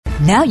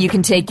Now you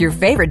can take your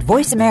favorite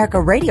Voice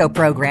America radio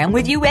program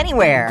with you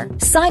anywhere.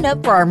 Sign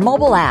up for our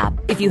mobile app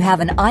if you have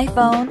an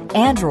iPhone,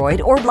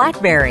 Android, or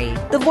BlackBerry.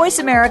 The Voice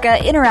America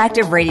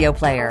Interactive Radio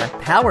Player,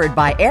 powered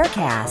by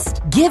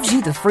Aircast, gives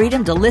you the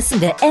freedom to listen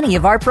to any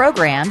of our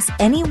programs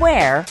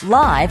anywhere,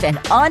 live and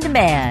on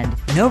demand.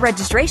 No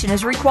registration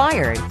is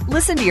required.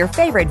 Listen to your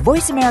favorite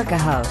Voice America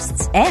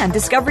hosts and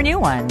discover new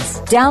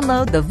ones.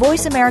 Download the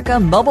Voice America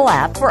mobile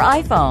app for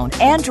iPhone,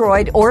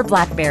 Android, or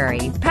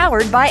BlackBerry,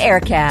 powered by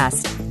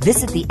Aircast.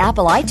 Visit the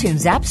Apple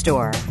iTunes App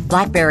Store,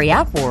 BlackBerry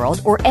App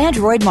World, or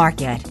Android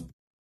Market.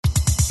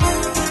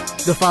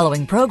 The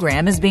following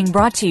program is being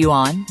brought to you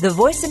on the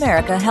Voice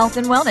America Health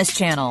and Wellness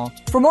Channel.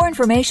 For more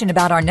information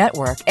about our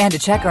network and to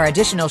check our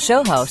additional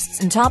show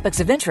hosts and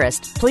topics of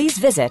interest, please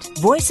visit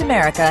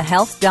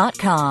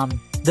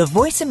voiceamericahealth.com. The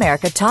Voice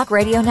America Talk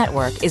Radio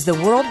Network is the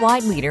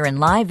worldwide leader in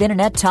live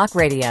Internet talk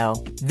radio.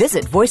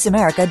 Visit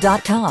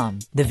voiceamerica.com.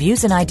 The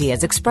views and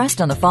ideas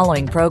expressed on the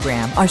following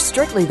program are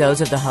strictly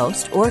those of the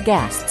host or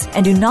guests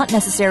and do not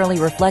necessarily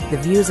reflect the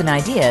views and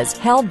ideas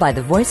held by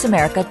the Voice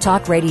America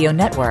Talk Radio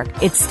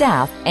Network, its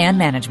staff, and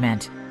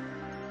management.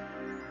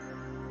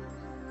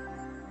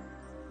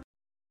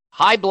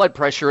 High blood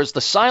pressure is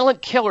the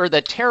silent killer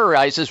that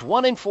terrorizes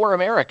 1 in 4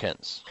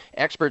 Americans.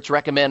 Experts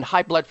recommend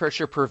high blood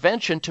pressure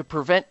prevention to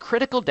prevent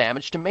critical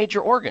damage to major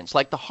organs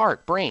like the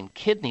heart, brain,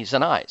 kidneys,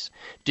 and eyes.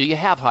 Do you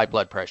have high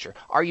blood pressure?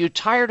 Are you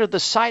tired of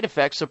the side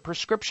effects of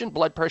prescription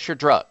blood pressure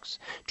drugs?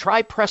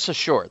 Try Press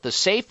Assure, the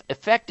safe,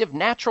 effective,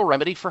 natural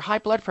remedy for high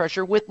blood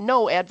pressure with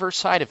no adverse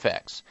side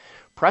effects.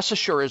 Press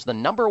Assure is the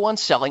 #1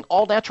 selling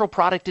all-natural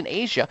product in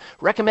Asia,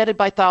 recommended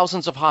by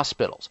thousands of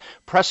hospitals.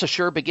 Press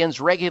Assure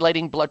begins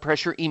regulating blood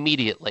pressure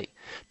immediately.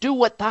 Do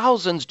what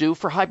thousands do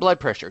for high blood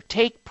pressure.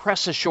 Take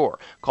Press Assure.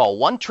 Call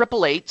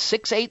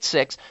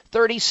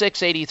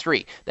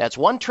 1-888-686-3683. That's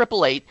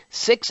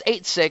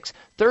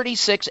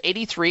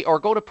 1-888-686-3683, or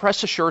go to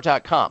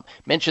PressAssure.com.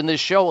 Mention this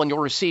show and you'll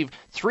receive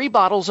 3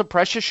 bottles of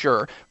Press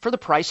Assure for the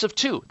price of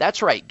 2.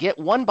 That's right. Get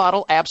 1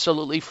 bottle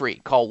absolutely free.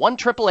 Call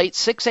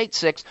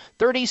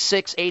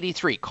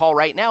 1-888-686-3683. Call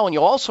right now and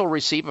you'll also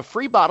receive a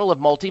free bottle of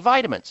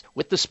multivitamins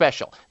with the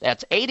special.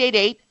 That's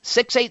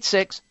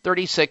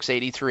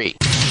 888-686-3683.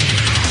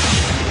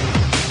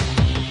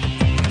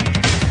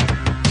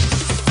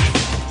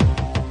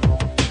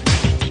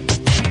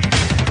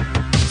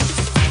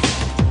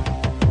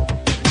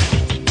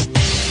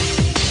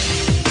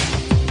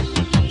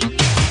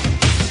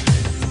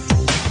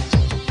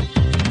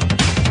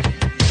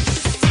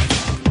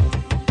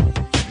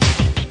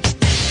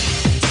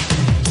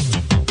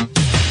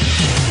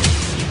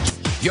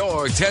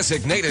 Your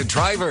designated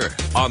driver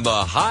on the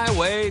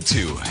highway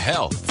to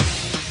health.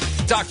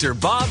 Dr.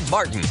 Bob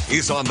Martin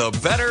is on the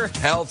Better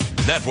Health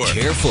Network.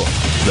 Careful.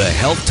 The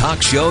health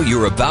talk show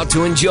you're about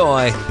to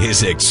enjoy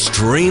is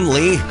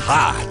extremely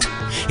hot.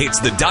 It's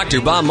the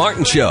Dr. Bob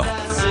Martin Show.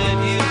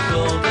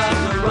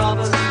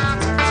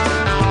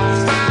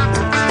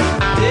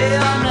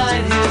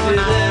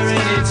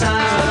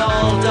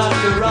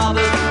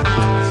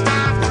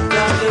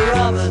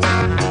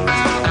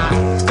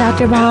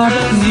 Dr. Bob,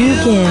 you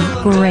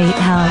give great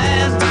help.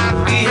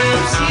 He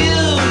helps you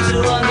to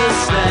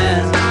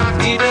understand.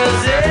 He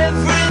does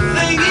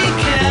everything he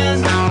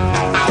can.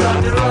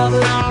 Dr.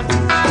 Robert,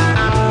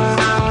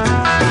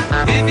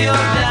 if you're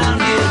down,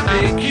 he'll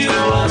pick you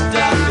up.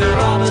 Dr.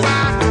 Robert,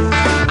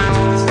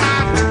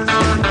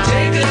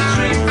 take a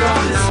drink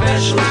from his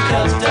special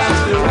cup.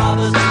 Dr.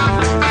 Robert,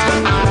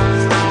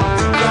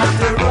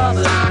 Dr.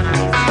 Robert,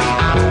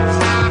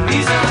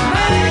 he's a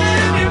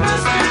man you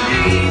must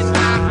believe.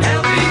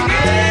 Helping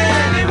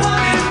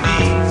anyone in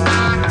need.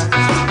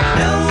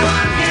 No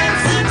one can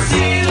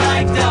succeed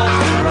like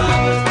Dr.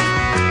 Robert.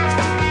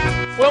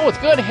 Well,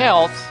 with good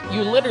health,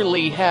 you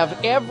literally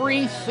have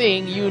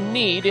everything you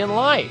need in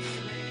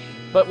life.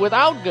 But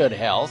without good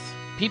health,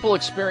 people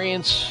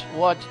experience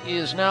what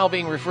is now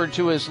being referred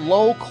to as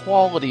low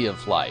quality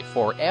of life,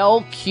 or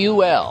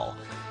LQL.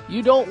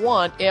 You don't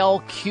want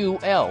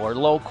LQL, or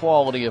low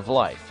quality of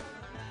life.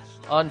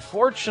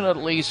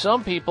 Unfortunately,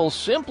 some people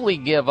simply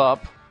give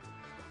up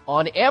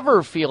on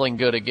ever feeling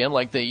good again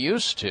like they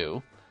used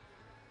to.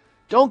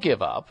 Don't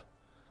give up.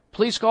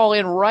 Please call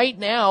in right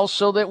now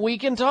so that we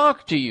can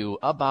talk to you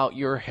about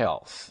your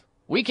health.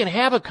 We can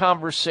have a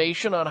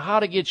conversation on how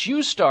to get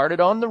you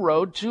started on the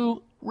road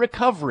to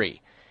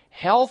recovery,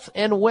 health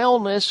and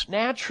wellness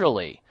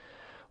naturally.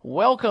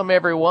 Welcome,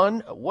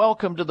 everyone.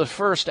 Welcome to the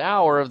first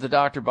hour of the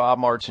Dr. Bob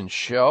Martin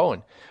Show,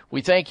 and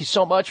we thank you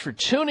so much for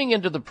tuning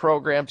into the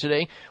program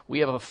today. We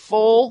have a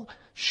full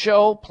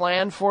show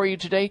planned for you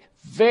today.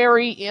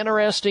 Very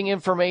interesting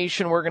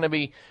information we're going to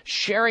be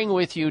sharing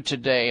with you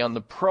today on the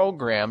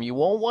program. You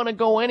won't want to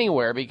go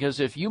anywhere, because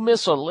if you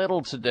miss a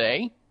little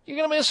today, you're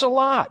going to miss a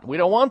lot. We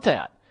don't want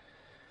that.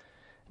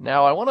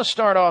 Now, I want to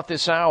start off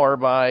this hour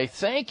by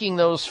thanking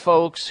those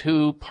folks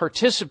who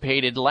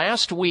participated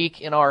last week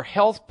in our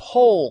health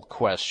poll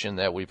question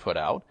that we put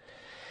out.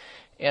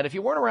 And if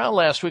you weren't around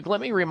last week,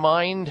 let me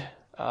remind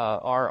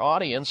our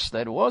audience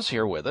that was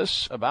here with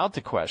us about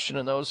the question,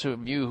 and those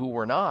of you who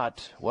were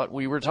not, what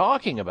we were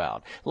talking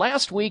about.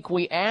 Last week,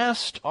 we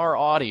asked our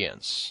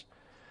audience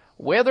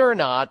whether or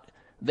not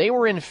they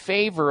were in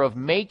favor of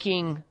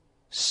making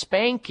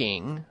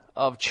spanking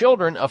of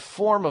children a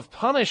form of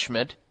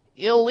punishment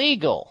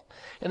illegal.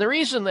 And the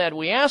reason that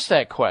we asked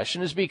that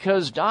question is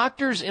because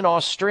doctors in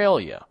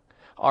Australia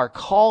are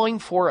calling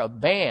for a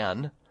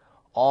ban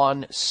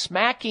on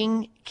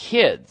smacking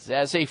kids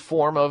as a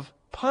form of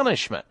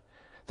punishment.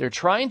 They're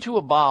trying to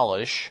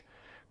abolish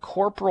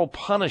corporal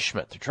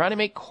punishment. They're trying to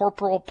make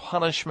corporal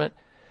punishment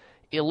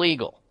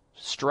illegal.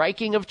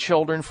 Striking of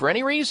children for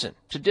any reason,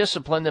 to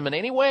discipline them in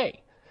any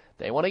way.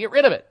 They want to get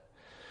rid of it.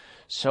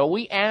 So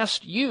we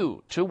asked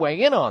you to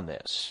weigh in on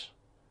this.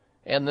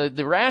 And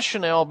the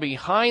rationale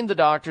behind the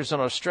doctors in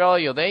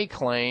Australia, they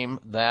claim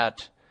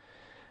that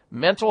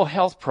mental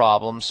health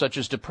problems such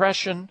as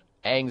depression,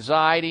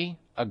 anxiety,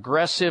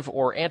 aggressive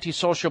or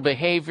antisocial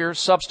behavior,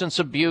 substance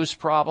abuse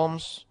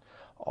problems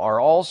are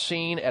all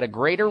seen at a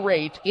greater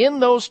rate in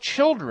those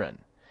children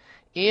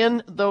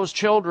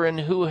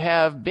who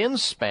have been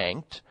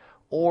spanked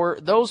or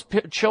those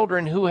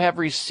children who have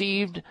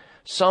received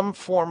some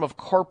form of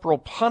corporal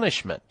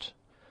punishment.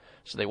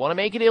 So they want to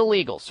make it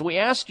illegal. So we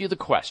asked you the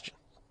question,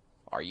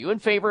 are you in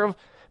favor of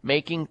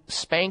making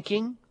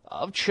spanking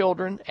of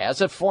children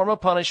as a form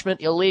of punishment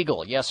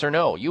illegal? Yes or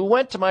no? You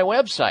went to my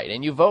website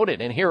and you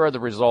voted, and here are the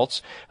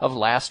results of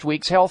last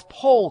week's health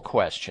poll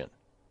question.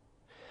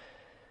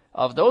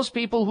 Of those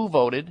people who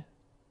voted,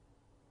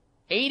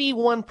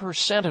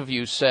 81% of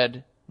you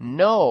said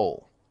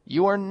no,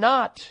 you are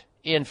not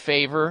in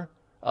favor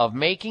of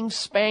making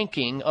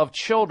spanking of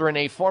children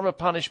a form of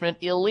punishment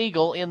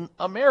illegal in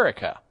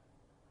America.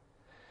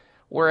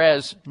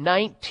 Whereas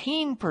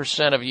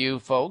 19% of you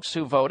folks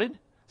who voted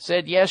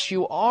said, yes,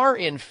 you are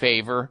in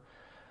favor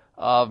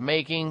of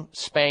making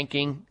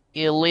spanking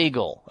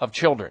illegal of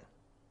children.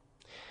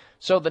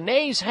 So the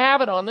nays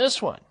have it on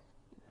this one.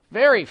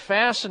 Very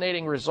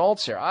fascinating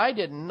results here. I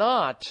did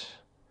not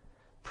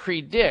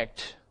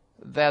predict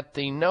that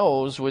the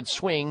no's would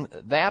swing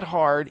that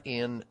hard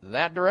in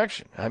that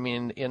direction. I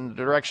mean, in the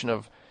direction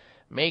of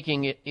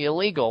making it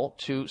illegal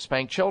to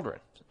spank children.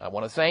 I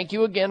want to thank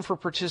you again for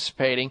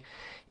participating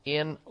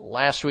in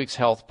last week's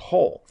health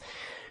poll.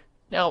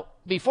 Now,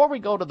 before we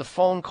go to the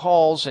phone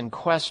calls and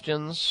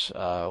questions,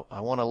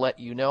 I want to let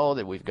you know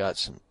that we've got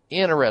some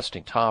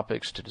interesting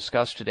topics to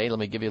discuss today. Let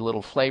me give you a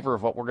little flavor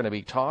of what we're going to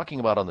be talking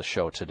about on the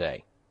show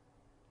today.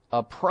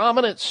 A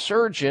prominent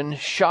surgeon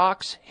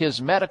shocks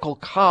his medical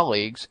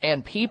colleagues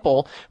and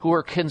people who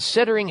are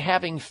considering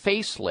having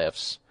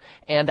facelifts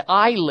and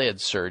eyelid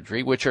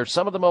surgery, which are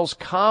some of the most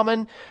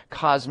common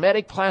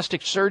cosmetic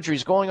plastic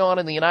surgeries going on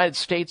in the United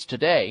States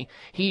today.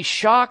 He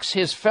shocks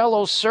his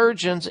fellow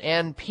surgeons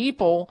and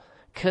people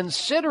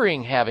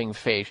considering having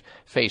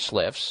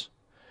facelifts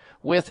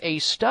with a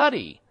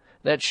study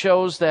that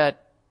shows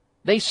that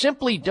they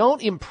simply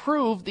don't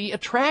improve the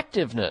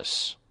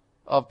attractiveness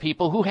of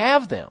people who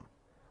have them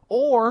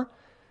or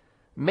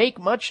make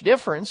much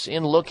difference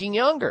in looking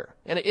younger.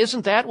 And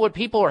isn't that what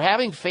people are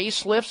having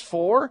facelifts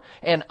for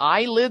and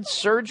eyelid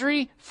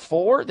surgery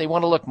for? They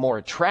want to look more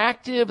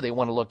attractive. They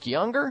want to look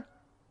younger.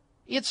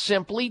 It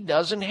simply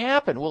doesn't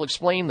happen. We'll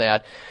explain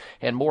that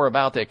and more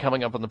about that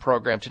coming up on the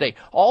program today.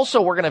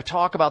 Also, we're going to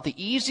talk about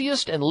the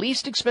easiest and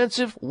least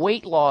expensive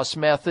weight loss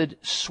method,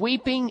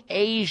 sweeping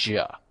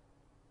Asia.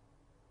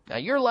 Now,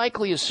 you're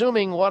likely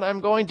assuming what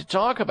I'm going to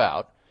talk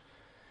about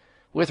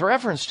with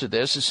reference to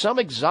this is some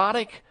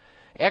exotic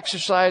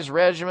exercise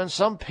regimen,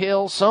 some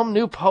pill, some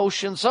new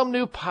potion, some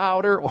new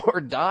powder, or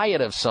diet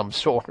of some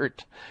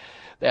sort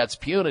that's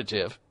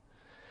punitive.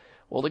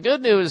 Well, the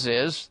good news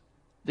is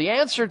the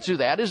answer to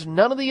that is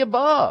none of the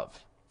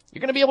above. You're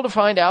going to be able to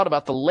find out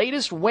about the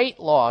latest weight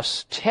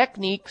loss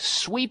technique,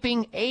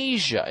 sweeping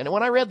Asia. And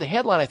when I read the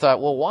headline, I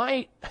thought, well,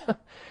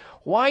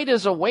 why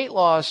does a weight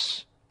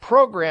loss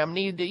program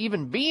need to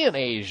even be in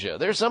Asia?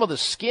 They're some of the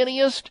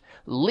skinniest,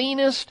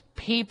 leanest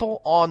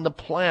people on the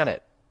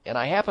planet. And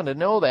I happen to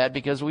know that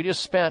because we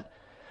just spent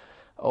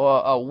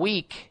a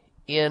week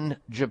in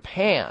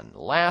Japan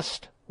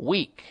last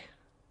week.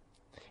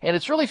 And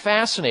it's really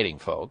fascinating,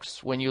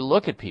 folks, when you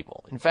look at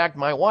people. In fact,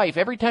 my wife,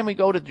 every time we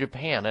go to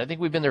Japan, I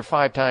think we've been there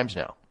 5 times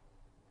now,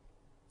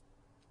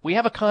 we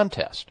have a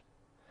contest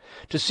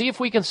to see if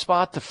we can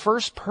spot the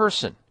first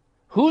person.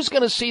 Who's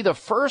going to see the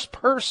first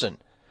person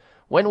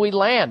when we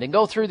land and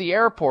go through the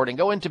airport and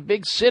go into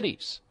big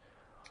cities?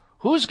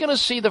 Who's going to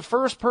see the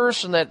first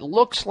person that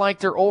looks like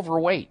they're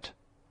overweight?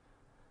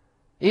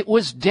 It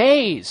was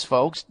days,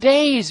 folks,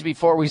 days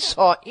before we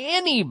saw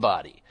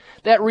anybody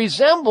that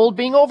resembled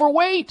being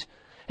overweight.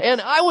 And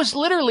I was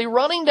literally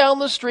running down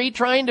the street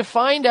trying to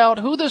find out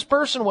who this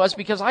person was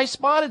because I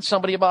spotted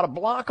somebody about a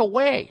block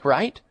away,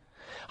 right?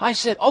 I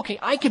said, okay,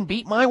 I can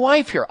beat my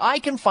wife here. I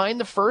can find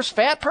the first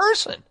fat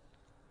person.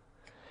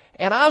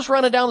 And I was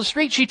running down the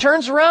street. She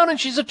turns around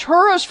and she's a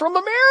tourist from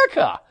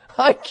America.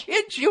 I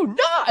kid you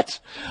not.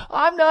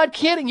 I'm not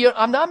kidding you.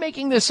 I'm not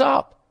making this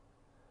up.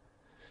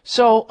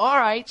 So, all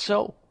right,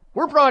 so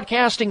We're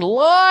broadcasting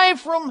live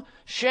from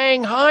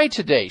Shanghai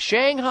today,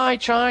 Shanghai,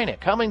 China,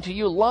 coming to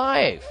you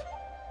live.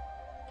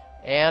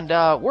 And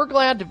we're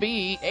glad to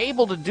be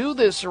able to do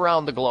this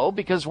around the globe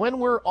because when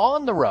we're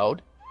on the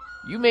road,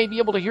 you may be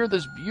able to hear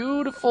this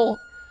beautiful,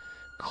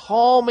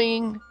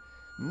 calming,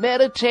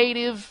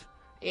 meditative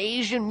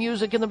Asian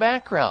music in the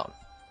background.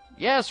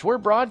 Yes, we're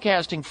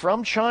broadcasting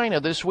from China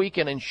this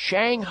weekend in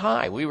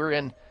Shanghai. We were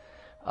in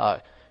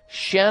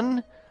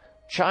Shenzhen,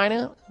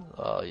 China,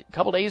 a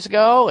couple days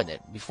ago, and then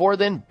before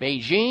then,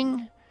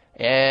 Beijing,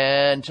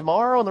 and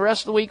tomorrow and the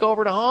rest of the week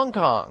over to Hong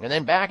Kong, and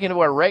then back into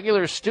our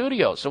regular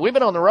studio. So we've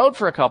been on the road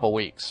for a couple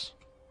weeks,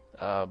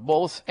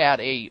 both at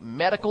a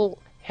medical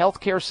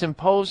healthcare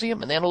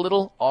symposium and then a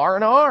little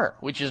R&R,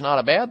 which is not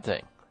a bad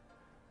thing.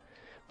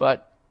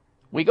 But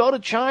we go to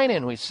China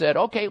and we said,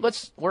 okay,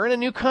 we're in a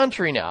new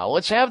country now.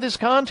 Let's have this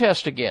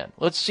contest again.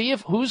 Let's see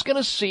who's going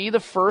to see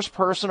the first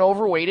person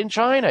overweight in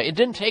China. It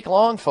didn't take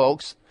long,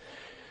 folks.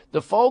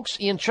 The folks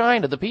in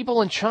China, the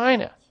people in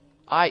China,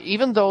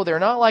 even though they're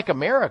not like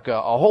America,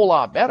 a whole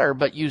lot better,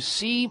 but you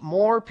see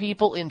more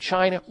people in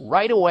China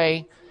right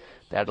away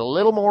that are a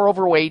little more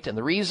overweight. And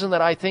the reason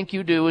that I think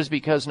you do is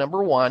because,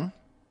 number one,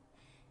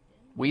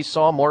 we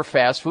saw more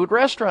fast food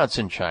restaurants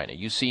in China.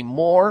 You see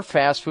more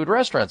fast food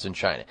restaurants in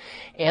China.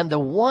 And the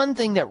one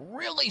thing that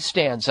really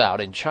stands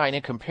out in China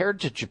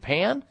compared to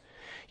Japan,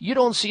 you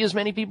don't see as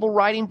many people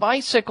riding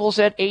bicycles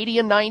at 80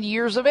 and 90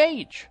 years of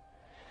age.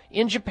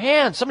 In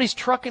Japan, somebody's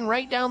trucking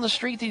right down the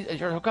street.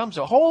 Here comes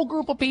a whole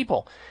group of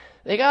people.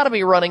 They got to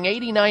be running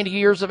 80, 90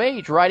 years of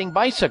age, riding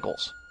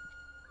bicycles.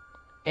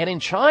 And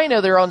in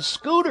China, they're on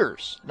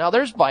scooters. Now,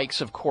 there's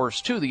bikes, of course,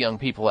 too. The young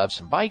people have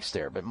some bikes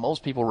there, but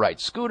most people ride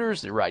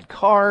scooters. They ride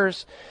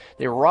cars.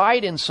 They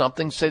ride in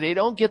something so they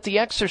don't get the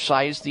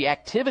exercise, the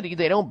activity.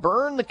 They don't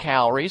burn the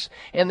calories.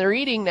 And they're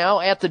eating now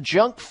at the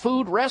junk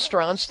food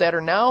restaurants that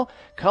are now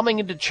coming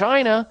into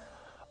China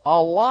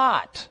a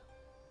lot.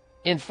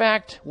 In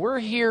fact, we're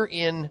here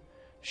in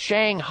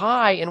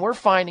Shanghai, and we're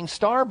finding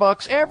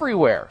Starbucks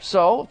everywhere.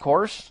 So, of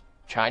course,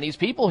 Chinese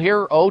people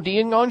here are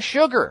ODing on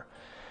sugar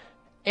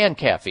and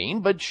caffeine,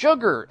 but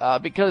sugar,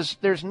 because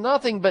there's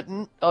nothing but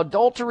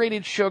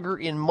adulterated sugar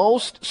in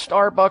most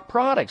Starbucks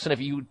products. And if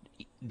you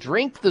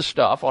drink the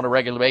stuff on a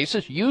regular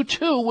basis, you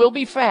too will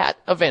be fat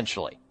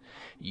eventually.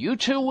 You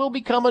too will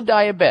become a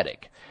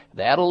diabetic.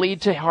 That'll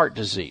lead to heart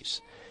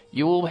disease.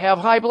 You will have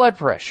high blood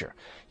pressure.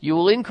 You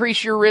will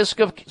increase your risk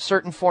of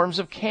certain forms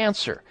of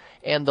cancer,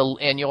 and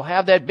you'll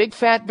have that big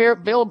fat beer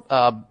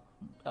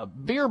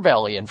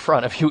belly in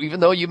front of you, even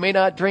though you may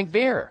not drink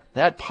beer.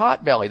 That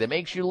pot belly that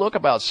makes you look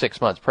about 6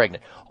 months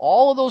pregnant.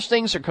 All of those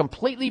things are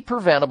completely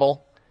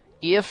preventable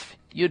if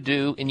you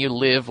do and you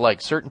live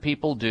like certain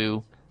people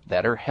do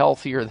that are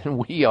healthier than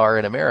we are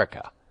in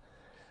America.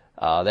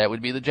 That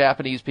would be the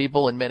Japanese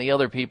people and many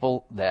other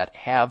people that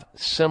have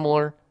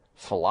similar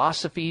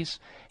philosophies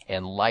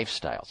and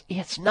lifestyles.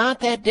 It's not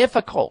that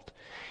difficult.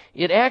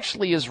 It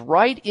actually is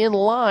right in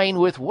line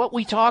with what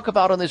we talk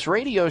about on this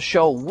radio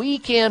show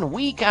week in,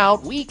 week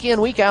out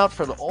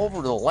for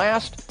over the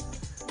last,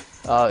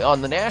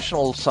 on the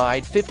national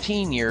side,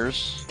 15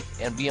 years,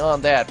 and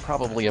beyond that,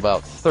 probably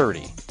about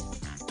 30.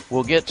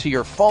 We'll get to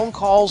your phone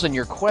calls and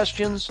your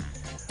questions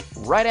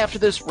right after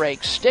this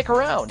break. Stick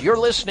around. You're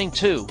listening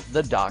to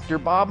The Dr.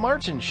 Bob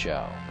Martin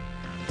Show.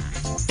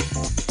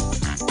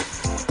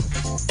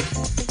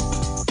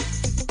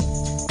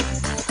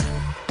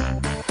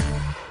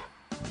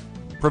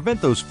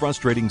 Prevent those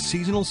frustrating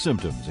seasonal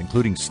symptoms,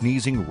 including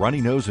sneezing, runny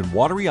nose, and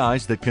watery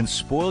eyes that can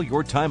spoil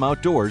your time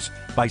outdoors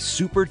by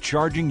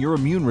supercharging your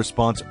immune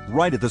response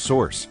right at the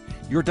source,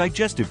 your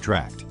digestive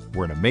tract,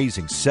 where an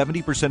amazing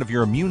 70% of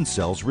your immune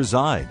cells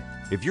reside.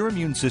 If your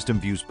immune system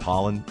views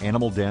pollen,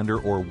 animal dander,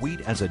 or wheat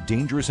as a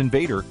dangerous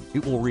invader,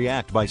 it will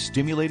react by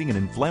stimulating an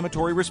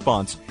inflammatory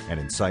response and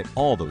incite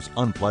all those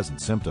unpleasant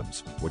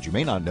symptoms. What you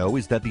may not know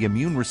is that the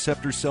immune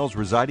receptor cells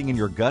residing in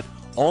your gut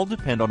all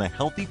depend on a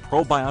healthy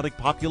probiotic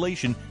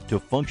population to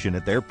function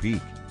at their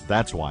peak.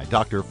 That's why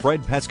Dr.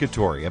 Fred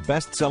Pescatore, a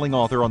best-selling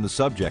author on the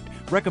subject,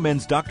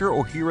 recommends Dr.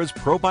 Ohhira's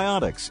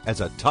Probiotics as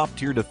a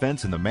top-tier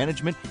defense in the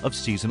management of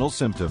seasonal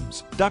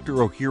symptoms. Dr.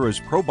 Ohhira's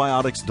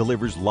Probiotics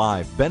delivers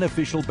live,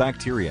 beneficial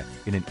bacteria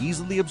in an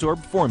easily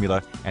absorbed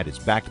formula and is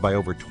backed by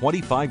over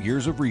 25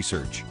 years of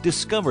research.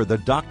 Discover the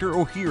Dr.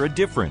 Ohhira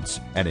difference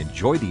and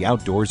enjoy the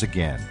outdoors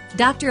again.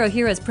 Dr.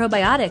 Ohhira's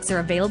probiotics are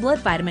available at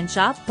Vitamin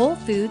Shop, Whole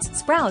Foods,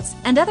 Sprouts,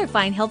 and other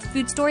fine health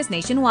food stores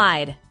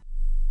nationwide.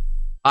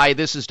 Hi,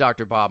 this is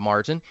Dr. Bob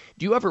Martin.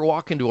 Do you ever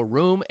walk into a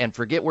room and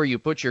forget where you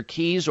put your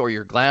keys or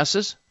your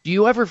glasses? Do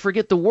you ever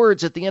forget the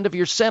words at the end of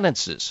your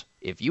sentences?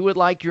 If you would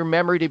like your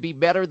memory to be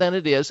better than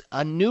it is,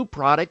 a new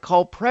product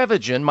called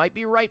Prevagen might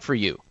be right for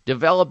you.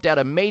 Developed at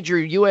a major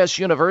U.S.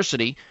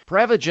 university,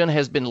 Prevagen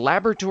has been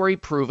laboratory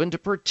proven to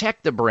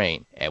protect the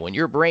brain. And when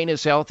your brain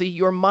is healthy,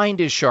 your mind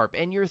is sharp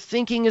and your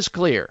thinking is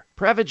clear.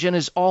 Prevagen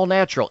is all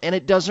natural and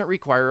it doesn't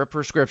require a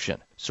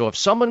prescription. So if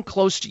someone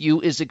close to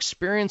you is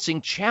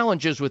experiencing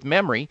challenges with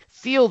memory,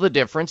 feel the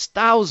difference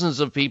thousands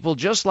of people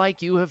just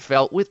like you have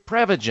felt with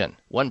Prevagen.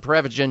 One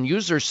Prevagen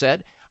user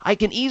said, I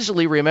can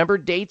easily remember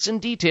dates and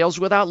details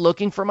without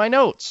looking for my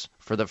notes.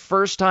 For the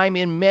first time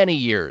in many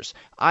years,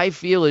 I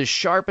feel as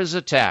sharp as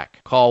a tack.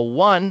 Call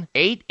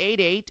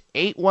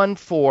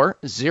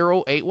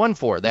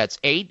 1-888-814-0814. That's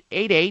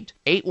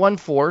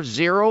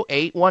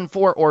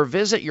 888-814-0814, or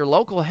visit your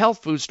local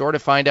health food store to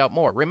find out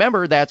more.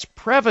 Remember, that's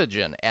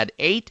Prevagen at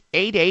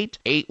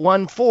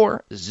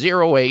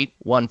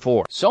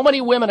 888-814-0814. So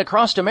many women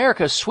across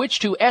America switch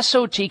to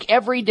Esotique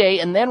every day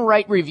and then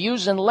write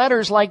reviews and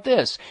letters like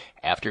this.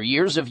 After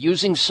years of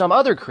using some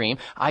other cream,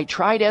 I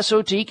tried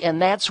Esotique,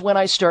 and that's when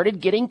I started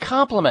getting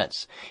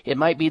compliments. It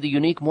might be the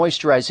unique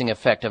moisturizing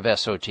effect of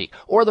Esotique,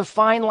 or the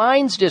fine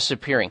lines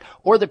disappearing,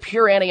 or the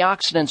pure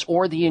antioxidants,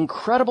 or the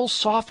incredible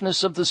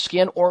softness of the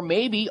skin, or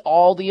maybe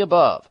all the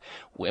above.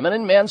 Women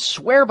and men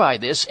swear by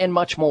this and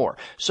much more.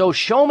 So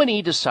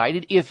Chamonix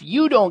decided if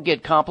you don't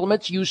get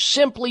compliments, you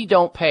simply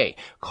don't pay.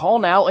 Call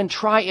now and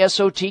try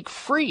Esotique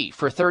free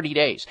for 30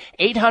 days.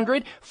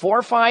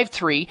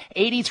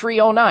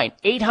 800-453-8309.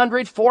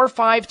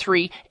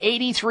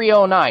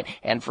 800-453-8309.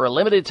 And for a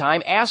limited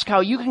time, ask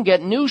how you can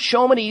get new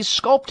Chamonix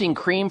Sculpting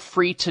Cream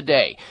free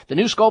today. The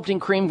new Sculpting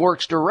Cream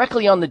works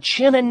directly on the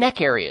chin and neck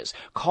areas.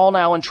 Call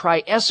now and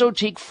try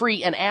Esotique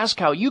free and ask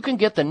how you can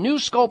get the new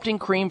Sculpting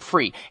Cream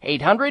free.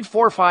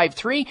 800-453-8309.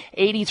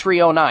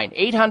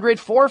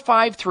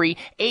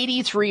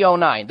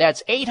 800-453-8309.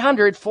 That's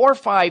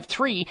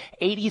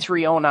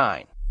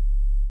 800-453-8309.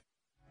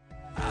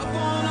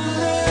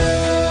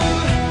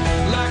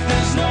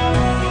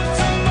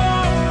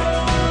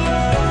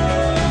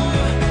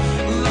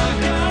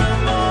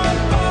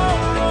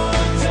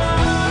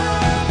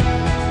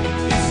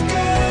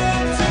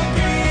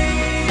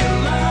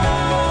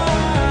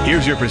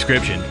 Here's your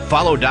prescription.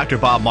 Follow Dr.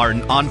 Bob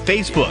Martin on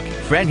Facebook.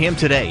 Friend him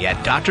today at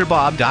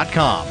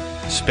drbob.com.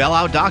 Spell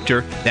out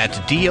doctor, that's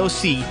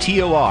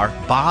D-O-C-T-O-R,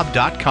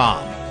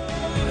 bob.com.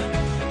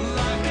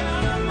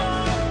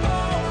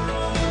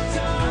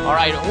 All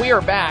right, we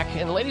are back.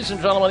 And ladies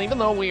and gentlemen, even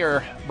though we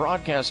are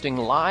broadcasting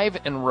live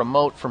and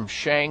remote from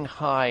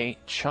Shanghai,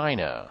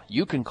 China,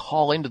 you can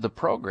call into the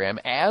program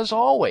as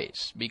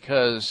always,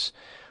 because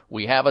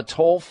we have a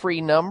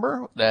toll-free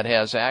number that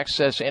has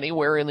access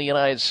anywhere in the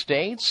United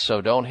States, so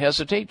don't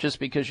hesitate. Just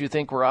because you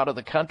think we're out of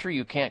the country,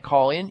 you can't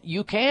call in,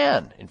 you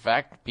can. In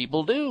fact,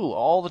 people do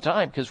all the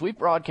time, because we've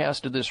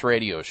broadcasted this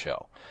radio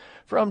show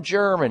from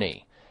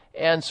Germany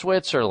and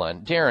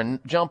Switzerland. Darren,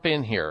 jump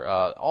in here.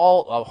 A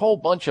whole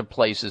bunch of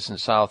places in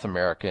South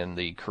America and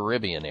the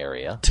Caribbean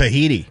area.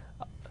 Tahiti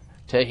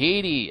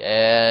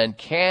and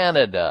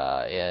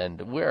Canada,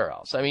 and where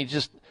else? I mean,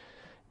 just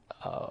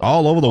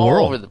all over the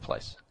world. All over the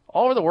place.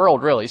 All over the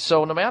world, really.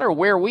 So no matter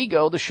where we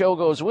go, the show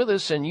goes with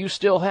us, and you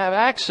still have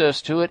access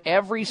to it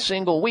every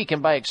single week.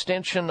 And by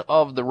extension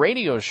of the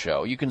radio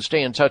show, you can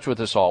stay in touch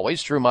with us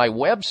always through my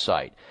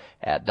website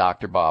at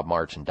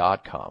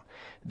drbobmartin.com.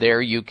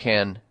 There you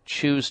can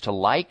choose to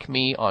like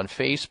me on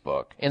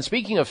Facebook. And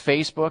speaking of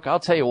Facebook, I'll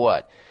tell you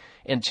what,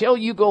 until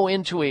you go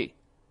into a...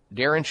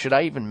 Darren, should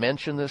I even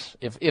mention this?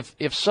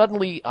 If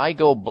suddenly I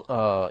go... I'm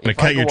going to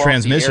cut your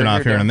transmission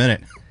off here in a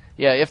minute.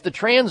 Yeah, if the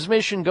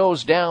transmission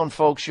goes down,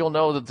 folks, you'll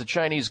know that the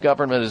Chinese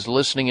government is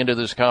listening into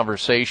this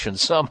conversation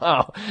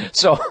somehow.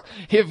 So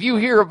if you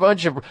hear a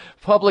bunch of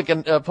public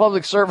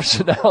service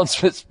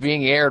announcements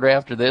being aired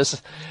after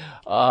this,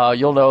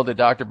 you'll know that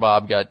Dr.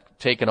 Bob got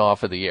taken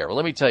off of the air. Well,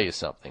 let me tell you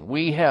something.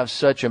 We have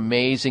such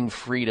amazing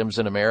freedoms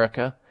in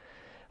America.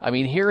 I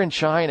mean, here in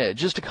China,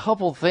 just a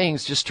couple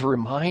things just to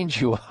remind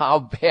you how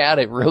bad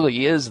it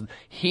really is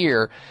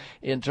here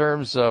in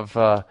terms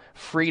of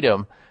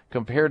freedom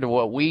compared to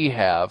what we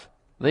have.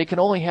 They can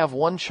only have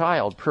one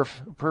child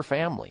per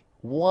family.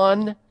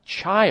 One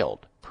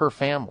child per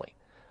family.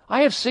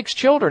 I have 6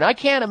 children. I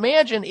can't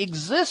imagine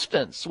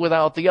existence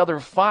without the other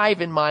 5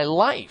 in my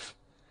life.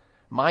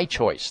 My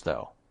choice,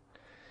 though.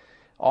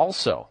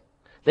 Also,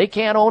 they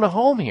can't own a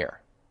home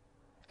here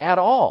at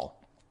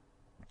all.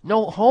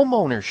 No home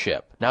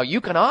ownership. Now,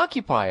 you can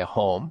occupy a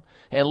home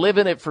and live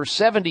in it for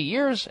 70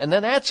 years, and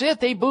then that's it.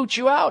 They boot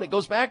you out. It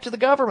goes back to the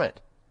government.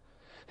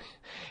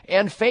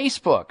 And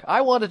Facebook.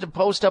 I wanted to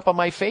post up on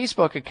my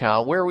Facebook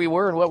account where we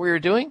were and what we were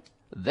doing.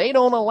 They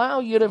don't allow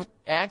you to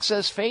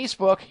access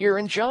Facebook here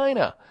in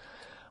China.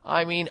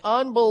 I mean,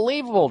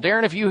 unbelievable.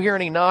 Darren, if you hear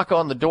any knock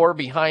on the door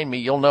behind me,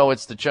 you'll know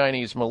it's the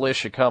Chinese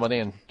militia coming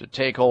in to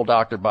take old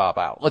Dr. Bob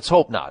out. Let's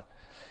hope not.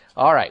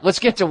 All right, let's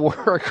get to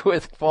work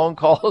with phone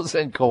calls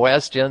and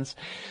questions.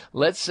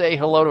 Let's say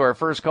hello to our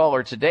first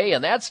caller today,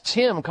 and that's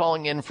Tim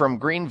calling in from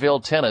Greenville,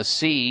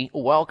 Tennessee.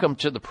 Welcome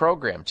to the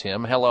program,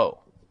 Tim. Hello.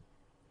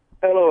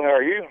 Hello, how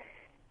are you?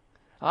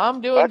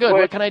 I'm doing good.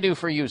 What can I do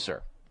for you,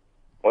 sir?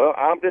 Well,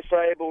 I'm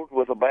disabled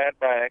with a bad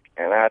back,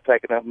 and I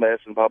take enough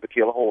medicine to probably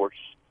kill a horse.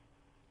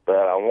 But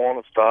I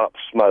want to stop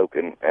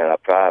smoking, and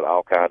I've tried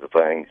all kinds of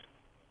things,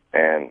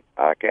 and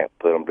I can't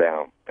put them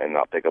down and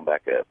not pick them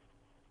back up.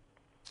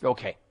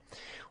 Okay.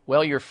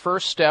 Well, your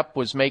first step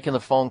was making the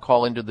phone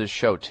call into this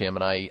show, Tim,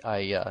 and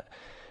I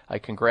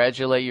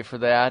congratulate you for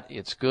that.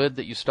 It's good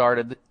that you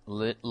started.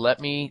 Let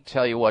me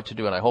tell you what to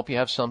do, and I hope you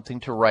have something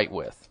to write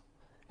with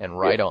and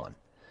write on.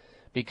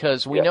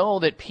 because we know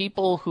that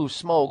people who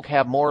smoke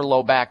have more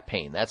low back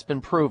pain. That's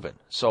been proven.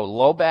 So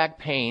low back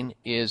pain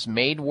is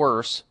made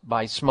worse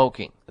by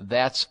smoking.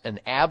 That's an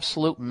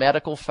absolute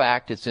medical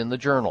fact. It's in the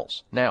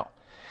journals. Now,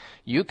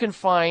 you can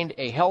find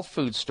a health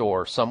food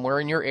store somewhere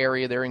in your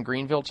area there in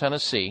Greenville,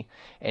 Tennessee,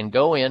 and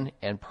go in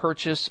and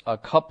purchase a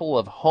couple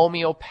of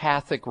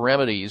homeopathic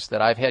remedies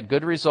that I've had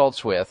good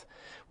results with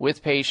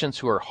patients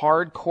who are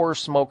hardcore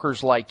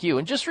smokers like you.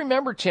 And just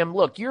remember, Tim,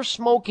 look, you're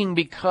smoking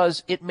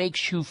because it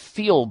makes you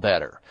feel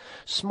better.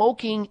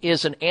 Smoking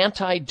is an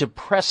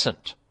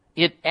antidepressant.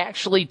 It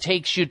actually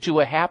takes you to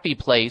a happy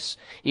place,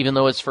 even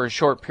though it's for a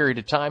short period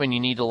of time and you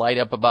need to light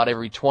up about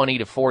every 20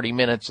 to 40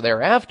 minutes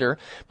thereafter,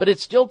 but it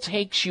still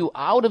takes you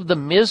out of the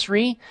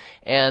misery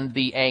and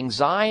the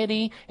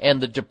anxiety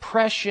and the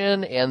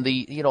depression and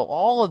the,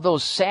 all of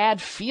those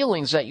sad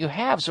feelings that you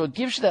have. So it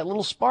gives you that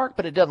little spark,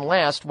 but it doesn't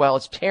last while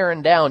it's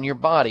tearing down your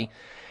body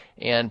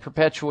and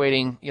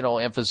perpetuating,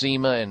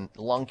 emphysema and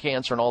lung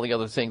cancer and all the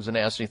other things, the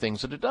nasty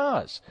things that it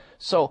does.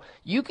 So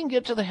you can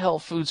get to the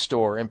health food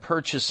store and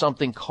purchase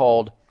something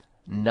called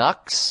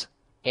Nux,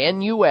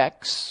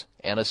 N-U-X,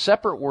 and a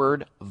separate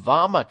word,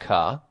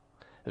 Vomica,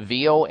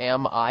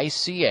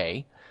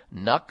 V-O-M-I-C-A,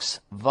 Nux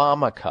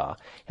Vomica.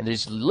 And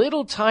there's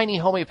little tiny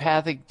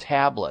homeopathic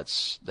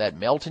tablets that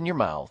melt in your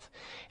mouth.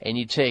 And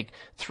you take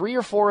 3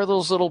 or 4 of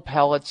those little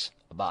pellets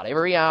about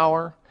every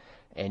hour,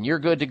 and you're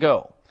good to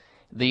go.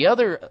 The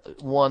other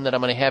one that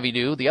I'm going to have you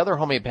do, the other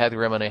homeopathic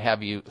remedy I'm going to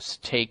have you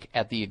take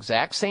at the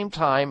exact same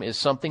time is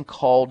something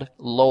called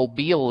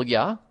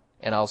Lobelia,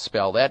 and I'll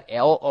spell that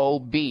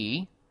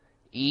L-O-B-E-L-I-A,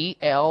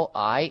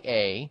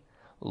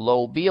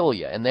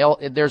 Lobelia. And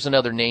there's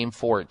another name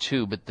for it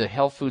too, but the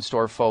health food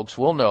store folks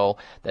will know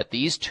that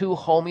these 2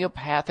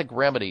 homeopathic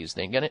remedies,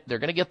 they're going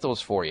to get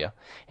those for you,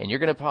 and you're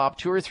going to pop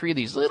 2 or 3 of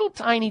these little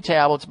tiny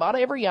tablets about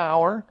every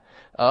hour,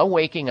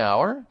 waking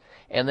hour.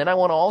 And then I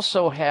want to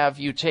also have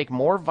you take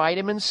more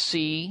vitamin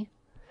C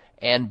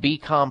and B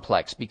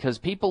complex, because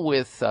people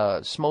with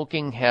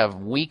smoking have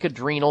weak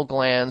adrenal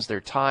glands, they're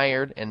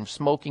tired, and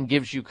smoking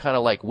gives you kind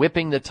of like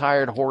whipping the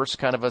tired horse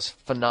kind of a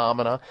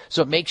phenomena.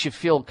 So it makes you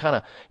feel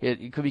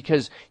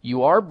because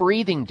you are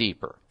breathing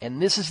deeper.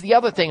 And this is the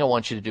other thing I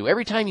want you to do.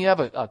 Every time you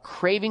have a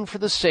craving for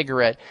the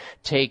cigarette,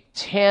 take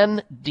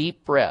 10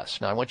 deep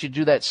breaths. Now I want you to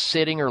do that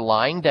sitting or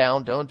lying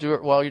down. Don't do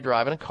it while you're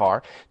driving a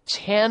car.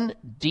 10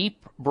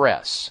 deep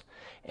breaths.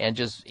 And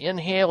just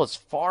inhale as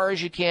far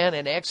as you can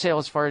and exhale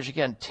as far as you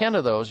can. 10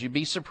 of those, you'd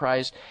be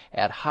surprised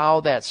at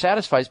how that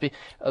satisfies the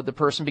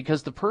person,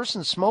 because the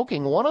person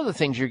smoking, one of the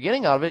things you're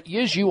getting out of it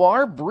is you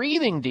are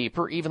breathing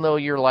deeper, even though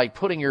you're like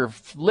putting your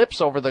lips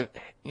over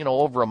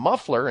over a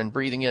muffler and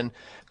breathing in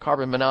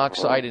carbon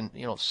monoxide and,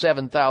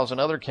 7,000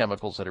 other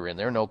chemicals that are in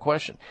there, no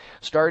question.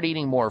 Start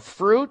eating more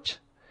fruit.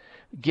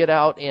 Get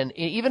out, and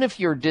even if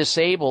you're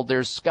disabled,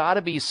 there's got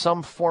to be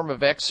some form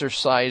of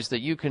exercise that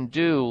you can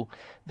do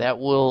that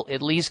will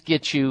at least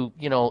get you,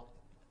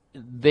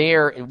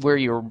 there where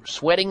you're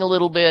sweating a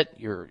little bit,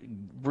 you're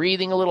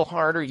breathing a little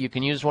harder. You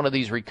can use one of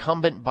these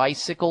recumbent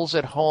bicycles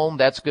at home.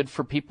 That's good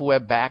for people who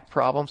have back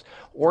problems.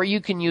 Or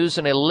you can use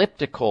an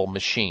elliptical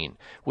machine,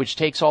 which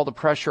takes all the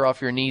pressure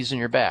off your knees and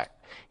your back.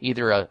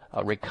 Either a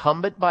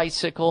recumbent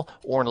bicycle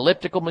or an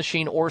elliptical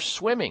machine, or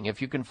swimming if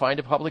you can find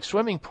a public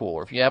swimming pool,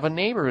 or if you have a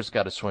neighbor who's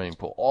got a swimming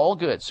pool. All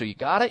good. So you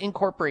got to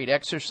incorporate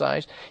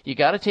exercise. You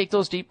got to take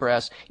those deep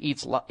breaths.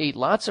 Eat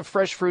lots of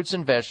fresh fruits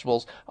and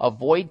vegetables.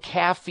 Avoid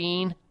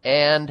caffeine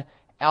and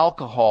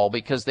alcohol,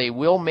 because they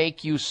will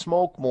make you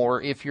smoke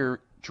more if you're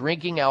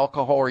drinking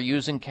alcohol or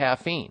using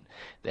caffeine.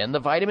 Then the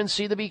vitamin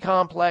C, the B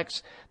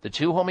complex, the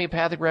 2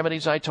 homeopathic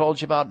remedies I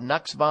told you about,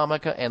 Nux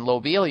Vomica and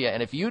Lobelia.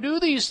 And if you do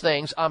these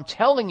things, I'm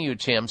telling you,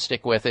 Tim,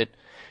 stick with it,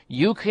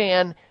 you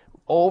can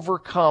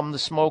overcome the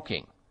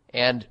smoking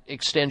and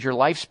extend your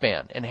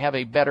lifespan and have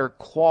a better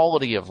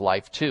quality of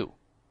life too.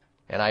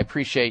 And I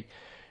appreciate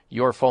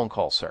your phone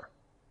call, sir.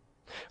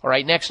 All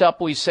right, next up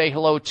we say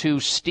hello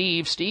to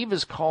Steve. Steve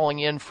is calling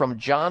in from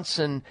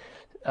Johnson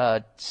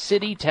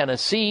City,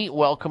 Tennessee.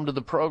 Welcome to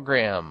the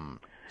program,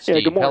 Steve.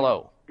 Yeah, good morning.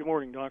 Hello. Good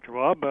morning, Dr.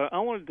 Bob. I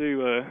wanted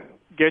to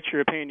get your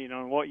opinion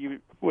on what you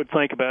would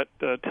think about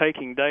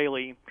taking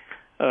daily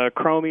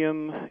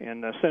chromium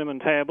and cinnamon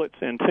tablets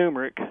and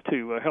turmeric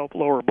to help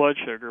lower blood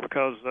sugar,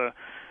 because the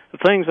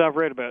things I've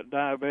read about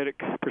diabetic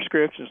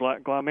prescriptions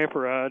like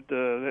glimepiride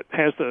that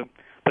has the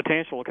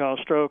potential to cause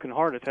stroke and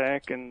heart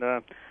attack, and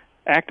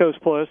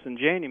Actos Plus and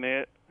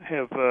Janumet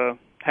have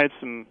had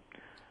some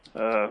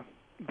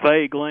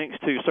vague links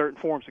to certain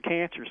forms of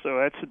cancer, so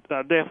I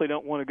definitely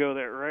don't want to go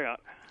that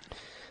route.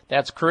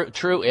 That's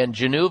true. And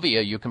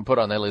Januvia you can put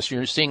on that list.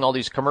 You're seeing all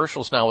these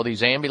commercials now with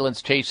these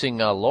ambulance-chasing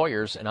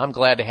lawyers, and I'm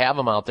glad to have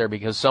them out there,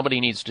 because somebody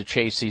needs to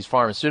chase these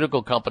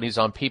pharmaceutical companies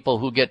on people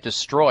who get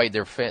destroyed.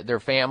 Their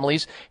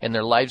families and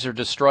their lives are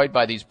destroyed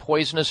by these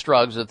poisonous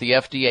drugs that the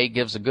FDA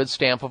gives a good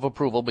stamp of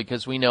approval,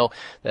 because we know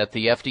that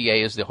the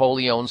FDA is the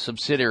wholly owned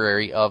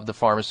subsidiary of the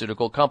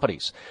pharmaceutical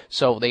companies.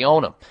 So they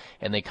own them,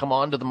 and they come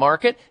onto the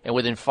market, and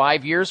within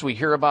 5 years we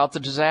hear about the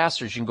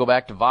disasters. You can go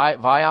back to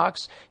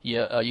Vioxx.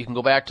 You can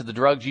go back to the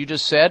drugs you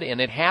just said, and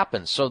it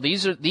happens. So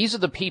these are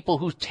the people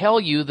who tell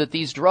you that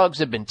these drugs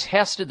have been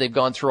tested, they've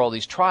gone through all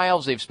these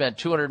trials, they've spent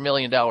 $200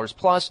 million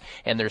plus,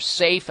 and they're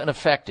safe and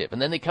effective.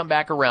 And then they come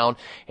back around,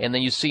 and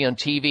then you see on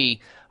TV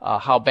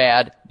how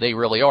bad they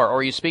really are.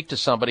 Or you speak to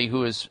somebody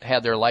who has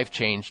had their life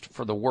changed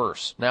for the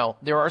worse. Now,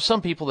 there are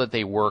some people that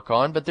they work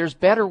on, but there's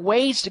better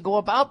ways to go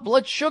about.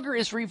 Blood sugar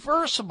is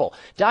reversible.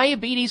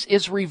 Diabetes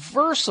is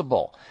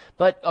reversible.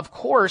 But, of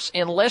course,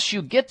 unless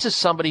you get to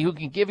somebody who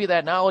can give you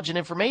that knowledge and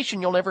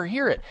information, you'll never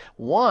hear it.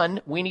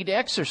 One, we need to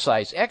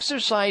exercise.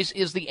 Exercise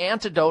is the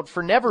antidote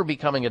for never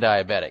becoming a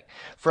diabetic.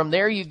 From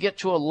there, you get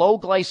to a low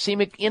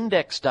glycemic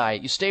index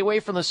diet. You stay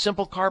away from the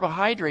simple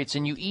carbohydrates,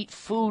 and you eat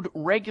food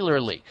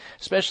regularly,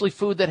 especially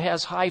food that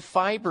has high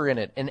fiber in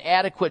it and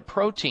adequate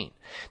protein.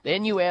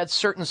 Then you add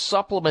certain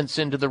supplements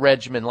into the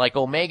regimen like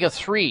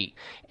omega-3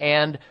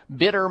 and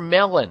bitter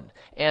melon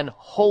and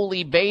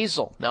holy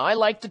basil. Now, I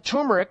like the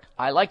turmeric,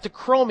 I like the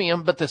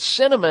chromium, but the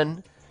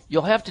cinnamon,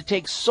 you'll have to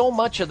take so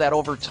much of that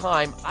over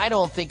time. I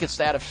don't think it's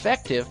that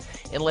effective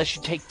unless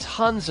you take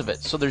tons of it.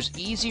 So there's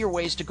easier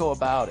ways to go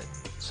about it,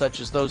 such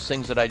as those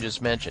things that I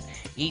just mentioned.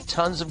 Eat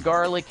tons of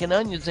garlic and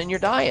onions in your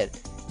diet.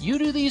 You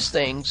do these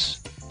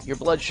things, your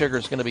blood sugar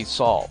is going to be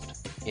solved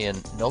in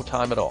no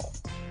time at all.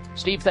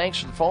 Steve, thanks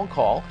for the phone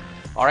call.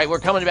 All right, we're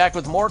coming back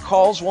with more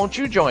calls. Won't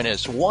you join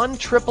us?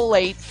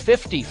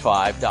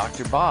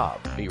 1-888-55-Dr.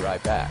 Be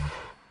right back.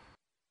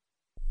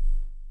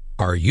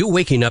 Are you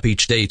waking up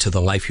each day to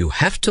the life you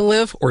have to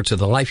live or to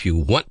the life you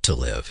want to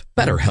live?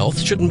 Better health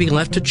shouldn't be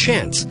left to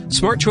chance.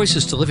 Smart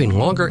choices to living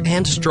longer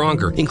and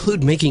stronger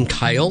include making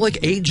Kyolic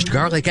aged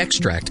garlic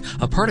extract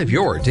a part of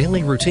your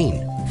daily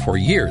routine. For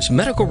years,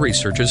 medical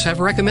researchers have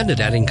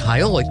recommended adding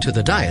Kyolic to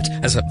the diet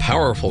as a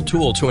powerful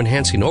tool to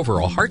enhancing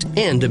overall heart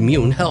and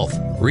immune health.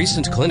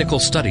 Recent clinical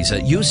studies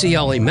at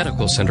UCLA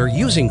Medical Center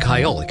using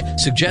Kyolic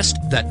suggest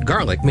that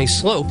garlic may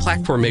slow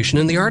plaque formation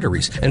in the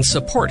arteries and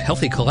support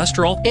healthy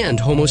cholesterol and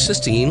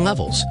homocysteine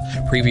levels.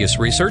 Previous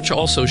research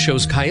also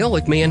shows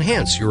Kyolic may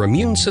enhance your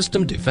immune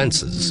system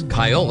defenses.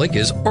 Kyolic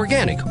is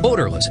organic,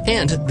 odorless,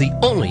 and the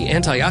only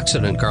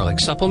antioxidant garlic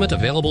supplement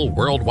available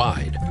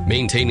worldwide.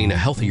 Maintaining a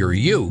healthier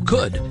you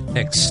could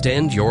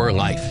extend your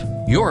life.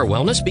 Your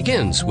wellness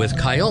begins with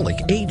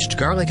Kyolic aged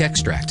garlic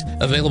extract.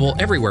 Available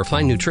everywhere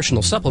fine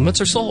nutritional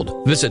supplements are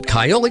sold. Visit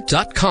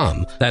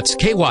Kyolic.com. That's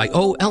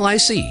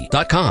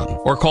KYOLIC.com.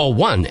 Or call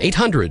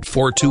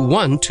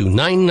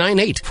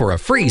 1-800-421-2998 for a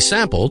free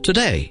sample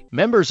today.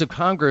 Members of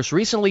Congress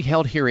recently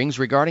held hearings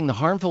regarding the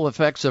harmful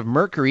effects of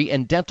mercury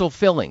in dental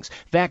fillings,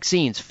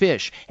 vaccines,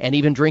 fish, and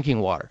even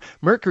drinking water.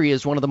 Mercury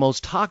is one of the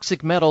most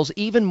toxic metals,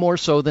 even more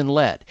so than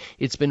lead.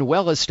 It's been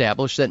well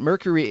established that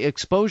mercury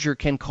exposure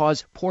can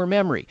cause poor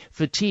memory,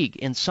 fatigue,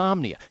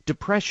 insomnia,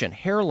 depression,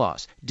 hair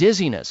loss,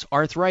 dizziness,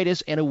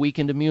 arthritis, and a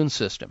weakened immune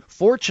system.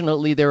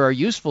 Fortunately, there are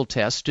useful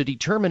tests to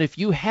determine if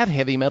you have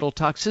heavy metal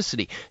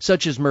toxicity,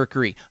 such as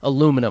mercury,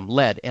 aluminum,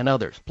 lead, and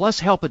others. Plus,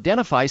 help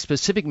identify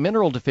specific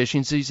mineral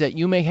deficiencies that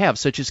you may have,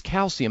 such as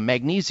calcium,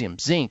 magnesium,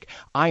 zinc,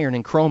 iron,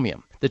 and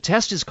chromium. The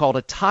test is called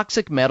a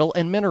toxic metal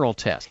and mineral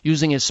test.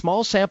 Using a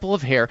small sample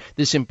of hair,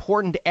 this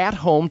important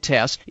at-home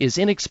test is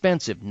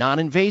inexpensive,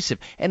 non-invasive,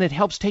 and it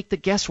helps take the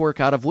guesswork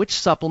out of which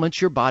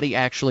supplements your body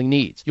actually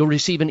needs. You'll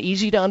receive an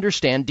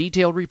easy-to-understand,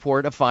 detailed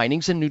report of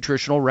findings and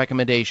nutritional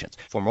recommendations.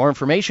 For more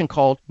information,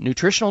 call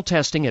Nutritional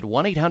Testing at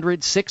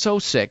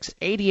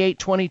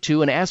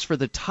 1-800-606-8822 and ask for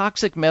the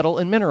toxic metal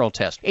and mineral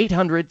test,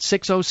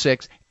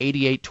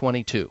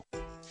 800-606-8822.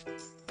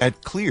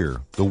 At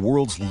Clear, the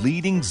world's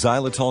leading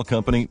xylitol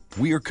company,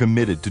 we are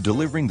committed to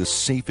delivering the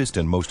safest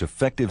and most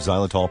effective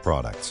xylitol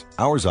products.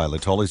 Our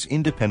xylitol is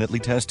independently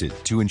tested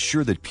to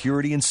ensure that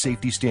purity and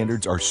safety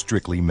standards are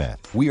strictly met.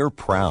 We are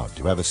proud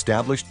to have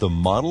established the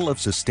model of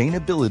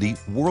sustainability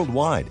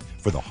worldwide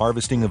for the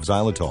harvesting of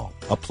xylitol,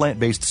 a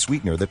plant-based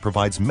sweetener that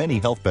provides many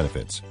health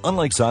benefits.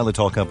 Unlike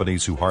xylitol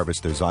companies who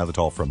harvest their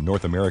xylitol from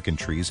North American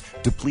trees,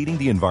 depleting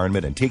the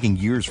environment and taking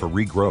years for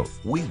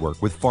regrowth, we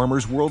work with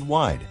farmers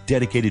worldwide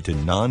dedicated to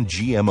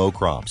non-GMO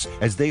crops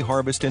as they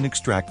harvest and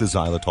extract the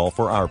xylitol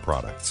for our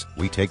products.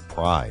 We take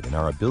pride in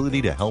our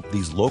ability to help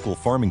these local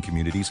farming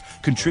communities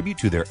contribute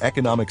to their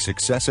economic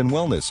success and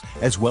wellness,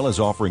 as well as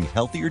offering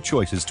healthier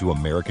choices to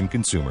American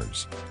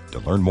consumers. To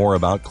learn more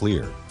about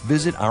Clear,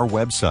 visit our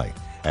website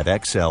at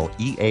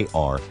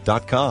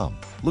xlear.com.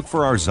 Look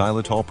for our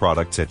xylitol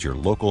products at your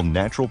local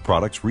natural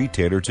products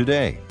retailer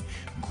today.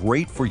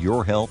 Great for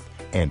your health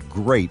and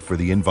great for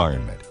the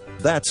environment.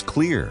 That's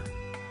Clear.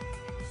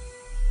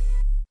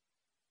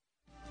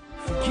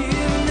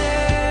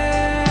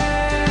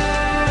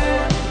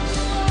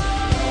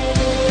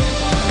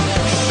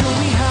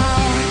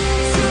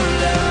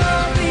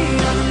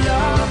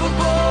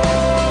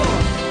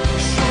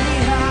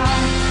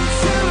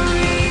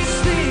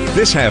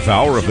 This half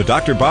hour of the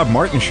Dr. Bob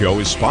Martin Show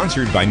is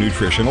sponsored by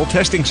Nutritional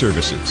Testing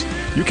Services.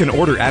 You can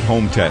order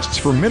at-home tests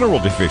for mineral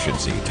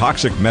deficiency,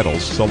 toxic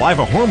metals,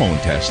 saliva hormone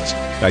tests,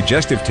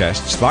 digestive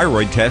tests,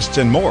 thyroid tests,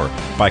 and more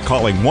by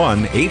calling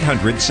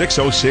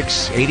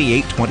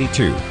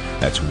 1-800-606-8822.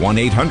 That's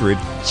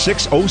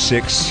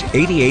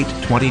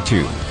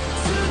 1-800-606-8822.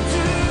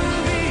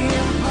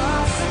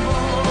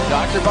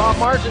 Dr. Bob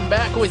Martin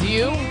back with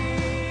you.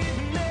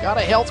 Got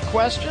a health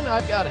question?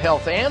 I've got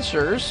health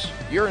answers.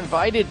 You're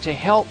invited to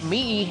help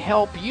me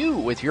help you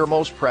with your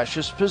most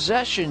precious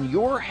possession,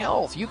 your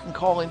health. You can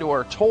call into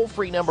our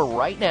toll-free number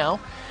right now.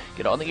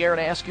 Get on the air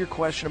and ask your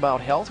question about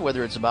health,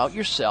 whether it's about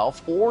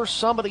yourself or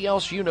somebody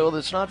else you know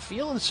that's not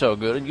feeling so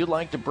good and you'd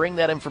like to bring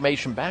that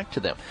information back to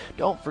them.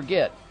 Don't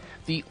forget,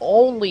 the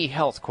only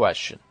health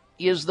question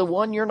is the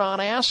one you're not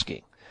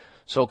asking.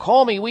 So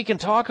call me. We can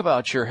talk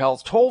about your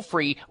health. Toll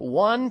free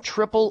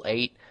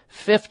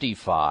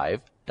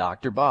 1-888-55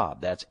 Dr.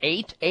 Bob. That's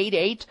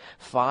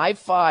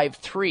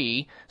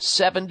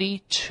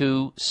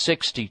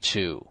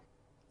 888-553-7262.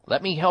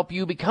 Let me help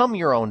you become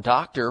your own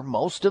doctor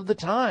most of the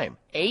time.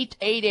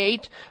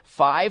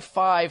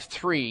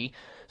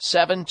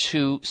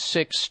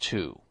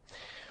 888-553-7262.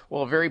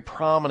 Well, a very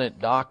prominent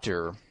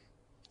doctor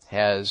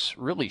has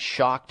really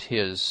shocked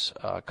his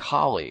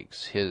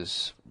colleagues,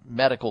 his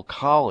medical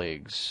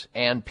colleagues,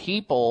 and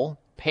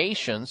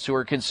patients who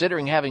are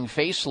considering having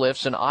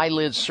facelifts and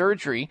eyelid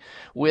surgery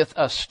with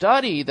a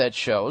study that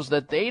shows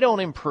that they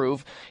don't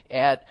improve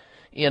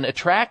in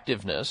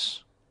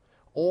attractiveness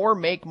or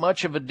make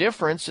much of a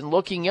difference in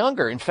looking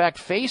younger. In fact,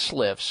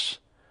 facelifts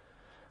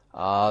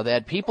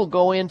that people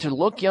go in to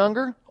look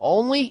younger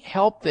only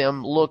help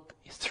them look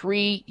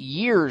 3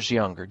 years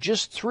younger,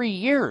 just 3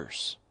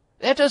 years.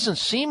 That doesn't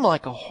seem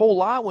like a whole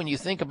lot when you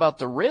think about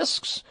the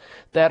risks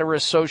that are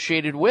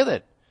associated with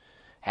it.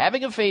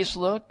 Having a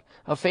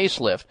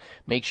facelift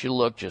makes you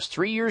look just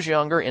 3 years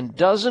younger and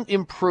doesn't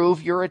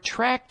improve your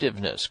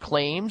attractiveness,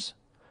 claims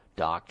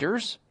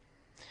doctors.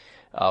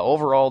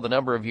 Overall, the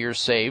number of years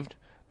saved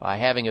by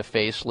having a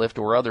facelift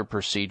or other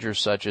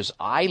procedures such as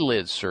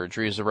eyelid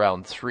surgery is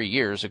around 3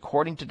 years,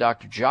 according to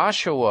Dr.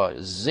 Joshua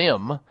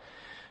Zim,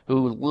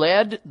 who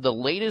led the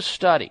latest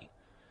study.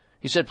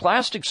 He said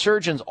plastic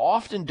surgeons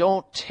often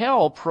don't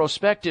tell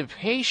prospective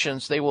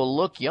patients they will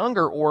look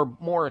younger or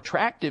more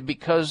attractive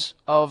because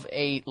of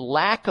a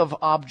lack of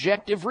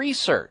objective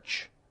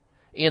research.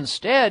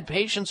 Instead,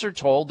 patients are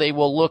told they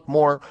will look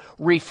more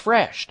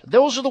refreshed.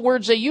 Those are the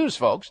words they use,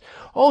 folks.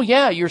 Oh,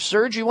 yeah, your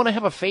surgery, you want to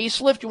have a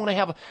facelift? You want to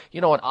have,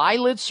 an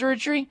eyelid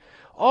surgery?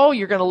 Oh,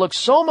 you're going to look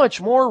so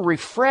much more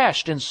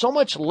refreshed and so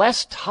much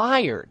less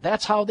tired.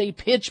 That's how they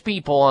pitch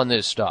people on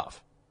this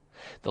stuff.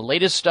 The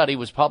latest study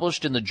was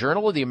published in the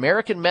Journal of the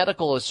American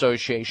Medical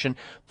Association,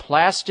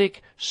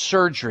 Plastic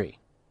Surgery.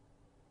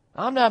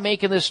 I'm not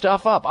making this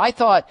stuff up. I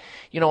thought,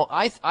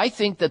 I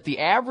think that the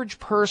average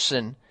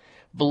person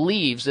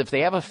believes if they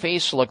have a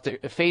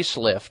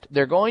facelift,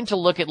 they're going to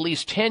look at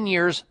least 10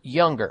 years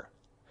younger.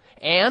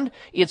 And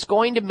it's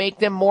going to make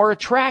them more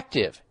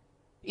attractive.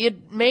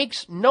 It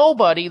makes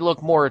nobody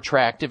look more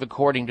attractive,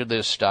 according to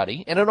this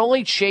study, and it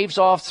only shaves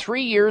off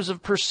 3 years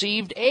of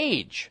perceived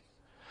age.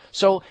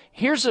 So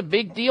here's a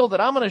big deal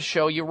that I'm going to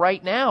show you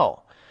right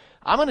now.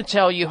 I'm going to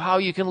tell you how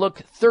you can look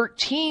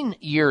 13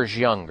 years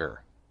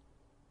younger.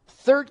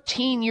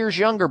 13 years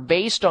younger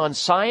based on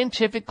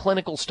scientific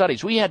clinical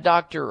studies. We had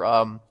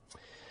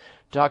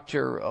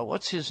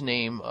what's his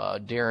name,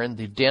 Darren,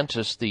 the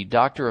dentist, the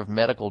doctor of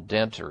medical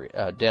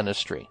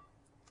dentistry.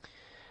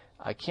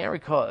 I can't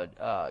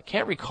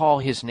recall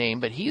his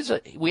name, but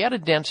we had a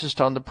dentist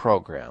on the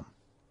program.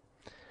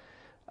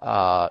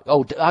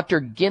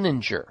 Dr.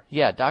 Ginninger.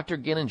 Yeah, Dr.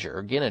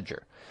 Ginninger.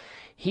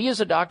 He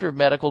is a doctor of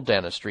medical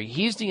dentistry.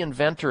 He's the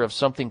inventor of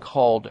something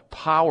called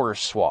power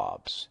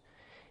swabs.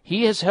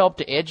 He has helped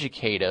to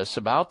educate us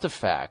about the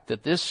fact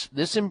that this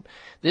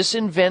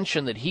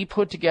invention that he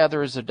put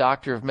together as a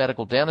doctor of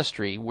medical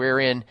dentistry,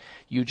 wherein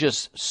you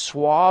just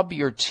swab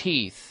your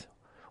teeth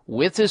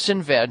with this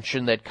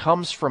invention that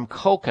comes from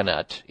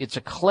coconut. It's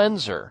a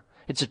cleanser.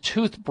 It's a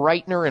tooth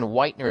brightener and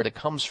whitener that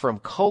comes from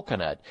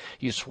coconut.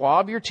 You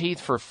swab your teeth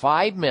for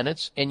 5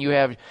 minutes, and you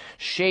have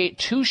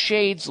 2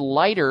 shades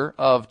lighter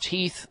of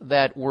teeth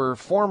that were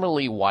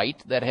formerly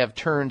white that have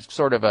turned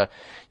sort of a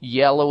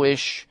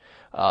yellowish,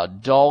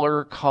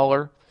 duller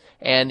color.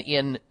 And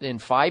in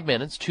 5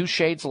 minutes, 2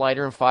 shades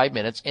lighter in 5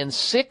 minutes, and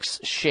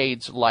 6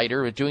 shades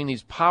lighter at doing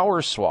these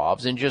power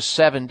swabs in just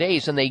 7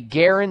 days. And they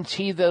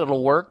guarantee that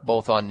it'll work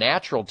both on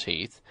natural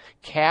teeth,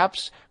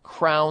 caps,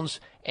 crowns,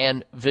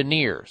 and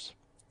veneers.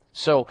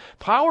 So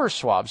power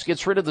swabs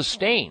gets rid of the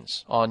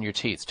stains on your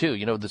teeth too.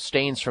 The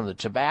stains from the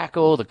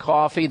tobacco, the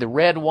coffee, the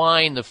red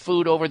wine, the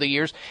food over the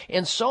years.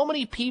 And so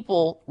many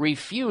people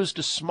refuse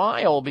to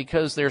smile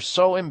because they're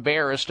so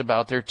embarrassed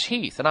about their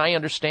teeth. And I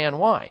understand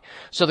why.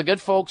 So the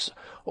good folks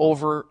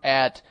over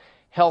at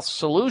Health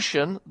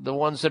Solution, the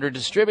ones that are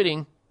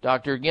distributing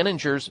Dr.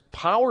 Ginninger's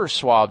power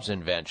swabs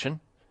invention,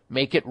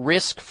 make it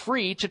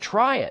risk-free to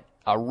try it.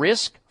 A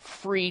risk-free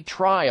free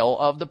trial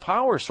of the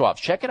Power Swaps.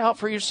 Check it out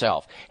for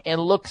yourself and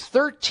look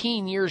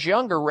 13 years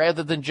younger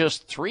rather than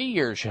just 3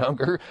 years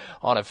younger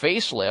on a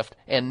facelift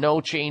and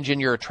no change in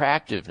your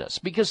attractiveness.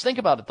 Because think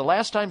about it, the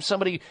last time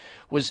somebody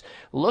was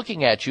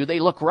looking at you, they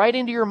look right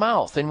into your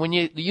mouth, and when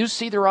you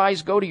see their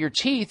eyes go to your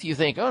teeth, you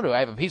think, oh, do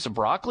I have a piece of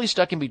broccoli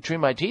stuck in between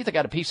my teeth? I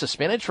got a piece of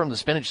spinach from the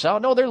spinach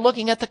salad. No, they're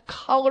looking at the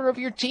color of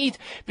your teeth,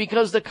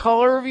 because the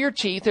color of your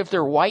teeth, if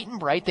they're white and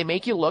bright, they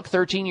make you look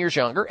 13 years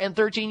younger and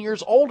 13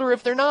 years older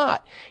if they're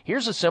not.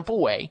 Here's a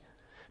simple way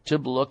to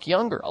look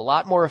younger, a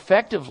lot more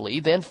effectively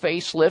than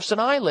facelifts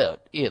and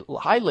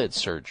eyelid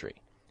surgery.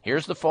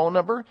 Here's the phone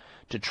number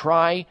to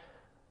try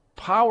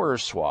Power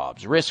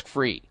Swabs,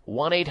 risk-free,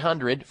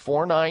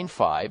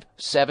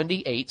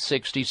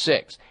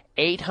 1-800-495-7866,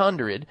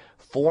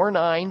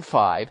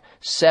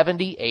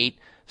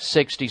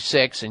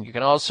 800-495-7866, and you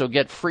can also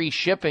get free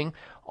shipping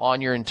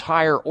on your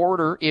entire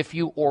order if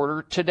you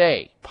order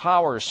today.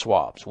 Power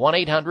Swabs,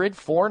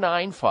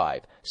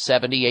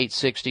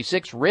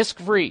 1-800-495-7866,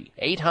 risk-free,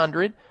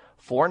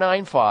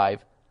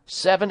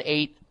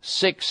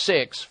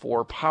 800-495-7866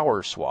 for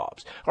Power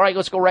Swabs. All right,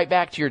 let's go right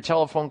back to your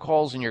telephone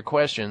calls and your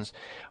questions.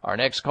 Our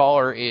next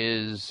caller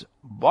is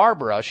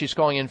Barbara. She's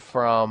calling in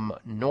from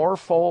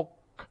Norfolk,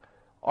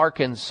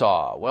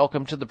 Arkansas.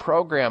 Welcome to the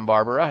program,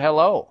 Barbara.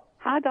 Hello.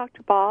 Hi,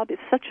 Dr. Bob.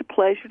 It's such a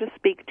pleasure to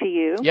speak to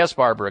you. Yes,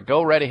 Barbara.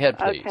 Go right ahead,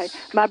 please. Okay.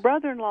 My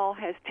brother-in-law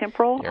has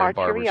temporal arteriitis.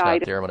 Barbara's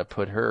not there. I'm going to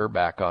put her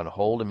back on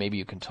hold, and maybe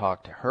you can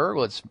talk to her.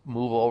 Let's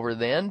move over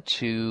then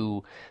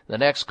to the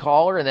next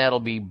caller, and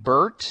that'll be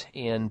Bert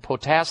in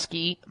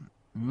Petoskey,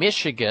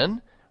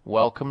 Michigan.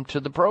 Welcome to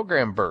the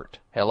program, Bert.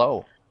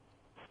 Hello.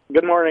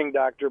 Good morning,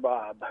 Dr.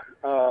 Bob.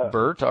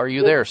 Bert, are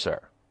you there,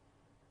 sir?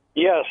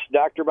 Yes,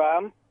 Dr.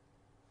 Bob.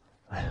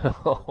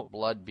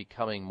 Blood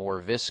becoming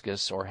more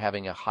viscous or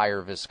having a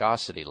higher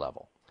viscosity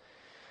level.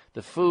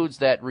 The foods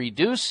that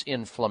reduce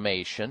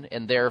inflammation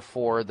and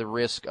therefore the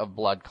risk of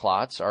blood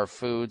clots are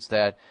foods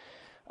that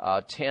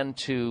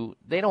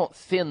they don't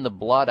thin the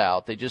blood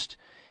out, they just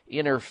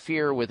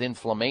interfere with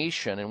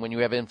inflammation, and when you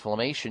have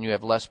inflammation you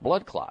have less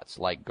blood clots,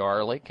 like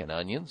garlic and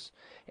onions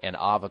and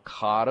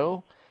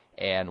avocado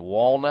and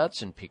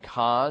walnuts and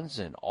pecans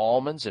and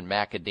almonds and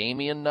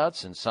macadamia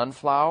nuts and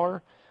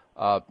sunflower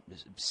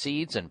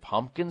seeds and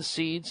pumpkin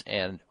seeds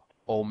and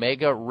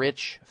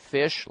omega-rich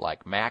fish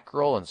like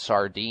mackerel and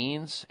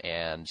sardines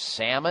and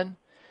salmon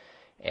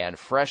and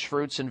fresh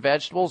fruits and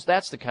vegetables.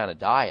 That's the kind of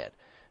diet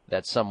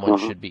that someone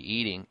should be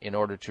eating in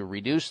order to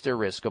reduce their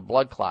risk of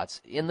blood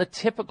clots in the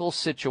typical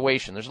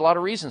situation. There's a lot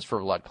of reasons for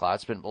blood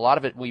clots, but a lot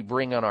of it we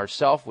bring on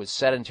ourselves with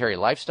sedentary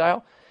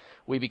lifestyle.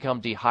 We become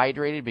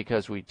dehydrated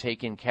because we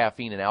take in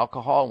caffeine and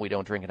alcohol and we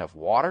don't drink enough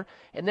water.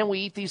 And then we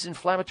eat these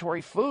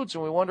inflammatory foods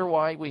and we wonder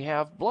why we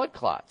have blood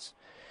clots.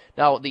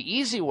 Now, the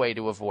easy way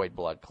to avoid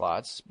blood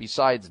clots,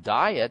 besides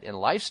diet and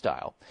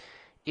lifestyle,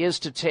 is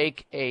to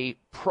take a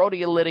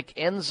proteolytic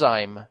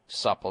enzyme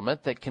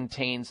supplement that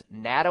contains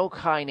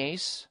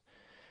nattokinase,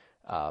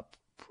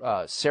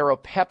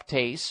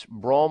 serrapeptase,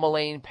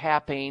 bromelain,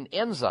 papain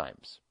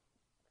enzymes.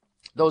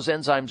 Those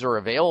enzymes are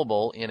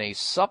available in a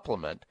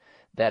supplement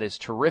that is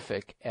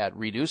terrific at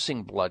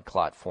reducing blood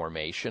clot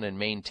formation and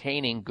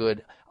maintaining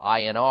good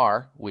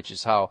INR, which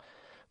is how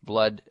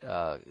blood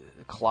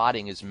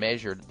clotting is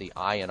measured, the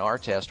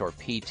INR test, or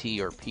PT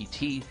or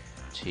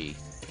PTT.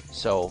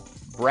 So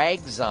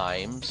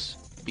Bragzymes,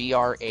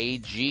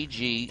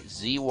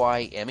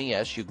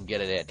 Braggzymes, you can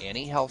get it at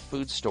any health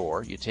food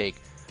store. You take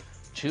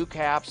 2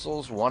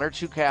 capsules, 1 or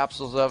 2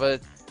 capsules of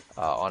it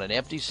on an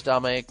empty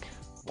stomach,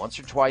 once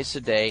or twice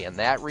a day, and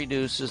that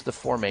reduces the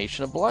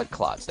formation of blood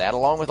clots. That,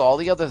 along with all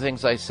the other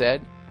things I said,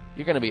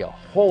 you're going to be a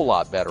whole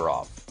lot better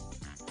off.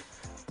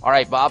 All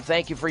right, Bob,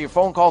 thank you for your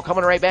phone call.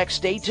 Coming right back.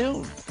 Stay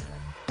tuned.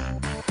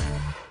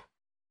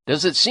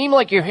 Does it seem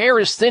like your hair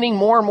is thinning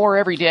more and more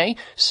every day?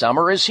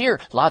 Summer is here.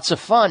 Lots of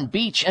fun,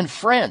 beach, and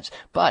friends.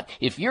 But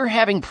if you're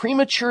having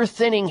premature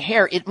thinning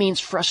hair, it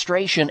means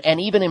frustration and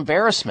even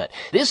embarrassment.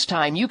 This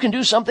time, you can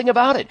do something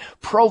about it.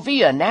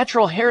 Provia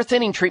natural hair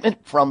thinning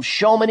treatment from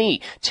Chamonix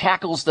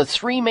tackles the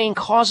 3 main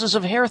causes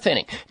of hair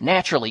thinning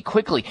naturally,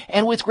 quickly,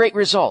 and with great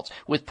results.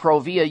 With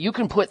Provia, you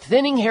can put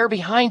thinning hair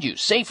behind you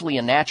safely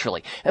and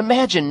naturally.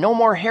 Imagine no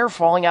more hair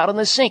falling out in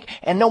the sink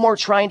and no more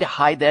trying to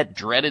hide that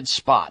dreaded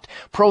spot.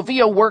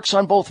 Provia works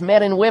on both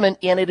men and women,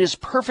 and it is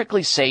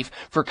perfectly safe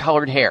for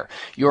colored hair.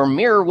 Your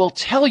mirror will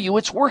tell you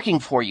it's working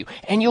for you,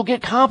 and you'll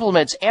get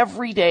compliments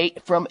every day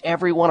from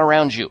everyone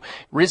around you.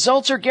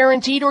 Results are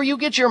guaranteed, or you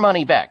get your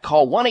money back.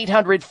 Call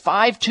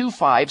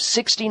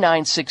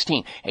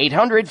 1-800-525-6916.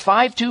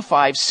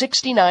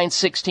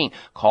 800-525-6916.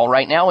 Call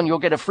right now, and you'll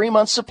get a free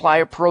month's supply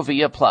of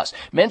Provia Plus.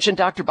 Mention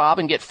Dr. Bob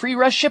and get free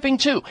rush shipping,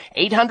 too.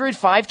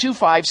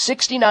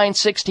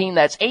 800-525-6916.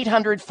 That's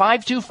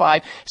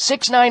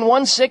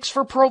 800-525-6916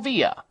 for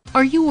Provia.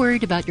 Are you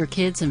worried about your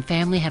kids and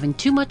family having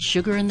too much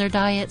sugar in their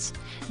diets?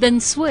 Then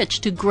switch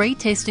to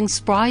great-tasting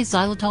Spry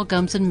Xylitol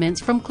gums and mints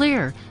from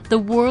Clear, the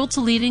world's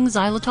leading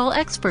xylitol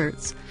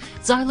experts.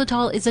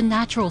 Xylitol is a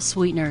natural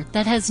sweetener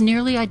that has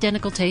nearly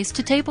identical taste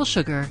to table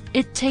sugar.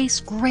 It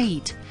tastes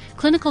great.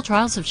 Clinical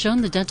trials have shown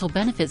the dental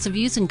benefits of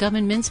using gum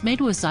and mints made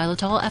with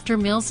xylitol after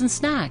meals and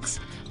snacks.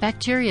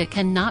 Bacteria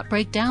cannot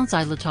break down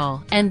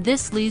xylitol, and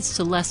this leads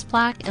to less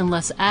plaque and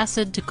less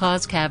acid to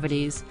cause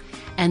cavities.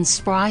 And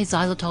Spry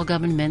xylitol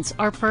gum and mints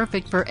are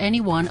perfect for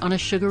anyone on a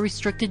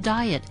sugar-restricted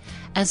diet,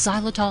 as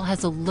xylitol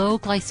has a low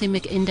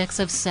glycemic index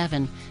of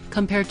 7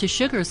 compared to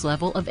sugar's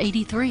level of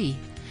 83.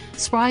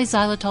 Spry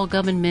xylitol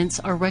gum and mints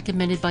are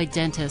recommended by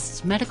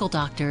dentists, medical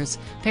doctors,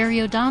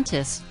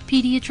 periodontists,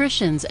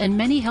 pediatricians, and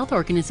many health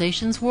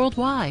organizations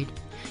worldwide.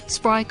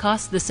 Spry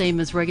costs the same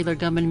as regular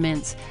gum and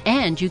mints,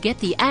 and you get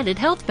the added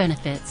health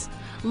benefits.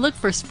 Look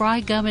for Spry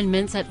gum and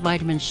mints at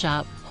Vitamin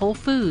Shop, Whole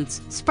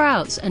Foods,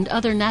 Sprouts, and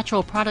other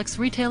natural products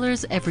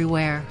retailers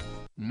everywhere.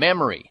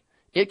 Memory.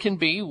 It can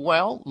be,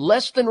 well,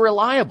 less than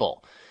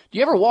reliable. Do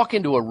you ever walk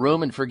into a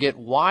room and forget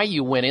why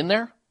you went in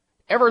there?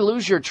 Ever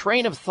lose your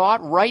train of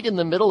thought right in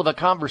the middle of a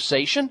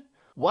conversation?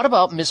 What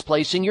about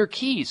misplacing your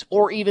keys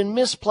or even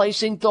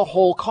misplacing the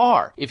whole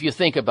car? If you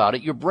think about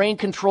it, your brain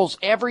controls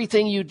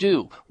everything you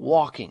do,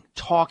 walking,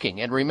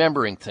 talking, and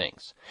remembering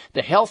things.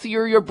 The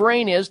healthier your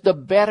brain is, the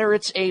better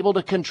it's able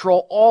to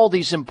control all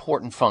these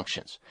important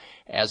functions.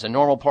 As a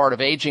normal part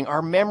of aging,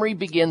 our memory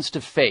begins to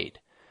fade.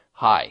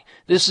 Hi,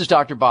 this is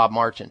Dr. Bob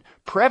Martin.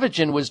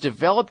 Prevagen was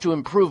developed to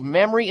improve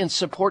memory and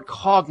support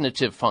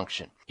cognitive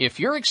function. If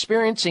you're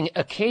experiencing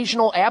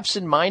occasional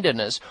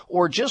absent-mindedness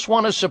or just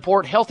want to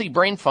support healthy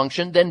brain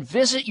function, then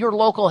visit your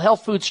local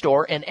health food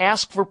store and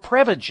ask for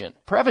Prevagen.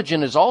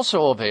 Prevagen is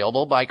also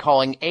available by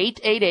calling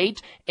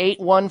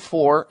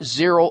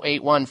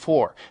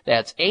 888-814-0814.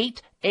 That's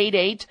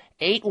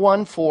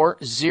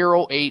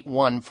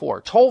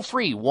 888-814-0814. Toll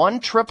free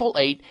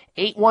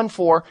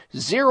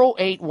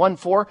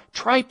 1-888-814-0814.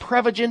 Try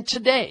Prevagen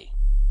today.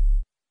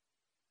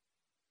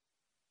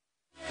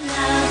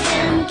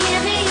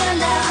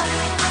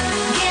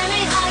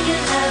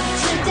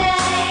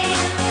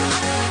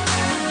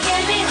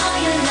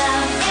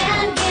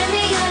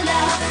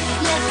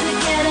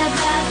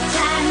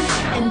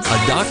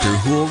 A doctor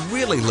who will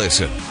really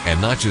listen and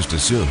not just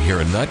assume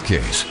you're a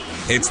nutcase.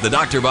 It's the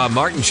Dr. Bob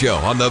Martin Show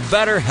on the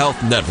Better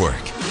Health Network.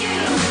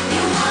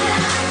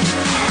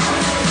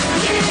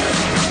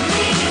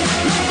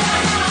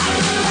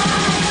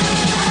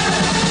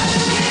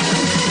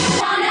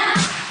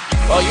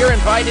 Well, you're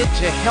invited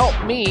to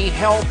help me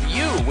help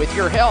you with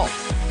your health,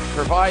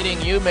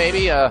 providing you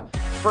maybe a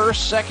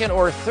first, second,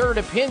 or third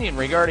opinion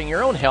regarding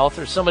your own health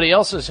or somebody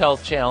else's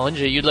health challenge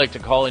that you'd like to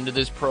call into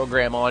this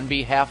program on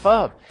behalf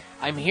of.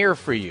 I'm here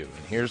for you.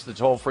 And here's the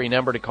toll-free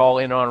number to call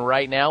in on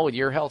right now with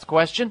your health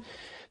question.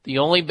 The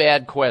only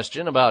bad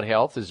question about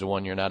health is the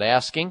one you're not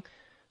asking.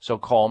 So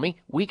call me.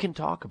 We can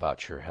talk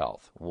about your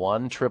health.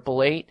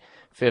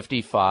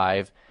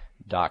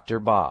 1-888-55-Dr.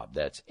 Bob.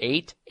 That's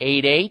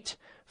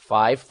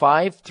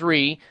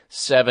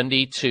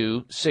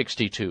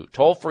 888-553-7262.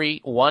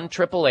 Toll-free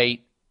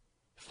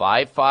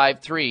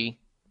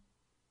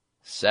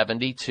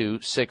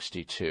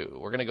 1-888-553-7262.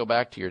 We're going to go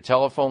back to your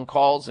telephone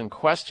calls and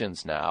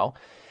questions now.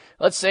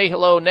 Let's say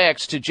hello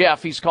next to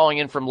Jeff. He's calling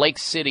in from Lake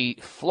City,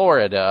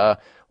 Florida.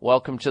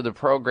 Welcome to the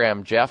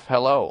program, Jeff.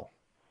 Hello.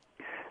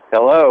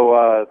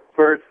 Hello.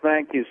 First,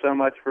 thank you so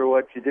much for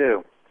what you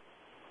do.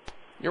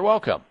 You're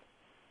welcome.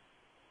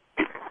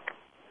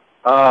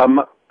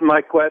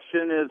 My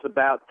question is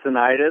about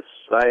tinnitus.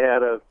 I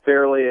had a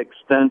fairly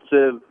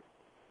extensive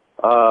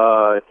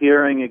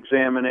hearing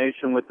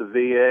examination with the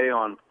VA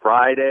on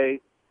Friday,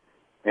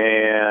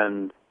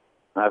 and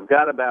I've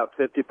got about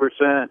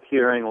 50%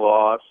 hearing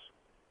loss.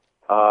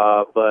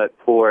 But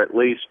for at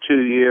least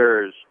 2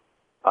 years,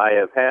 I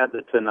have had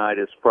the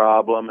tinnitus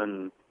problem,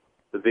 and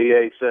the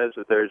VA says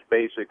that there's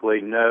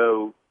basically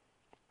no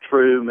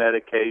true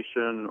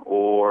medication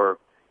or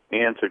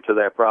answer to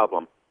that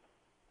problem.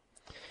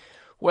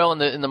 Well,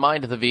 in the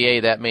mind of the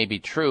VA, that may be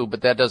true, but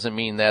that doesn't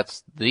mean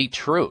that's the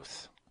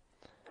truth.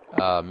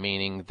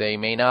 Meaning they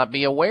may not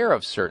be aware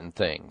of certain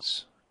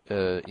things,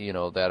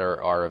 that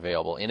are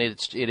available. And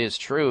it is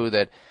true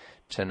that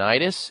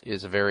tinnitus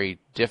is a very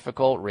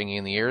difficult, ringing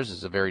in the ears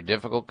is a very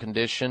difficult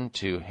condition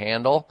to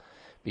handle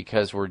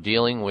because we're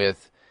dealing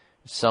with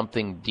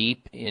something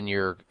deep in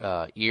your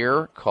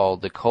ear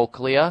called the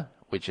cochlea,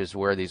 which is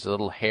where these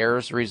little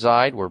hairs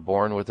reside. We're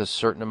born with a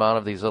certain amount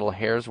of these little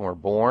hairs when we're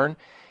born,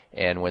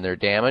 and when they're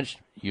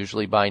damaged,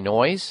 usually by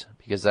noise,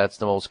 because that's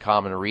the most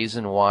common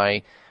reason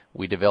why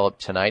we develop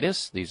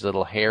tinnitus, these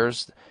little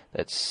hairs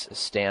that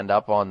stand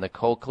up on the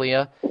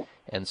cochlea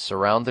and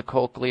surround the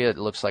cochlea. It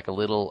looks like a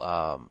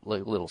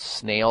little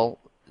snail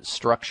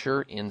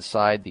structure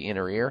inside the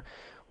inner ear.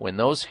 When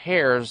those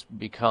hairs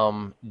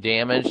become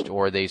damaged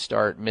or they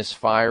start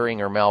misfiring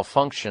or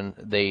malfunction,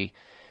 they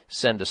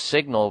send a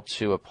signal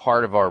to a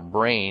part of our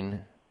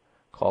brain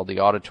called the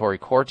auditory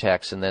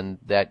cortex, and then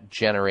that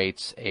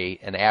generates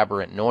an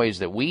aberrant noise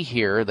that we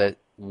hear that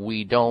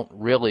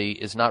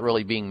is not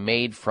really being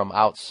made from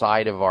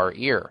outside of our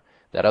ear,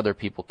 that other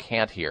people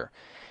can't hear.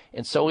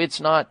 And so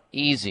it's not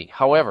easy.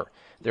 However,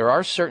 There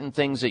are certain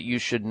things that you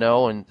should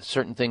know and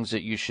certain things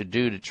that you should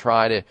do to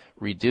try to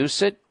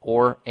reduce it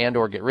or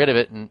get rid of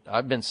it. And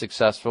I've been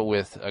successful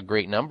with a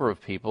great number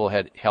of people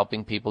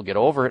helping people get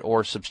over it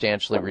or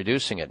substantially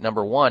reducing it.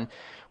 Number one,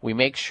 we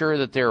make sure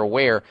that they're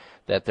aware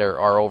that there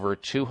are over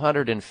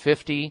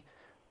 250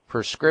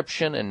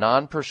 prescription and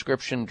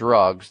non-prescription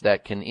drugs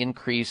that can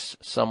increase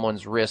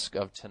someone's risk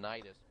of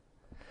tinnitus.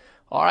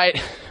 All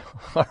right,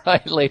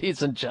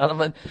 ladies and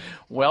gentlemen,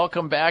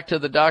 welcome back to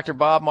the Dr.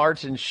 Bob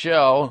Martin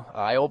Show.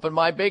 I opened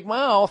my big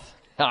mouth.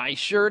 I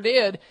sure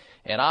did,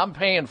 and I'm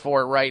paying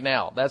for it right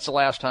now. That's the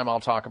last time I'll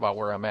talk about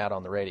where I'm at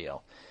on the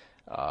radio,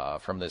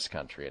 from this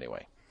country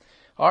anyway.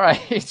 All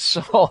right,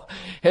 so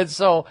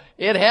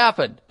it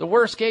happened. The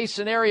worst case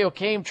scenario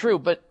came true,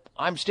 but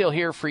I'm still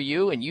here for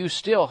you, and you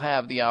still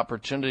have the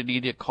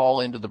opportunity to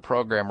call into the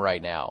program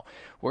right now.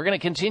 We're going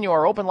to continue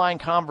our open line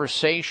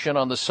conversation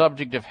on the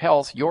subject of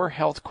health, your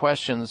health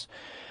questions,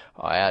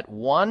 at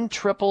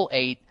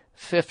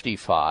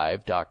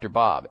 1-888-55 Dr.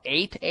 Bob,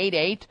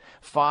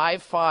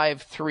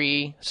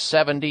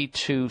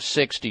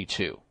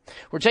 888-553-7262.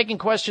 We're taking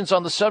questions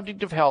on the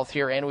subject of health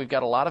here, and we've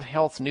got a lot of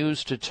health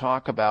news to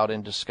talk about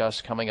and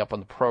discuss coming up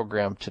on the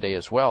program today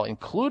as well,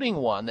 including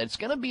one that's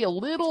going to be a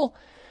little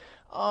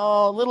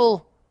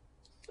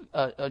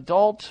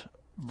adult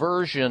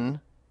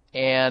version,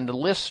 and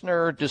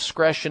listener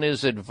discretion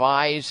is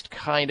advised,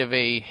 kind of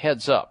a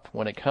heads up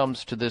when it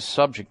comes to this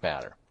subject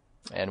matter.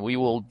 And we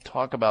will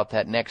talk about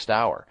that next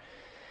hour.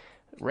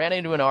 Ran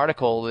into an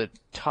article that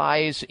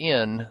ties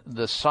in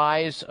the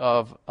size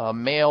of a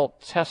male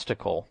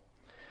testicle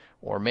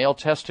or male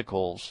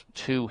testicles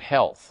to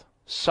health.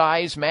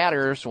 Size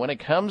matters when it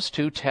comes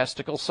to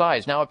testicle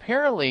size. Now,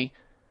 apparently,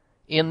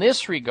 in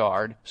this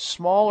regard,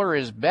 smaller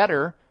is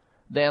better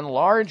than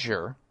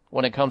larger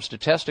when it comes to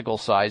testicle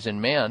size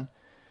in men.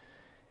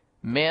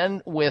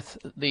 Men with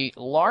the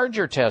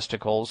larger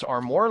testicles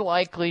are more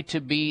likely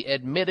to be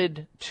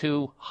admitted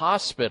to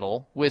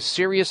hospital with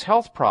serious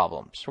health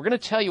problems. We're going to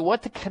tell you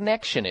what the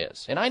connection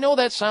is. And I know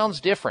that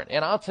sounds different.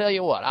 And I'll tell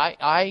you what,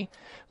 I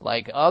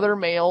like other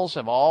males,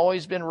 have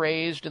always been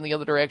raised in the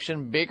other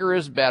direction. Bigger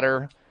is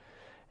better,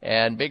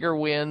 and bigger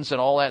wins,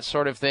 and all that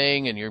sort of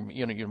thing. And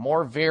you're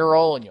more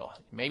virile, and you'll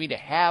maybe to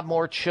have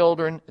more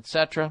children,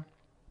 etc.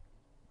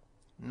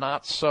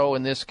 Not so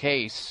in this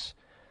case.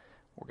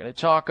 We're going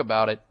to talk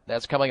about it.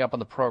 That's coming up on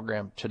the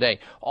program today.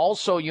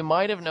 Also, you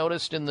might have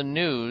noticed in the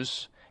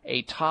news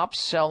a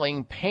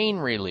top-selling pain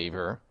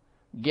reliever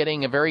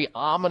getting a very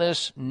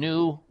ominous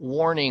new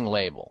warning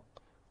label.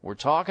 We're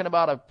talking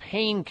about a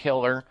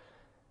painkiller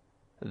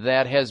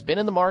that has been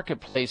in the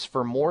marketplace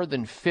for more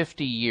than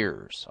 50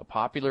 years. A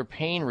popular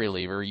pain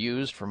reliever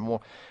used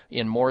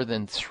in more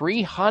than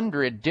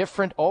 300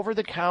 different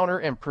over-the-counter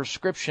and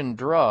prescription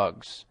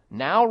drugs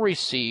now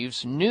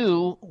receives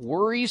new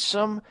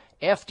worrisome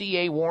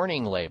FDA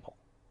warning label.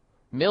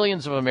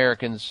 Millions of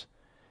Americans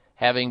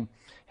have been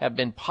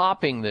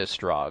popping this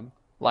drug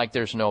like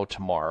there's no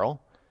tomorrow,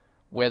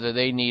 whether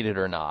they need it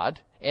or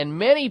not. And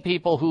many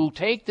people who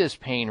take this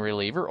pain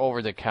reliever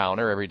over the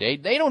counter every day,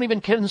 they don't even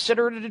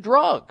consider it a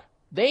drug.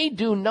 They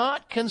do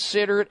not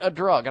consider it a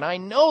drug. And I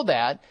know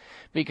that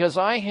because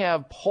I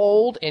have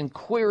polled and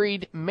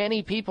queried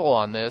many people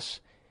on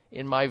this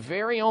in my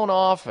very own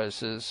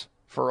offices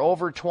for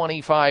over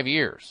 25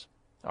 years.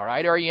 All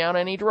right, are you on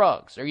any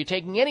drugs? Are you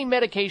taking any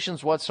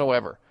medications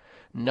whatsoever?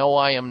 No,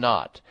 I am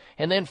not.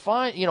 And then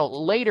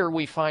later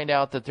we find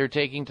out that they're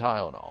taking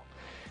Tylenol.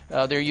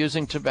 They're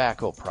using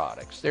tobacco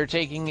products. They're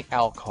taking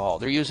alcohol.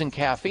 They're using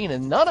caffeine,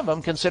 and none of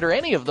them consider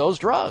any of those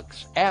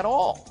drugs at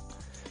all.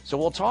 So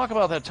we'll talk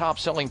about that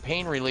top-selling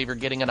pain reliever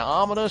getting an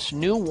ominous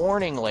new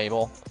warning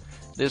label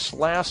this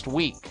last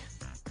week.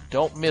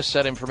 Don't miss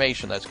that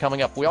information. That's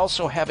coming up. We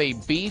also have a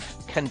beef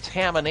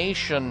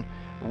contamination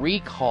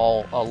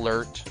recall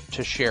alert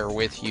to share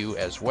with you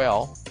as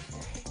well.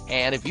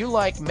 And if you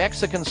like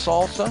Mexican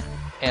salsa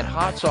and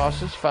hot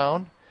sauces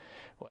found,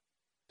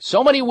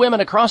 so many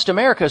women across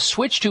America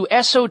switch to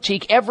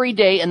Esotique every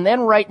day and then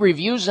write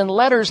reviews and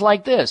letters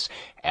like this.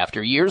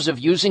 After years of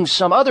using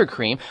some other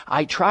cream,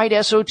 I tried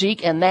Esotique,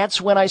 and that's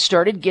when I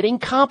started getting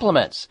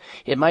compliments.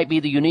 It might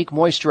be the unique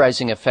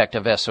moisturizing effect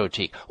of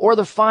Esotique, or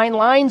the fine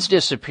lines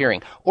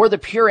disappearing, or the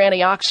pure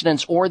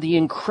antioxidants, or the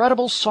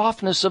incredible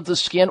softness of the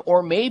skin,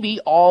 or maybe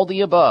all the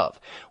above.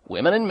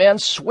 Women and men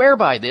swear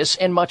by this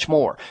and much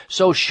more.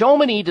 So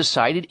Shomini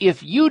decided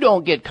if you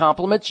don't get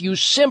compliments, you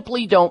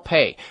simply don't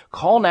pay.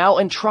 Call now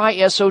and try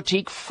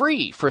Esotique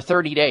free for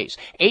 30 days.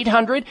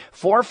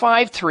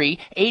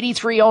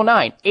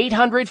 800-453-8309.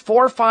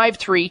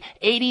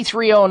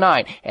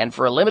 800-453-8309. And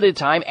for a limited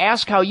time,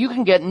 ask how you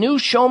can get new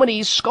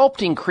Shomini's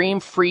Sculpting Cream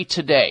free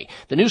today.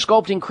 The new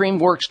Sculpting Cream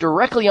works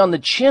directly on the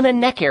chin and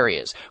neck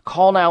areas.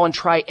 Call now and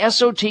try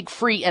Esotique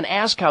free and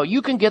ask how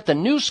you can get the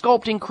new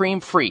Sculpting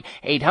Cream free.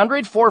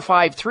 800-453-8309.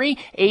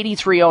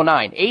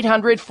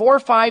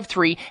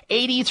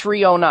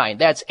 800-453-8309.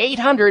 That's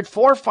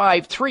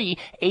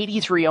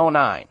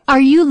 800-453-8309.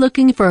 Are you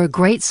looking for a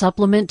great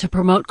supplement to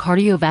promote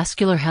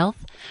cardiovascular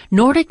health?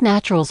 Nordic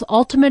Naturals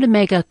Ultimate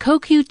Omega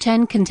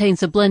CoQ10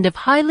 contains a blend of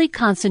highly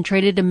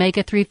concentrated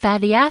omega-3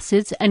 fatty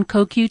acids and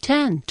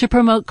CoQ10 to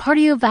promote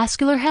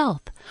cardiovascular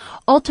health.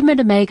 Ultimate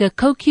Omega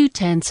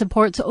CoQ10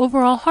 supports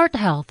overall heart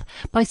health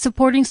by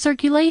supporting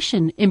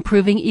circulation,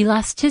 improving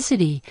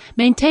elasticity,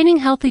 maintaining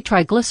healthy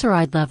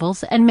triglyceride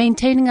levels, and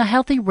maintaining a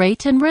healthy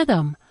rate and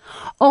rhythm.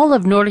 All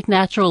of Nordic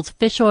Naturals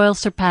fish oil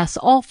surpass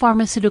all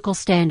pharmaceutical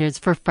standards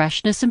for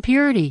freshness and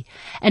purity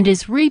and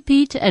is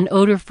repeat and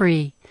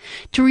odor-free.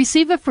 To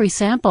receive a free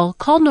sample,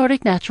 call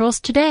Nordic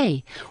Naturals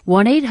today,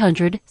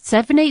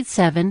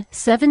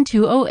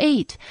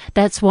 1-800-787-7208.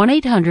 That's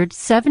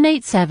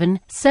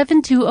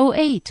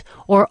 1-800-787-7208,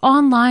 or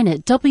online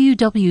at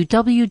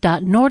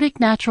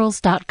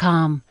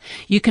www.nordicnaturals.com.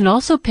 You can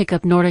also pick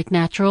up Nordic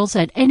Naturals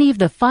at any of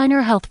the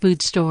finer health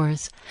food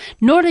stores.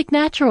 Nordic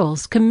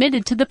Naturals,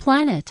 committed to the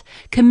planet,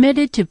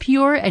 committed to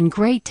pure and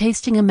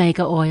great-tasting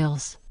omega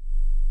oils.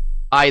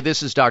 Hi,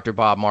 this is Dr.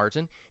 Bob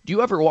Martin. Do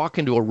you ever walk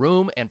into a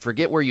room and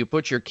forget where you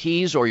put your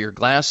keys or your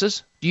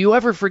glasses? Do you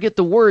ever forget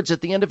the words at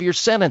the end of your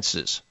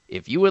sentences?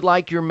 If you would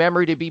like your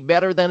memory to be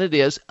better than it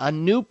is, a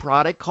new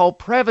product called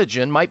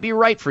Prevagen might be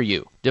right for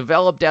you.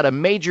 Developed at a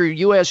major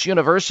U.S.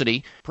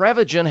 university,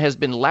 Prevagen has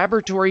been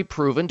laboratory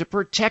proven to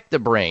protect the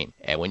brain.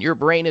 And when your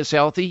brain is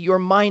healthy, your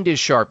mind is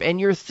sharp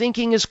and your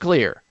thinking is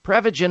clear.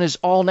 Prevagen is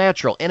all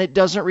natural and it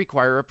doesn't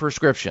require a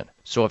prescription.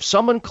 So if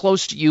someone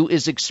close to you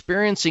is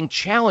experiencing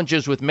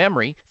challenges with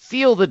memory,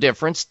 feel the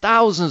difference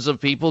thousands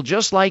of people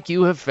just like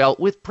you have felt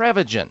with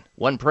Prevagen.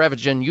 One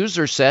Prevagen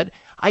user said,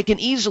 "I can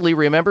easily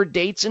remember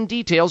dates and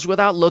details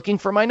without looking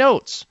for my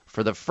notes.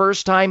 For the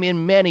first time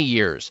in many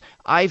years,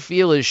 I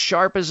feel as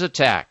sharp as a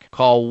tack."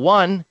 Call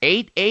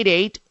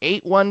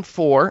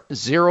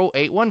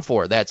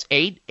 1-888-814-0814. That's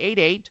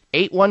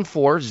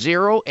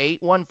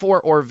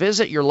 888-814-0814, or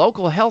visit your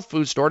local health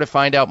food store to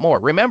find out more.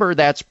 Remember,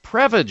 that's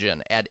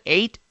Prevagen at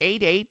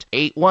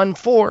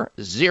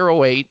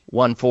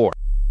 888-814-0814.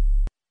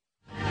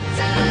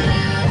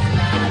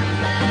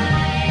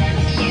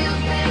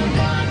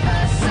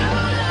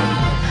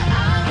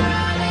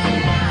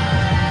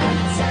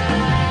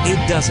 It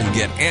doesn't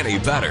get any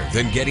better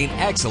than getting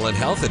excellent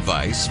health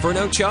advice for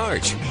no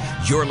charge.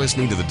 You're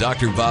listening to the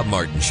Dr. Bob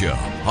Martin Show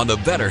on the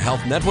Better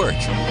Health Network.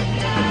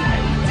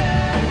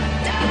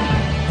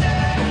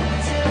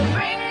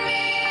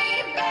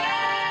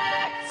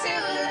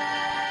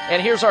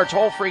 And here's our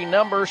toll-free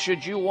number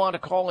should you want to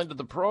call into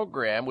the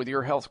program with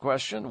your health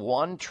question,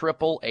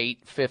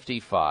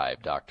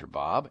 1-888-55 Dr.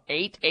 Bob,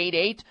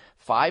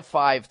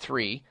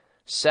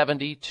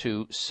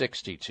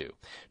 888-553-7262.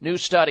 New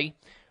study.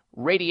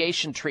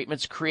 Radiation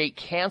treatments create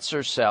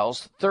cancer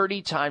cells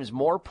 30 times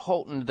more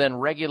potent than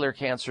regular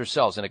cancer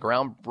cells. In a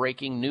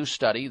groundbreaking new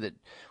study that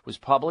was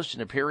published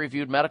in a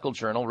peer-reviewed medical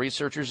journal,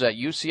 researchers at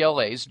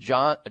UCLA's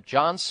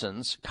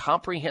Johnson's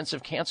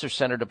Comprehensive Cancer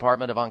Center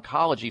Department of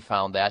Oncology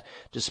found that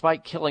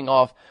despite killing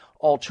off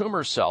all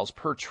tumor cells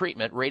per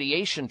treatment,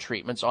 radiation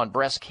treatments on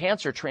breast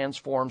cancer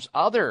transforms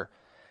other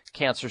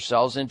cancer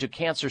cells into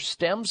cancer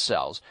stem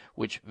cells,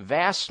 which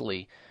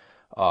vastly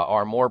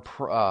are more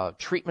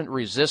treatment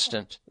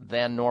resistant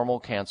than normal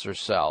cancer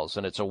cells.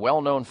 And it's a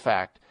well-known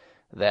fact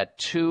that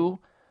 2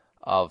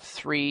 of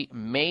 3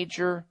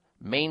 major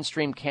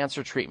mainstream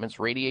cancer treatments,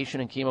 radiation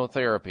and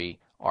chemotherapy,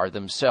 are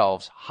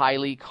themselves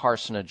highly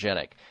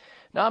carcinogenic.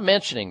 Now, I'm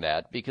mentioning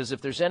that because if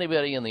there's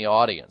anybody in the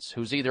audience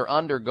who's either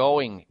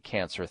undergoing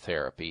cancer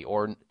therapy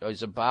or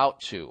is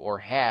about to or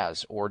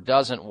has or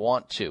doesn't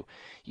want to,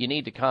 you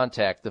need to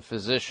contact the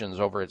physicians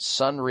over at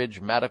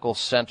Sunridge Medical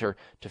Center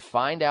to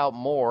find out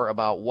more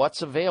about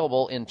what's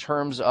available in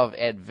terms of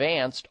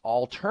advanced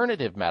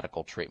alternative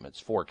medical treatments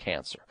for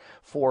cancer,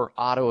 for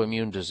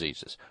autoimmune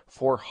diseases,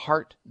 for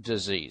heart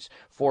disease,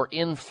 for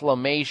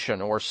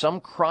inflammation, or some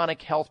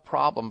chronic health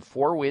problem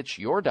for which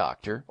your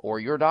doctor or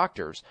your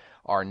doctors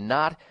are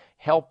not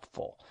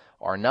helpful,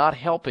 are not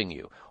helping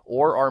you,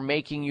 or are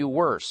making you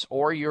worse,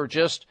 or you're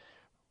just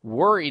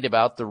worried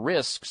about the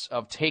risks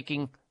of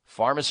taking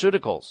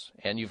pharmaceuticals.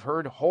 And you've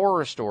heard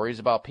horror stories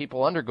about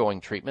people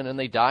undergoing treatment and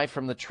they die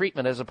from the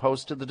treatment as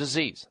opposed to the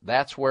disease.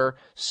 That's where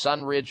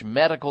Sunridge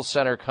Medical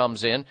Center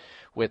comes in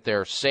with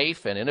their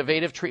safe and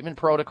innovative treatment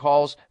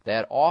protocols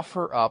that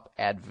offer up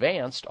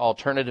advanced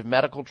alternative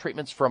medical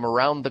treatments from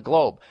around the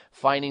globe,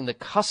 finding the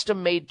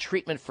custom-made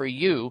treatment for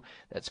you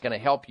that's going to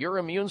help your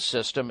immune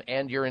system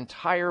and your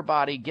entire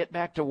body get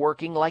back to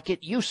working like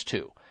it used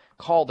to.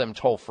 Call them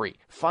toll-free.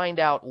 Find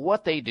out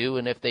what they do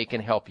and if they can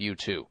help you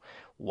too.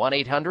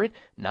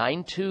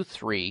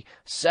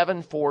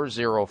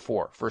 1-800-923-7404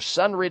 for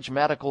Sunridge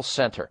Medical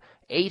Center,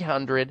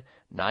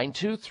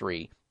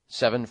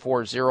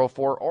 800-923-7404,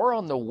 or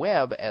on the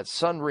web at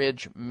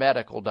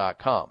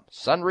sunridgemedical.com.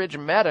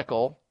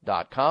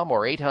 sunridgemedical.com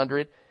or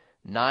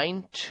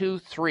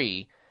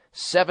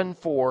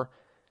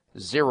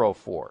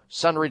 800-923-7404.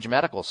 Sunridge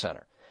Medical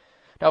Center.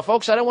 Now,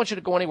 folks, I don't want you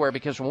to go anywhere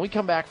because when we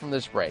come back from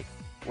this break,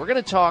 we're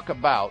going to talk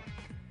about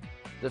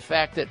the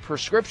fact that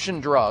prescription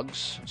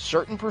drugs,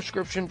 certain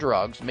prescription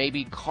drugs, may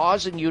be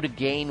causing you to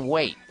gain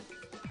weight.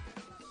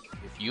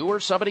 If you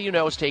or somebody you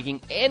know is taking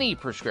any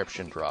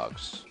prescription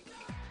drugs,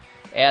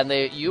 and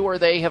you or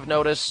they have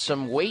noticed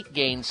some weight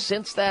gain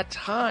since that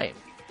time,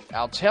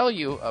 I'll tell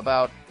you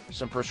about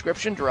some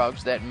prescription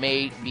drugs that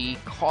may be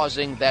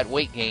causing that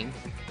weight gain,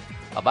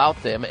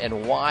 about them,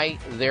 and why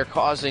they're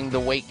causing the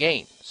weight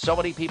gain. So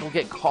many people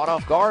get caught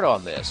off guard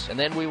on this, and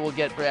then we will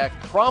get back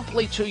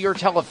promptly to your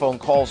telephone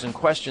calls and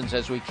questions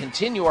as we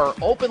continue our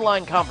open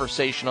line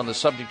conversation on the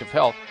subject of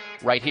health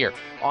right here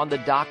on the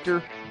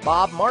Dr.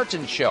 Bob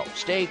Martin Show.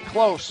 Stay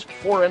close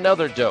for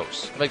another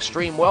dose of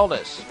extreme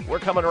wellness. We're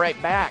coming right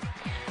back.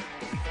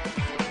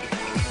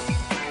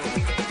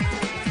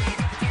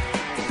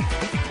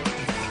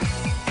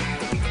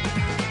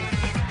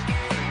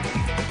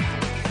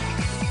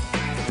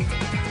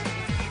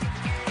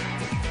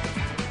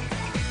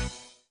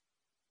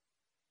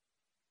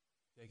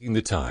 Taking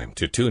the time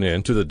to tune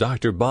in to the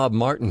Dr. Bob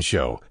Martin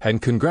Show,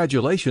 and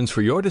congratulations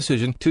for your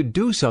decision to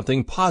do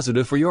something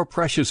positive for your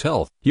precious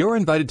health. You're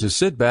invited to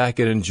sit back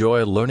and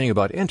enjoy learning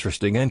about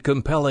interesting and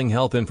compelling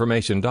health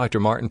information Dr.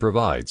 Martin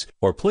provides.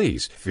 Or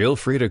please feel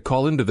free to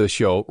call into the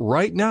show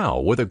right now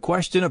with a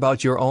question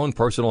about your own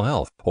personal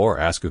health, or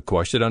ask a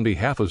question on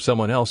behalf of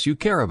someone else you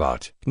care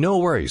about. No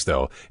worries,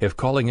 though. If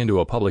calling into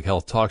a public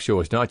health talk show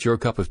is not your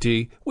cup of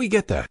tea, we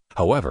get that.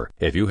 However,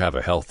 if you have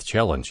a health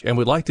challenge and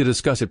would like to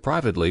discuss it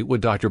privately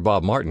with Dr.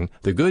 Bob Martin,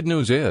 the good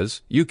news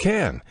is you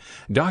can.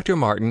 Dr.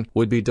 Martin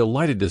would be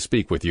delighted to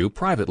speak with you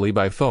privately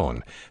by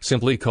phone.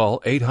 Simply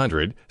call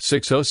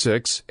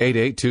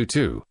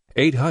 800-606-8822.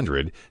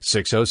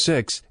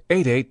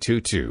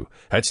 800-606-8822.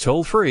 That's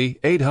toll free,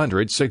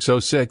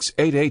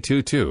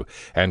 800-606-8822,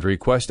 and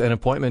request an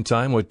appointment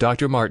time with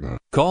Dr. Martin.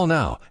 Call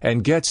now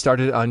and get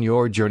started on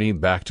your journey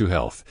back to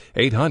health.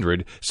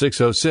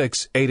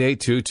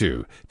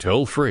 800-606-8822.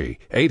 Toll free,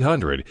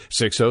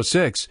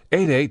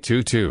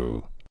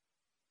 800-606-8822.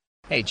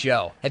 Hey,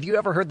 Joe, have you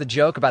ever heard the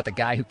joke about the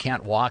guy who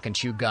can't walk and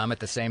chew gum at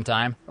the same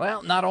time?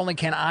 Well, not only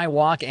can I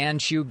walk and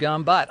chew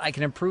gum, but I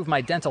can improve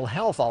my dental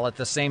health all at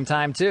the same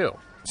time, too.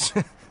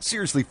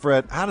 Seriously,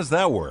 Fred, how does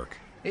that work?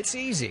 It's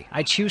easy.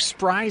 I chew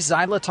Spry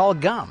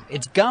xylitol gum.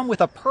 It's gum with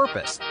a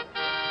purpose.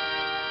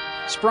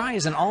 Spry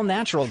is an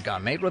all-natural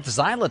gum made with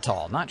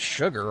xylitol, not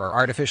sugar or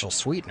artificial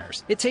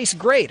sweeteners. It tastes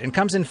great and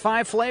comes in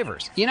 5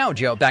 flavors. You know,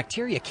 Joe,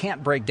 bacteria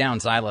can't break down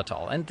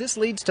xylitol, and this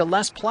leads to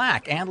less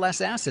plaque and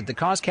less acid to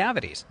cause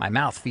cavities. My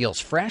mouth feels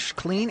fresh,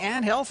 clean,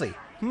 and healthy.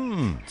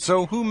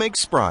 So who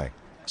makes Spry?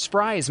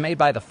 Spry is made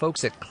by the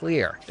folks at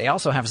Clear. They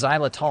also have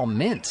xylitol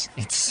mints.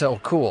 It's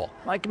so cool.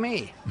 Like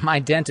me. My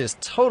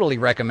dentist totally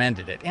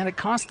recommended it, and it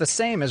costs the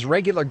same as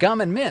regular gum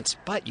and mints,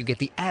 but you get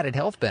the added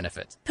health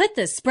benefits. Put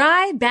the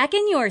Spry back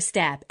in your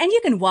step, and you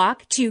can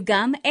walk, chew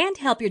gum, and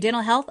help your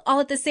dental health all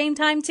at the same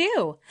time,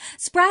 too.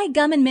 Spry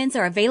gum and mints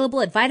are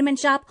available at Vitamin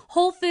Shop,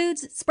 Whole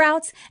Foods,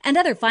 Sprouts, and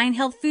other fine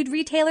health food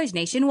retailers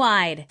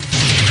nationwide.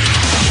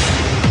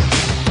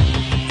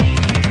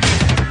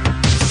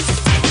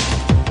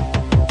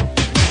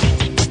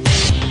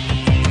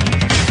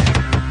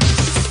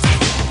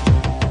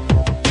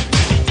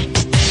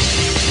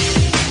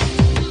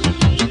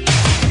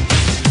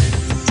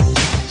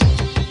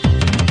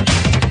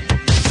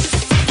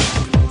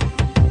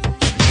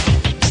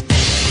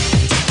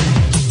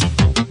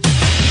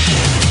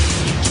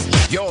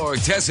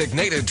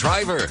 Designated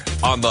driver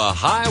on the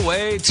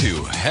highway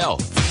to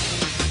health.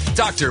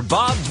 Dr.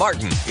 Bob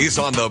Martin is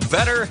on the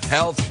Better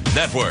Health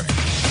Network.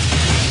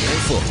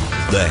 Careful.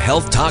 The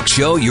health talk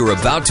show you're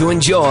about to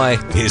enjoy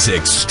is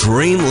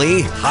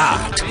extremely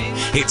hot.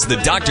 It's the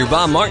Dr.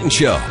 Bob Martin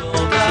Show. Day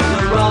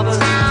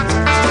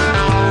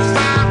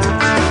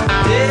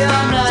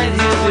or night,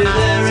 he'll be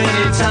there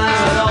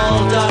anytime at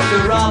all.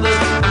 Dr. Robert.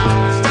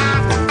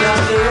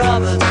 Dr.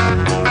 Robert.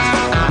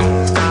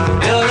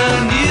 You're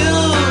a new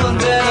and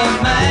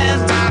better man.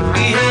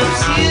 He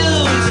helps you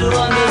to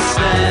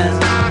understand.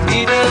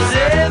 He does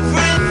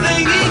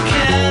everything he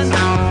can.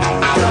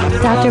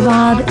 Dr.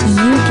 Bob,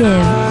 you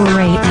give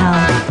great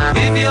help.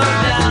 If you're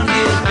down,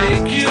 he'll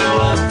pick you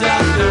up,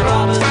 Dr.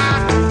 Robert.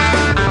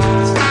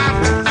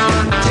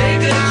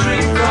 Take a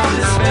drink from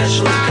his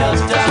special cup,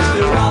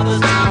 Dr.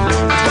 Robert.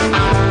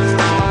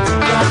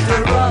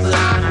 Dr. Robert.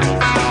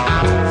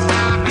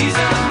 He's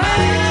a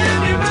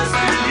man you must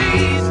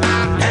believe,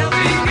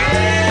 helping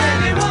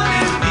anyone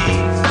in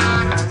need.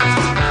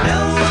 No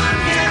one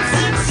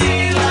can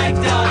succeed like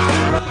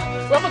Dr.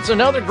 Robert. Well, it's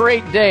another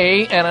great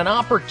day and an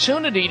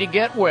opportunity to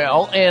get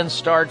well and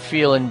start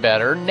feeling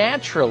better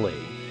naturally.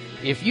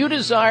 If you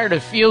desire to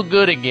feel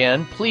good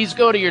again, please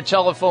go to your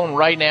telephone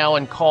right now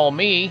and call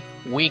me.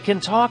 We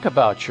can talk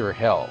about your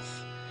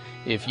health.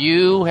 If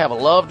you have a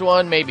loved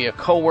one, maybe a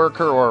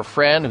coworker or a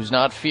friend who's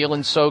not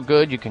feeling so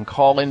good, you can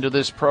call into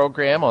this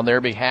program on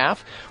their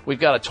behalf. We've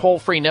got a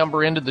toll-free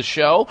number into the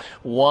show,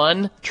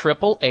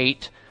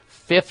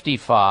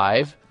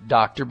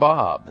 1-888-55-Dr.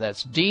 Bob.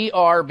 That's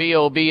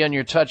DRBOB on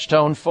your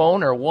touch-tone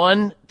phone, or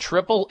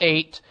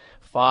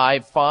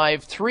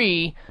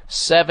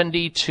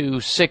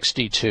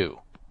 1-888-553-7262.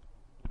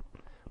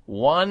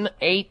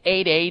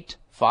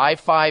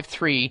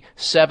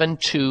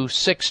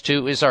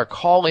 1-888-553-7262 is our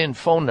call-in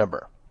phone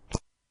number.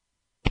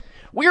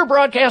 We're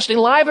broadcasting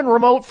live and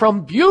remote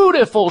from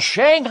beautiful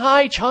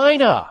Shanghai,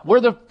 China,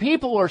 where the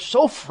people are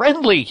so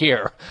friendly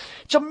here.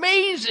 It's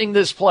amazing,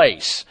 this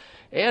place.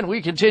 And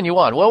we continue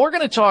on. Well, we're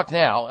going to talk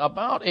now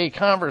about a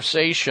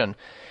conversation,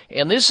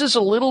 and this is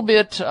a little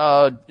bit,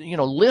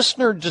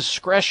 listener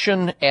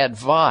discretion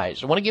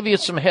advised. I want to give you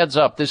some heads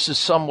up. This is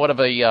somewhat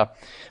of an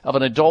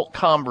adult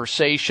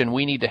conversation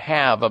we need to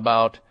have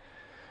about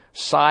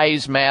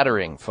size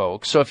mattering,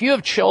 folks. So if you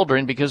have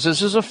children, because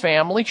this is a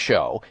family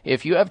show,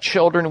 if you have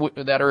children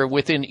that are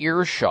within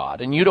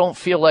earshot and you don't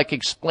feel like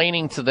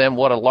explaining to them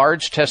what a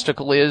large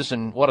testicle is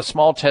and what a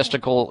small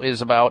testicle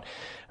is about,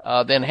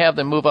 then have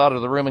them move out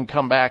of the room and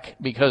come back,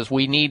 because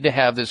we need to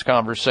have this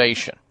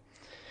conversation.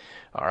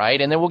 All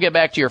right, and then we'll get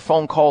back to your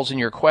phone calls and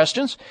your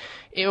questions.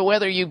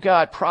 Whether you've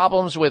got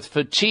problems with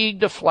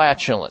fatigue to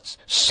flatulence,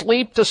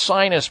 sleep to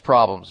sinus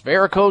problems,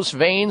 varicose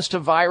veins to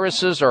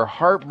viruses, or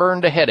heartburn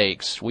to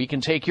headaches, we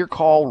can take your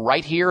call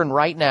right here and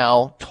right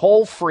now,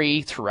 toll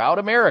free throughout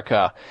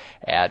America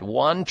at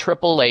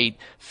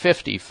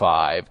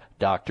 1-888-55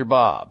 Dr.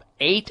 Bob.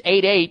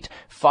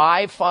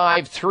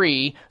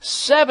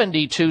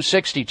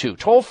 888-553-7262.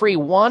 Toll free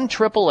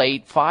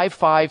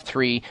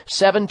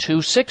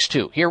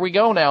 1-888-553-7262. Here we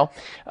go now.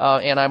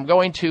 And I'm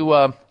going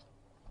to,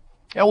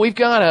 we've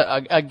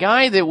got a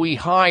guy that we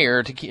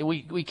hire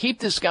we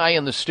keep this guy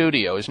in the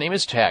studio. His name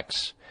is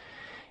Tex.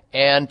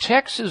 And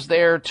Tex is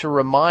there to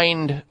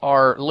remind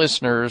our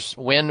listeners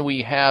when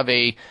we have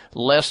a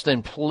less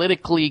than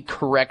politically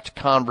correct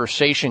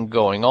conversation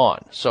going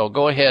on. So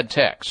go ahead,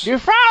 Tex. The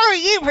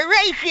following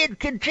information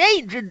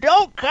contains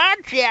adult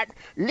content.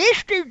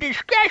 Listener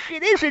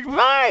discretion is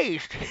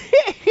advised.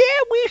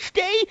 Here we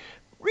stay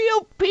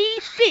real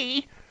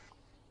PC.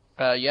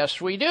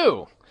 Yes, we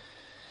do.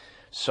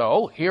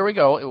 So here we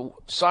go.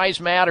 Size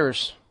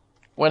matters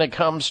when it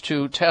comes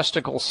to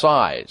testicle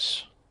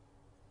size.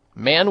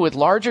 Men with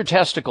larger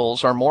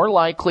testicles are more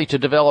likely to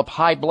develop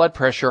high blood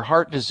pressure,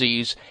 heart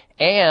disease,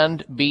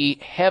 and be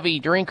heavy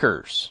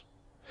drinkers.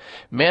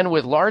 Men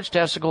with large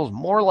testicles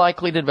more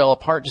likely to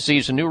develop heart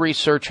disease, and new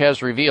research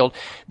has revealed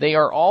they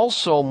are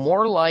also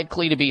more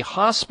likely to be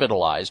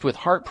hospitalized with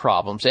heart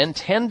problems and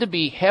tend to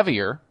be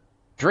heavier,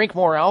 drink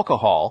more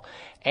alcohol,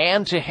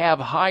 and to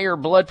have higher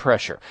blood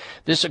pressure.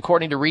 This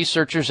according to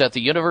researchers at the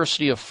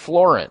University of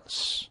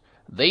Florence.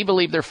 They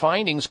believe their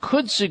findings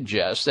could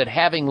suggest that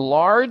having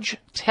large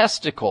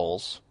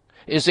testicles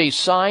is a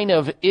sign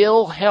of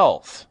ill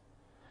health,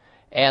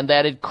 and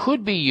that it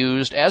could be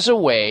used as a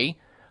way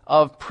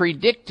of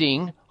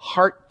predicting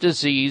heart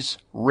disease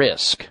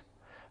risk.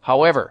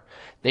 However,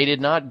 they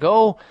did not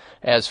go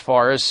as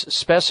far as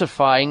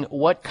specifying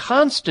what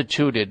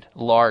constituted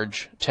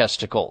large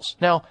testicles.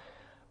 Now,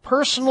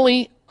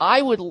 personally,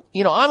 I'm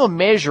a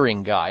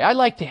measuring guy. I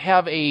like to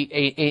have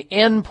a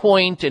end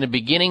point and a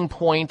beginning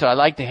point. I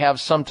like to have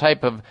some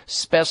type of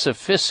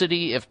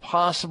specificity if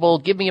possible.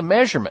 Give me a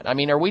measurement. I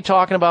mean, are we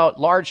talking about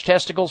large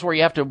testicles where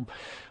you have to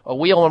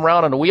wheel them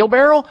around in a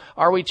wheelbarrow?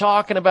 Are we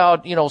talking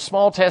about,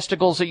 small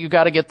testicles that you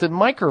got to get the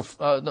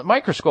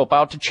microscope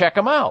out to check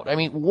them out? I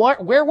mean, where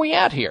are we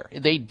at here?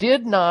 They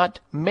did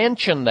not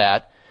mention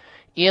that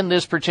in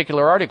this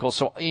particular article.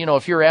 So,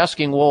 if you're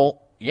asking,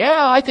 well,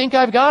 yeah, I think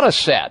I've got a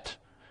set.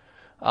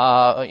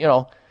 I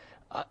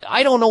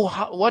don't know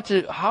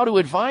how to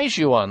advise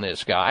you on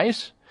this,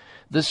 guys.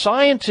 The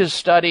scientists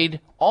studied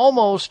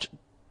almost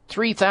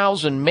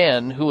 3,000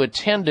 men who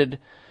attended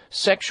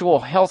sexual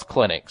health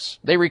clinics.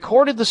 They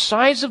recorded the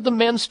size of the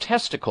men's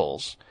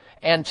testicles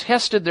and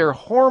tested their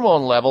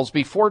hormone levels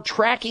before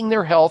tracking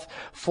their health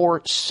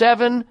for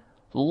 7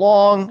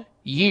 long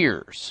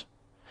years.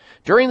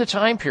 During the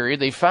time period,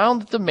 they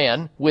found that the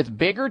men with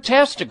bigger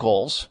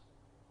testicles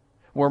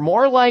were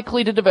more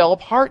likely to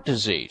develop heart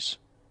disease.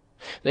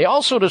 They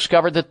also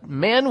discovered that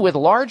men with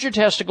larger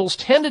testicles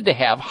tended to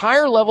have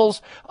higher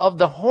levels of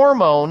the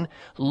hormone,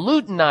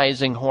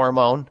 luteinizing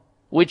hormone,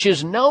 which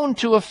is known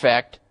to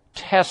affect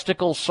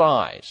testicle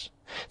size.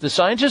 The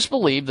scientists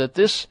believe that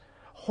this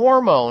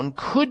hormone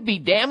could be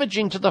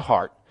damaging to the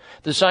heart.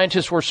 The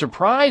scientists were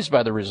surprised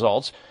by the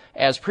results,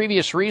 as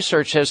previous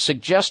research has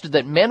suggested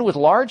that men with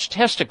large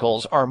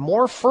testicles are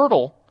more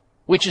fertile,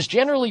 which is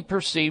generally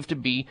perceived to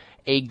be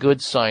a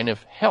good sign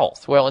of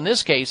health. Well, in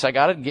this case, I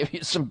got to give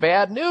you some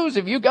bad news.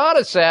 If you got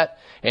a set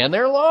and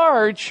they're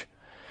large,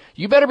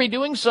 you better be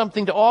doing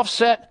something to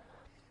offset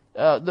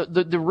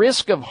the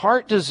risk of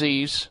heart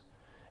disease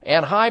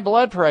and high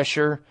blood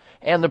pressure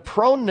and the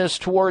proneness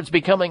towards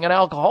becoming an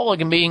alcoholic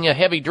and being a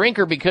heavy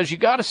drinker, because you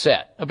got a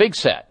set, a big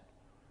set.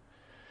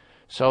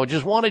 So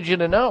just wanted you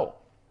to know.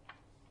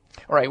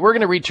 All right, we're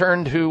going to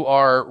return to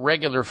our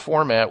regular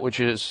format,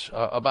 which is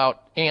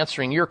about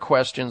answering your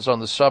questions on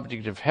the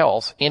subject of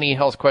health. Any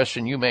health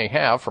question you may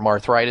have, from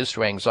arthritis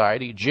to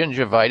anxiety,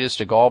 gingivitis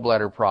to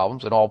gallbladder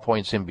problems, and all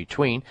points in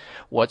between.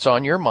 What's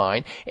on your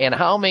mind, and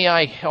how may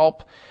I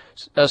help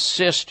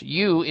assist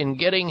you in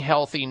getting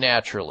healthy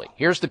naturally?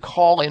 Here's the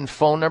call-in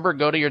phone number.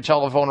 Go to your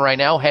telephone right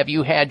now. Have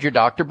you had your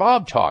Dr.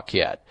 Bob talk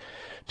yet?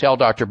 Tell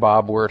Dr.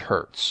 Bob where it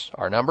hurts.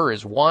 Our number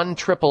is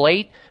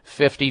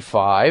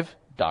 1-888-55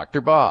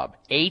 Dr. Bob.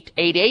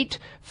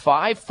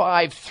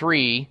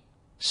 888-553-7262.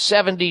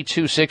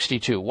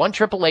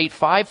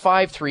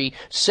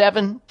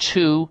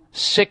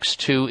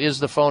 1-888-553-7262 is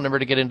the phone number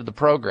to get into the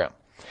program.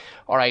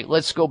 All right,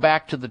 let's go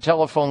back to the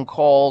telephone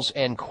calls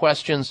and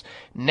questions.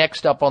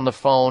 Next up on the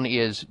phone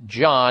is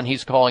John.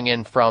 He's calling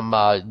in from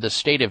the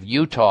state of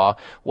Utah.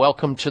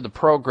 Welcome to the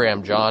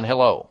program, John.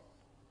 Hello.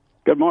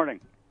 Good morning.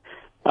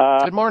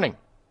 Good morning.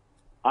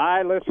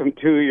 I listen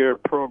to your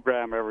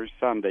program every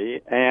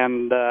Sunday,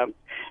 and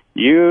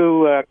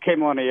you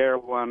came on the air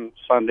one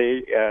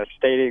Sunday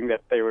stating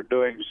that they were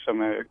doing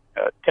some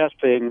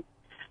testing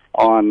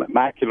on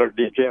macular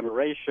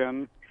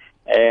degeneration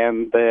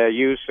and the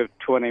use of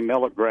 20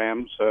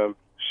 milligrams of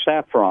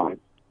saffron.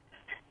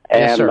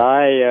 Yes, and sir.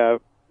 I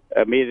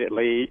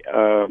immediately,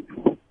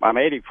 I'm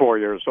 84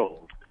 years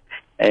old,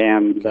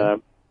 and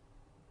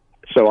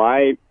so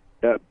I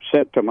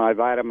sent to my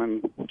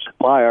vitamin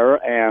supplier,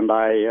 and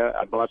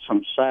I bought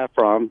some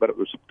saffron, but it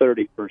was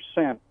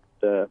 30%.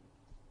 No,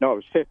 it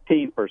was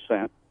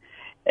 15%,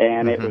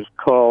 and it was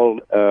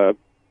called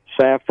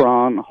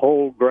saffron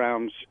whole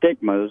ground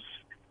stigmas,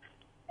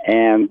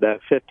 and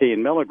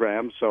 15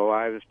 milligrams. So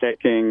I was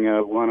taking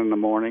one in the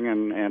morning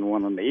and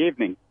one in the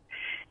evening.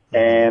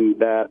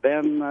 And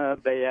then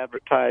they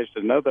advertised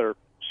another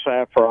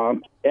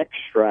saffron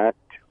extract,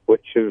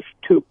 which is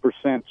 2%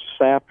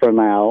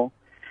 saffronal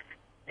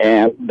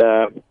and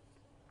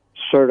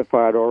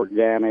certified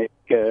organic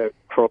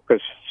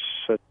crocus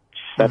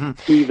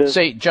sativa.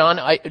 Say, John,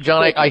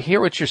 I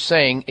hear what you're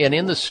saying, and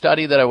in the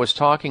study that I was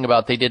talking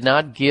about, they did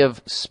not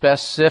give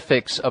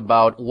specifics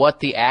about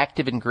what the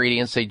active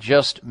ingredients. They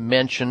just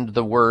mentioned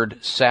the word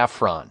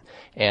saffron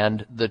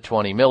and the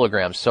 20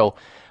 milligrams. So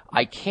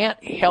I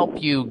can't help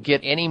you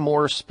get any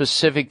more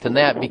specific than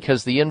that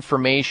because the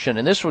information,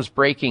 and this was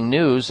breaking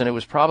news, and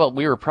we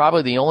were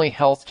probably the only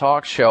health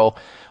talk show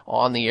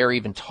on the air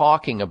even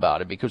talking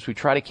about it because we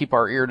try to keep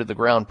our ear to the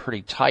ground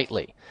pretty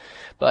tightly.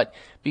 But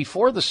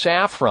before the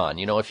saffron,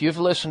 if you've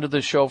listened to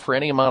the show for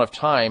any amount of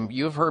time,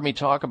 you've heard me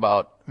talk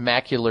about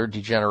macular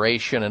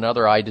degeneration and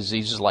other eye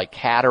diseases like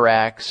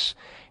cataracts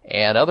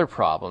and other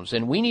problems.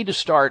 And we need to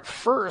start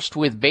first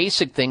with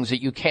basic things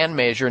that you can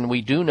measure and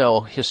we do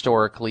know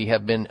historically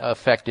have been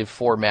effective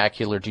for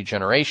macular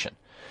degeneration.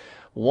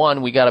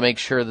 One, we got to make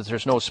sure that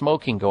there's no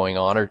smoking going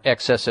on or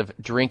excessive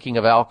drinking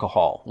of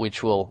alcohol,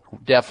 which will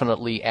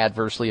definitely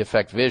adversely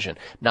affect vision.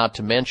 Not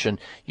to mention,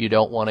 you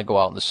don't want to go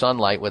out in the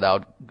sunlight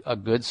without a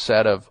good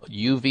set of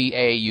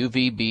UVA,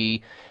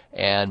 UVB,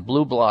 and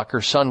blue blocker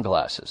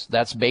sunglasses.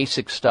 That's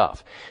basic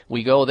stuff.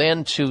 We go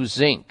then to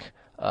zinc.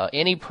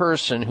 Any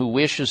person who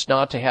wishes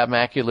not to have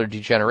macular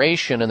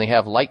degeneration and they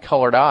have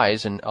light-colored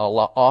eyes, and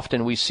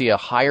often we see a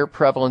higher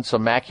prevalence of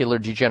macular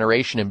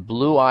degeneration in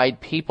blue-eyed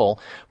people,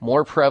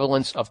 more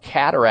prevalence of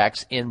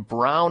cataracts in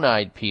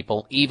brown-eyed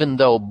people, even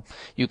though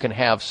you can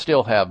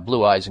still have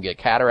blue eyes and get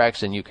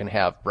cataracts, and you can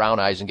have brown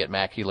eyes and get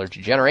macular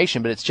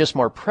degeneration, but it's just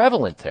more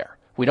prevalent there.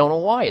 We don't know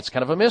why. It's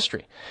kind of a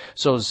mystery.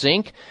 So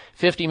zinc,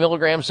 50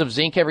 milligrams of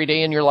zinc every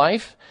day in your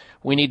life.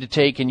 We need to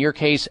take, in your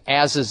case,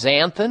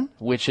 azaxanthin,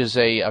 which is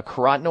a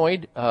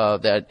carotenoid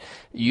that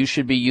you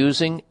should be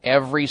using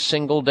every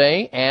single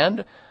day,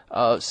 and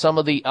some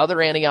of the other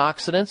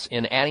antioxidants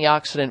in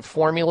antioxidant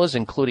formulas,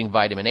 including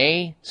vitamin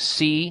A,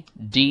 C,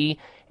 D,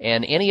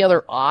 and any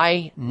other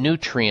eye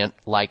nutrient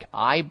like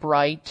Eye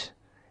Bright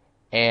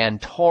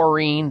and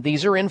taurine.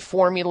 These are in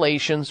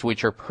formulations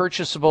which are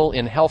purchasable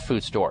in health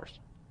food stores.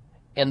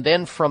 And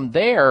then from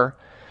there,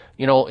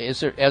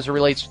 as it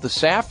relates to the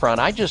saffron,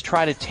 I just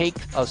try to take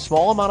a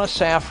small amount of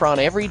saffron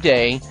every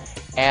day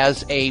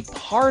as a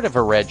part of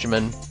a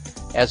regimen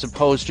as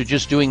opposed to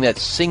just doing that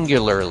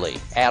singularly.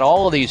 Add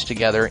all of these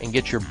together and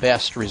get your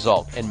best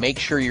result. And make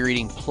sure you're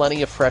eating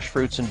plenty of fresh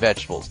fruits and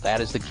vegetables.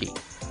 That is the key.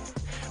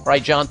 All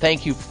right, John,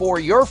 thank you for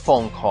your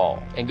phone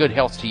call, and good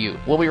health to you.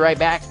 We'll be right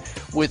back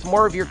with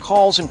more of your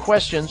calls and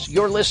questions.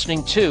 You're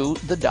listening to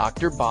The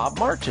Dr. Bob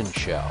Martin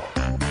Show.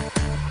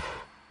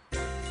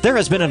 There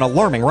has been an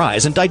alarming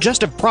rise in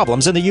digestive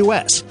problems in the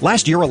U.S.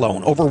 Last year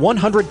alone, over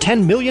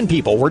 110 million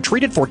people were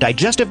treated for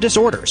digestive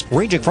disorders,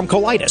 ranging from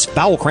colitis,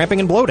 bowel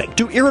cramping and bloating,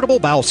 to irritable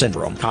bowel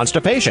syndrome,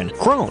 constipation,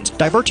 Crohn's,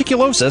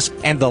 diverticulosis,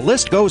 and the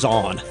list goes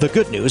on. The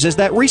good news is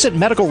that recent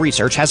medical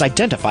research has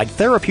identified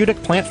therapeutic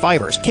plant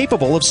fibers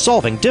capable of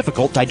solving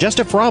difficult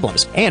digestive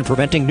problems and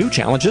preventing new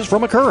challenges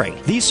from occurring.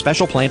 These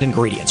special plant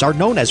ingredients are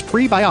known as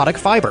prebiotic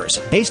fibers.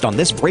 Based on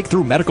this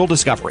breakthrough medical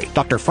discovery,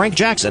 Dr. Frank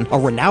Jackson, a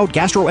renowned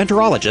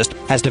gastroenterologist,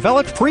 has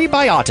developed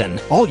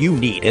Prebiotin. All you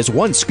need is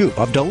 1 scoop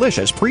of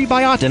delicious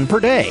Prebiotin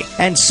per day.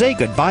 And say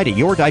goodbye to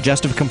your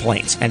digestive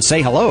complaints and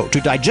say hello to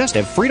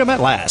digestive freedom at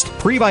last.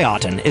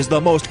 Prebiotin is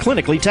the most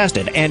clinically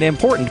tested and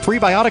important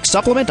prebiotic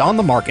supplement on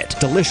the market.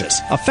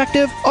 Delicious,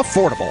 effective,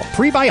 affordable.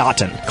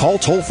 Prebiotin. Call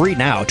toll-free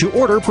now to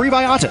order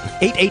Prebiotin.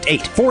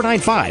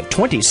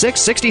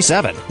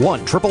 888-495-2667.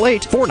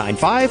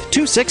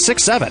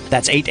 1-888-495-2667.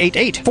 That's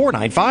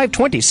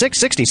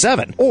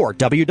 888-495-2667. Or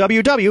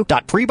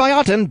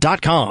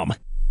www.prebiotin.com.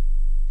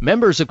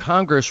 Members of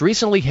Congress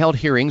recently held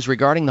hearings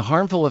regarding the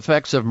harmful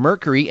effects of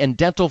mercury in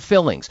dental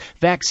fillings,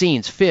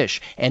 vaccines, fish,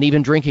 and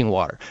even drinking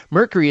water.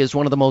 Mercury is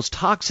one of the most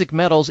toxic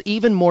metals,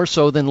 even more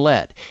so than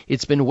lead.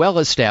 It's been well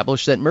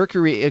established that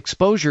mercury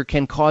exposure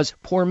can cause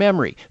poor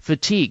memory,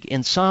 fatigue,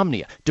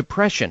 insomnia,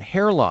 depression,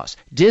 hair loss,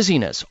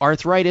 dizziness,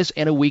 arthritis,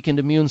 and a weakened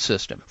immune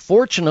system.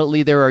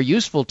 Fortunately, there are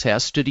useful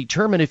tests to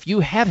determine if you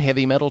have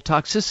heavy metal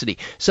toxicity,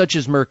 such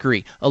as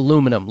mercury,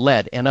 aluminum,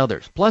 lead, and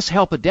others. Plus,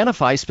 help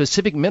identify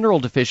specific mineral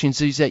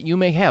deficiencies that you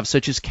may have,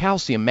 such as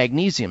calcium,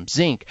 magnesium,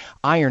 zinc,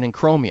 iron, and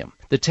chromium.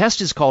 The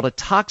test is called a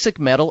toxic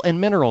metal and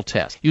mineral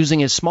test.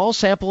 Using a small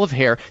sample of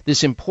hair,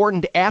 this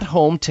important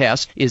at-home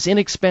test is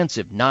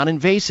inexpensive,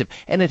 non-invasive,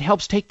 and it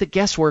helps take the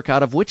guesswork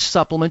out of which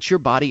supplements your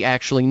body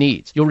actually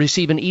needs. You'll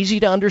receive an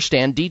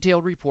easy-to-understand,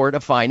 detailed report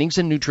of findings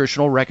and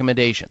nutritional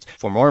recommendations.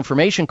 For more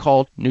information,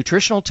 call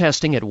Nutritional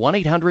Testing at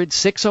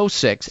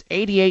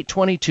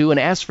 1-800-606-8822 and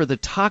ask for the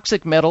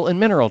toxic metal and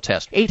mineral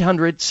test.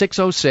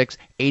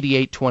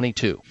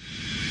 800-606-8822.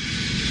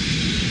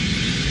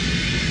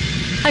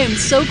 I am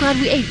so glad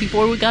we ate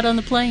before we got on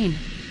the plane.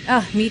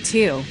 Oh, me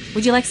too.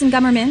 Would you like some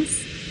gum or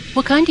mints?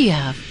 What kind do you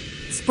have?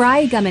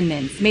 Spry Gum and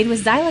Mints, made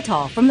with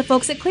xylitol from the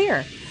folks at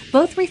Clear.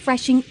 Both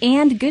refreshing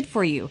and good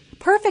for you.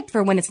 Perfect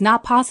for when it's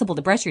not possible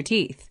to brush your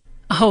teeth.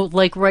 Oh,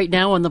 like right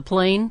now on the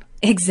plane?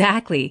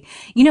 Exactly.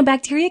 You know,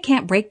 bacteria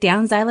can't break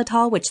down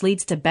xylitol, which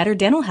leads to better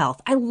dental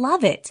health. I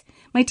love it.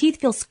 My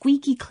teeth feel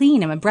squeaky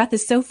clean and my breath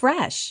is so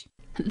fresh.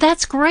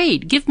 That's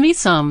great. Give me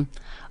some.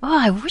 Oh,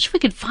 I wish we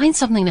could find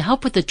something to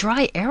help with the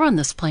dry air on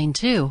this plane,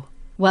 too.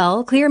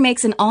 Well, Clear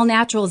makes an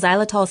all-natural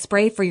xylitol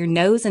spray for your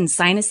nose and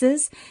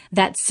sinuses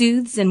that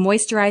soothes and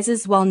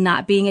moisturizes while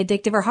not being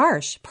addictive or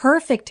harsh.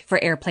 Perfect for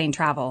airplane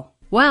travel.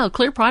 Wow,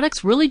 Clear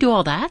products really do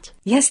all that?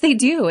 Yes, they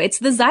do. It's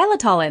the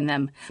xylitol in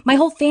them. My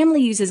whole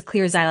family uses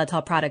Clear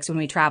xylitol products when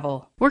we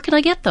travel. Where can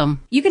I get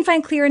them? You can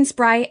find Clear and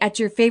Spry at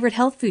your favorite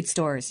health food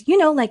stores. You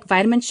know, like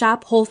Vitamin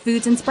Shop, Whole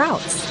Foods, and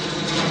Sprouts.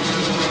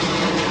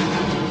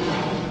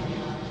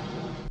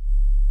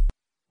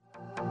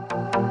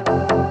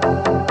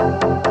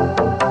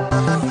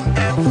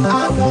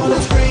 I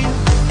wanna scream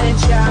and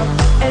shout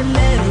and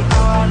let it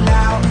all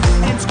out.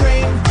 And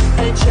scream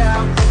and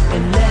shout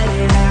and let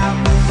it out.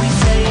 We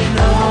say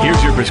no.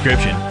 Here's your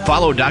prescription.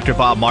 Follow Dr.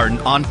 Bob Martin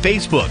on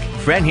Facebook.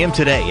 Friend him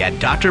today at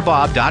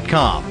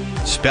drbob.com.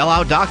 Spell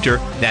out doctor,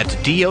 that's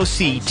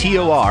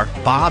DOCTOR,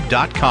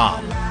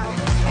 bob.com.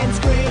 And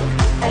scream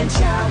and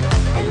shout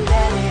and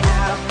let it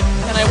out.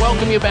 And I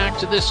welcome you back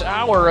to this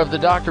hour of the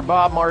Dr.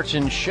 Bob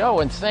Martin Show,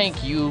 and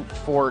thank you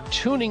for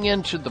tuning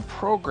into the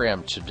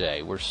program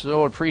today. We're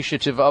so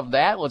appreciative of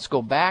that. Let's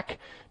go back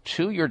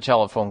to your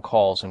telephone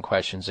calls and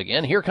questions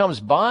again. Here comes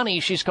Bonnie.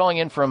 She's calling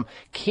in from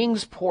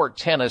Kingsport,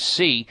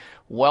 Tennessee.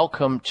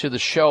 Welcome to the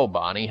show,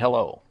 Bonnie.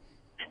 Hello.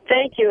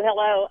 Thank you.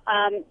 Hello.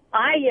 I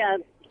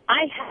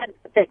had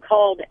what they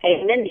called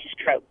a mini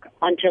stroke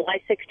on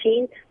July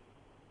 16th,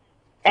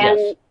 and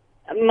Yes.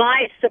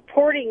 my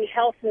supporting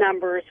health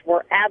numbers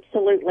were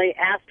absolutely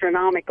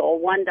astronomical.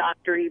 One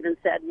doctor even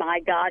said, "My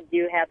God,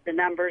 you have the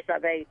numbers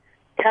of a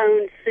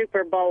toned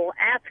Super Bowl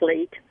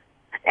athlete."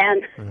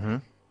 And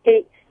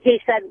he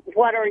said,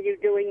 "What are you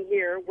doing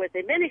here with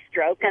a mini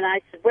stroke?" And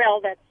I said, "Well,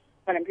 that's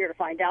what I'm here to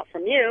find out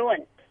from you."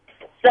 And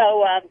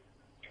so,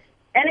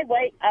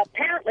 anyway,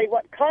 apparently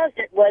what caused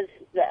it was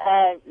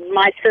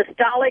my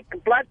systolic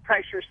blood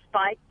pressure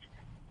spiked,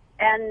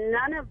 and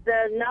none of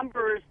the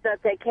numbers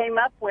that they came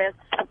up with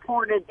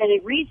supported any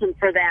reason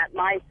for that.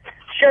 My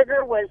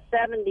sugar was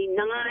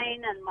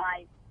 79, and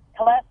my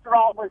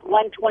cholesterol was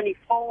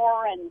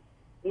 124, and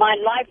my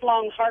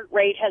lifelong heart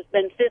rate has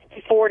been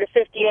 54 to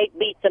 58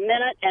 beats a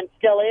minute and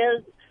still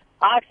is.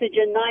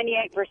 Oxygen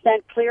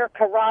 98% clear,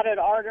 carotid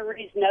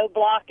arteries, no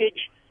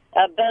blockage,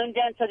 bone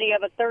density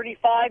of a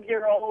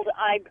 35-year-old.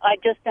 I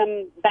just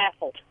am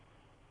baffled.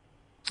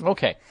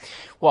 Okay.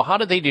 Well, how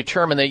did they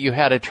determine that you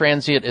had a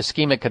transient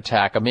ischemic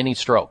attack, a mini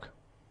stroke?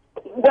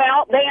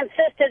 Well, they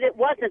insisted it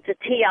wasn't a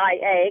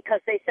TIA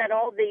because they said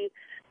all the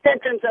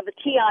symptoms of a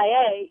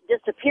TIA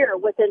disappear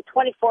within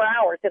 24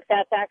 hours if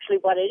that's actually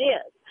what it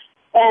is.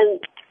 And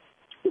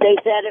they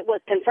said it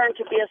was confirmed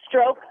to be a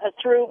stroke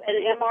through an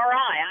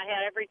MRI. I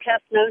had every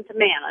test known to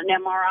man, an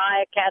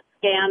MRI, a CAT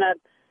scan, a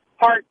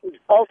heart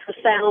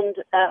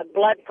ultrasound,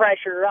 blood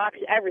pressure,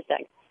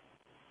 everything.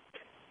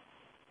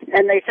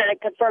 And they said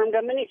it confirmed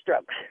a mini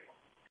stroke.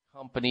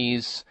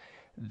 Companies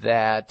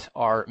that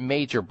are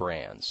major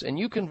brands, and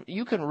you can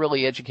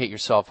really educate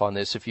yourself on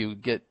this if you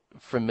get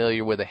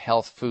familiar with a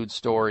health food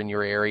store in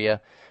your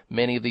area.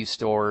 Many of these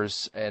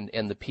stores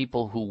and the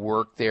people who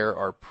work there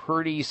are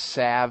pretty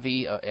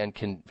savvy and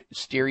can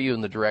steer you in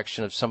the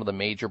direction of some of the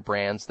major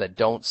brands that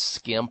don't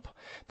skimp,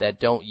 that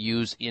don't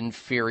use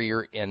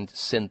inferior and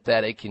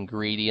synthetic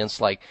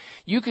ingredients. Like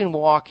you can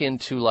walk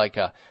into like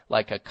a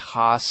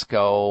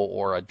Costco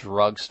or a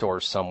drugstore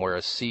somewhere,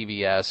 a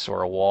CVS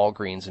or a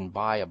Walgreens, and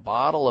buy a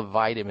bottle of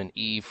vitamin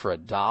E for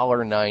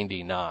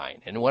 $1.99.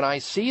 And when I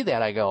see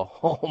that, I go,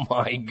 oh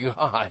my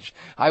gosh,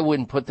 I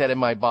wouldn't put that in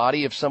my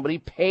body if somebody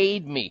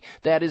paid me me.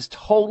 That is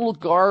total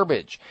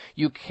garbage.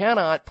 You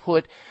cannot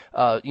put,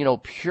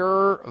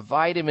 pure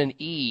vitamin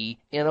E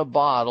in a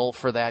bottle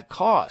for that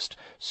cost.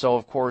 So,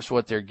 of course,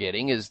 what they're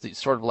getting is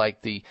sort of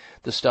like the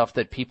stuff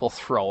that people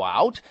throw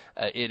out.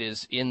 It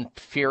is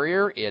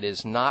inferior, it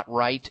is not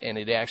right, and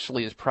it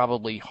actually is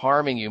probably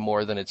harming you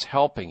more than it's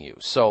helping you.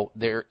 So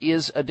there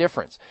is a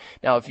difference.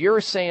 Now, if you're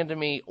saying to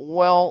me,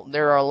 well,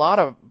 there are a lot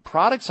of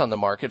products on the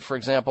market, for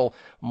example,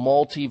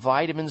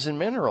 multivitamins and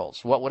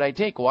minerals, what would I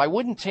take? Well, I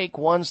wouldn't take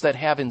ones that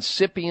have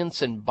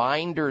incipients and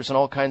binders and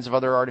all kinds of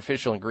other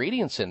artificial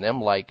ingredients in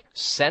them, like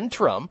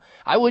Centrum.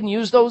 I wouldn't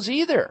use those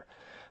either.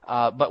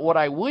 But what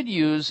I would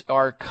use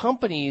are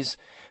companies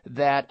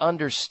that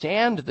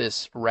understand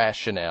this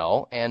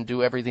rationale and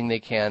do everything they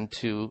can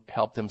to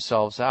help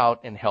themselves out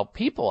and help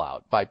people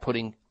out by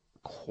putting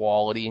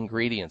quality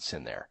ingredients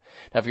in there.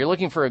 Now, if you're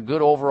looking for a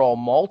good overall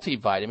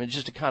multivitamin,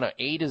 just a kind of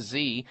A to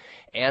Z,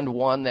 and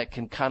one that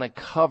can kind of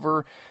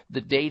cover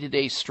the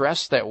day-to-day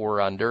stress that we're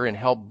under and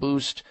help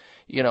boost,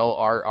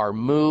 our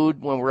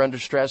mood when we're under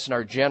stress and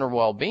our general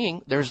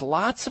well-being, there's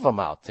lots of them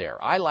out there.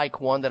 I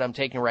like one that I'm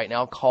taking right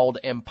now called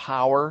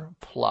Empower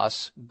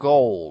Plus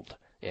Gold.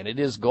 And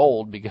it is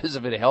gold because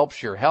if it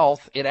helps your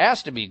health, it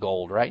has to be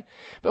gold, right?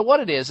 But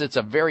what it is, it's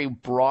a very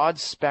broad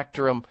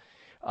spectrum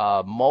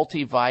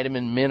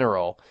multivitamin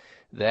mineral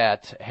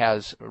that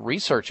has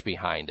research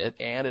behind it,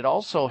 and it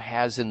also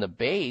has in the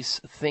base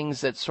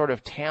things that sort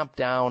of tamp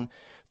down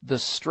the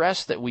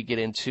stress that we get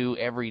into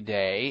every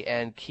day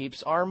and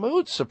keeps our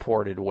mood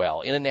supported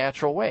well in a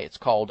natural way. It's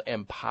called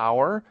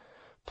Empower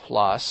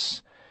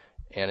Plus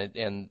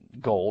and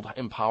Gold,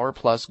 Empower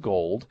Plus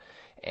Gold.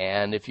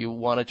 And if you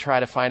want to try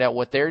to find out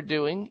what they're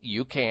doing,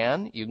 you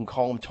can. You can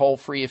call them toll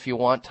free if you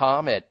want,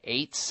 Tom, at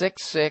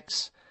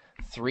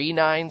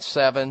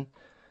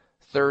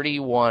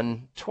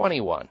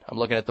 866-397-3121. I'm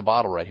looking at the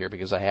bottle right here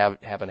because I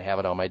happen to have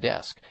it on my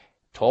desk.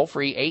 Toll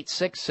free,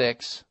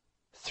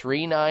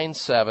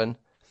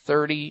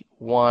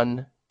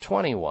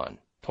 866-397-3121.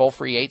 Toll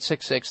free,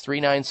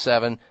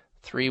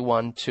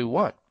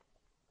 866-397-3121.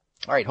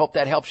 All right, hope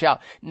that helps you out.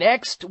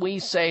 Next, we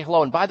say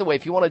hello. And by the way,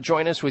 if you want to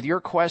join us with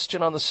your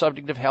question on the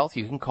subject of health,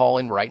 you can call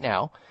in right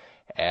now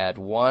at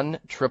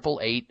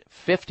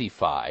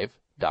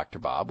 1-888-55-Dr.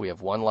 Bob. We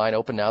have one line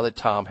open now that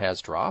Tom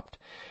has dropped.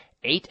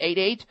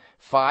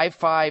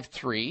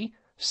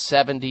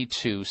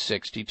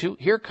 888-553-7262.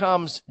 Here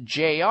comes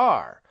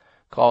JR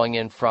calling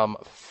in from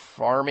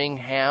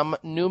Farmingham,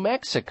 New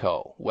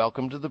Mexico.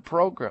 Welcome to the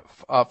program.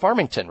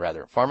 Farmington,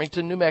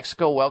 New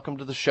Mexico. Welcome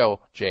to the show,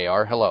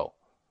 JR. Hello.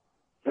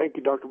 Thank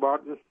you, Dr.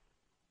 Barton.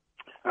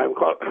 I'm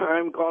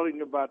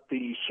calling about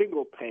the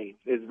shingle pain.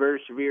 It's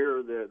very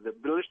severe. The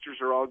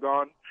blisters are all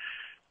gone,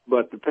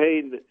 but the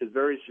pain is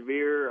very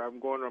severe.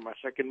 I'm going on my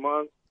second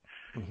month,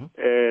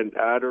 and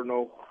I don't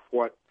know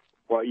what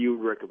you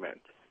would recommend.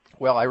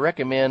 Well, I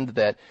recommend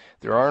that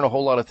there aren't a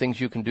whole lot of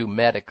things you can do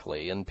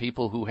medically, and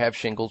people who have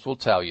shingles will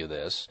tell you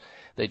this.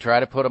 They try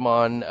to put them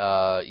on,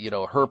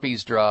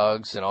 herpes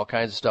drugs and all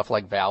kinds of stuff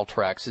like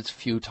Valtrex. It's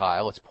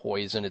futile. It's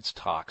poison. It's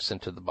toxin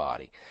to the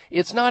body.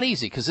 It's not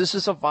easy because this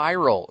is a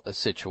viral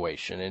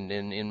situation. And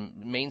in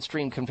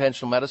mainstream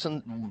conventional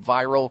medicine,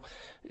 viral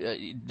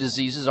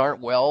diseases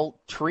aren't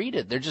well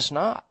treated. They're just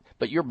not.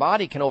 But your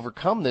body can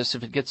overcome this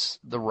if it gets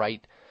the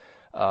right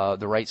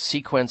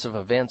sequence of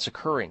events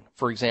occurring.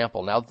 For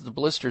example, now that the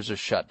blisters are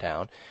shut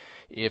down,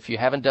 if you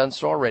haven't done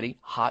so already,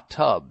 hot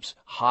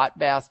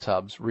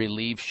bathtubs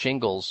relieve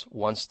shingles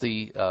once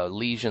the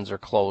lesions are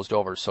closed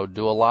over. So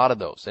do a lot of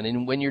those.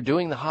 And when you're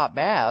doing the hot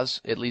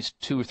baths, at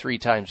least 2 or 3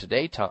 times a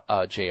day,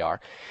 JR,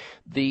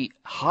 the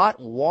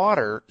hot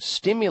water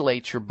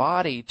stimulates your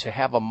body to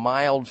have a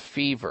mild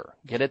fever.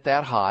 Get it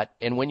that hot.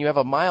 And when you have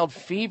a mild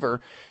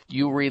fever,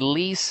 you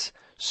release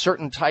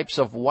certain types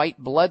of white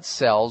blood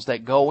cells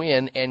that go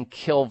in and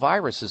kill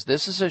viruses.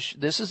 This is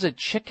a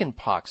chicken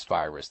pox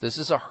virus. This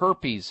is a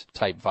herpes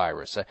type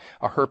virus, a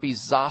herpes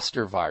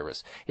zoster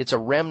virus. It's a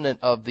remnant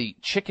of the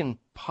chicken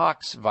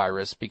pox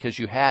virus because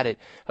you had it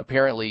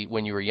apparently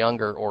when you were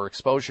younger or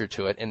exposure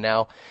to it, and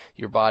now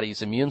your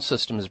body's immune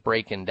system is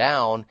breaking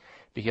down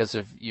because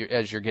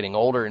as you're getting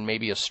older and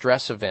maybe a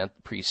stress event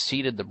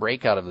preceded the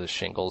breakout of the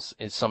shingles.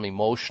 It's some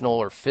emotional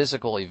or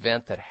physical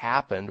event that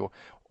happened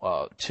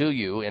to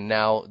you, and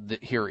now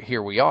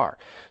here we are.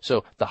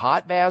 So the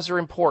hot baths are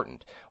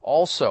important.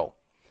 Also,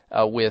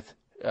 with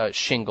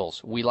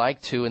shingles, we like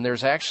to, and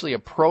there's actually a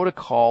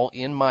protocol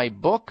in my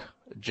book,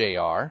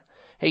 JR.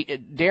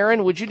 Hey,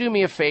 Darren, would you do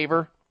me a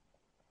favor?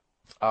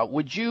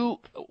 Would you,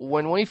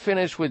 when we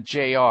finish with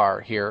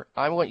JR here,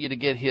 I want you to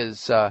get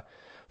his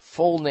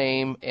full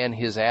name and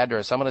his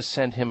address. I'm going to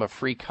send him a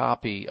free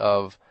copy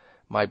of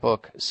my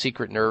book,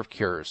 Secret Nerve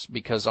Cures,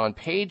 because on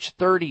page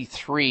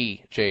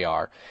 33,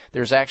 JR,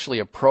 there's actually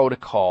a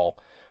protocol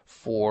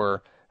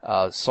for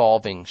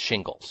solving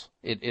shingles.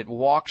 It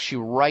walks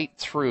you right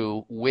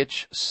through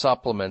which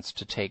supplements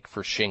to take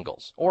for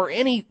shingles or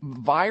any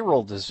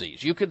viral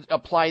disease. You could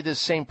apply this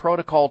same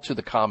protocol to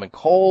the common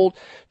cold,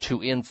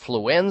 to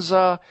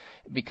influenza,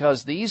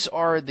 because these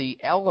are the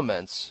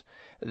elements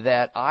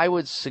that I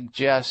would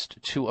suggest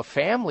to a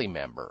family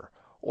member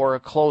or a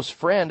close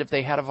friend if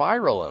they had a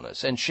viral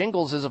illness. And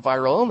shingles is a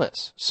viral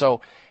illness.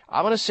 So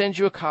I'm going to send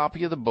you a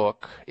copy of the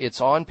book.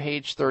 It's on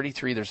page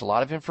 33. There's a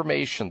lot of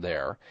information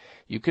there.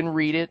 You can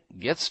read it,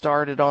 get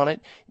started on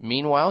it.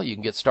 Meanwhile, you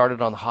can get started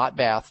on the hot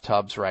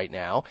bathtubs right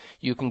now.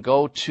 You can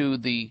go to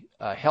the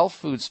health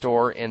food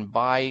store and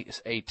buy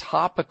a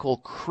topical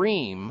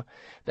cream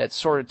that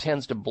sort of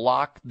tends to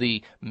block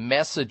the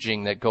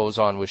messaging that goes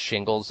on with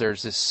shingles.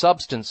 There's this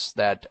substance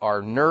that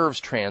our nerves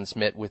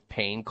transmit with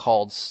pain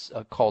called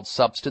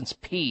substance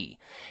P.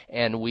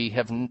 And we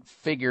have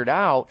figured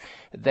out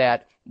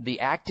that the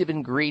active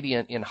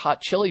ingredient in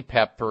hot chili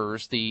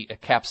peppers, the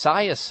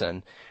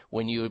capsaicin,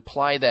 when you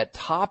apply that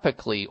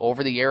topically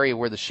over the area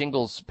where the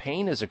shingles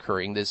pain is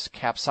occurring, this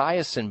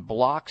capsaicin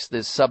blocks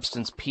this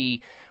substance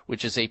P,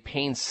 which is a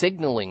pain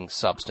signaling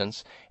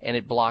substance, and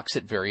it blocks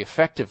it very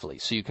effectively.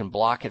 So you can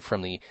block it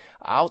from the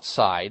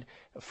outside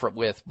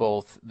with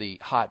both the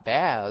hot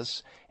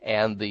baths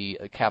and the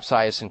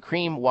capsaicin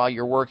cream while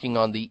you're working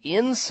on the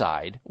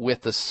inside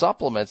with the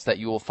supplements that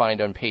you will find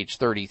on page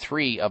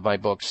 33 of my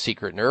book,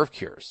 Secret Nerve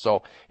Cures.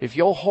 So if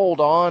you'll hold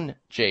on,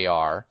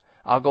 JR,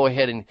 I'll go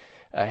ahead and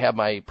have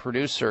my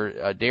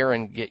producer,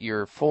 Darren, get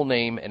your full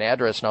name and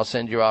address, and I'll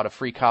send you out a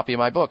free copy of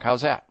my book.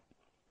 How's that?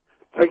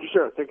 Thank you,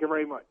 sir. Thank you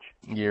very much.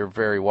 You're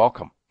very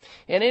welcome.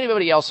 And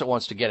anybody else that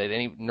wants to get it,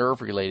 any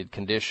nerve-related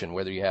condition,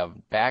 whether you have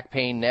back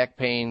pain, neck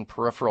pain,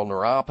 peripheral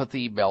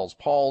neuropathy, Bell's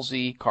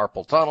palsy,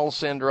 carpal tunnel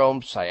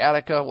syndrome,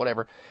 sciatica,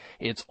 whatever,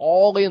 it's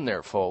all in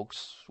there,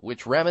 folks.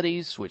 Which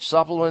remedies, which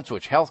supplements,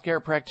 which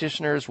healthcare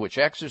practitioners, which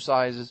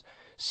exercises,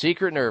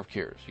 Secret Nerve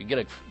Cures. You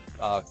get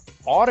a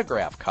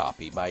autograph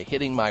copy by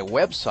hitting my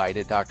website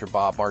at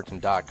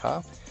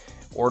drbobmartin.com,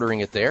 ordering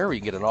it there, or you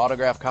can get an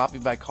autograph copy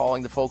by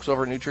calling the folks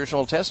over at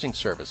Nutritional Testing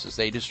Services.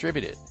 They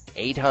distribute it.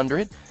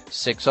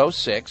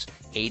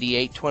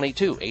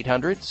 800-606-8822.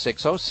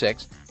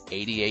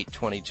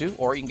 800-606-8822.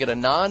 Or you can get a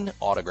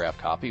non-autograph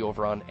copy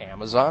over on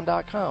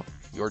Amazon.com.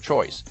 Your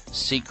choice.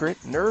 Secret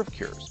Nerve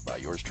Cures by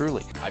yours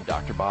truly. I'm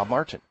Dr. Bob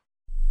Martin.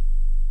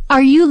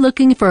 Are you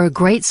looking for a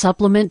great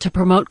supplement to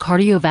promote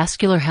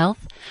cardiovascular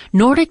health?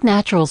 Nordic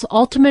Naturals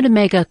Ultimate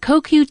Omega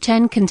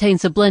CoQ10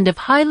 contains a blend of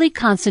highly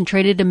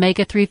concentrated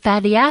omega-3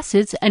 fatty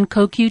acids and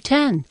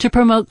CoQ10 to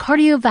promote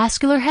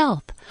cardiovascular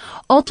health.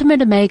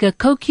 Ultimate Omega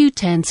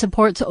CoQ10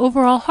 supports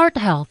overall heart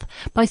health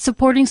by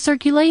supporting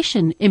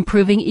circulation,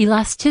 improving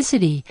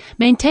elasticity,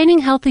 maintaining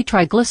healthy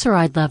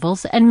triglyceride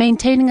levels, and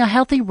maintaining a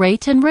healthy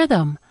rate and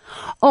rhythm.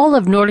 All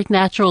of Nordic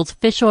Naturals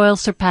fish oil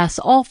surpass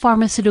all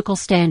pharmaceutical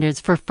standards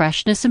for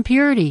freshness and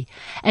purity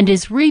and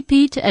is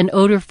repeat and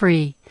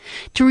odor-free.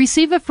 To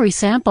receive a free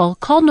sample,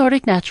 call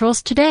Nordic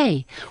Naturals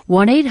today,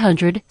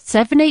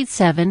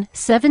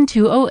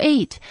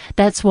 1-800-787-7208.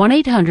 That's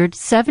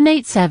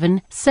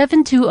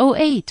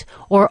 1-800-787-7208,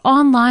 or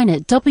online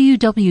at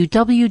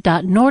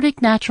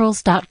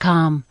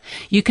www.nordicnaturals.com.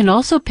 You can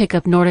also pick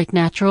up Nordic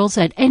Naturals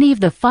at any of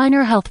the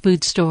finer health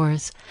food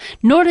stores.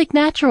 Nordic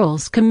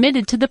Naturals,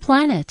 committed to the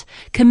planet,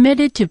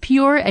 committed to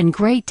pure and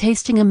great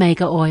tasting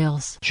omega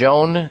oils.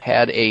 Joan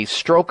had a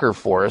stroker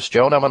for us.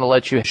 Joan, I'm going to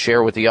let you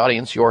share with the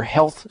audience your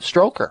health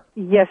stroker.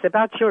 Yes,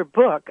 about your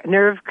book,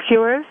 Nerve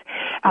Cures.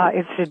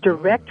 It's a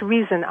direct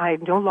reason I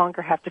no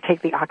longer have to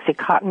take the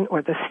Oxycontin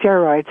or the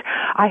steroids.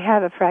 I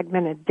have a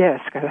fragmented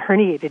disc, a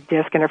herniated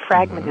disc, and a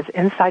fragment is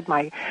inside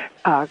my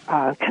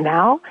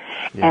canal,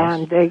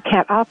 and they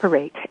can't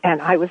operate.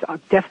 And I was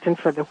destined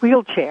for the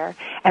wheelchair.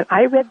 And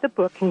I read the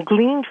book and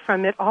gleaned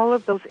from it all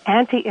of those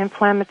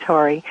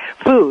anti-inflammatory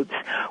foods,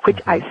 which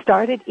I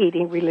started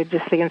eating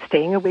religiously and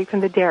staying away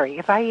from the dairy.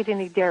 If I eat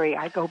any dairy,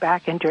 I go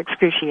back into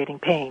excruciating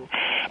pain.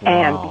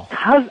 And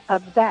because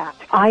of that,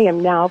 I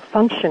am now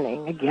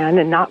functioning again,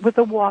 and not with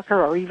a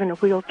walker or even a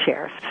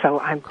wheelchair. So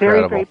I'm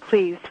very, very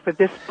pleased for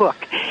this book.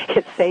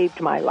 It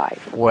saved my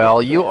life.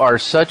 Well, you are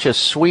such a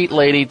sweet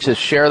lady to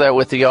share that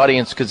with the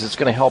audience, because it's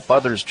going to help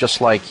others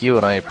just like you,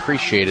 and I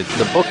appreciate it.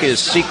 The book is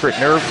Secret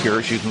Nerve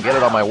Cures. You can get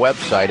it on my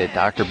website at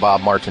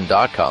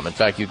drbobmartin.com. In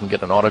fact, you can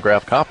get an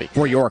autographed copy.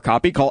 For your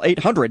copy, call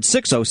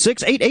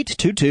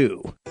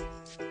 800-606-8822.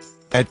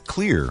 At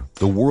Clear,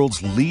 the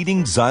world's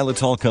leading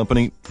xylitol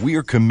company, we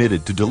are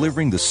committed to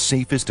delivering the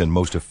safest and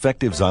most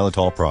effective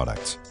xylitol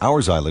products. Our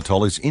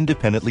xylitol is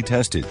independently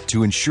tested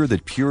to ensure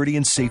that purity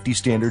and safety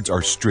standards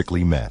are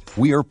strictly met.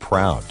 We are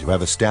proud to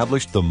have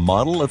established the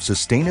model of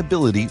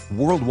sustainability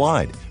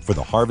worldwide for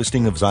the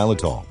harvesting of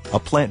xylitol, a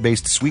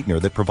plant-based sweetener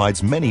that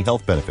provides many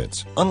health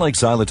benefits. Unlike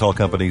xylitol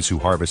companies who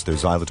harvest their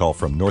xylitol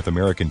from North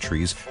American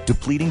trees,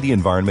 depleting the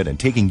environment and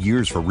taking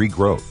years for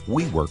regrowth,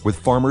 we work with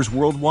farmers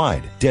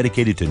worldwide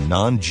dedicated to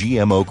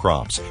non-GMO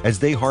crops as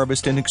they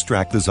harvest and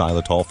extract the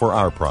xylitol for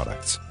our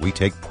products. We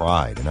take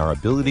pride in our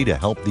ability to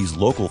help these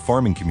local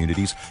farming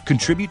communities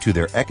contribute to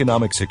their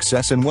economic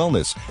success and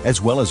wellness, as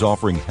well as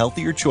offering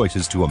healthier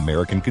choices to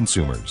American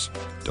consumers.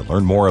 To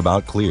learn more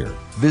about Clear,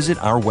 visit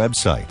our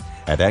website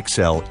at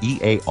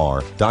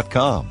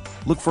xlear.com.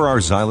 Look for our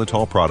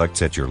xylitol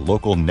products at your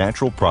local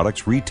natural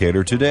products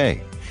retailer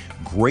today.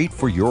 Great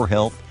for your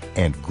health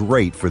and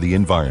great for the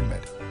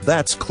environment.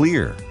 That's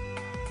Clear.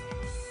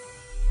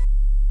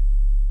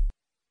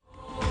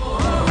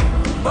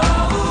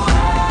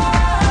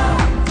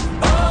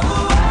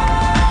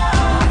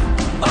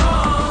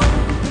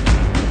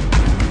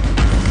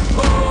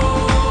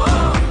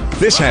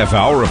 This half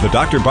hour of the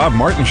Dr. Bob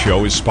Martin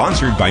Show is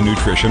sponsored by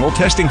Nutritional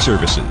Testing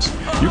Services.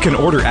 You can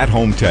order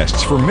at-home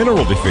tests for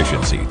mineral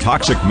deficiency,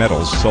 toxic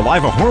metals,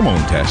 saliva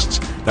hormone tests,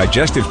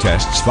 digestive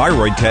tests,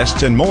 thyroid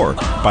tests, and more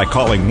by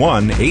calling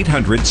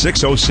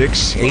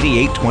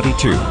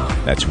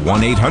 1-800-606-8822. That's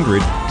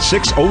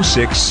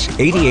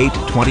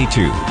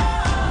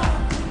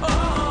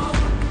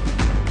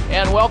 1-800-606-8822.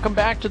 And welcome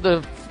back to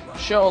the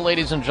show,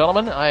 ladies and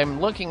gentlemen.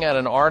 I'm looking at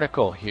an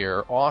article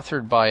here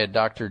authored by a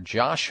Dr.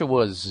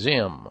 Joshua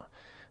Zim,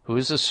 who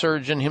is a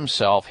surgeon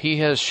himself. He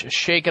has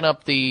shaken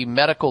up the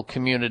medical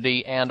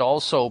community and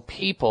also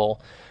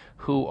people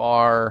who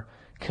are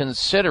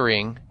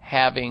considering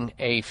having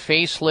a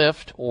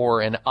facelift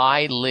or an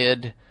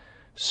eyelid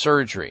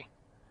surgery.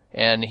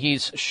 And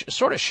he's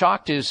sort of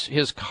shocked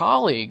his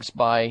colleagues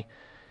by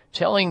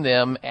telling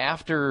them,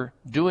 after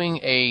doing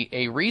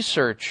a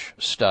research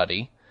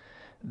study,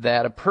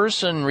 that a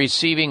person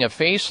receiving a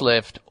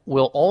facelift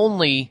will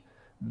only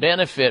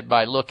benefit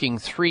by looking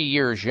 3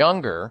 years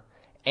younger.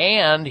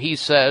 And he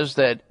says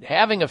that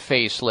having a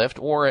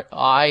facelift or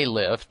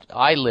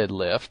eyelid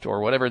lift, or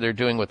whatever they're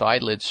doing with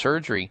eyelid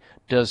surgery,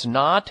 does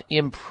not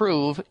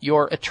improve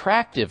your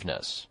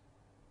attractiveness.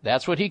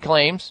 That's what he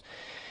claims.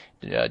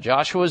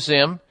 Joshua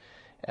Zim,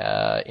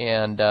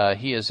 and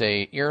he is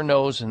a ear,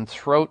 nose, and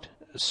throat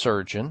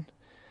surgeon.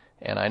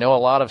 And I know a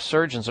lot of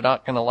surgeons are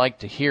not going to like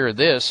to hear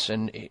this.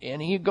 And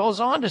he goes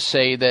on to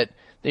say that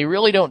they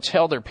really don't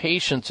tell their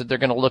patients that they're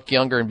going to look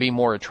younger and be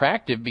more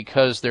attractive,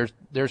 because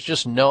there's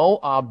just no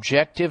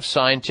objective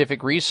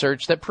scientific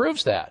research that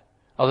proves that.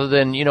 Other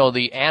than,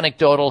 the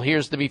anecdotal,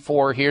 here's the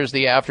before, here's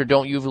the after,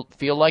 don't you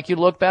feel like you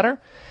look better?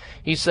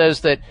 He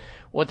says that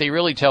what they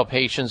really tell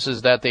patients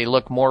is that they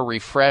look more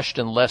refreshed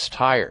and less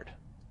tired.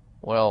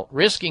 Well,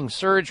 risking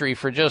surgery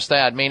for just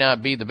that may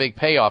not be the big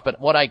payoff,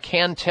 but what I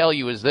can tell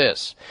you is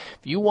this.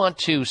 If you want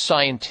to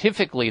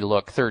scientifically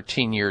look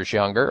 13 years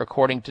younger,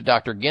 according to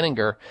Dr.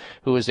 Ginninger,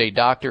 who is a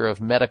doctor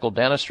of medical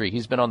dentistry,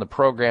 he's been on the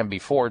program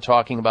before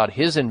talking about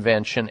his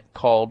invention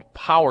called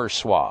power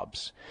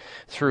swabs.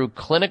 Through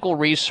clinical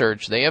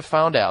research, they have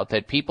found out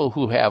that people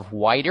who have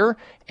whiter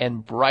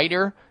and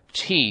brighter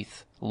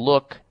teeth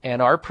look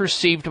and are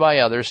perceived by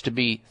others to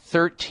be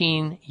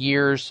 13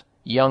 years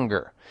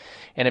younger.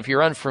 And if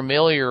you're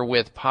unfamiliar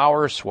with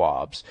power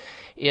swabs,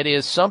 it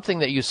is something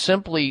that you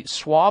simply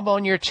swab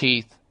on your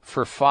teeth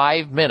for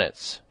 5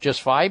 minutes,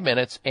 just 5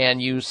 minutes,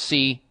 and you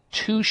see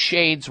 2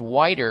 shades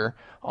whiter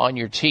on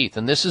your teeth.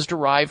 And this is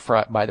derived,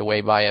 by the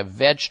way, by a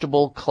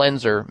vegetable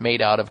cleanser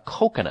made out of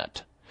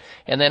coconut.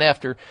 And then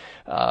after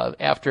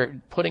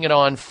putting it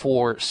on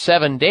for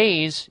 7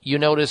 days, you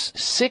notice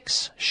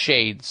 6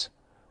 shades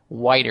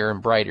whiter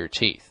and brighter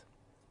teeth.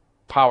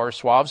 Power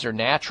swabs are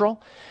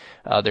natural.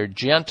 They're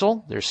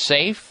gentle, they're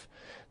safe,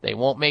 they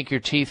won't make your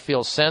teeth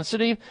feel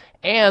sensitive,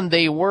 and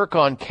they work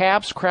on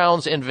caps,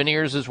 crowns, and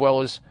veneers as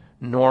well as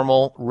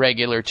normal,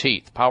 regular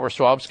teeth. Power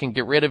swabs can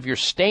get rid of your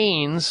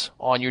stains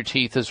on your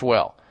teeth as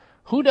well.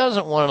 Who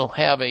doesn't want to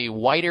have a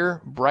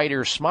whiter,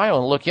 brighter smile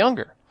and look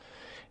younger?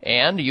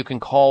 And you can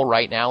call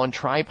right now and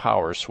try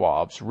power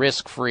swabs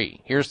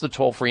risk-free. Here's the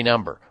toll-free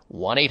number,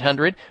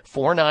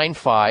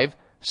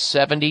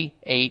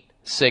 1-800-495-7866.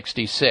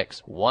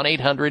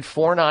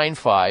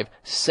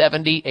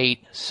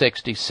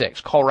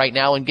 1-800-495-7866. Call right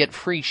now and get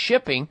free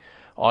shipping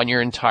on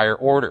your entire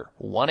order.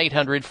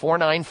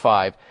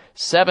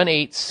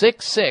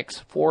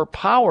 1-800-495-7866 for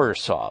power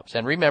swabs.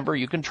 And remember,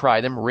 you can try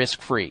them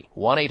risk-free.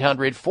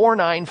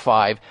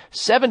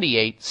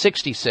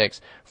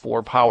 1-800-495-7866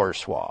 for power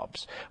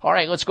swabs. All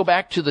right, let's go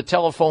back to the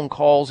telephone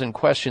calls and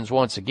questions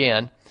once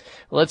again.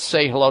 Let's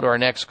say hello to our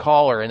next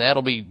caller, and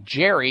that'll be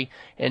Jerry.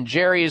 And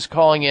Jerry is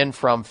calling in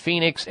from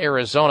Phoenix,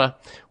 Arizona.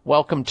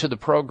 Welcome to the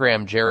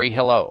program, Jerry.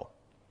 Hello.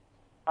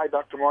 Hi,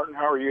 Dr. Martin.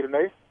 How are you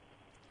today?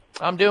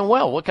 I'm doing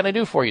well. What can I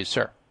do for you,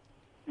 sir?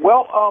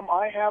 Well,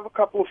 I have a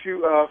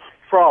few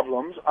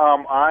problems.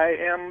 I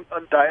am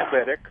a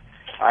diabetic.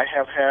 I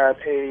have had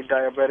a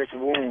diabetic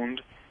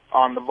wound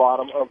on the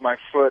bottom of my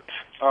foot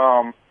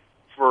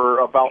for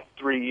about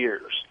 3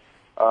 years.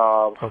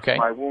 Okay.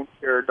 My wound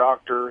care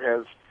doctor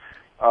has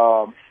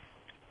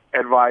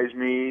advised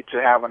me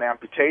to have an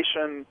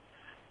amputation.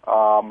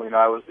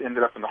 I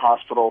ended up in the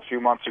hospital a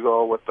few months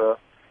ago with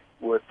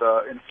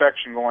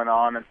infection going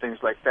on and things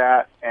like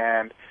that.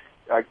 And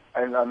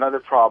another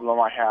problem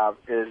I have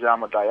is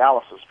I'm a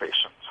dialysis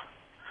patient.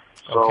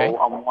 So Okay.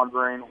 I'm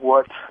wondering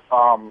what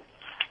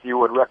you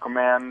would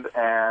recommend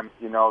and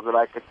that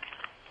I could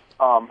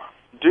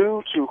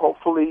do to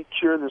hopefully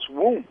cure this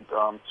wound.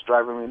 It's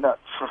driving me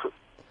nuts.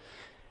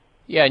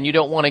 Yeah, and you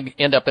don't want to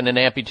end up in an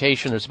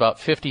amputation. There's about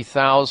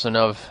 50,000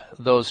 of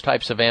those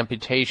types of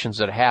amputations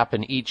that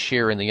happen each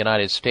year in the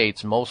United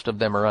States. Most of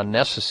them are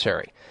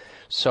unnecessary.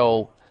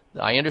 So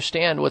I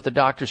understand what the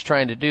doctor's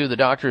trying to do. The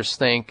doctor's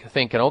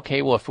thinking,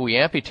 okay, well, if we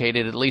amputate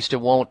it, at least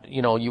it won't,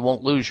 you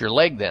won't lose your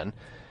leg then,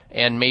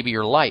 and maybe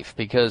your life,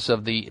 because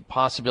of the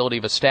possibility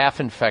of a staph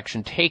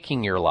infection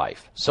taking your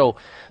life. So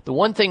the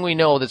one thing we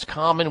know that's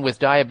common with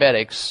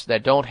diabetics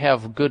that don't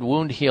have good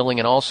wound healing,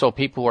 and also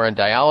people who are on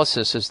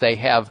dialysis, is they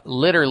have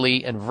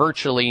literally and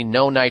virtually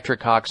no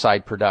nitric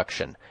oxide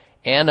production.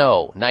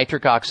 NO,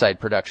 nitric oxide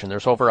production.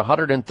 There's over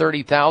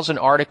 130,000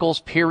 articles,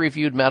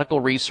 peer-reviewed medical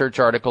research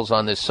articles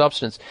on this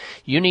substance.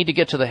 You need to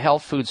get to the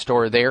health food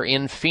store there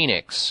in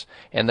Phoenix.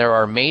 And there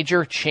are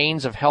major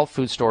chains of health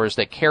food stores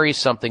that carry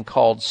something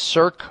called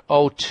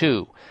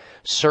CircO2.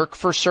 Circ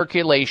for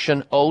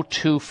circulation,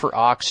 O2 for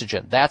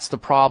oxygen. That's the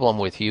problem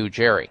with you,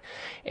 Jerry.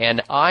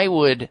 And I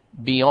would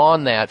be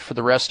on that for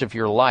the rest of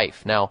your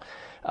life. Now,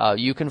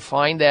 you can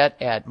find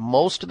that at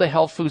most of the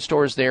health food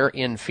stores there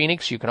in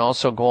Phoenix. You can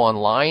also go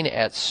online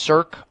at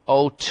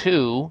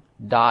CircO2.com,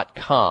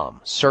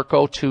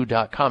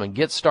 CircO2.com, and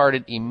get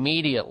started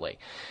immediately.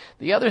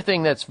 The other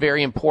thing that's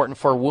very important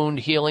for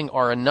wound healing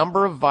are a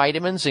number of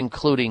vitamins,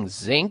 including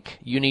zinc.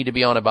 You need to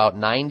be on about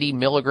 90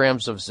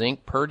 milligrams of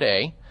zinc per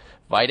day.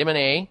 Vitamin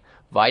A,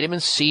 vitamin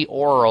C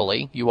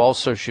orally. You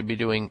also should be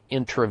doing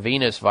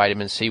intravenous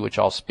vitamin C, which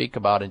I'll speak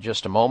about in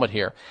just a moment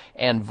here,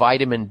 and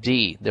vitamin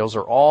D. Those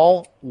are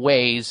all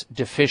ways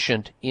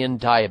deficient in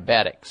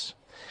diabetics.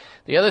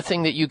 The other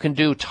thing that you can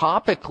do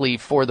topically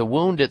for the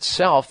wound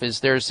itself is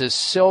there's this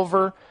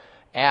silver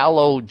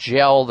aloe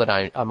gel that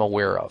I'm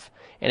aware of.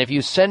 And if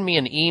you send me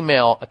an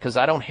email, because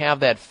I don't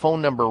have that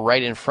phone number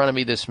right in front of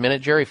me this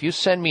minute, Jerry, if you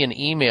send me an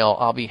email,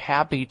 I'll be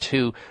happy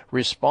to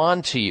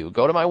respond to you.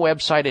 Go to my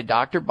website at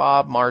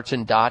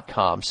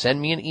drbobmartin.com. Send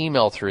me an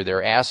email through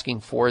there asking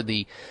for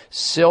the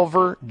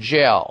silver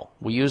gel.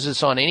 We use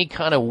this on any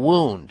kind of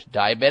wound,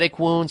 diabetic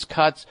wounds,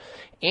 cuts,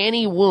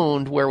 any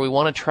wound where we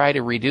want to try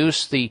to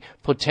reduce the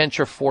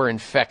potential for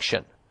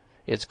infection.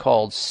 It's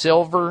called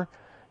silver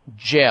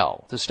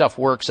gel. This stuff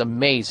works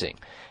amazing.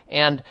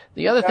 And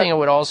the other thing I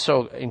would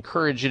also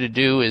encourage you to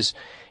do is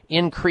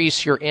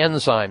increase your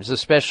enzymes,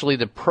 especially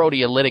the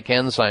proteolytic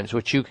enzymes,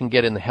 which you can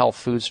get in the health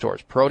food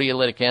stores.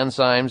 Proteolytic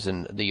enzymes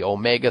and the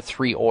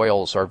omega-3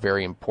 oils are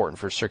very important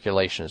for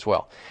circulation as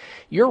well.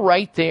 You're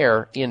right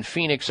there in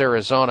Phoenix,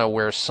 Arizona,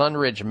 where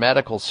Sunridge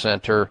Medical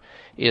Center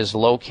is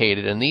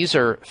located. And these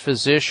are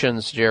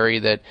physicians, Jerry,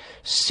 that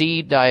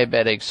see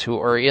diabetics who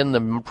are in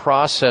the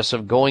process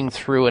of going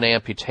through an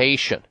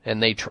amputation,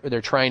 and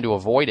they're trying to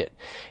avoid it.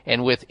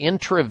 And with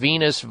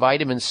intravenous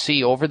vitamin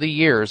C over the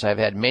years, I've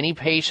had many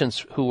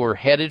patients who were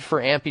headed for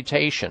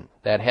amputation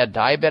that had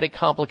diabetic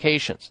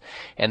complications,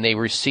 and they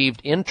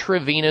received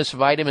intravenous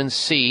vitamin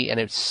C, and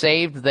it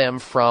saved them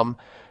from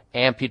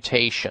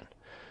amputation.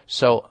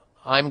 So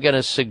I'm going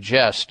to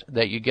suggest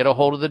that you get a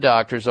hold of the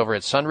doctors over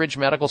at Sunridge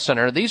Medical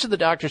Center. These are the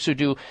doctors who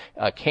do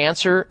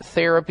cancer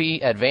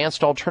therapy,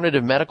 advanced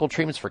alternative medical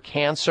treatments for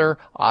cancer,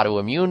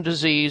 autoimmune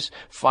disease,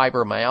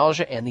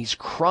 fibromyalgia, and these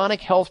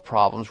chronic health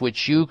problems,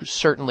 which you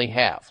certainly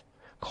have.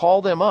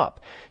 Call them up.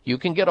 You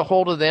can get a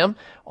hold of them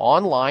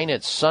online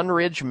at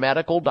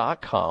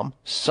sunridgemedical.com,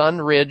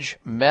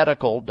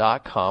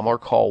 sunridgemedical.com, or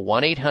call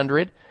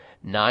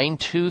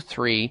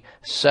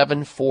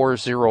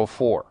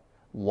 1-800-923-7404.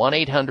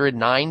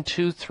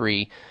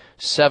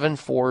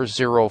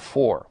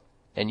 1-800-923-7404.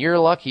 And you're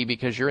lucky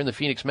because you're in the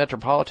Phoenix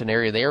metropolitan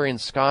area. They're in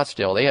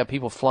Scottsdale. They have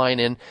people flying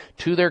in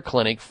to their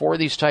clinic for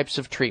these types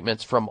of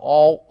treatments from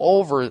all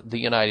over the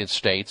United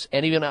States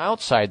and even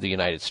outside the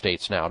United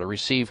States now to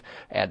receive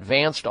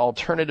advanced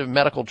alternative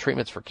medical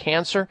treatments for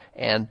cancer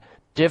and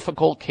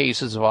difficult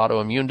cases of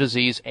autoimmune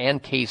disease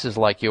and cases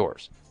like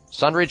yours.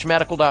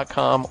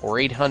 SunridgeMedical.com or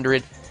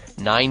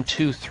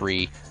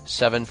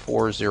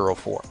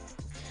 800-923-7404.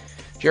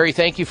 Jerry,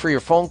 thank you for your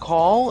phone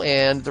call,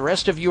 and the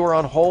rest of you are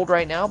on hold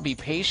right now. Be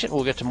patient.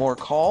 We'll get to more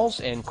calls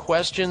and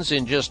questions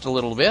in just a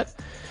little bit.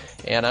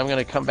 And I'm going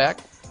to come back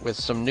with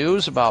some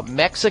news about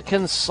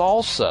Mexican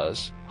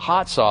salsas,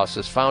 hot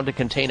sauces, found to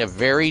contain a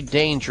very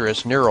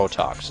dangerous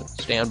neurotoxin.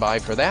 Stand by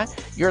for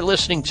that. You're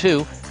listening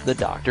to The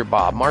Dr.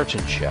 Bob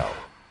Martin Show.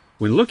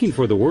 When looking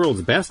for the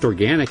world's best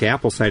organic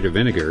apple cider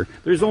vinegar,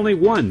 there's only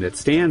one that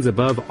stands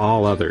above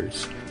all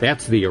others.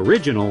 That's the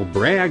original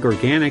Bragg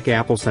Organic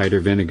Apple Cider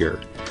Vinegar.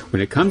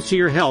 When it comes to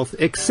your health,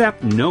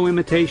 accept no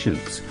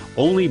imitations.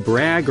 Only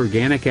Bragg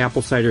Organic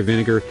Apple Cider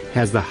Vinegar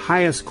has the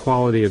highest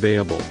quality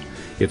available.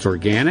 It's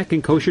organic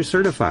and kosher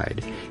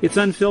certified. It's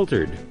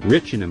unfiltered,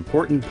 rich in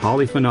important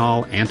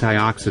polyphenol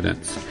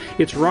antioxidants.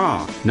 It's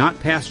raw, not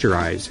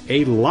pasteurized,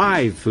 a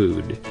live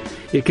food.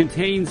 It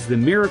contains the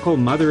miracle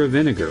mother of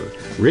vinegar,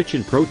 rich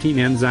in protein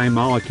enzyme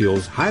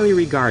molecules highly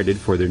regarded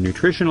for their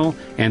nutritional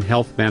and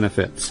health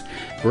benefits.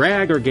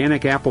 Bragg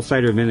Organic Apple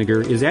Cider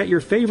Vinegar is at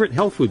your favorite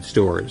health food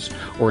stores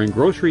or in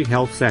grocery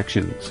health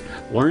sections.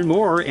 Learn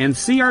more and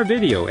see our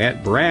video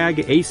at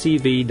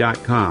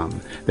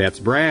braggacv.com. That's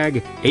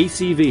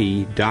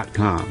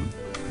braggacv.com.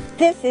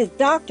 This is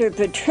Dr.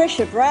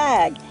 Patricia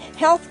Bragg,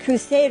 health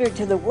crusader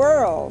to the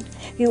world.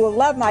 You will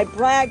love my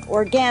Bragg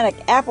Organic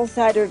Apple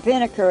Cider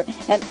Vinegar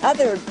and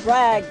other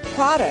Bragg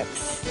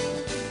products.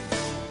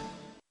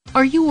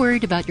 Are you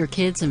worried about your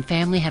kids and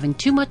family having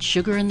too much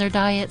sugar in their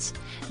diets?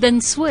 Then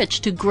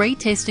switch to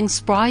great-tasting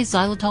Spry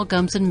Xylitol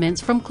Gums and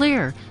Mints from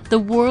Clear, the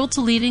world's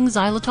leading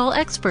xylitol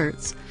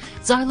experts.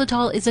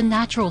 Xylitol is a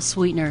natural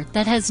sweetener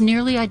that has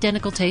nearly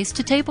identical taste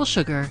to table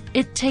sugar.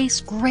 It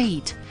tastes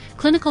great.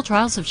 Clinical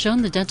trials have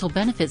shown the dental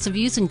benefits of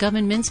using gum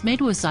and mints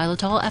made with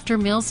xylitol after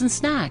meals and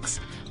snacks.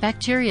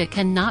 Bacteria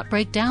cannot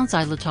break down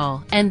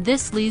xylitol, and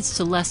this leads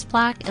to less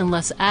plaque and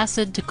less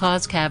acid to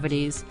cause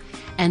cavities.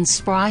 And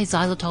Spry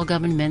Xylitol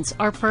Gum and Mints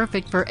are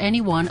perfect for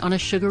anyone on a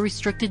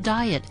sugar-restricted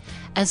diet,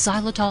 as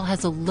xylitol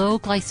has a low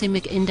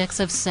glycemic index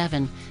of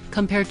 7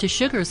 compared to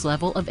sugar's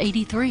level of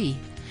 83.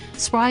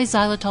 Spry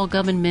Xylitol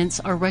Gum and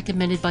Mints are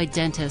recommended by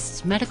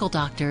dentists, medical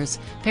doctors,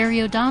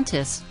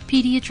 periodontists,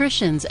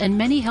 pediatricians, and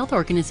many health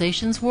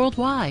organizations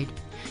worldwide.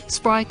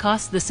 Spry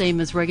costs the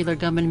same as regular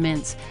gum and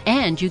mints,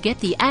 and you get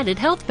the added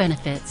health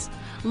benefits.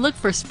 Look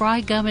for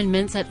Spry Gum and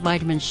Mints at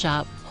Vitamin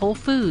Shop, Whole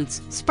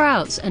Foods,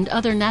 Sprouts, and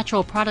other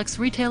natural products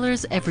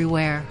retailers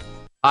everywhere.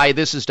 Hi,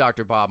 this is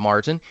Dr. Bob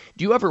Martin.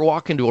 Do you ever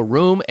walk into a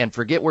room and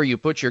forget where you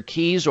put your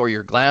keys or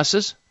your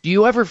glasses? Do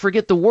you ever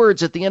forget the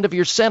words at the end of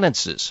your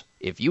sentences?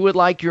 If you would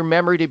like your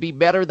memory to be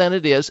better than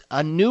it is,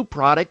 a new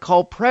product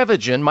called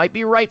Prevagen might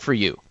be right for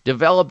you.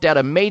 Developed at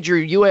a major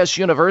U.S.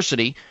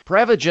 university,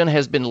 Prevagen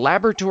has been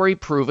laboratory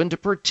proven to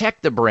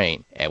protect the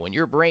brain. And when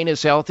your brain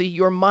is healthy,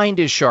 your mind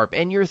is sharp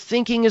and your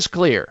thinking is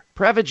clear.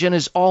 Prevagen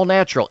is all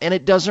natural and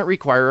it doesn't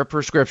require a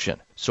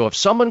prescription. So if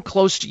someone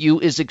close to you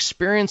is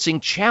experiencing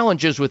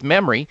challenges with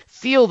memory,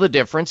 feel the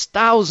difference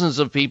thousands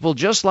of people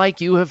just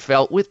like you have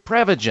felt with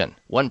Prevagen.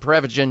 One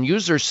Prevagen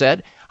user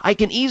said, "I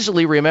can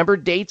easily remember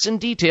dates and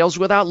details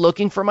without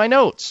looking for my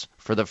notes.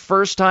 For the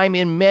first time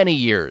in many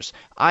years,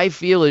 I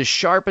feel as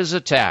sharp as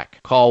a tack."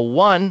 Call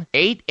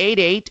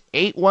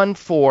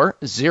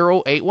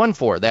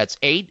 1-888-814-0814. That's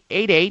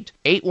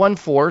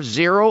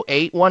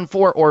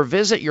 888-814-0814, or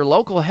visit your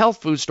local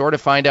health food store to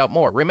find out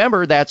more.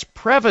 Remember, that's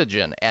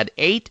Prevagen at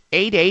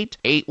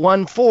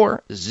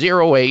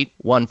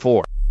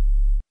 888-814-0814.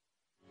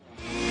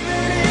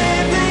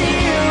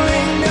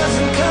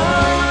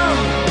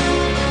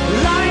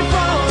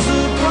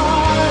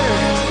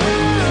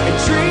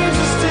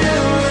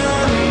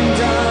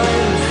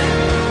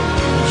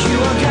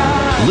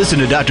 Listen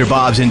to Dr.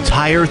 Bob's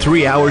entire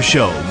 3-hour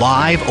show,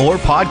 live or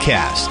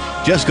podcast.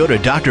 Just go to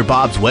Dr.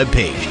 Bob's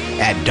webpage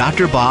at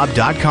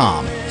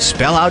drbob.com.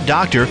 Spell out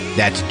doctor,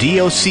 that's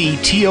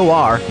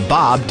D-O-C-T-O-R,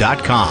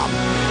 bob.com.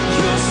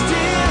 The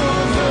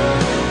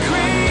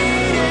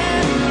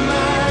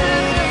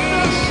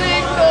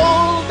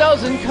signal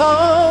doesn't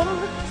come.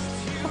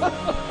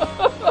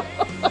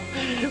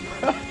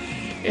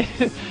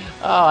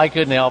 Oh, I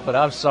couldn't help it.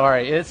 I'm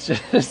sorry. It's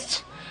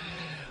just...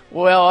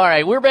 Well, all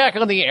right, we're back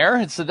on the air.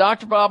 It's the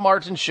Dr. Bob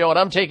Martin Show, and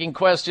I'm taking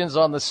questions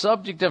on the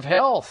subject of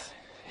health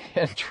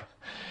and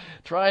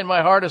trying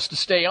my hardest to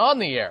stay on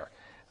the air.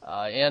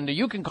 And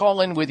you can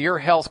call in with your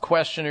health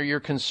question or your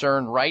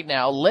concern right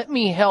now. Let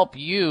me help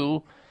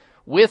you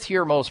with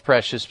your most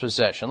precious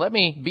possession. Let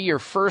me be your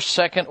first,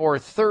 second, or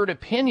third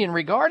opinion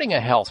regarding a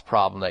health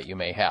problem that you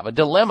may have, a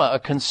dilemma, a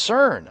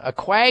concern, a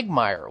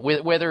quagmire,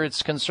 whether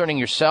it's concerning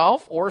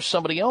yourself or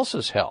somebody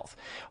else's health.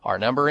 Our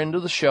number into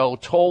the show,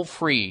 toll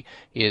free,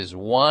 is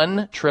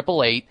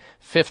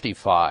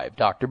 1-888-55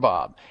 Dr.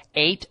 Bob,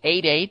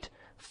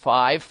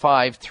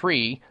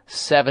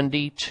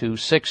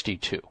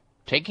 888-553-7262.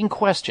 Taking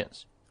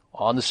questions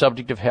on the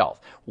subject of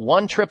health.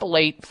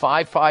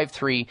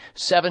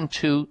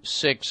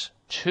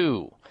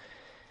 1-888-553-7262.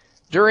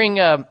 During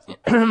a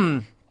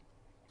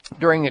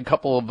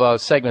couple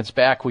of segments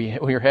back, we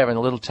were having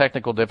a little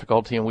technical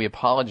difficulty, and we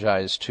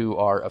apologize to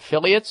our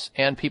affiliates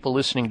and people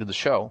listening to the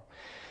show.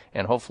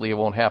 And hopefully it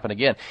won't happen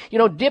again. You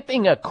know,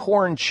 dipping a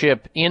corn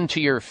chip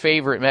into your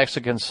favorite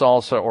Mexican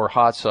salsa or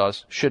hot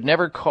sauce should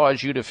never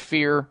cause you to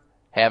fear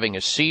having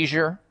a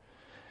seizure,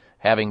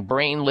 having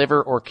brain,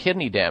 liver, or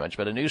kidney damage.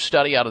 But a new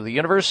study out of the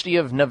University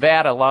of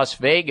Nevada, Las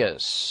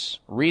Vegas,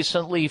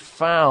 recently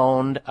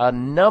found a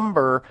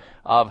number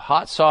of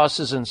hot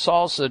sauces and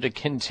salsa to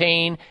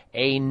contain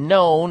a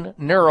known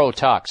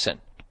neurotoxin.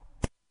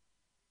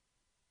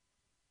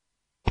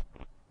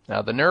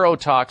 Now, the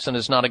neurotoxin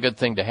is not a good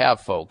thing to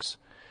have, folks.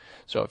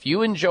 So if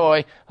you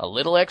enjoy a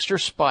little extra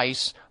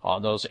spice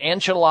on those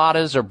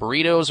enchiladas or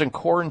burritos and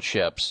corn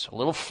chips, a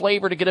little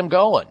flavor to get them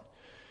going,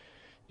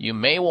 you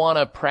may want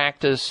to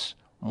practice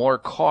more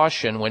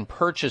caution when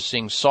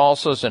purchasing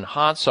salsas and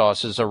hot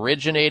sauces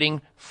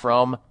originating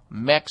from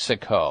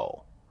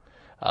Mexico.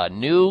 A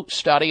new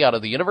study out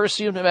of the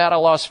University of Nevada,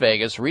 Las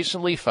Vegas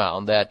recently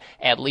found that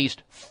at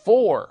least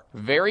 4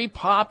 very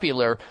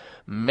popular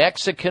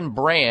Mexican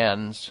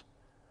brands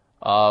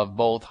of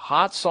both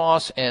hot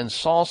sauce and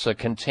salsa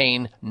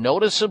contain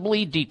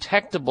noticeably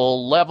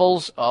detectable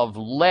levels of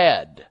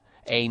lead,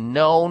 a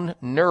known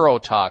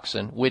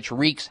neurotoxin which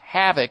wreaks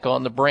havoc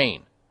on the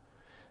brain.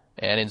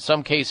 And in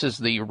some cases,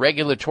 the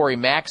regulatory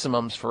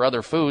maximums for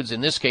other foods,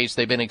 in this case,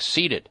 they've been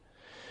exceeded.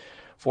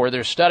 For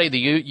their study,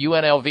 the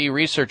UNLV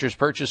researchers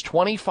purchased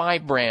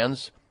 25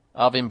 brands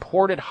of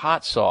imported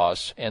hot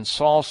sauce and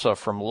salsa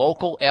from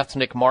local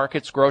ethnic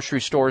markets,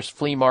 grocery stores,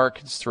 flea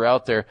markets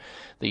throughout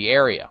the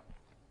area.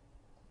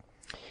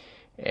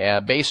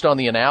 Based on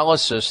the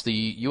analysis,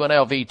 the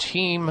UNLV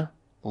team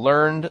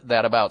learned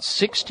that about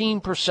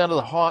 16% of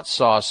the hot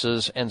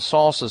sauces and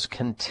salsas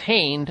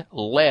contained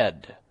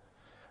lead.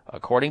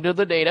 According to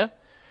the data,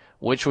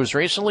 which was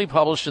recently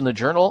published in the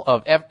Journal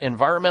of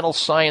Environmental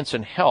Science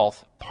and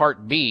Health,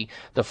 Part B,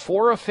 the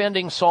 4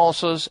 offending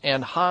salsas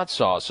and hot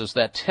sauces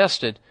that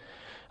tested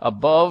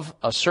above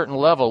a certain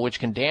level, which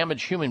can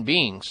damage human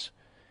beings,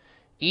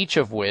 each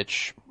of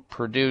which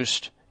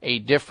produced a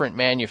different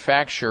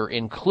manufacturer,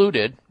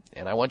 included,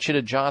 and I want you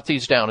to jot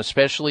these down,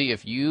 especially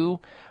if you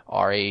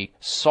are a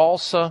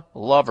salsa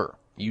lover.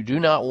 You do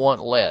not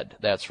want lead,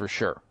 that's for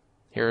sure.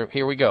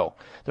 Here we go.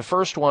 The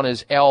first one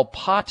is El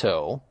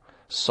Pato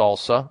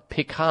Salsa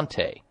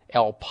Picante.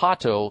 El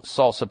Pato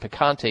Salsa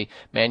Picante,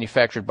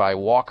 manufactured by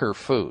Walker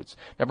Foods.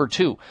 Number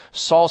 2,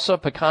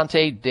 Salsa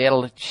Picante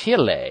del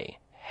Chile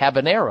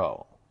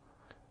Habanero.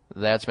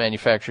 That's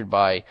manufactured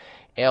by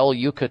El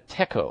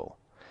Yucateco.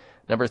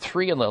 Number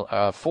 3 on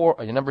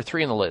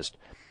the list,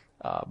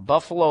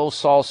 Buffalo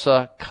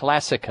Salsa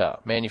Classica,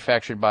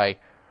 manufactured by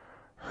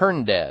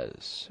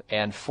Herndez.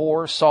 And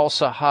 4,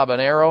 Salsa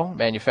Habanero,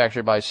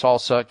 manufactured by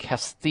Salsa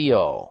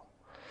Castillo.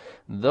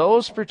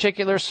 Those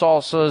particular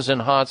salsas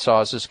and hot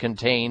sauces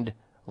contained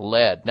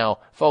lead. Now,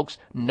 folks,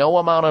 no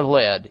amount of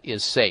lead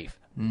is safe.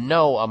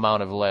 No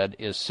amount of lead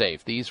is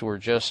safe. These were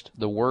just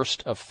the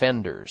worst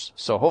offenders.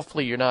 So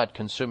hopefully you're not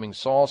consuming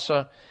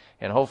salsa,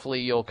 and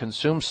hopefully you'll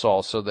consume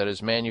salsa that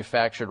is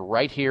manufactured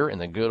right here in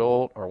the good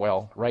old,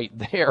 right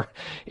there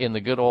in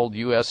the good old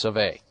US of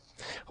A.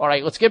 All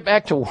right, let's get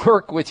back to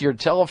work with your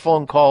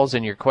telephone calls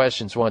and your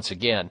questions once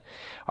again.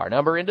 Our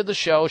number into the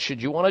show,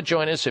 should you want to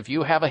join us, if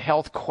you have a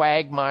health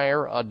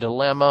quagmire, a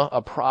dilemma,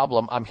 a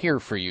problem, I'm here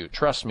for you.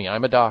 Trust me,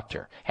 I'm a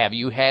doctor. Have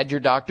you had your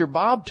Dr.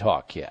 Bob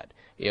talk yet?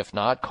 If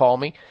not, call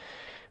me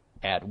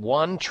at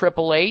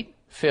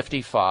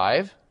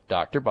 1-888-55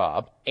 Dr.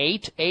 Bob,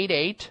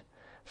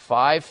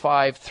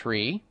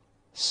 888-553-7262,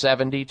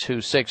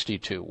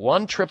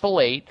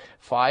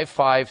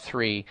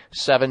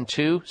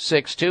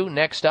 1-888-553-7262.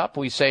 Next up,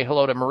 we say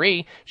hello to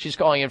Marie. She's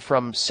calling in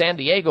from San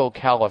Diego,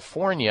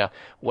 California.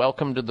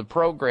 Welcome to the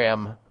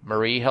program,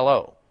 Marie.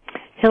 Hello.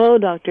 Hello,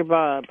 Dr.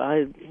 Bob.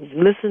 I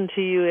listen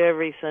to you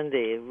every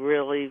Sunday.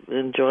 Really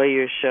enjoy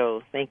your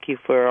show. Thank you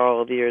for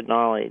all of your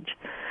knowledge.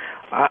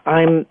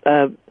 I'm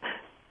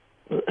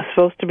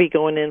supposed to be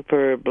going in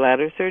for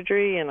bladder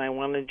surgery, and I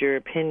wanted your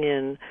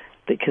opinion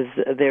because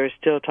they're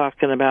still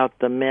talking about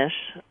the mesh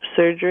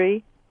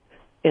surgery.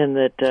 And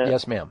that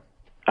yes, ma'am.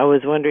 I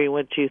was wondering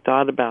what you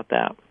thought about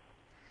that.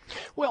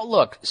 Well,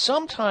 look,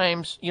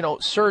 sometimes,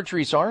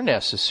 surgeries are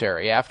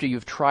necessary after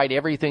you've tried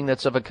everything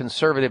that's of a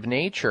conservative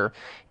nature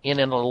in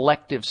an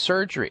elective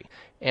surgery.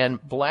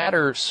 And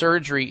bladder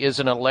surgery is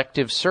an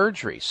elective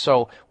surgery.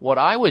 So what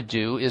I would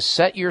do is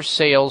set your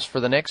sails for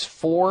the next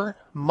 4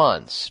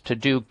 months to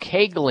do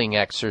Kegling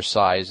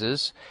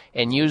exercises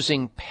and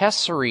using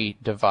pessary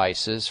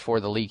devices for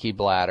the leaky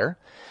bladder,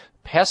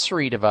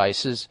 pessary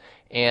devices,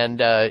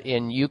 and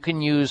you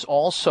can use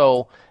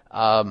also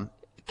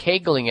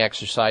Kegling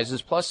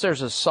exercises, plus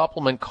there's a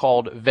supplement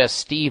called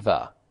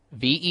Vestiva,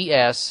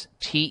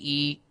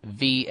 Vesteva.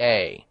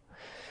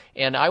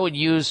 And I would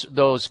use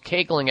those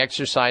Kegling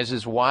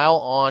exercises while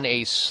on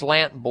a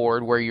slant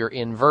board where you're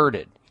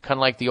inverted, kind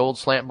of like the old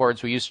slant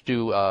boards we used to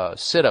do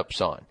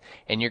sit-ups on.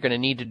 And you're going to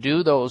need to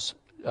do those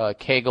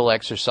Kegel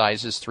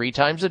exercises 3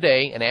 times a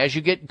day, and as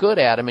you get good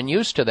at them and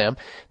used to them,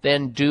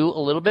 then do a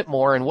little bit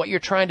more. And what you're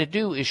trying to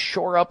do is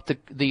shore up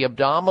the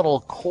abdominal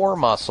core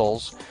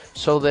muscles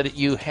so that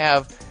you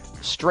have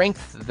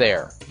strength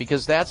there,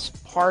 because that's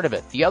part of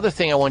it. The other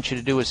thing I want you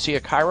to do is see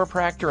a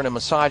chiropractor and a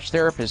massage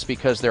therapist,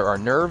 because there are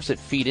nerves that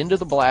feed into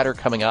the bladder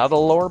coming out of the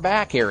lower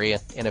back area,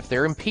 and if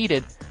they're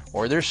impeded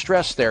or there's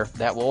stress there,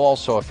 that will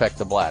also affect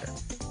the bladder.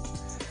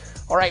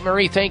 All right,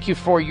 Marie, thank you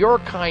for your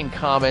kind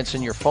comments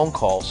and your phone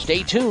calls.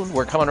 Stay tuned.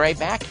 We're coming right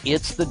back.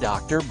 It's the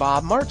Dr.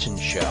 Bob Martin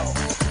Show.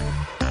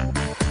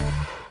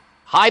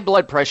 High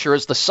blood pressure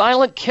is the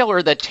silent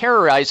killer that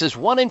terrorizes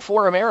 1 in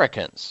 4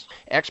 Americans.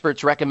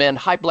 Experts recommend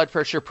high blood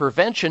pressure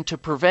prevention to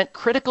prevent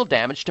critical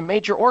damage to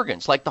major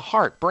organs like the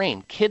heart,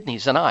 brain,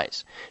 kidneys, and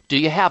eyes. Do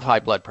you have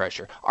high blood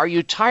pressure? Are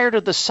you tired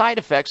of the side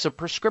effects of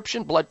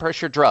prescription blood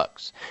pressure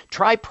drugs?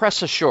 Try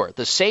Press Assure,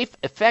 the safe,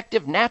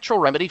 effective, natural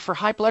remedy for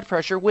high blood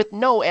pressure with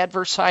no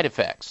adverse side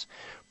effects.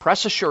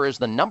 Press Assure is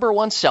the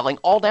 #1 selling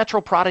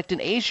all-natural product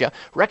in Asia,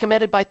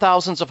 recommended by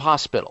thousands of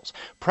hospitals.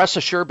 Press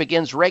Assure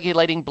begins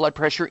regulating blood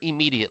pressure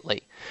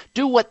immediately.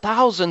 Do what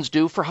thousands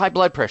do for high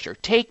blood pressure.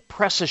 Take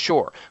Press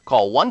Assure.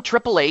 Call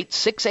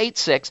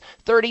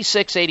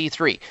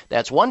 1-888-686-3683.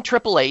 That's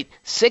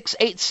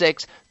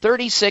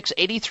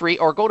 1-888-686-3683,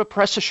 or go to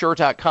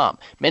PressAssure.com.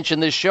 Mention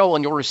this show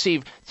and you'll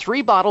receive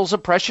 3 bottles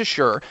of Press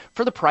Assure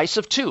for the price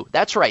of 2.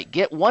 That's right.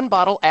 Get 1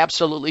 bottle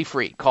absolutely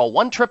free. Call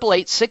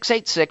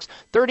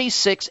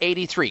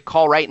 1-888-686-3683.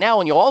 Call right now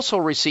and you'll also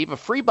receive a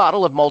free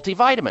bottle of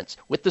multivitamins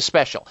with the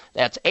special.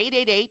 That's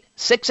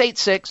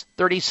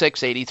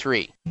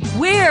 888-686-3683.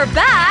 We're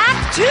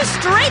back to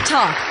Straight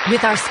Talk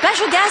with our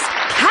special guest,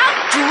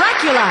 Count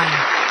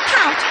Dracula.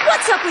 Count,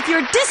 what's up with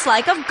your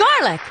dislike of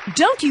garlic?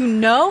 Don't you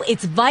know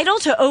it's vital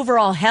to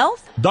overall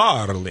health?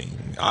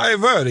 Darling, I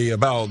worry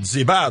about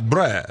the bad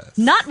breath.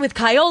 Not with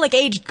Kyolic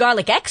aged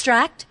garlic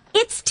extract.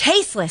 It's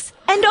tasteless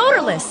and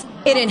odorless.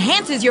 It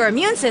enhances your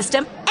immune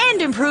system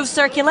and improves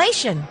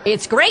circulation.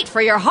 It's great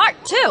for your heart,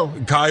 too.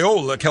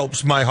 Kyolic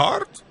helps my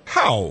heart?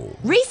 How?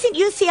 Recent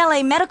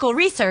UCLA medical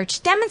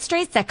research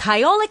demonstrates that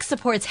Kyolic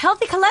supports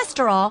healthy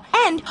cholesterol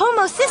and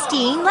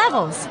homocysteine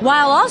levels,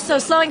 while also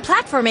slowing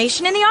plaque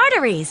formation in the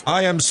arteries.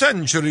 I am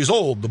centuries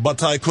old,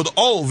 but I could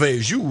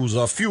always use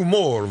a few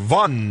more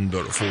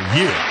wonderful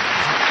years.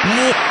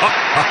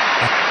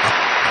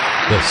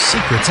 The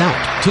secret's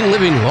out to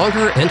living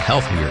longer and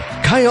healthier.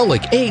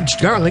 Kyolic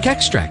Aged Garlic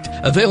Extract.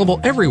 Available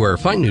everywhere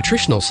fine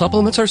nutritional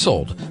supplements are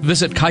sold.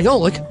 Visit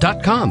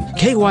Kyolic.com,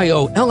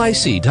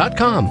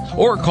 KYOLIC.com,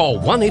 or call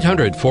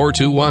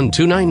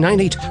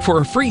 1-800-421-2998 for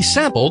a free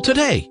sample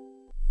today.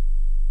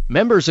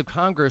 Members of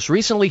Congress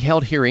recently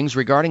held hearings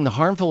regarding the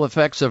harmful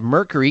effects of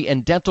mercury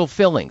in dental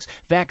fillings,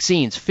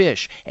 vaccines,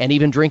 fish, and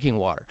even drinking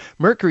water.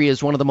 Mercury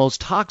is one of the most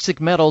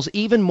toxic metals,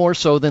 even more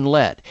so than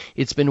lead.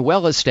 It's been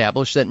well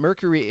established that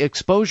mercury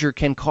exposure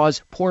can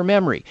cause poor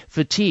memory,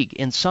 fatigue,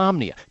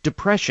 insomnia,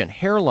 depression,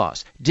 hair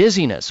loss,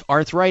 dizziness,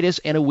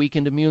 arthritis, and a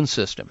weakened immune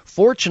system.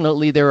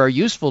 Fortunately, there are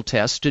useful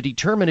tests to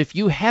determine if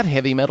you have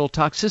heavy metal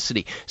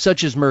toxicity,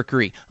 such as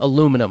mercury,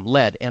 aluminum,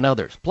 lead, and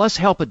others, plus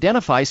help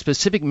identify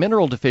specific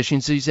mineral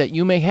deficiencies that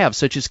you may have,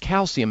 such as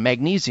calcium,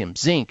 magnesium,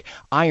 zinc,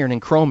 iron,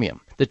 and chromium.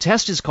 The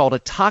test is called a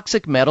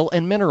toxic metal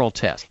and mineral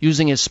test.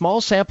 Using a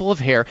small sample of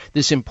hair,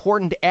 this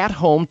important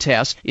at-home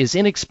test is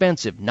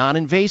inexpensive,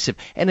 non-invasive,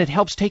 and it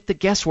helps take the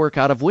guesswork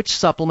out of which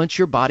supplements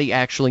your body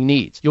actually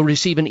needs. You'll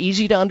receive an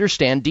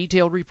easy-to-understand,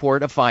 detailed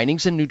report of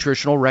findings and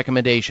nutritional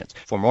recommendations.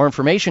 For more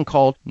information,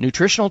 call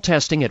nutritional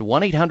testing at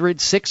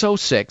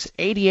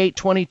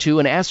 1-800-606-8822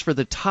 and ask for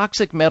the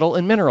toxic metal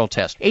and mineral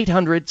test,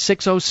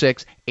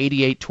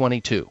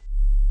 800-606-8822.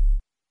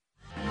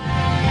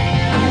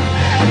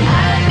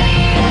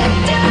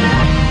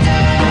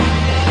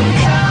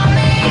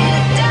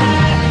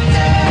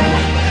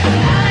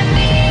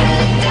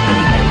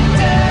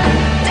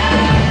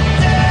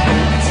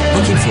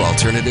 Looking for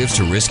alternatives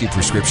to risky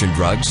prescription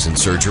drugs and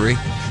surgery?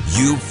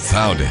 You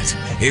found it.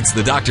 It's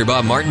the Dr.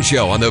 Bob Martin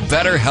Show on the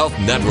Better Health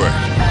Network.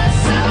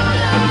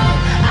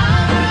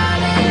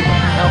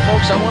 Now,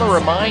 folks, I want to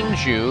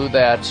remind you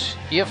that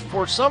if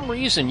for some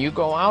reason you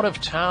go out of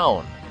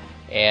town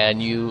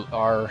and you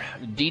are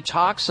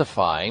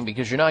detoxifying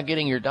because you're not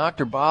getting your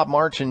Dr. Bob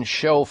Martin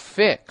Show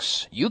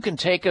fix, you can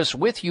take us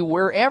with you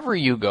wherever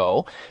you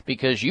go,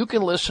 because you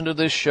can listen to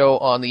this show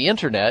on the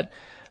internet,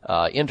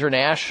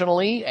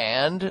 internationally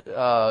and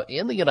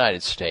in the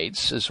United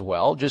States as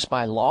well, just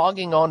by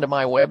logging onto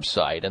my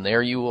website, and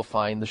there you will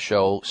find the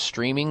show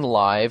streaming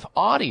live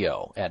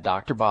audio at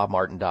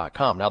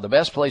drbobmartin.com. Now, the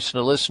best place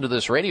to listen to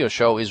this radio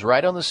show is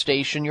right on the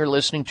station you're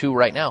listening to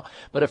right now,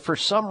 but if for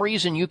some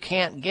reason you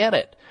can't get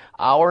it,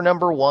 hour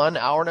number 1,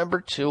 hour number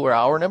 2, or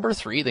hour number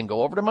 3, then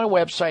go over to my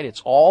website.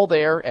 It's all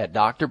there at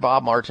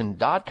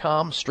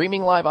drbobmartin.com,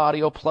 streaming live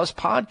audio plus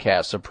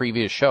podcasts of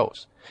previous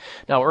shows.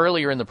 Now,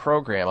 earlier in the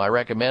program, I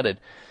recommended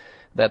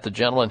that the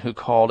gentleman who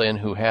called in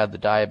who had the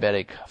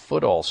diabetic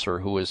foot ulcer,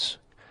 who was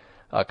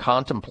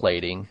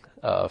contemplating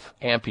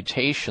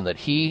amputation, that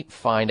he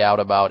find out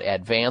about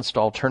advanced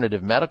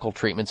alternative medical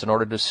treatments in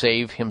order to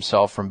save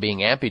himself from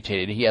being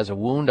amputated. He has a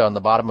wound on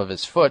the bottom of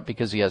his foot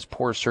because he has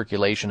poor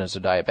circulation as a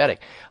diabetic.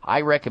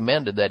 I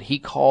recommended that he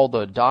call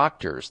the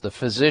doctors, the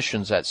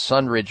physicians at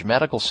Sunridge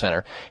Medical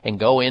Center, and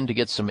go in to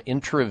get some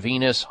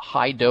intravenous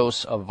high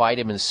dose of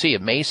vitamin C.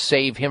 It may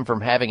save him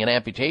from having an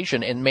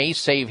amputation and may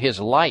save his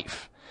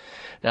life.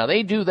 Now,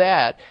 they do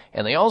that,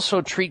 and they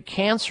also treat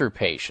cancer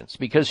patients,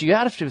 because you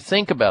have to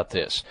think about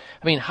this.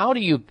 I mean, how do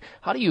you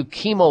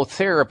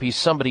chemotherapy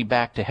somebody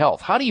back to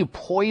health? How do you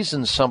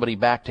poison somebody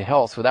back to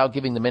health without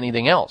giving them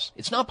anything else?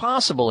 It's not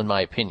possible, in my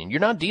opinion. You're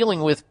not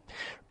dealing with,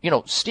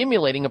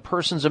 stimulating a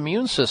person's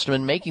immune system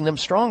and making them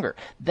stronger.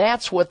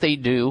 That's what they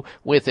do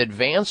with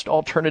advanced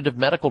alternative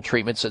medical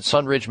treatments at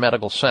Sunridge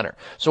Medical Center.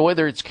 So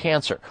whether it's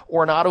cancer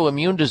or an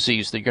autoimmune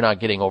disease that you're not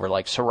getting over,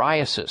 like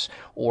psoriasis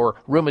or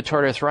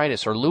rheumatoid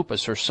arthritis or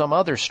lupus or some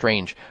other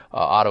strange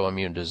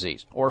autoimmune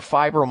disease, or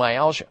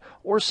fibromyalgia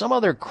or some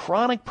other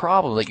chronic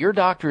problem that your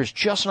doctor is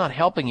just not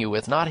helping you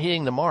with, not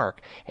hitting the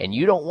mark, and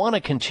you don't want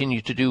to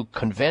continue to do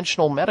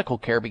conventional medical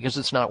care because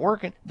it's not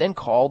working, then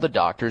call the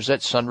doctors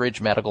at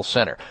Sunridge Medical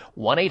Center.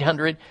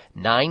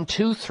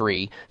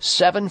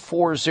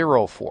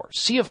 1-800-923-7404.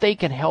 See if they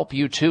can help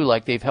you too,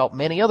 like they've helped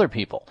many other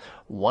people.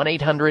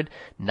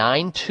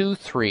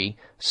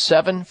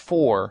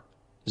 1-800-923-7404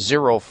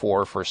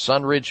 for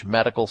Sunridge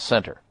Medical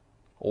Center.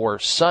 Or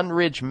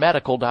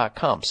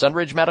sunridgemedical.com.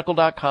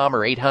 Sunridgemedical.com or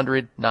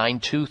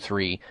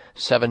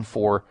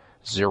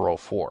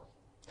 800-923-7404.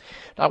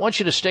 Now, I want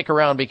you to stick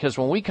around because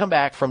when we come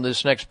back from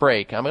this next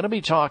break, I'm going to be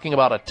talking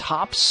about a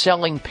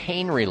top-selling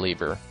pain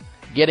reliever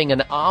getting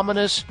an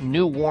ominous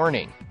new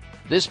warning.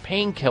 This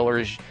painkiller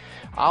is,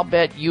 I'll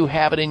bet you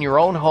have it in your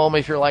own home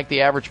if you're like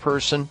the average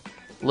person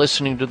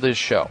listening to this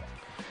show.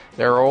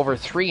 There are over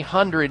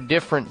 300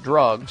 different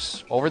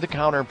drugs,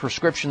 over-the-counter and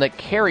prescription, that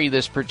carry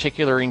this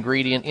particular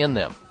ingredient in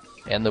them.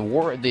 And the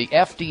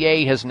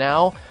FDA has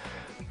now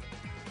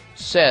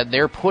said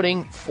they're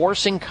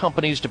forcing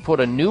companies to put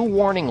a new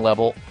warning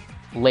label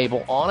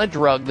on a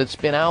drug that's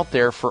been out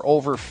there for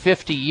over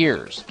 50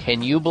 years.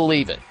 Can you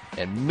believe it?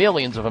 And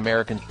millions of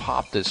Americans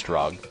pop this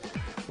drug,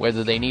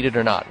 whether they need it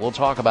or not. We'll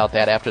talk about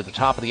that after the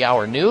top of the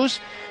hour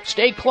news.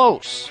 Stay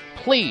close,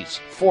 please,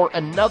 for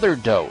another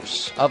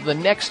dose of the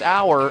next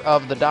hour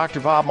of the Dr.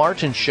 Bob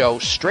Martin Show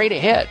straight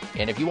ahead.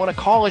 And if you want to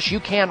call us, you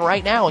can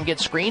right now and get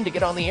screened to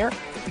get on the air.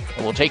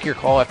 And we'll take your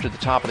call after the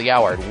top of the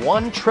hour at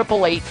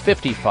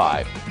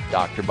 1-888-55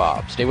 Dr.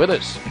 Bob. Stay with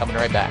us. Coming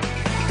right back.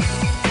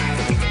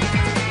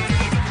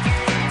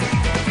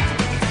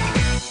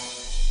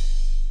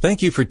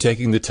 Thank you for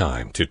taking the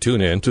time to tune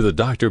in to the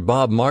Dr.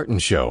 Bob Martin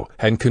Show,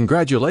 and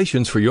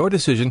congratulations for your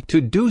decision to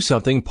do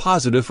something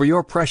positive for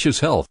your precious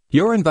health.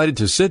 You're invited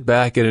to sit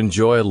back and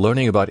enjoy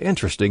learning about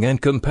interesting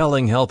and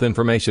compelling health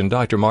information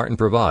Dr. Martin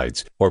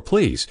provides. Or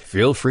please,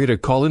 feel free to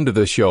call into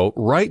the show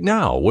right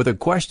now with a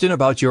question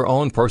about your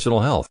own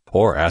personal health,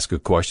 or ask a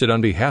question on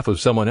behalf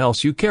of someone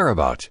else you care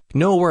about.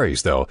 No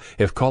worries, though.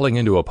 If calling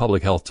into a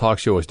public health talk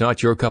show is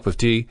not your cup of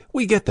tea,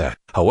 we get that.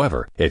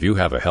 However, if you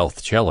have a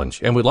health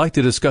challenge and would like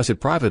to discuss it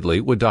privately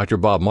with Dr.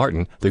 Bob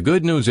Martin, the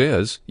good news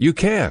is you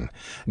can.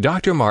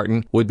 Dr.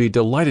 Martin would be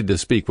delighted to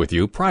speak with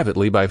you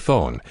privately by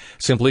phone.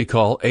 Simply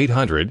call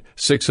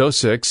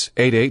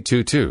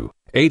 800-606-8822.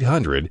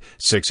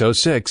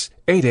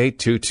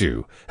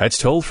 800-606-8822. That's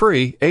toll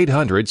free,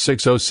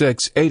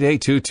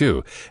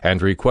 800-606-8822,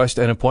 and request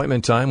an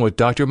appointment time with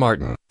Dr.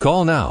 Martin.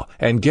 Call now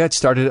and get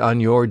started on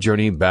your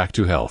journey back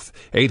to health.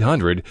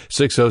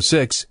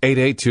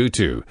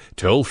 800-606-8822.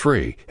 Toll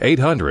free,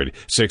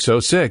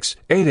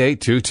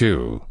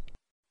 800-606-8822.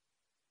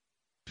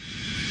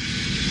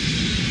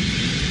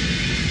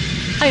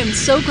 I am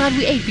so glad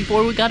we ate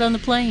before we got on the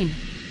plane.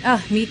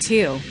 Oh, me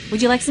too.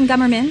 Would you like some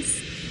gum or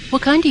mints?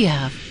 What kind do you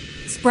have?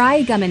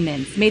 Spry Gum and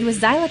Mints, made with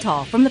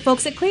xylitol from the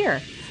folks at Clear.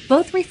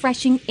 Both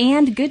refreshing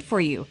and good for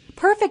you.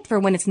 Perfect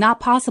for when it's not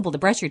possible to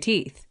brush your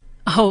teeth.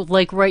 Oh,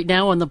 like right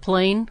now on the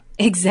plane?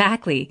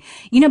 Exactly.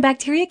 You know,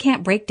 bacteria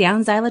can't break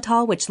down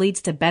xylitol, which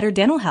leads to better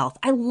dental health.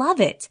 I love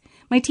it.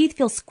 My teeth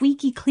feel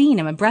squeaky clean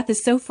and my breath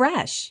is so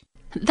fresh.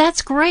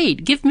 That's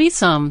great. Give me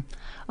some.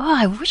 Oh,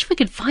 I wish we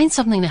could find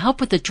something to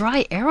help with the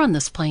dry air on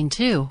this plane,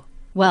 too.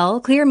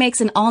 Well, Clear makes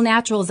an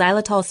all-natural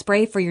xylitol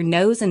spray for your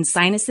nose and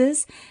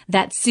sinuses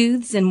that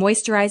soothes and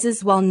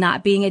moisturizes while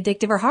not being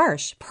addictive or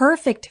harsh.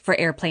 Perfect for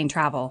airplane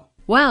travel.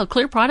 Wow,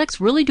 Clear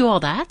products really do all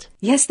that?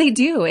 Yes, they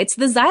do. It's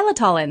the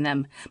xylitol in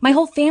them. My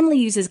whole family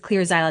uses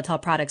Clear xylitol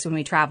products when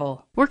we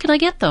travel. Where can I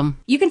get them?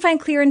 You can find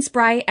Clear and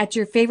Spry at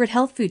your favorite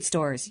health food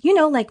stores. You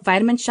know, like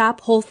Vitamin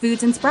Shop, Whole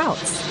Foods, and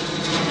Sprouts.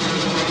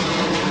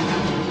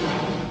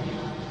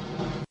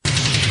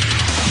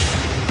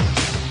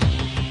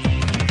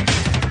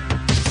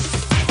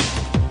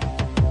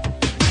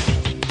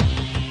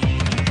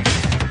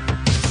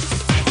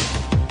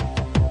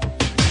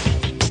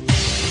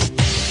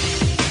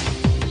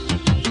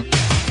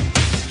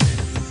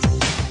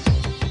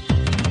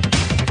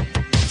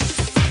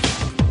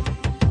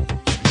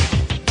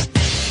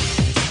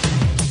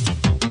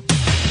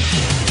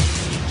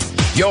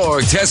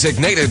 Your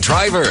designated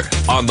driver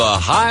on the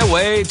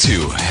highway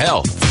to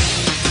health.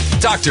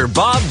 Dr.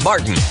 Bob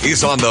Martin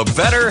is on the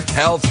Better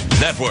Health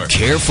Network.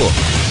 Careful.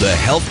 The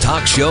health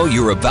talk show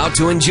you're about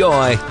to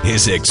enjoy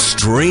is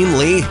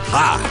extremely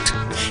hot.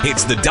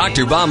 It's the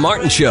Dr. Bob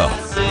Martin Show.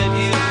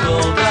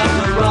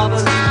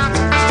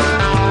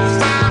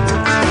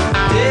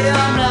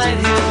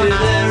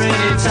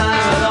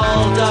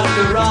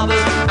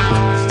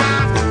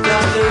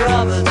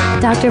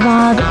 Dr.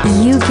 Bob,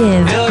 you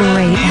give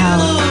great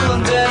help.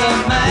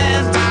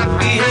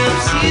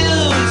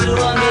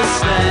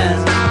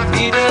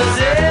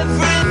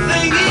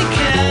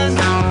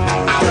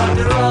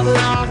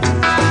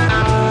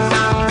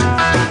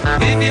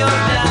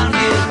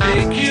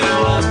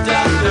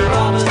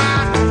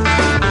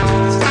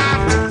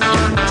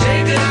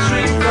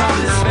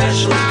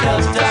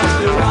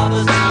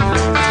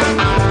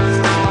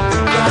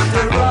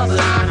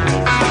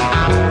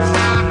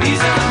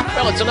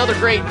 another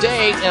great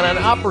day and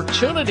an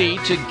opportunity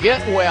to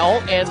get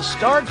well and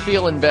start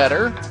feeling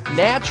better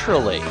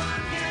naturally.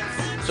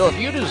 So if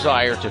you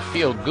desire to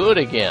feel good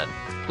again,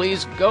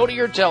 please go to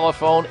your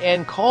telephone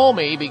and call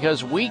me,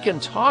 because we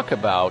can talk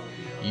about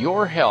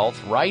your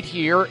health right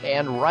here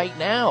and right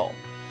now.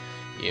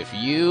 If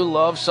you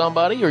love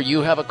somebody, or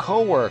you have a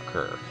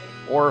coworker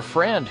or a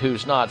friend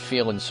who's not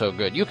feeling so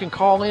good, you can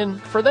call in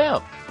for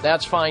them.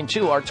 That's fine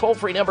too. Our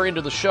toll-free number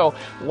into the show,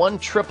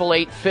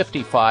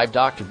 1-888-55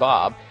 Dr.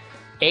 Bob,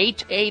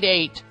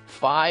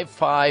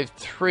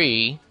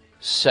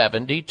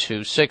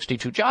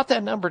 888-553-7262. Jot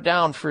that number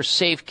down for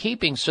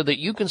safekeeping so that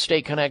you can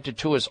stay connected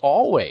to us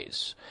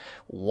always.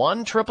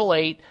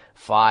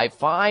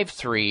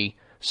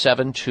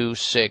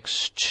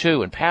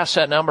 1-888-553-7262, and pass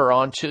that number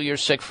on to your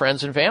sick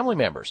friends and family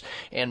members.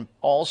 And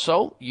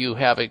also, you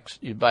have,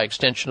 by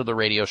extension of the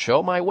radio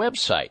show, my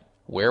website,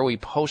 where we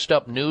post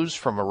up news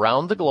from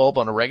around the globe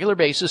on a regular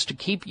basis to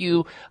keep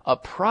you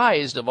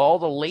apprised of all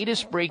the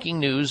latest breaking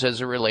news as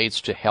it relates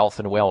to health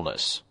and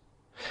wellness.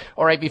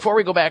 All right, before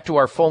we go back to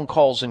our phone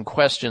calls and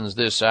questions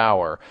this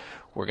hour,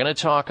 we're going to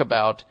talk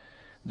about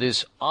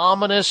this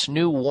ominous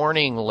new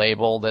warning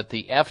label that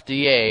the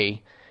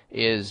FDA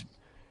is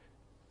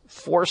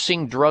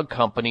forcing drug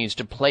companies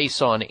to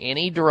place on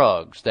any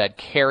drugs that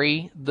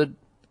carry the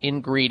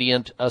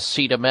ingredient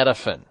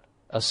acetaminophen.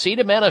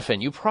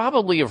 Acetaminophen, you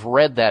probably have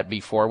read that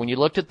before when you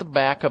looked at the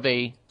back of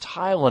a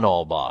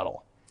Tylenol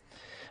bottle.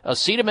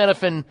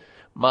 Acetaminophen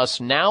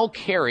must now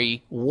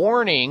carry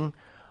warning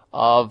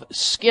of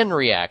skin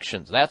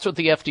reactions. That's what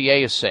the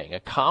FDA is saying. A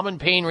common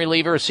pain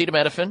reliever,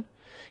 acetaminophen,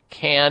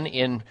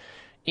 can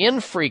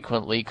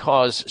infrequently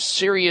cause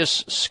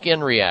serious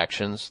skin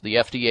reactions, the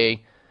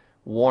FDA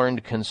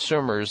warned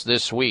consumers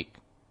this week.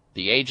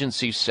 The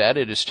agency said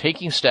it is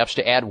taking steps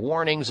to add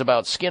warnings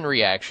about skin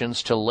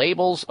reactions to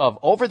labels of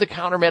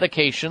over-the-counter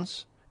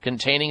medications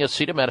containing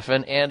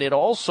acetaminophen, and it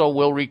also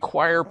will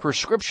require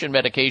prescription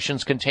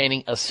medications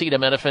containing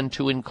acetaminophen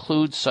to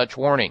include such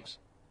warnings.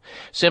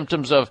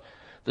 Symptoms of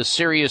the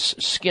serious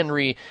skin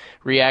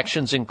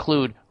reactions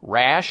include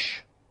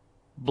rash,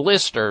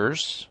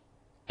 blisters,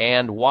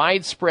 and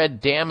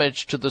widespread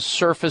damage to the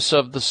surface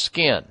of the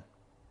skin.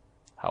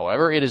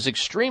 However, it is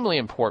extremely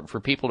important for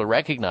people to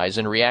recognize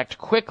and react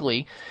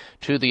quickly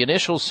to the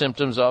initial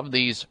symptoms of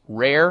these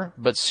rare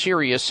but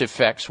serious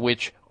effects,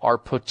 which are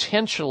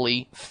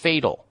potentially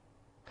fatal.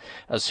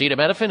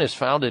 Acetaminophen is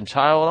found in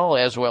Tylenol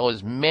as well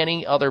as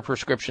many other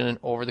prescription and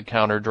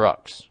over-the-counter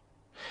drugs.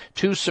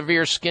 Two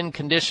severe skin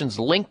conditions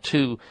linked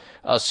to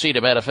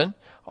acetaminophen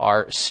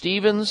are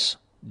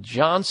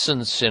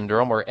Stevens-Johnson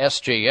syndrome, or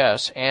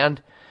SJS,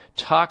 and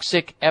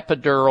toxic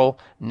epidural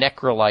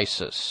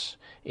necrolysis,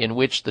 in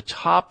which the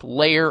top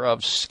layer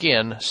of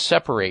skin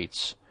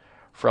separates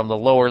from the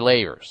lower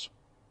layers.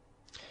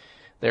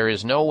 There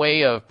is no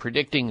way of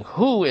predicting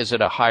who is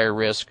at a higher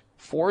risk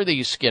for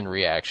these skin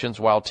reactions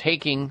while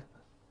taking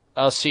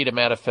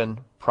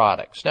acetaminophen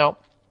products. Now,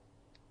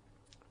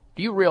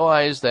 do you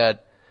realize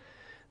that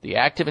the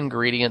active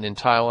ingredient in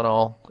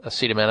Tylenol,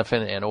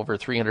 acetaminophen, and over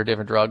 300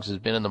 different drugs has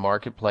been in the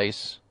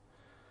marketplace,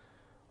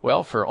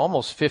 well, for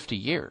almost 50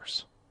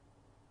 years?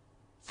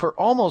 For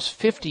almost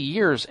 50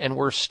 years, and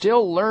we're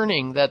still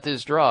learning that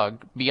this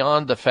drug,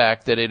 beyond the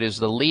fact that it is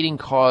the leading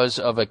cause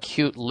of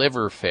acute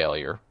liver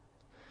failure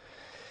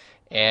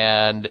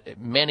and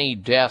many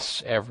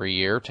deaths every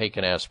year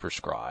taken as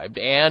prescribed,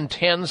 and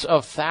tens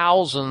of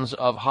thousands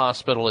of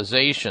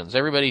hospitalizations.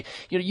 Everybody,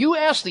 you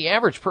ask the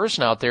average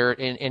person out there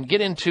and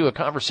get into a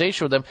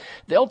conversation with them,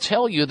 they'll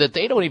tell you that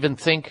they don't even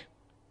think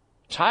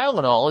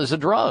Tylenol is a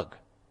drug.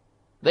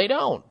 They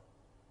don't.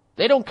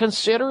 They don't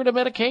consider it a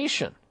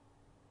medication.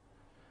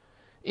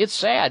 It's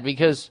sad,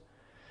 because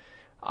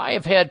I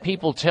have had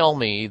people tell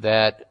me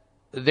that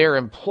their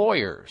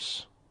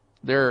employers,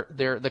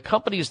 the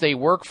companies they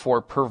work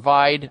for,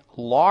 provide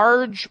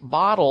large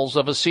bottles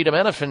of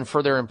acetaminophen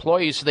for their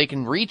employees so they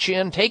can reach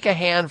in, take a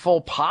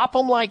handful, pop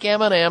them like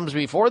M&Ms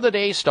before the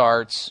day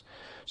starts,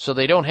 so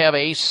they don't have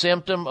a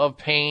symptom of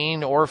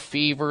pain or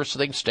fever, so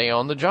they can stay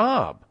on the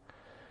job.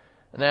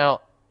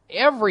 Now,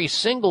 every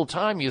single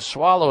time you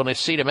swallow an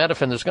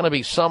acetaminophen, there's going to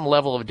be some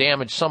level of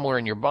damage somewhere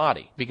in your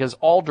body, because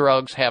all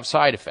drugs have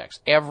side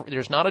effects.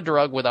 There's not a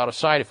drug without a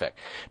side effect.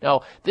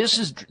 Now,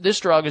 this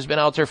drug has been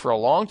out there for a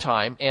long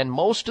time, and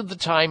most of the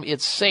time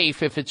it's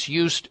safe if it's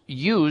used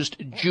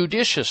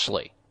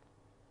judiciously.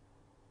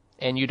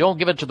 And you don't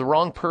give it to the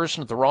wrong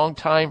person at the wrong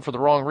time for the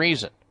wrong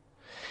reason.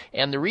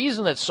 And the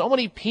reason that so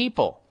many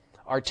people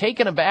are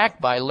taken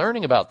aback by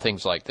learning about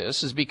things like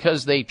this is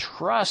because they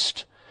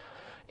trust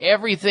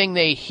everything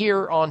they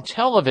hear on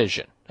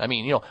television. I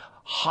mean,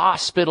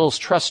 hospitals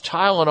trust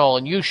Tylenol,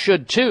 and you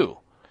should too.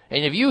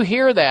 And if you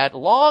hear that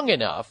long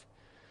enough,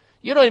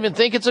 you don't even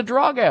think it's a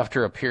drug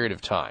after a period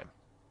of time.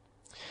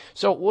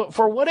 So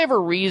for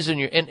whatever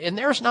reason, and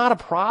there's not a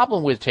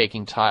problem with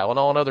taking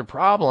Tylenol and other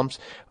problems,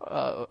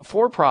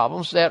 for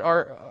problems that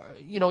are,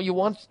 you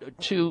want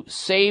to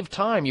save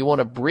time. You want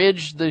to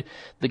bridge the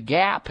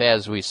gap,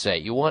 as we say.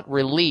 You want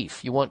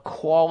relief. You want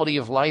quality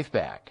of life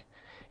back.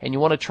 And you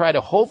want to try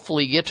to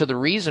hopefully get to the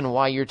reason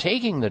why you're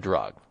taking the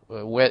drug,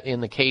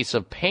 in the case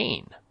of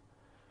pain.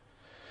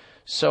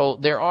 So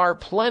there are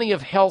plenty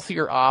of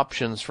healthier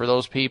options for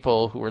those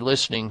people who are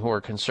listening who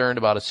are concerned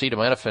about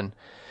acetaminophen,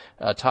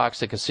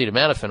 toxic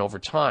acetaminophen over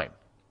time,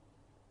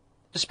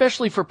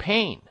 especially for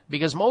pain,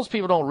 because most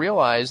people don't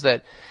realize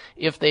that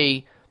if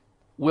they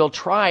will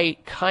try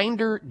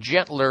kinder,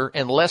 gentler,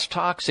 and less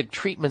toxic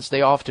treatments,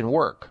 they often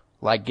work,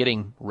 like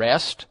getting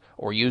rest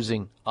or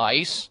using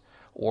ice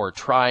or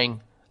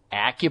trying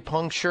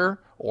acupuncture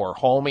or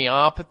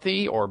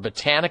homeopathy or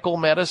botanical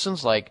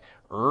medicines like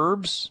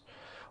herbs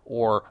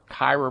or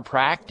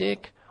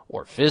chiropractic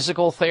or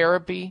physical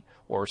therapy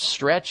or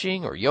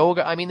stretching or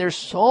yoga. I mean, there's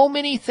so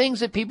many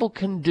things that people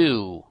can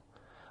do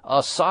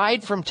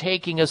aside from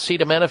taking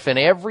acetaminophen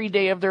every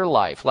day of their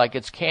life like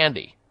it's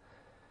candy.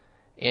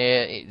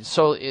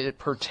 So it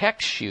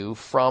protects you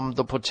from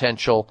the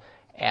potential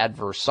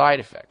adverse side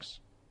effects.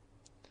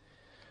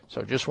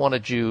 So just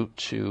wanted you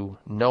to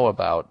know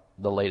about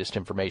the latest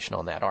information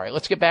on that. All right,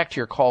 let's get back to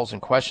your calls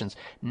and questions.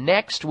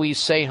 Next, we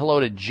say hello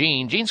to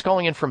Gene. Gene's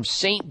calling in from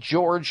St.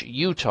 George,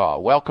 Utah.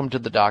 Welcome to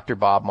the Dr.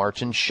 Bob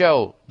Martin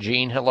Show.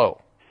 Gene, hello.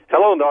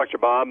 Hello, Dr.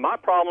 Bob. My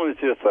problem is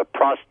with the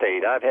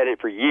prostate. I've had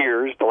it for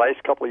years. The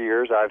last couple of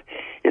years,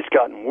 it's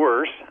gotten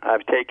worse.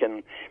 I've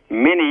taken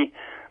many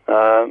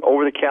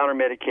over-the-counter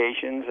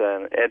medications,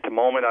 and at the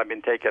moment I've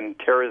been taking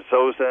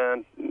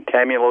terazosin,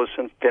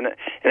 tamsulosin, and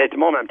at the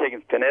moment I'm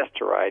taking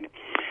finasteride.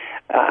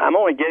 I'm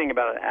only getting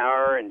about an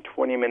hour and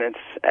 20 minutes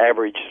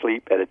average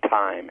sleep at a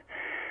time.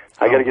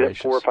 I got to get it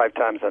 4 or 5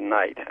 times a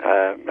night.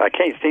 I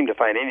can't seem to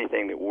find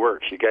anything that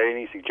works. You got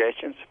any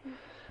suggestions?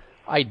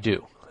 I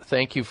do.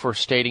 Thank you for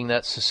stating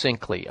that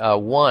succinctly.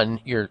 One,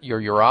 your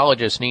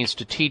urologist needs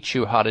to teach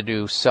you how to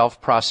do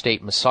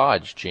self-prostate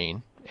massage,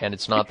 Gene. And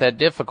it's not that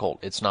difficult.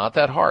 It's not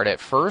that hard. At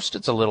first,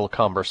 it's a little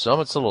cumbersome.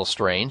 It's a little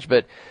strange.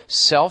 But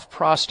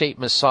self-prostate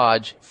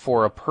massage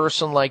for a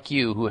person like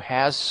you who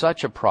has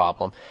such a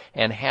problem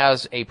and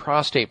has a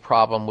prostate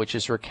problem which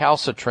is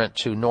recalcitrant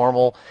to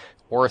normal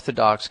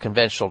orthodox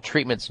conventional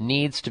treatments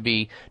needs to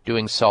be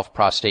doing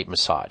self-prostate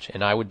massage.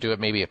 And I would do it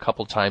maybe a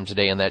couple times a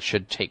day, and that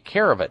should take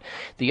care of it.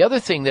 The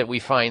other thing that we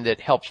find that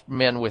helps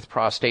men with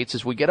prostates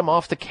is we get them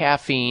off the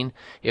caffeine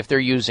if they're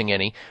using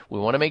any. We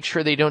want to make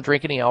sure they don't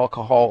drink any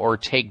alcohol or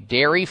take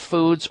dairy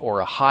foods or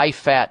a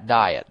high-fat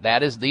diet.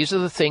 These are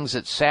the things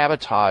that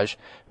sabotage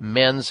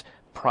men's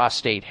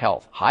prostate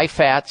health. High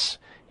fats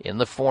in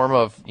the form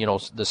of,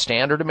 the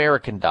standard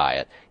American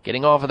diet,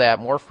 getting off of that,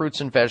 more fruits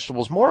and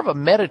vegetables, more of a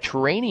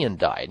Mediterranean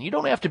diet. And you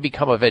don't have to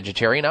become a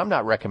vegetarian. I'm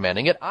not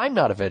recommending it. I'm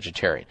not a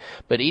vegetarian.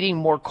 But eating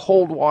more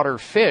cold water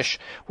fish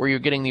where you're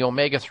getting the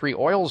omega-3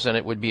 oils in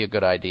it would be a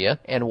good idea.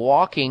 And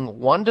walking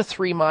 1 to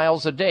 3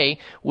 miles a day,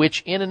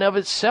 which in and of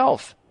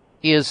itself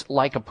is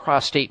like a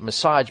prostate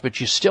massage, but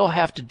you still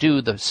have to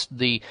do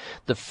the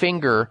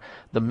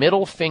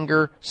middle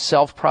finger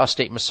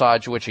self-prostate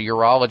massage, which a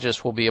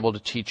urologist will be able to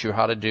teach you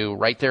how to do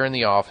right there in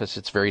the office.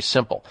 It's very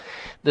simple.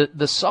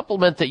 The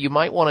supplement that you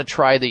might want to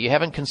try that you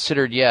haven't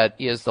considered yet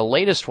is the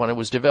latest one. It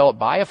was developed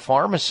by a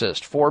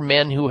pharmacist for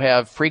men who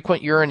have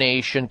frequent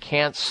urination,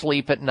 can't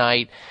sleep at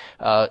night,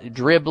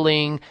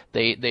 dribbling,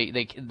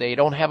 they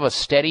don't have a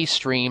steady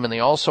stream, and they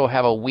also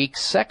have a weak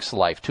sex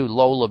life, too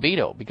low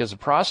libido, because the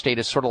prostate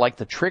is sort of like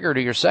the trigger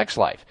to your sex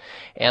life.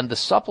 And the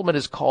supplement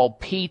is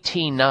called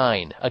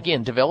PT9,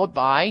 again, developed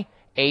by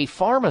a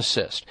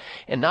pharmacist.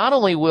 And not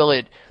only will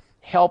it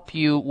help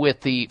you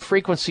with the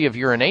frequency of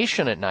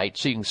urination at night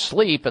so you can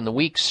sleep and the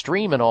weak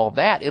stream and all of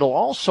that, it'll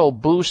also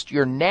boost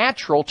your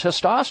natural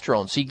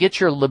testosterone so you get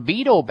your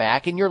libido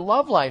back and your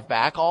love life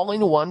back all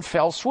in one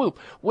fell swoop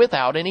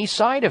without any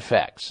side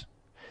effects.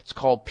 It's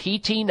called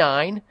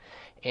PT9,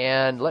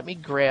 and let me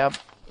grab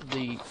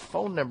the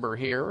phone number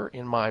here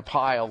in my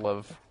pile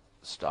of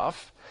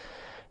stuff.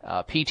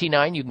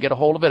 PT9, you can get a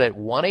hold of it at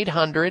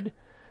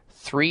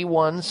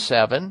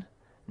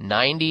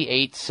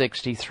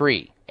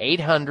 1-800-317-9863.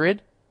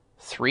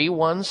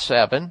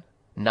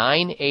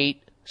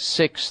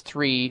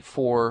 800-317-9863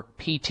 for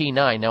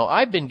PT9. Now,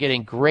 I've been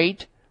getting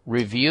great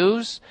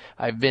reviews.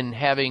 I've been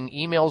having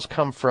emails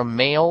come from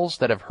males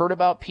that have heard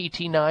about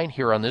PT9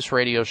 here on this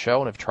radio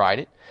show and have tried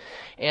it.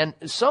 And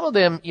some of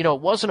them,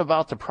 it wasn't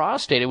about the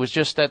prostate. It was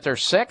just that their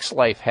sex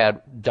life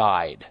had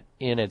died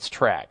in its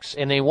tracks.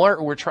 And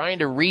we're trying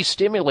to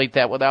re-stimulate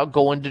that without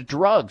going to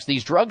drugs.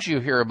 These drugs you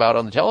hear about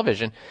on the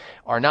television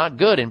are not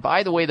good. And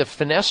by the way, the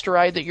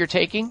finasteride that you're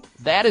taking,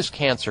 that is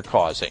cancer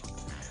causing.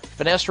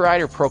 Finasteride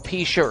or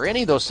Propecia or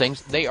any of those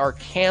things, they are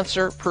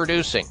cancer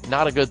producing.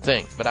 Not a good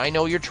thing. But I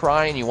know you're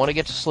trying, you want to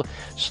get to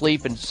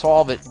sleep and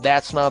solve it.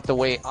 That's not the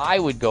way I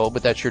would go,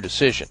 but that's your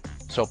decision.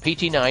 So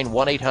PT9,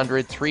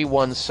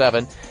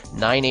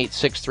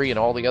 1-800-317-9863 and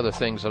all the other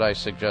things that I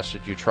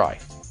suggested you try.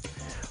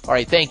 All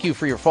right, thank you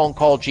for your phone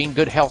call, Gene.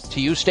 Good health to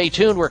you. Stay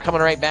tuned. We're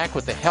coming right back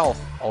with the health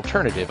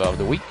alternative of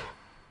the week.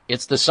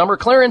 It's the summer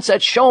clearance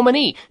at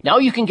Chamonix. Now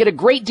you can get a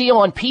great deal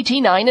on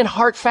PT9 and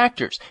Heart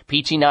Factors.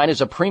 PT9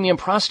 is a premium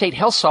prostate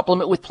health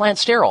supplement with plant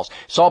sterols,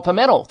 saw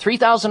palmetto,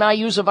 3,000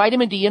 IUs of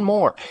vitamin D, and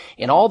more.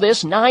 In all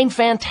this, 9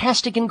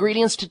 fantastic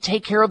ingredients to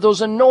take care of those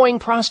annoying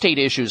prostate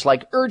issues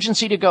like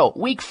urgency to go,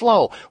 weak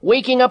flow,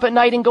 waking up at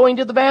night and going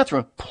to the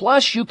bathroom.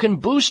 Plus, you can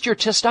boost your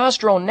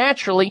testosterone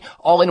naturally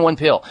all in one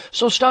pill.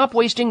 So stop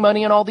wasting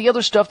money on all the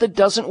other stuff that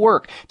doesn't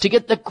work. To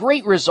get the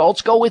great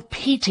results, go with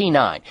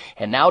PT9.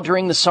 And now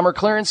during the summer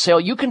clearance sale,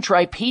 you can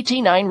try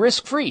PT9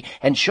 risk-free,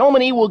 and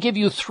Chamonix will give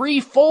you 3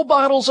 full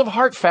bottles of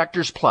Heart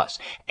Factors Plus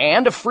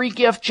and a free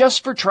gift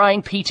just for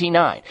trying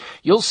PT9.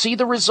 You'll see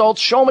the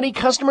results Chamonix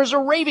customers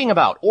are raving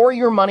about, or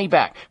your money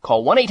back.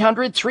 Call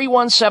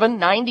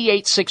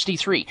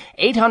 1-800-317-9863.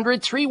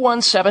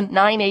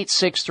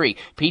 800-317-9863.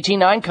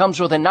 PT9 comes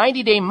with a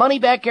 90-day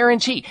money-back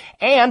guarantee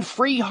and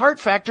free Heart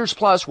Factors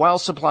Plus while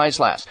supplies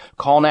last.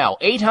 Call now,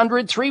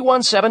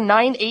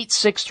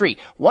 800-317-9863.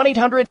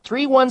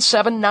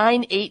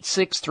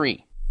 1-800-317-9863.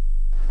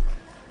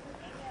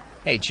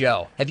 Hey,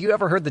 Joe, have you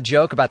ever heard the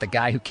joke about the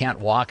guy who can't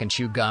walk and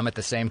chew gum at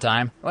the same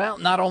time? Well,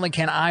 not only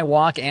can I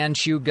walk and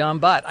chew gum,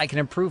 but I can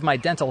improve my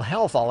dental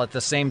health all at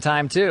the same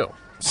time, too.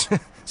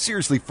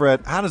 Seriously,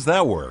 Fred, how does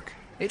that work?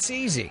 It's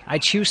easy. I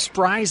chew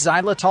Spry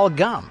xylitol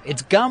gum.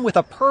 It's gum with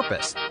a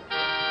purpose.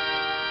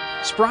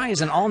 Spry is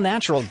an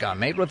all-natural gum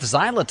made with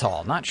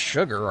xylitol, not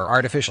sugar or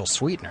artificial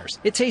sweeteners.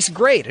 It tastes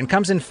great and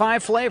comes in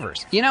 5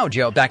 flavors. You know,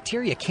 Joe,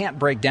 bacteria can't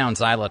break down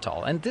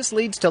xylitol, and this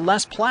leads to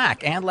less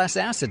plaque and less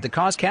acid to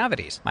cause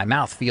cavities. My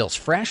mouth feels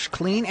fresh,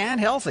 clean, and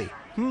healthy.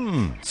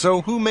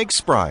 So who makes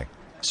Spry?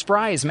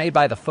 Spry is made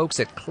by the folks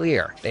at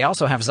Clear. They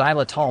also have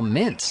xylitol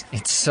mints.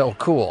 It's so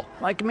cool.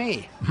 Like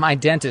me. My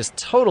dentist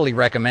totally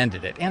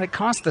recommended it, and it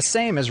costs the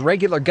same as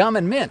regular gum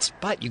and mints,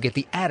 but you get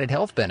the added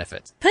health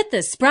benefits. Put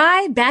the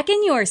Spry back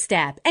in your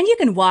step, and you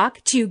can walk,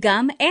 chew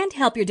gum, and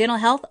help your dental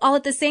health all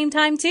at the same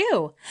time,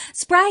 too.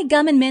 Spry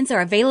gum and mints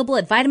are available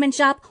at Vitamin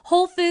Shop,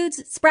 Whole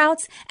Foods,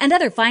 Sprouts, and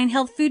other fine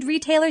health food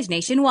retailers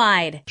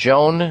nationwide.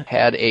 Joan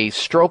had a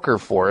stroker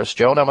for us.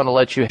 Joan, I'm going to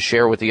let you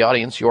share with the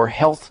audience your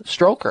health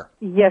stroker.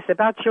 Yes,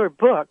 about your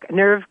book,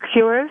 Nerve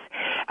Cures.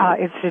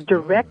 It's a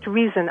direct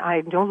reason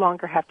I no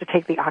longer have to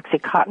take the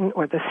OxyContin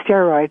or the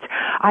steroids.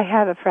 I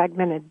have a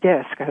fragmented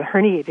disc, a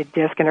herniated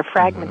disc, and a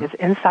fragment is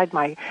inside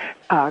my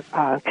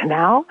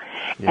canal,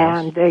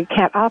 and they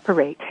can't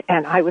operate.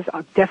 And I was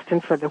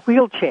destined for the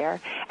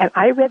wheelchair. And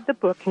I read the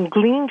book and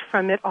gleaned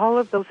from it all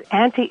of those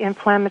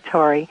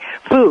anti-inflammatory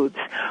foods,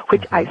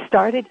 which I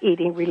started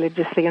eating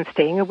religiously and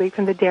staying away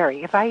from the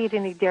dairy. If I eat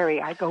any dairy,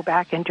 I go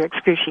back into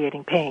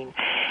excruciating pain.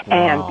 Wow.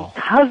 And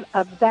because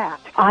of that,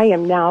 I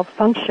am now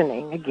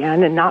functioning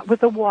again, and not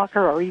with a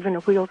walker or even a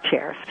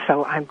wheelchair.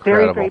 So I'm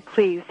very, very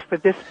pleased for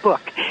this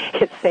book.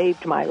 It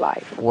saved my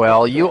life.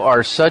 Well, you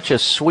are such a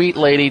sweet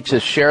lady to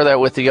share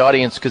that with the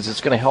audience, because it's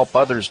going to help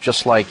others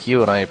just like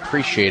you, and I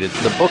appreciate it.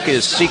 The book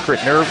is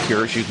Secret Nerve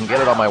Cures. You can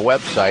get it on my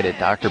website at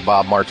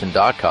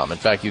drbobmartin.com. In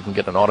fact, you can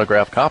get an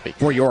autographed copy.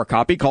 For your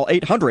copy, call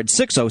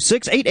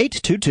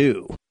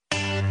 800-606-8822.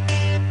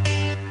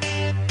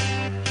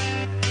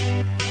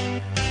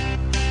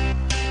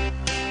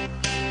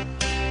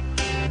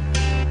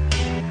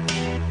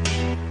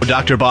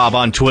 Dr. Bob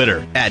on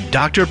Twitter at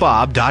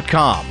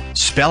drbob.com.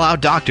 Spell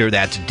out doctor,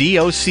 that's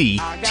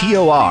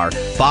DOCTOR,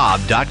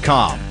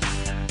 Bob.com.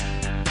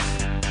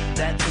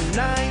 That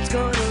tonight's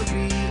gonna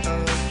be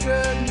a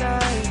good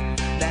night.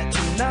 That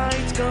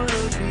tonight's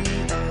gonna be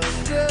a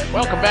good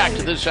Welcome back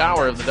to this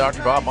hour of the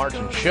Dr. Bob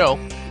Martin Show.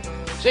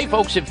 Say,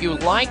 folks, if you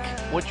like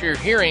what you're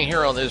hearing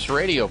here on this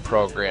radio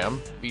program,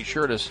 be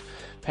sure to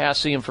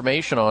pass the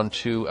information on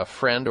to a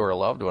friend or a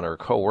loved one or a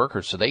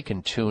coworker so they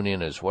can tune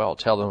in as well.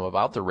 Tell them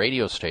about the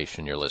radio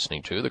station you're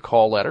listening to, the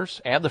call letters,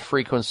 and the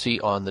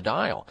frequency on the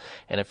dial.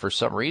 And if for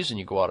some reason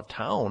you go out of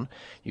town,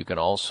 you can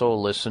also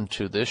listen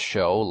to this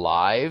show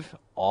live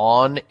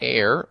on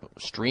air,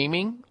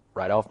 streaming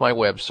right off my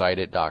website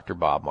at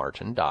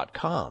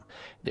drbobmartin.com.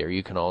 There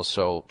you can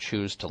also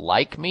choose to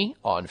like me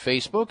on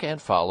Facebook and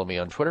follow me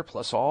on Twitter,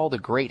 plus all the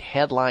great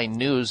headline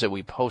news that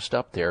we post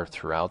up there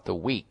throughout the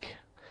week.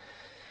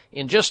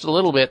 In just a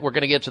little bit, we're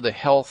going to get to the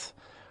health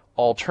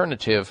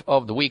alternative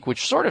of the week,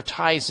 which sort of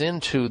ties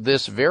into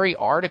this very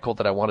article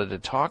that I wanted to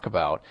talk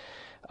about,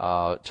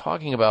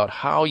 talking about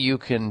how you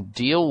can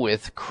deal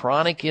with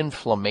chronic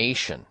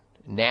inflammation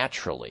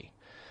naturally.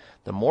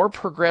 The more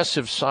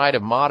progressive side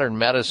of modern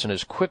medicine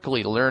is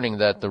quickly learning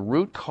that the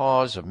root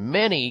cause of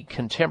many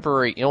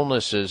contemporary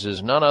illnesses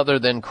is none other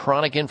than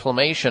chronic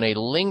inflammation, a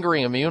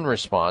lingering immune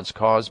response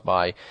caused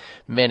by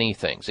many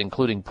things,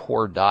 including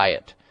poor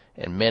diet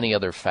and many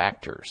other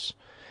factors.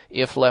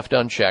 If left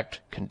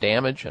unchecked, can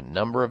damage a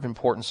number of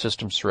important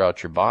systems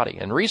throughout your body.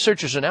 And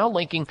researchers are now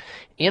linking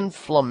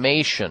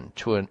inflammation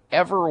to an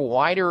ever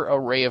wider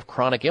array of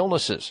chronic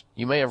illnesses.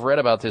 You may have read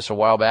about this a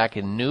while back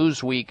in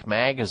Newsweek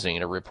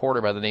magazine. A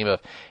reporter by the name of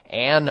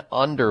Ann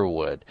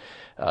Underwood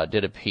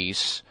did a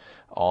piece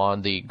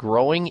on the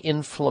growing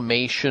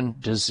inflammation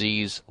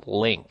disease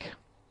link.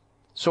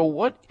 So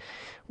what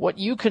what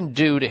you can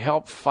do to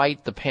help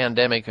fight the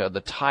pandemic,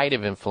 the tide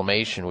of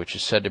inflammation, which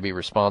is said to be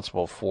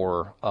responsible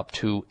for up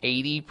to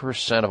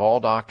 80% of all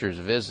doctors'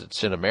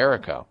 visits in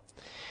America,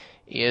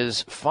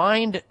 is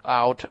find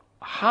out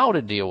how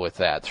to deal with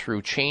that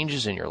through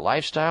changes in your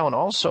lifestyle, and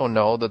also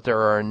know that there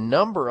are a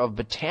number of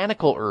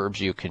botanical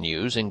herbs you can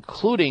use,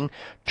 including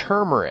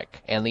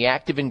turmeric and the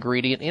active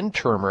ingredient in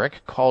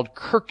turmeric called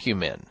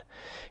curcumin.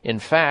 In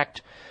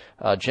fact,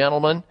 a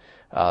gentleman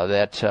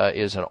that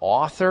is an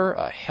author,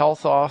 a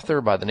health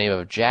author by the name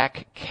of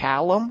Jack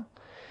Callum,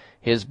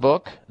 his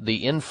book,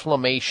 The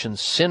Inflammation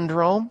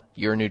Syndrome,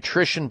 Your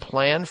Nutrition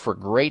Plan for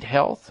Great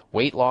Health,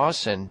 Weight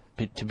Loss, and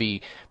to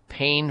be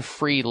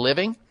Pain-Free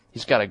Living.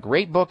 He's got a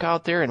great book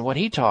out there, and what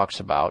he talks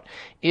about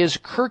is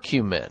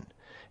curcumin.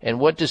 And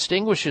what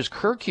distinguishes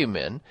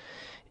curcumin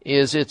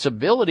is its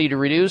ability to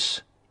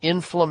reduce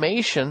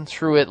inflammation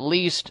through at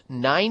least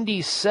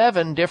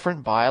 97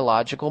 different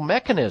biological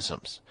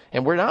mechanisms.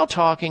 And we're now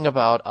talking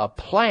about a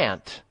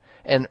plant,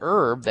 an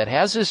herb that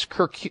has this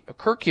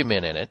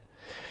curcumin in it,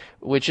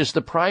 which is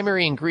the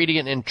primary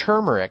ingredient in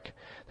turmeric,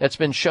 that's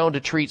been shown to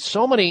treat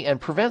so many and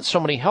prevent so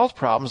many health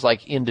problems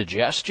like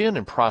indigestion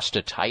and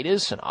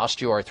prostatitis and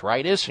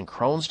osteoarthritis and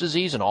Crohn's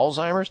disease and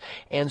Alzheimer's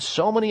and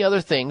so many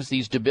other things,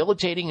 these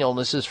debilitating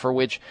illnesses for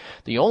which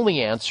the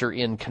only answer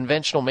in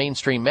conventional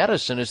mainstream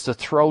medicine is to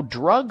throw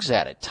drugs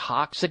at it,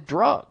 toxic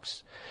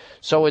drugs.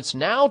 So it's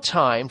now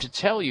time to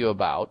tell you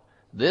about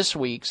this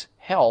week's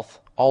Health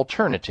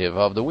Alternative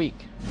of the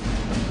Week.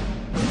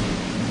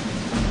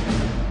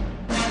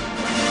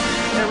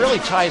 And it really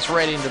ties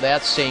right into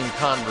that same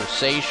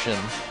conversation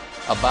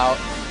about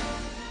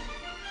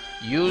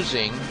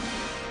using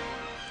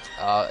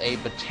a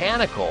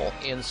botanical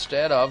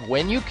instead of,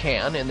 when you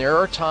can, and there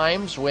are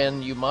times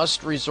when you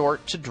must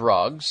resort to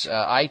drugs.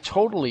 I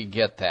totally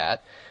get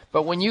that.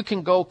 But when you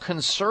can go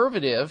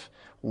conservative,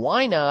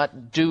 why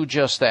not do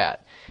just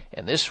that?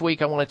 And this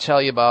week I want to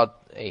tell you about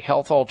a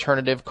health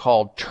alternative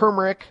called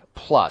Turmeric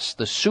Plus,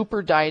 the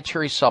super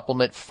dietary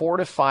supplement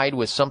fortified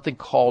with something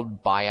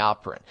called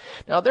BioPerine.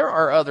 Now, there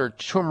are other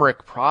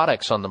turmeric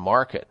products on the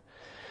market.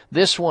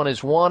 This one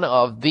is one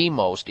of the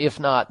most, if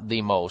not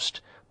the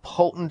most,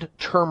 potent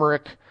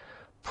turmeric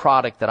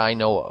product that I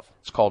know of.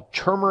 It's called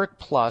Turmeric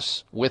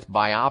Plus with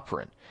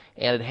BioPerine,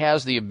 and it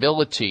has the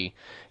ability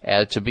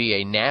to be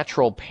a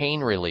natural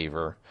pain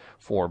reliever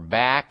for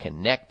back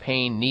and neck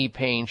pain, knee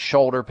pain,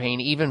 shoulder pain,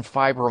 even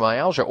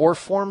fibromyalgia, or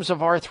forms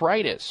of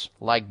arthritis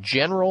like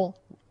general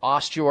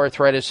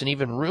osteoarthritis and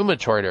even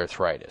rheumatoid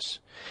arthritis.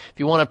 If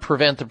you want to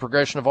prevent the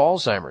progression of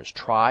Alzheimer's,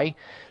 try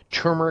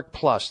Turmeric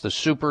Plus, the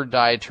super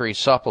dietary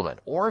supplement.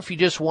 Or if you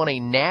just want a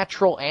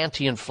natural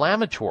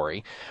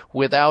anti-inflammatory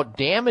without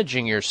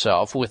damaging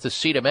yourself with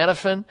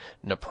acetaminophen,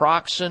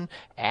 naproxen,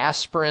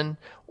 aspirin,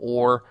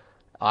 or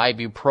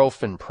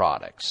ibuprofen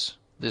products.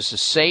 This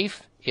is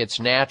safe, it's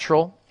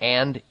natural,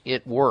 and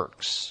it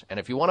works. And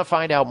if you want to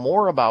find out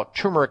more about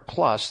Turmeric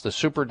Plus, the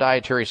super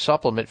dietary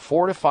supplement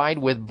fortified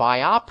with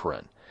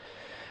BioPerine,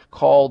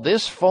 call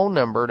this phone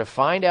number to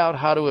find out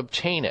how to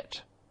obtain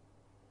it.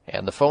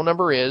 And the phone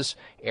number is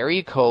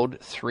area code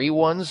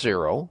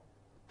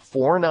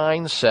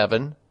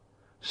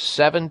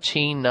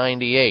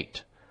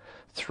 310-497-1798.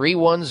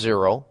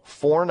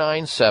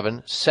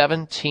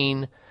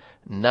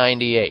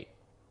 310-497-1798.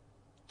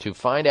 To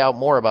find out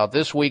more about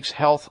this week's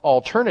health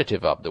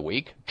alternative of the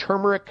week,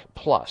 Turmeric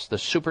Plus, the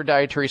super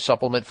dietary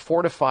supplement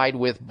fortified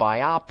with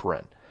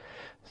BioPerine.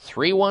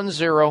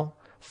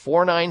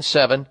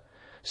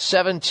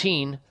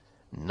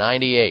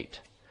 310-497-1798.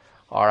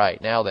 All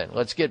right, now then,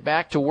 let's get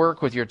back to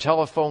work with your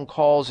telephone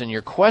calls and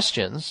your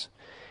questions,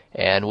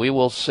 and we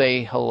will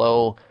say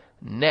hello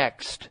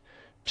next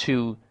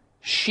to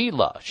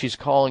Sheila. She's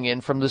calling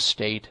in from the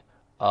state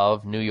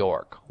of New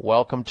York.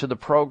 Welcome to the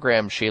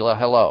program, Sheila.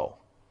 Hello.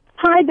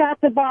 Hi,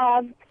 Dr.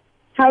 Bob.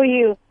 How are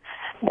you?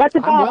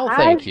 Dr. Bob, I'm well,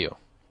 thank you.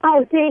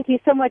 Oh, thank you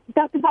so much.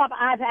 Dr. Bob,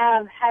 I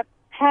have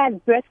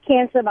had breast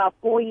cancer about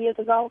 4 years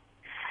ago,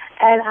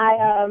 and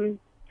I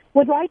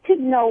would like to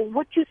know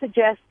what you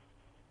suggest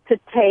to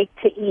take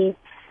to eat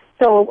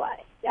so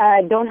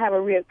I don't have a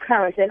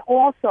reoccurrence. And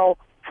also,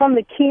 from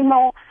the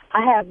chemo,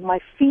 my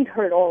feet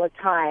hurt all the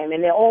time,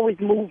 and they're always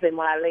moving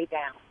when I lay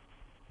down.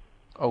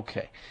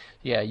 Okay.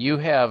 Yeah, you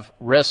have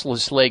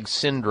restless leg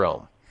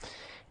syndrome.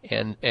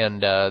 And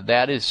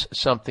that is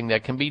something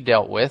that can be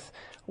dealt with.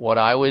 What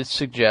I would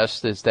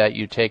suggest is that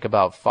you take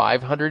about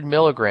 500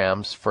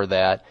 milligrams for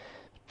that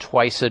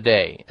twice a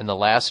day. And the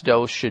last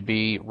dose should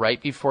be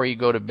right before you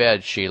go to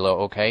bed, Sheila,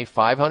 okay?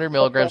 500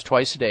 milligrams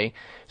twice a day.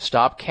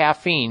 Stop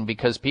caffeine,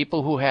 because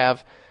people who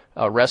have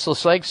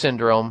restless leg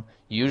syndrome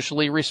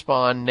usually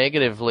respond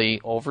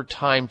negatively over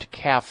time to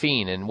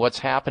caffeine. And what's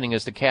happening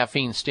is the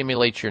caffeine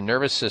stimulates your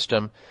nervous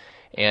system,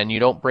 and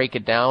you don't break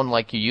it down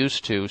like you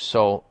used to,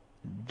 so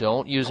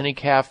don't use any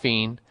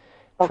caffeine.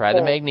 Try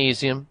the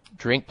magnesium.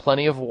 Drink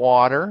plenty of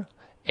water.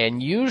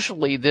 And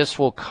usually this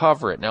will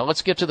cover it. Now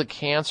let's get to the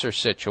cancer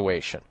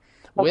situation.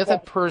 With a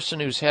person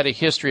who's had a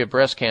history of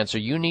breast cancer,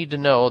 you need to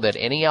know that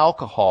any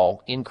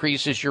alcohol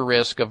increases your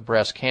risk of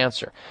breast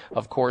cancer.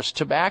 Of course,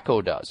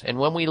 tobacco does. And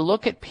when we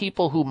look at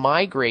people who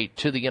migrate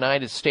to the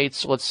United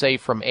States, let's say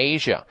from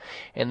Asia,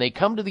 and they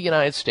come to the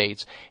United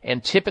States,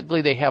 and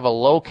typically they have a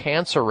low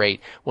cancer rate,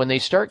 when they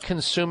start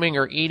consuming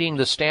or eating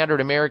the standard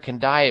American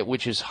diet,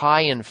 which is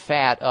high in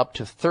fat, up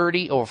to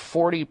 30 or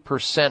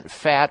 40%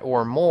 fat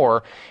or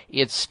more,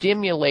 it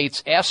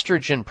stimulates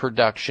estrogen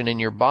production in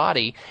your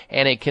body,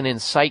 and it can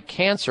incite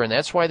cancer. And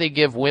that's why they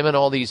give women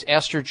all these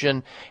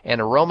estrogen and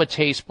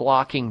aromatase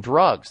blocking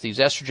drugs. These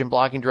estrogen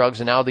blocking drugs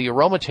and now the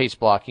aromatase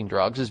blocking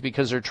drugs is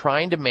because they're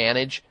trying to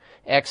manage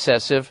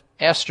excessive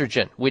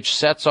estrogen, which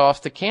sets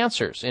off the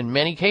cancers in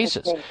many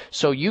cases. Okay.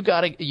 So you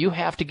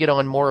have to get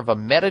on more of a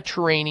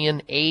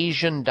Mediterranean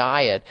Asian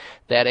diet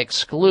that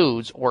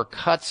excludes or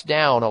cuts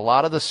down a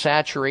lot of the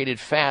saturated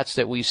fats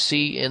that we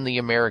see in the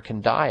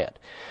American diet.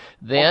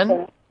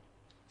 Then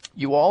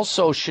you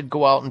also should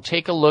go out and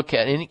take a look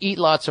at and eat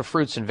lots of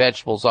fruits and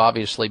vegetables,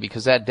 obviously,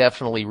 because that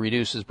definitely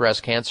reduces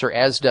breast cancer,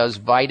 as does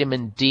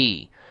vitamin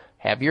D.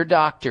 Have your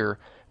doctor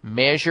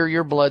measure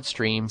your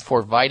bloodstream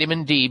for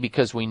vitamin D,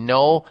 because we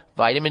know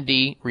vitamin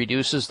D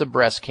reduces the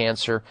breast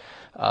cancer.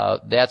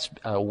 That's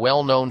a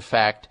well-known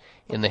fact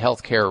in the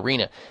healthcare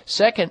arena.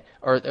 Second,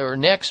 or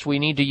next, we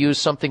need to use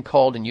something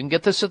called, and you can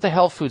get this at the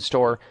health food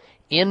store,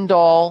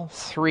 Indol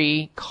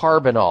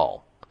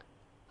 3-carbinol.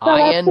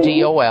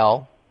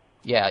 INDOL.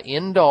 Yeah,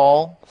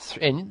 Indol.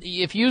 And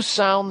if you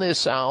sound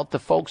this out, the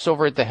folks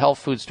over at the health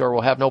food store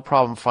will have no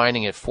problem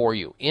finding it for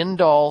you.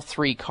 Indol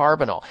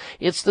 3-carbinol.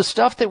 It's the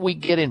stuff that we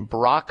get in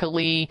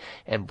broccoli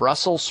and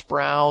Brussels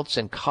sprouts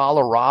and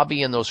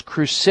kohlrabi and those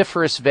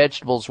cruciferous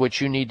vegetables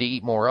which you need to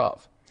eat more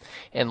of.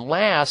 And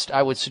last,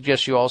 I would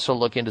suggest you also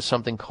look into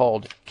something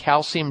called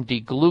calcium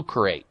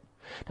D-glucarate.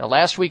 Now,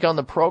 last week on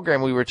the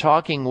program, we were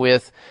talking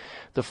with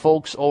the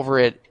folks over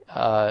at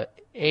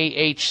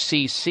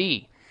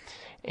AHCC,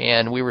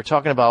 and we were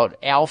talking about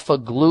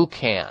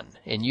alpha-glucan,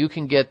 and you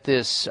can get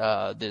this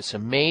this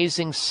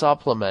amazing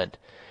supplement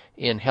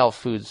in health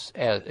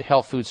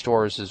food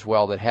stores as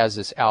well that has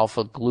this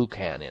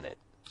alpha-glucan in it.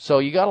 So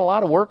you got a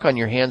lot of work on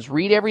your hands.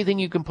 Read everything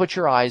you can put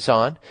your eyes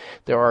on.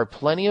 There are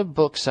plenty of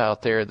books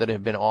out there that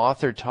have been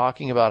authored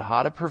talking about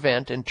how to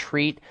prevent and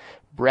treat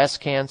breast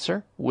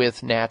cancer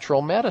with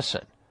natural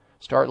medicine.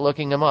 Start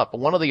looking them up.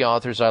 One of the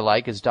authors I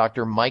like is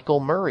Dr.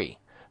 Michael Murray.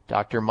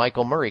 Dr.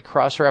 Michael Murray.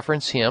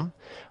 Cross-reference him,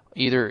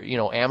 either,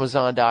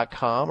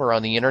 Amazon.com or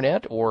on the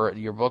internet or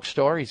your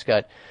bookstore. He's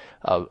got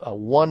a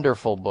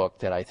wonderful book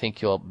that I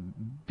think you'll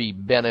be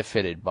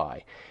benefited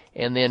by.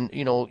 And then,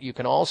 you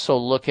can also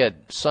look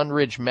at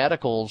Sunridge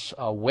Medical's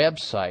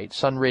website,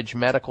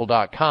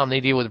 sunridgemedical.com. They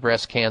deal with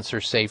breast cancer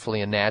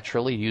safely and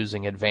naturally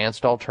using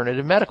advanced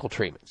alternative medical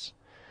treatments.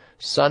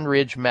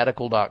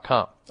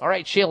 sunridgemedical.com. All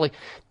right, Sheila,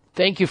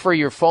 thank you for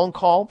your phone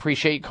call.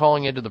 Appreciate you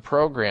calling into the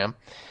program.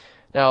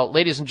 Now,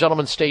 ladies and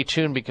gentlemen, stay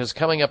tuned, because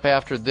coming up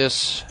after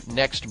this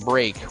next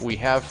break, we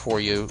have for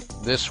you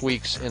this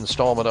week's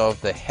installment of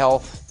the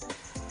Health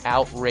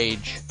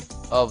Outrage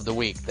of the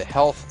Week. The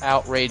Health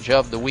Outrage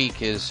of the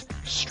Week is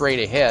straight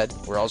ahead.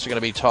 We're also going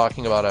to be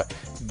talking about a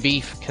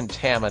beef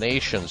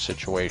contamination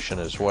situation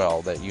as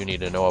well that you need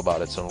to know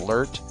about. It's an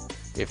alert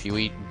if you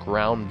eat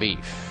ground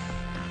beef.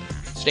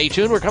 Stay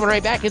tuned. We're coming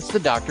right back. It's the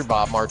Dr.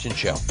 Bob Martin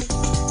Show.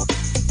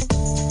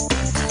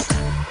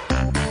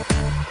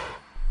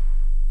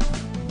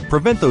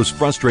 Prevent those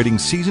frustrating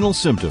seasonal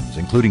symptoms,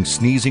 including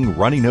sneezing,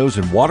 runny nose,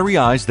 and watery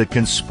eyes that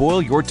can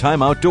spoil your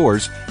time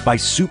outdoors by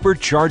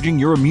supercharging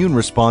your immune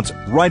response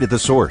right at the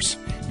source,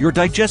 your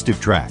digestive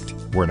tract,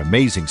 where an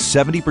amazing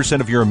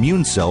 70% of your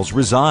immune cells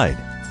reside.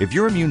 If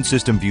your immune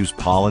system views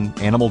pollen,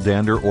 animal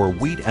dander, or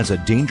wheat as a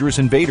dangerous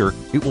invader,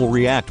 it will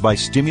react by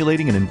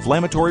stimulating an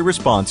inflammatory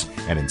response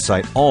and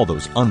incite all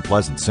those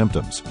unpleasant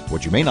symptoms.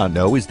 What you may not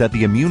know is that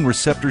the immune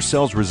receptor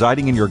cells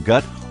residing in your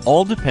gut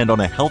all depend on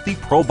a healthy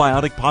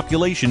probiotic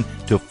population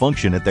to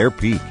function at their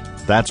peak.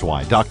 That's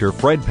why Dr.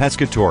 Fred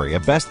Pescatore, a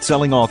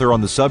best-selling author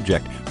on the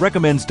subject,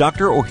 recommends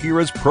Dr.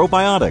 Ohhira's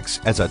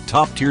Probiotics as a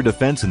top-tier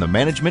defense in the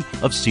management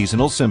of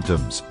seasonal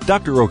symptoms.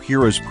 Dr.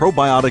 Ohhira's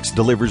Probiotics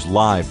delivers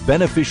live,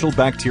 beneficial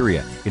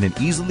bacteria in an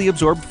easily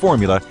absorbed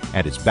formula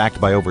and is backed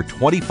by over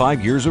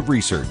 25 years of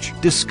research.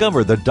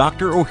 Discover the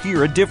Dr.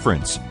 Ohhira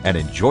difference and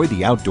enjoy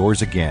the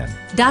outdoors again.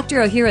 Dr.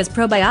 Ohhira's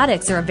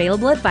probiotics are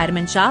available at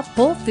Vitamin Shop,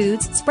 Whole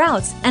Foods,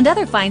 Sprouts, and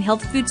other fine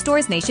health food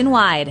stores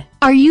nationwide.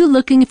 Are you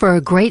looking for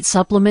a great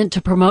supplement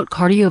to promote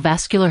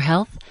cardiovascular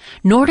health?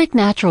 Nordic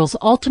Naturals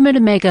Ultimate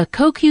Omega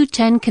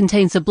CoQ10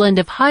 contains a blend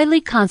of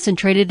highly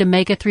concentrated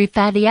omega-3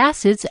 fatty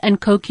acids and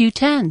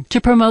CoQ10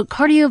 to promote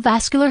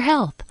cardiovascular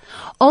health.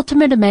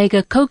 Ultimate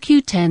Omega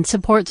CoQ10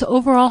 supports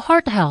overall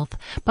heart health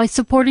by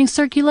supporting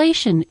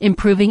circulation,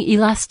 improving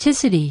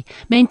elasticity,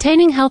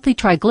 maintaining healthy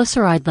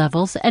triglyceride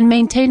levels, and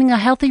maintaining a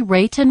healthy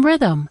rate and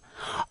rhythm.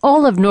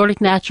 All of Nordic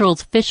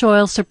Naturals fish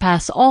oil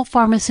surpass all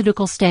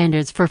pharmaceutical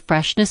standards for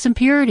freshness and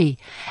purity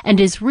and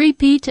is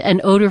repeat and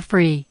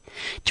odor-free.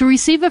 To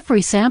receive a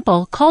free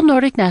sample, call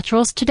Nordic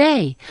Naturals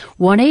today.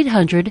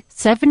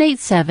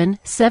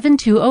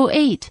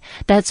 1-800-787-7208.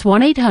 That's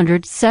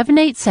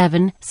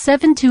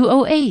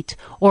 1-800-787-7208.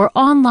 Or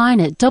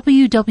online at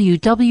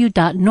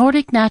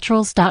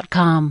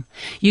www.nordicnaturals.com.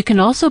 You can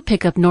also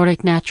pick up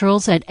Nordic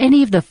Naturals at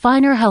any of the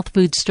finer health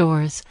food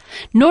stores.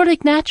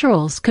 Nordic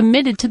Naturals,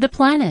 committed to the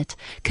planet,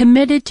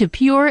 committed to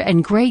pure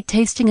and great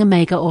tasting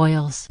omega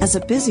oils. As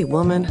a busy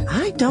woman,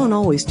 I don't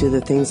always do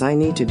the things I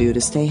need to do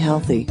to stay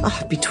healthy.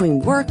 Between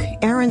work,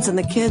 errands, and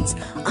the kids,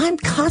 I'm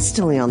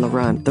constantly on the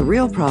run. The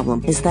real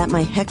problem is that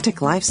my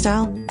hectic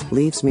lifestyle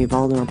leaves me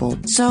vulnerable.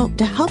 So,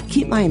 to help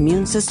keep my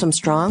immune system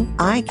strong,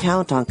 I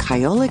count on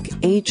Kyolic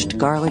Aged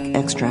Garlic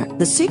Extract.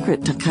 The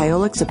secret to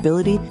Kyolic's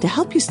ability to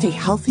help you stay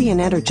healthy and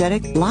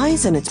energetic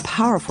lies in its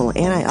powerful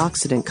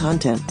antioxidant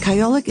content.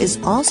 Kyolic is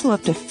also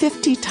up to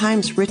 50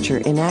 times richer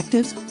in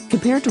actives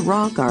compared to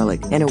raw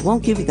garlic, and it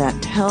won't give you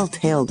that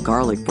telltale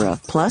garlic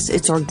breath. Plus,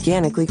 it's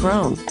organically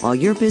grown. While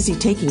you're busy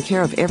taking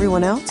care of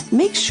everyone else,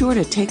 make sure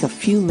to take a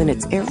few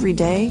minutes every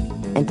day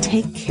and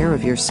take care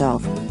of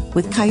yourself.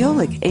 With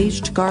Kyolic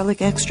Aged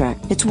Garlic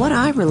Extract, it's what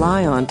I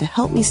rely on to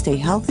help me stay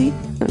healthy,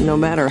 no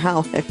matter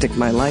how hectic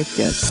my life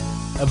gets.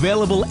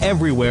 Available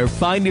everywhere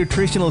fine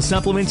nutritional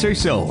supplements are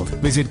sold.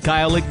 Visit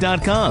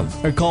Kyolic.com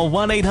or call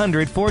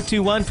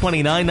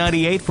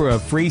 1-800-421-2998 for a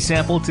free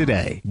sample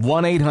today.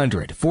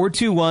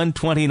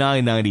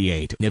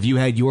 1-800-421-2998. Have you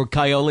had your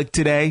Kyolic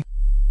today?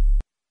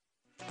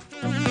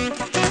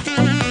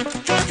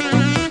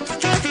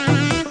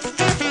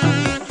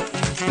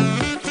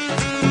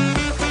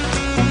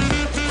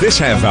 This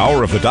half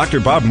hour of the Dr.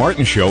 Bob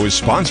Martin Show is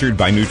sponsored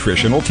by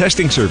Nutritional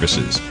Testing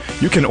Services.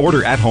 You can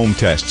order at-home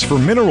tests for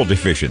mineral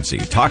deficiency,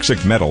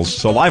 toxic metals,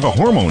 saliva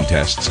hormone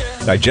tests,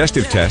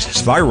 digestive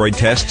tests, thyroid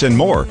tests, and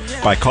more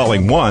by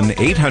calling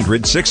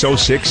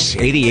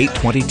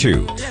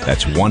 1-800-606-8822.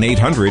 That's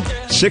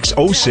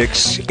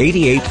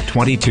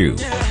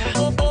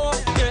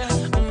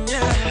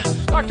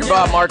 1-800-606-8822. Dr.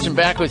 Bob Martin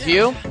back with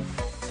you.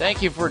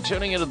 Thank you for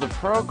tuning into the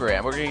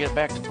program. We're going to get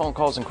back to phone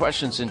calls and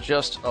questions in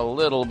just a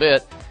little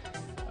bit.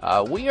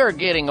 We are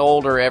getting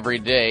older every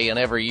day and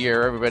every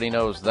year. Everybody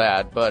knows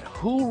that. But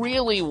who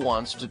really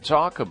wants to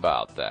talk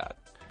about that?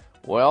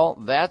 Well,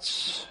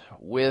 that's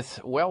with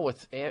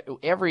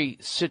every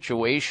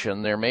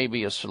situation, there may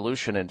be a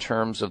solution in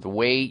terms of the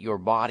way your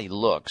body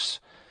looks.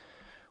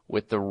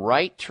 With the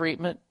right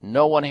treatment,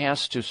 no one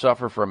has to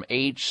suffer from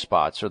age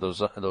spots or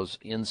those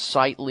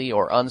unsightly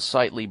or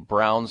unsightly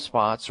brown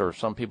spots, or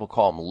some people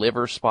call them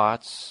liver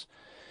spots.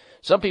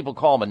 Some people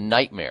call them a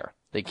nightmare.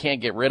 They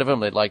can't get rid of them.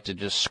 They'd like to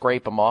just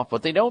scrape them off,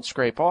 but they don't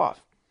scrape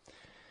off.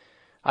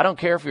 I don't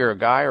care if you're a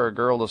guy or a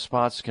girl, the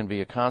spots can be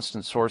a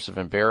constant source of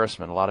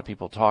embarrassment. A lot of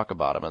people talk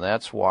about them, and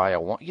that's why I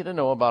want you to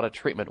know about a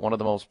treatment, one of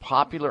the most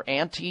popular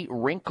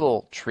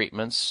anti-wrinkle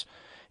treatments.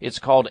 It's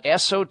called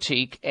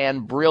Esotique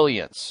and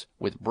Brilliance,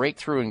 with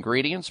breakthrough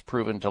ingredients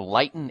proven to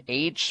lighten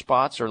age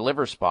spots or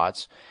liver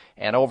spots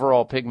and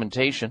overall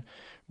pigmentation.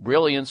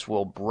 Brilliance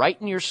will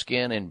brighten your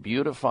skin and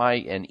beautify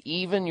and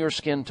even your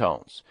skin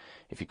tones.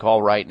 If you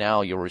call right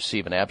now, you'll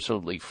receive an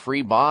absolutely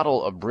free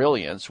bottle of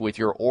Brilliance with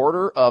your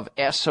order of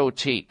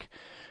Esotique.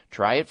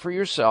 Try it for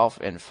yourself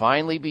and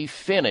finally be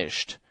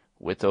finished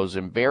with those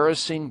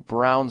embarrassing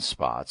brown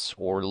spots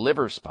or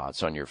liver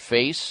spots on your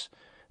face,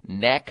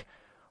 neck,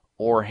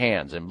 or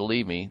hands. And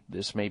believe me,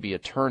 this may be a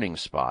turning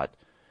spot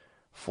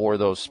for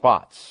those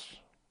spots.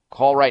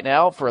 Call right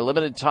now for a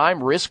limited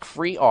time,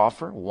 risk-free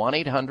offer,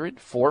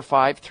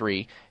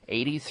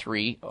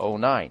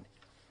 1-800-453-8309.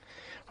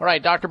 All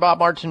right, Dr. Bob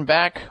Martin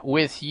back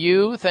with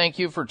you. Thank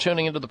you for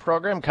tuning into the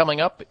program. Coming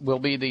up will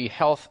be the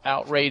health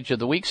outrage of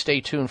the week.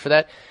 Stay tuned for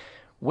that.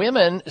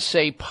 Women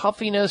say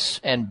puffiness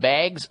and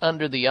bags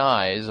under the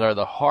eyes are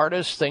the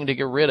hardest thing to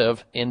get rid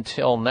of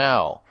until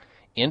now.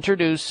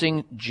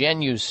 Introducing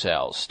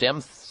Genucell,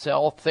 stem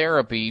cell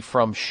therapy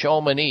from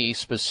Chamonix,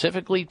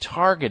 specifically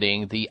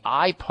targeting the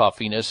eye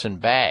puffiness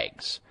and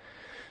bags.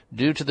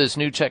 Due to this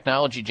new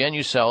technology,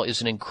 Genucell is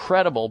an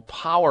incredible,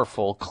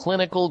 powerful,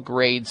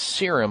 clinical-grade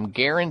serum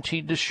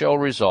guaranteed to show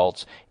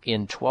results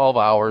in 12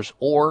 hours,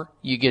 or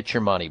you get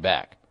your money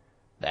back.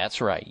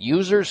 That's right.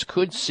 Users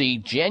could see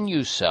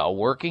Genucell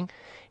working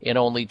in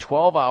only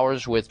 12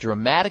 hours with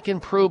dramatic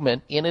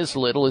improvement in as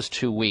little as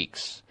 2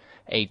 weeks.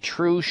 A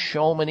true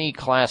Chamonix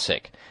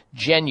classic.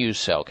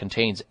 Genucell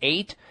contains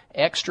 8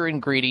 extra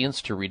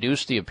ingredients to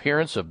reduce the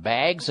appearance of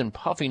bags and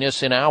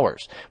puffiness in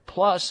hours.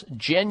 Plus,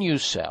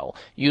 Genucell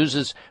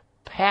uses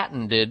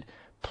patented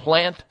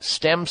plant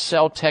stem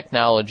cell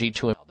technology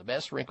to the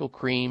best wrinkle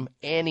cream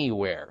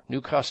anywhere.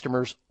 New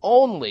customers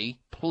only,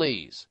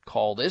 please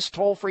call this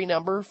toll-free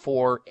number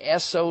for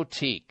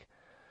Esotique,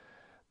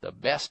 the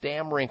best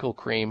damn wrinkle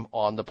cream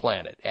on the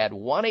planet, at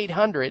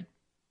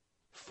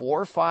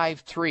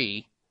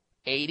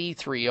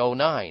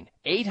 1-800-453-8309.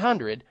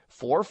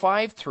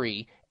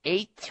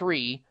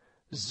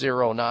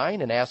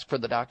 800-453-8309, and ask for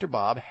the Dr.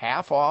 Bob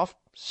half off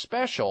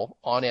special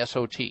on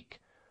Esotique.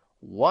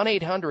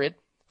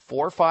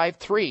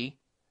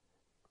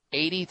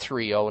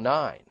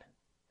 1-800-453-8309.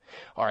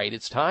 All right,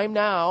 it's time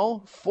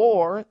now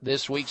for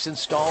this week's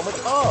installment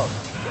of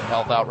the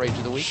Health Outrage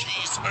of the Week.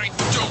 Jeez, I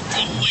don't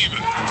believe it.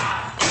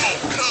 Oh,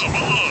 come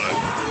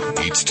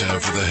on. It's time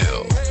for the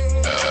Health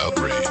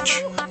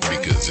Outrage,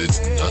 because it's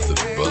nothing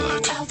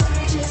but.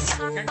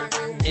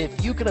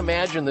 If you can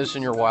imagine this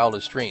in your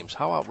wildest dreams,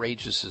 how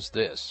outrageous is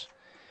this?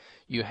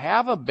 You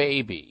have a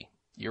baby,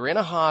 you're in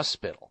a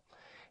hospital,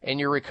 and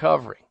you're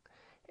recovering,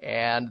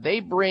 and they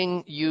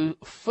bring you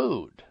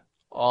food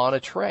on a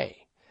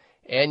tray,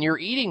 and you're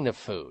eating the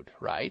food,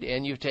 right?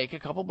 And you take a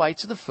couple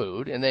bites of the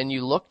food, and then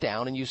you look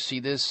down and you see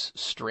this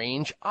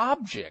strange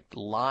object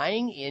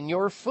lying in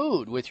your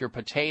food with your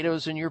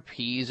potatoes and your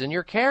peas and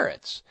your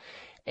carrots.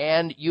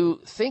 And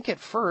you think at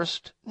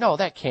first, no,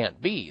 that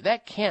can't be.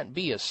 That can't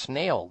be a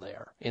snail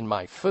there in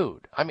my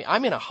food. I mean,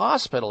 I'm in a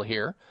hospital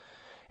here,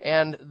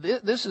 and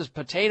this is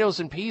potatoes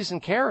and peas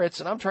and carrots,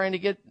 and I'm trying to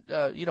get,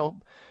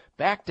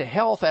 back to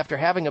health after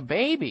having a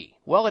baby.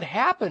 Well, it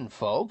happened,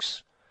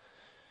 folks.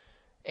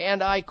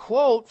 And I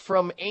quote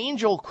from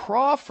Angel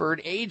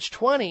Crawford, age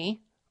 20,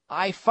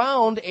 "I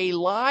found a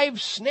live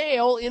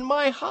snail in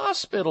my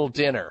hospital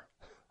dinner."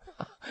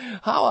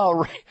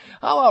 How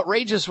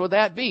outrageous would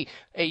that be?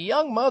 A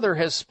young mother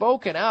has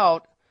spoken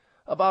out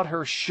about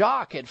her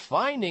shock at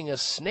finding a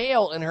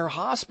snail in her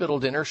hospital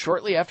dinner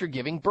shortly after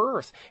giving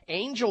birth.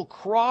 Angel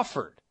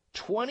Crawford,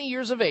 20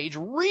 years of age,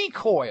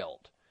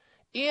 recoiled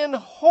in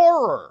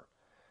horror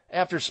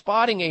after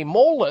spotting a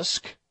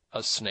mollusk,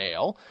 a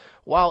snail,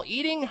 while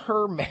eating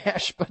her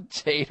mashed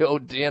potato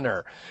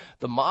dinner.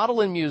 The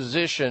model and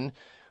musician,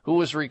 who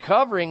was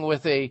recovering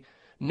with a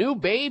new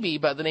baby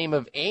by the name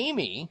of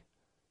Amy,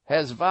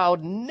 has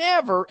vowed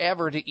never,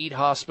 ever to eat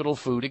hospital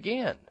food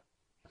again.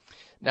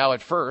 Now,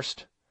 at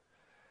first,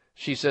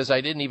 she says,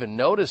 I didn't even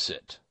notice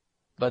it.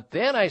 But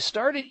then I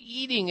started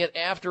eating it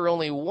after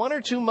only 1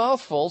 or 2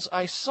 mouthfuls.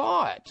 I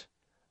saw it.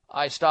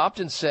 I stopped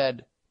and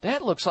said,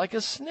 that looks like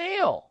a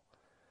snail.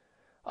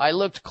 I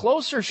looked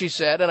closer, she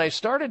said, and I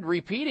started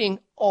repeating,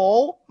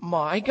 oh,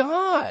 my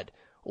God,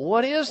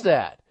 what is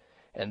that?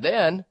 And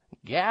then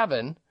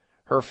Gavin,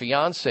 her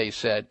fiance,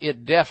 said,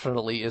 it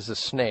definitely is a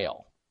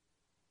snail.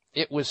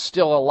 It was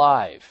still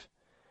alive,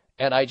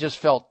 and I just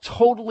felt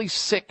totally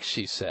sick,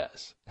 she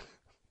says.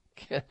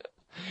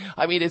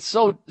 I mean, it's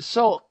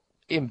so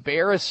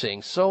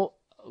embarrassing, so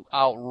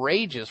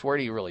outrageous. Where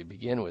do you really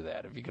begin with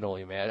that, if you can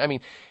only imagine? I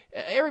mean,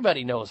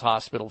 everybody knows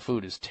hospital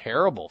food is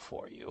terrible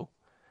for you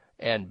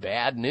and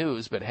bad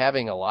news, but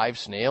having a live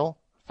snail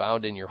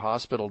found in your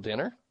hospital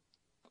dinner,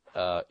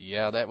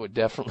 that would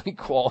definitely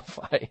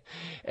qualify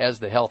as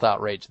the health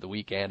outrage of the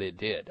week, and it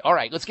did. All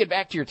right, let's get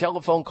back to your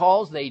telephone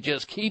calls. They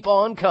just keep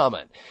on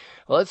coming.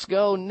 Let's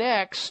go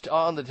next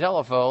on the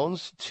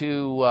telephones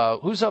to,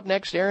 who's up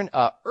next, Aaron?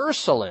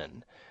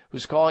 Ursuline,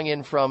 who's calling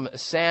in from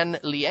San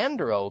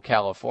Leandro,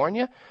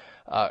 California.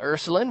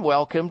 Ursuline,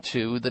 welcome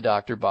to the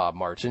Dr. Bob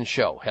Martin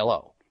Show.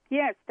 Hello.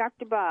 Yes,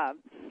 Dr. Bob.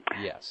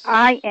 Yes.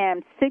 I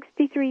am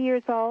 63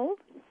 years old.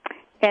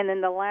 And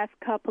in the last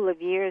couple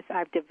of years,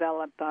 I've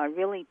developed a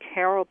really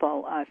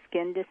terrible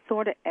skin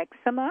disorder,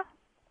 eczema.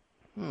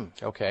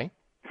 Okay.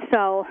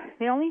 So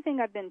the only thing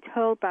I've been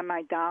told by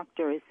my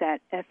doctor is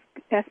that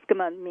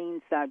eczema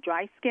means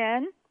dry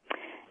skin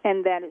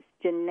and that it's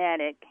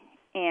genetic.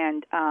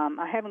 And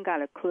I haven't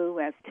got a clue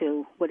as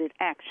to what it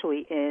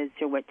actually is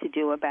or what to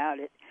do about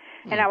it.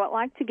 And I would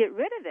like to get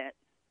rid of it.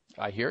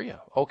 I hear you.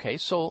 Okay,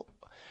 so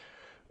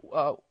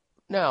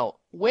now,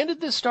 when did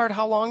this start?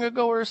 How long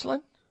ago,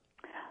 Ursuline?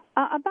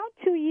 About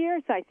 2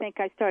 years, I think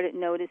I started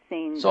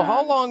noticing. So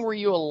how long were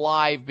you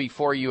alive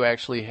before you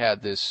actually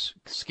had this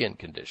skin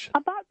condition?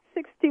 About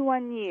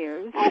 61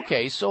 years.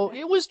 Okay, so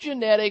it was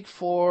genetic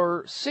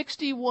for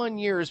 61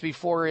 years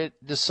before it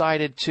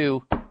decided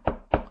to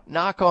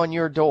knock on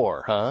your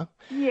door, huh?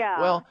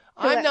 Yeah. Well,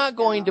 I'm not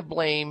going to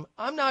blame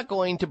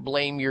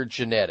your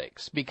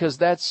genetics, because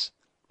that's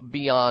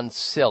beyond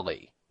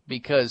silly.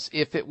 Because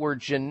if it were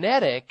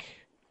genetic,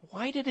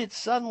 why did it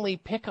suddenly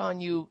pick on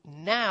you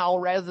now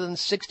rather than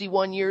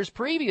 61 years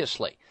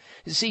previously?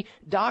 You see,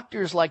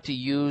 doctors like to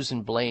use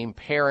and blame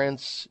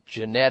parents,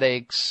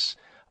 genetics,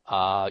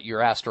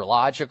 your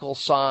astrological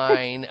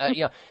sign.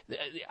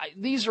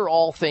 These are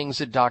all things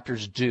that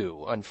doctors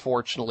do,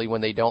 unfortunately,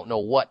 when they don't know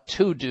what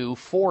to do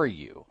for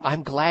you.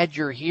 I'm glad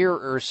you're here,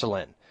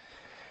 Ursuline.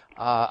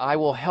 I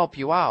will help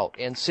you out.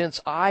 And since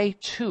I,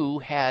 too,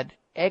 had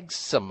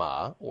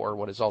eczema, or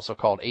what is also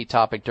called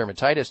atopic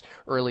dermatitis,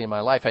 early in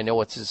my life, I know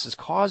what this is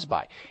caused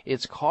by.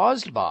 It's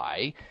caused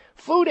by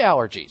food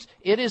allergies.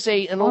 It is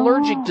an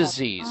allergic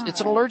disease.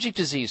 It's an allergic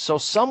disease. So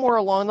somewhere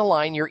along the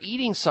line, you're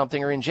eating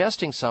something or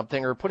ingesting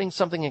something or putting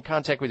something in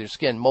contact with your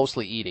skin,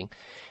 mostly eating,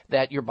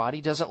 that your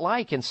body doesn't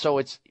like. And so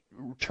it's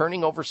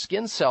turning over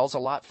skin cells a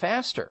lot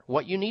faster.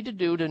 What you need to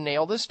do to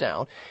nail this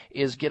down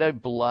is get a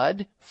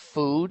blood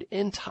food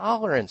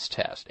intolerance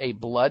test,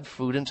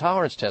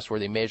 where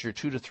they measure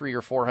 200 to 300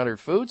 or 400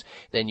 foods.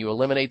 Then you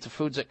eliminate the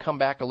foods that come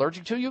back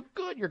allergic to you.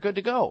 Good, you're good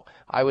to go.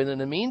 I would, in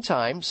the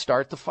meantime,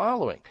 start the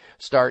following.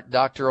 Start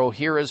Dr.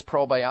 Ohhira's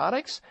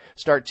probiotics.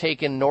 Start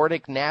taking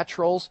Nordic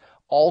Naturals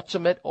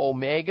ultimate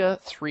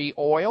omega-3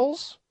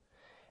 oils,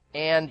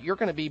 and you're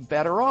going to be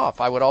better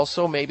off. I would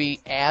also maybe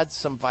add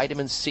some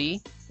vitamin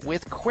C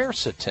with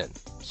quercetin.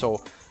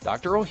 So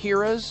Dr.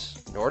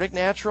 Ohhira's Nordic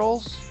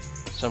Naturals,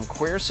 some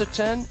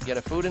quercetin, get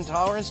a food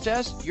intolerance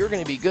test, you're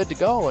going to be good to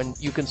go, and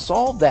you can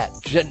solve that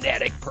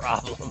genetic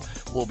problem.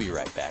 We'll be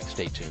right back.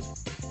 Stay tuned.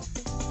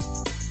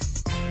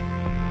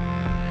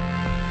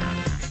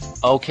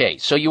 Okay,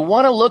 so you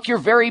want to look your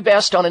very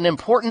best on an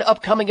important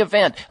upcoming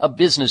event, a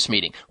business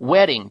meeting,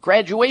 wedding,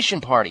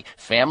 graduation party,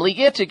 family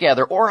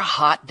get-together, or a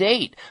hot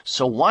date.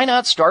 So why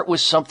not start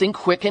with something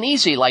quick and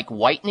easy like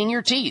whitening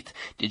your teeth?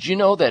 Did you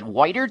know that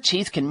whiter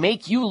teeth can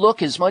make you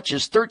look as much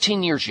as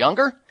 13 years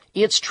younger?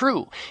 It's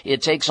true.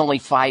 It takes only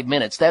 5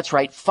 minutes. That's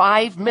right,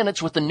 5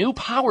 minutes with the new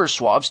Power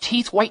Swabs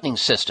teeth whitening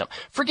system.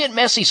 Forget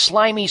messy,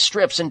 slimy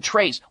strips and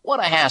trays. What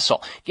a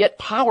hassle. Get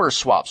Power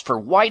Swabs for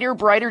whiter,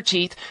 brighter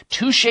teeth,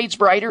 2 shades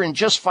brighter in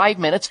just 5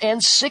 minutes,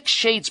 and 6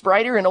 shades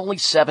brighter in only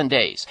 7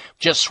 days.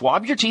 Just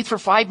swab your teeth for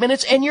 5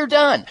 minutes and you're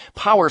done.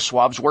 Power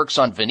Swabs works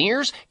on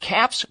veneers,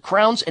 caps,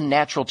 crowns, and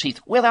natural teeth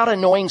without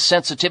annoying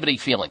sensitivity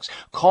feelings.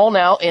 Call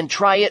now and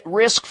try it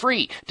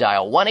risk-free.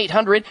 Dial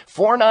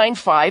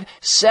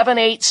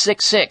 1-800-495-7866.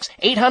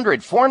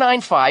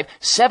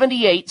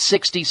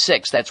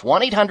 800-495-7866. That's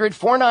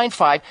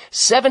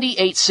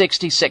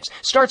 1-800-495-7866.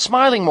 Start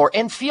smiling more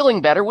and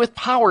feeling better with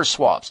Power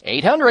Swabs.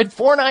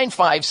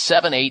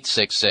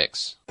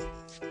 800-495-7866.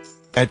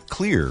 At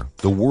Clear,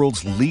 the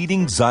world's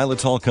leading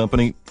xylitol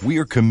company, we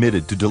are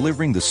committed to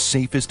delivering the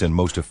safest and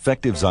most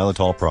effective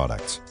xylitol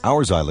products.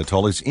 Our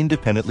xylitol is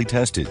independently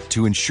tested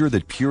to ensure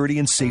that purity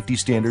and safety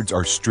standards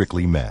are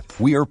strictly met.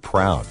 We are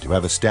proud to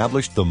have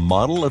established the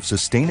model of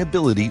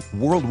sustainability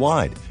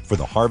worldwide for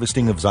the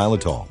harvesting of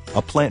xylitol,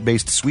 a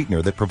plant-based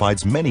sweetener that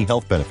provides many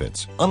health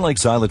benefits. Unlike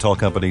xylitol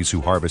companies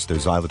who harvest their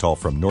xylitol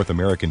from North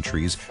American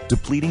trees,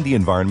 depleting the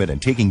environment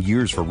and taking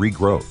years for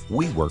regrowth,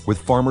 we work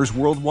with farmers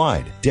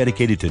worldwide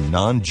dedicated to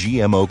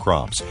non-GMO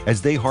crops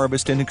as they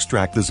harvest and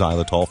extract the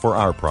xylitol for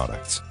our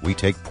products. We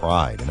take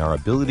pride in our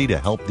ability to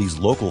help these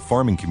local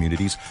farming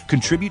communities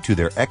contribute to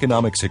their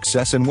economic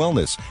success and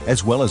wellness,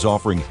 as well as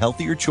offering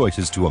healthier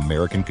choices to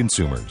American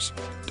consumers.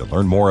 To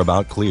learn more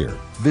about Clear,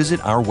 visit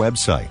our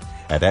website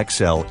at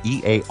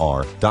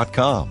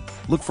xlear.com.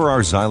 Look for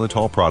our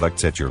xylitol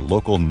products at your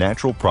local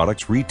natural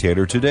products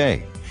retailer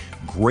today.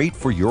 Great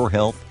for your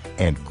health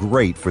and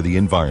great for the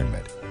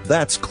environment.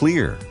 That's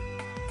Clear.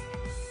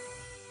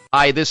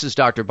 Hi, this is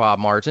Dr. Bob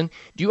Martin.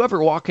 Do you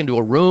ever walk into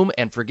a room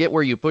and forget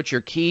where you put your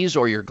keys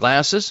or your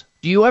glasses?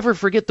 Do you ever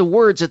forget the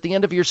words at the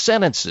end of your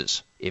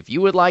sentences? If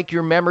you would like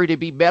your memory to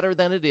be better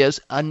than it is,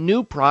 a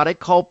new product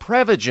called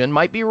Prevagen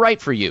might be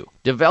right for you.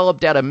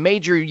 Developed at a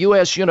major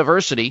U.S.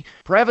 university,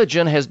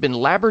 Prevagen has been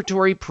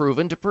laboratory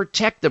proven to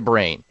protect the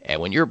brain.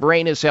 And when your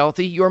brain is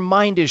healthy, your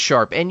mind is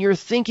sharp and your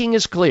thinking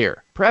is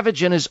clear.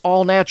 Prevagen is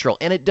all natural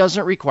and it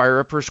doesn't require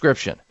a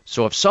prescription.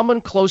 So if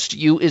someone close to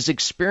you is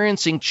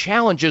experiencing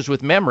challenges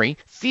with memory,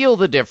 feel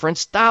the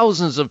difference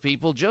thousands of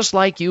people just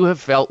like you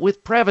have felt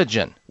with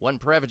Prevagen. One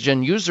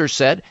Prevagen user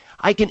said,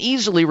 "I can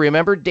easily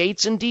remember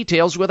dates and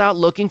details without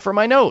looking for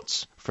my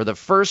notes. For the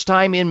first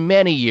time in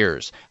many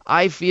years,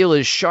 I feel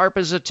as sharp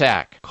as a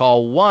tack."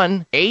 Call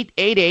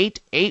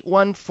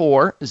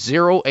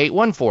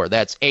 1-888-814-0814.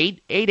 That's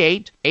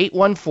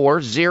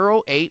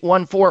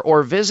 888-814-0814,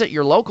 or visit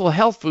your local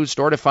health food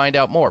store to find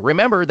out more.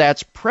 Remember,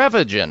 that's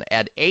Prevagen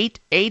at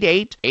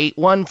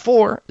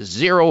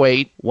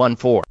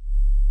 888-814-0814.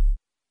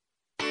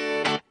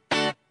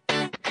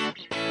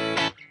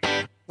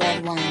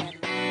 Red wine.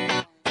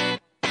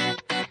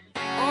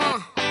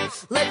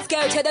 Let's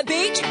go to the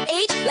beach,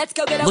 let's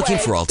go get away. Looking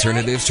for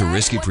alternatives to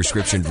risky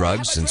prescription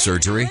drugs and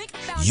surgery?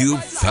 You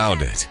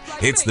found it.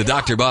 It's the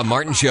Dr. Bob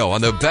Martin Show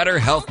on the Better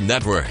Health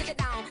Network.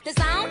 The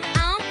sound,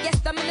 yes,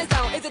 I'm in the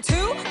zone. Is it 2,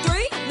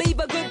 3? Leave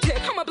a good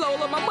tip. I'ma blow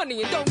all of my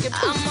money and don't get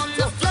pushed. I'm on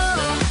the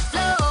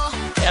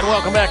floor. And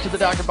welcome back to the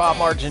Dr. Bob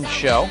Martin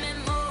Show.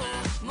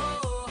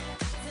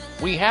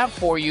 We have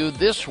for you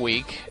this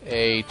week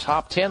a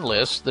top 10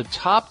 list, the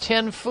top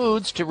 10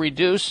 foods to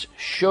reduce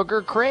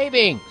sugar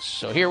cravings.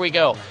 So here we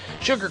go.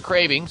 Sugar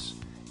cravings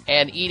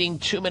and eating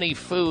too many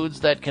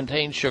foods that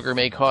contain sugar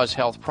may cause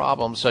health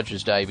problems such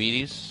as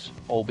diabetes,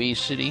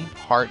 obesity,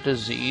 heart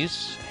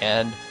disease,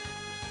 and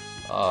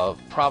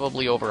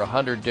probably over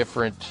 100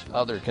 different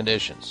other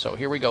conditions. So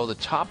here we go, the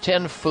top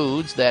 10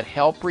 foods that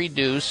help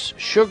reduce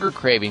sugar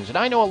cravings. And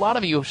I know a lot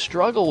of you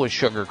struggle with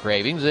sugar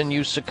cravings and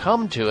you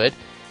succumb to it,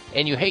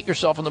 and you hate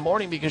yourself in the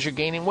morning because you're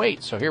gaining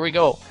weight. So here we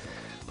go.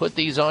 Put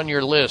these on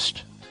your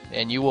list,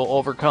 and you will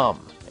overcome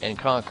and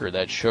conquer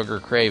that sugar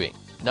craving.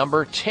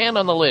 Number 10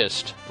 on the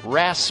list,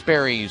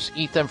 raspberries.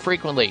 Eat them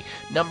frequently.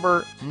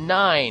 Number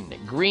 9,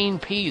 green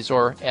peas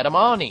or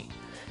edamame.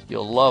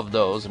 You'll love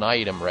those, and I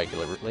eat them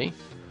regularly.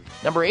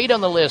 Number 8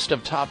 on the list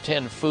of top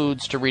 10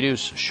 foods to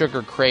reduce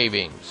sugar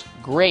cravings,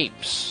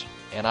 grapes.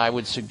 And I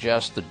would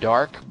suggest the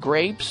dark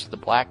grapes, the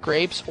black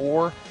grapes,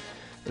 or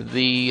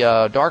the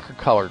darker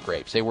colored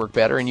grapes. They work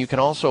better, and you can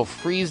also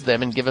freeze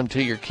them and give them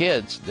to your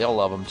kids. They'll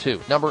love them too.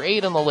 Number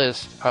 7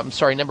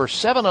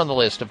 on the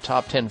list of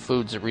top 10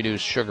 foods that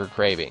reduce sugar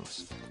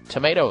cravings.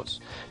 Tomatoes.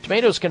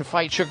 Tomatoes can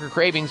fight sugar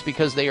cravings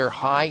because they are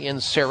high in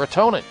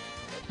serotonin.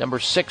 Number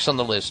 6 on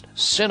the list,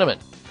 cinnamon.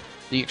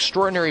 The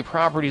extraordinary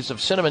properties of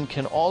cinnamon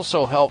can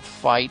also help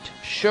fight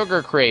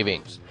sugar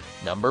cravings.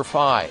 Number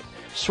 5,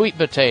 sweet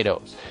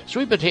potatoes.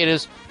 Sweet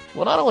potatoes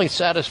will not only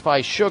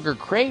satisfy sugar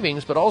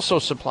cravings, but also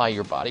supply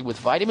your body with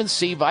vitamin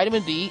C,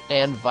 vitamin D,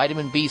 and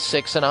vitamin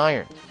B6 and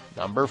iron.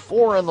 Number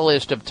 4 on the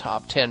list of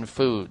top 10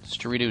 foods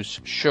to reduce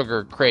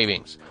sugar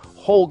cravings.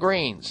 Whole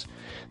grains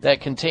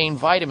that contain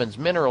vitamins,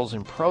 minerals,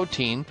 and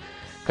protein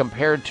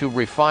compared to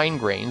refined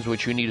grains,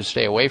 which you need to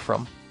stay away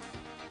from.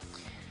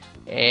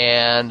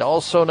 And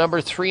also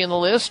number 3 on the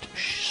list,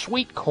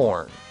 sweet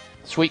corn.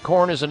 Sweet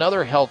corn is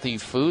another healthy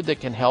food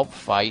that can help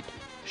fight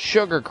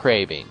sugar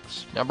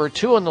cravings. Number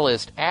 2 on the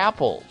list,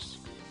 apples.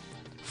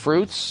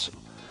 Fruits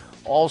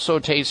also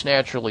taste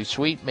naturally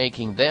sweet,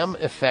 making them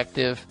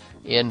effective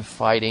in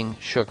fighting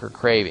sugar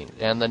cravings.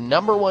 And the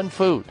number 1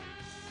 food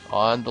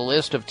on the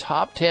list of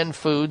top 10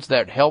 foods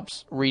that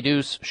helps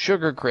reduce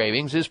sugar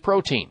cravings is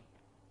protein.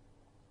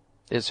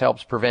 This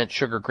helps prevent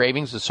sugar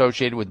cravings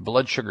associated with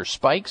blood sugar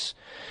spikes.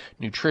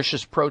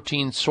 Nutritious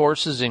protein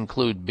sources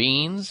include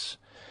beans,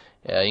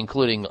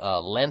 including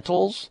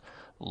lentils,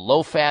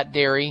 low-fat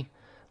dairy,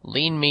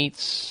 lean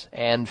meats,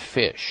 and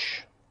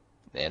fish.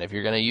 And if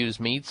you're going to use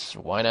meats,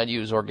 why not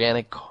use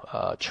organic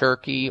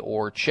turkey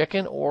or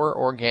chicken or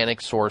organic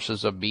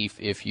sources of beef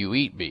if you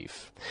eat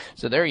beef?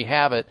 So there you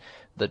have it,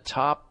 the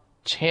top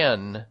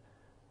 10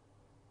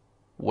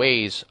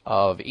 ways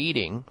of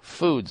eating,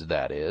 foods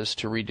that is,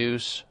 to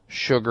reduce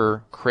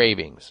sugar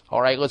cravings.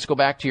 All right, let's go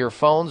back to your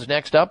phones.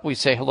 Next up, we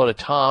say hello to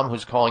Tom,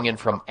 who's calling in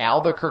from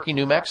Albuquerque,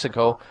 New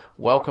Mexico.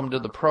 Welcome to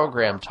the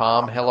program,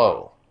 Tom.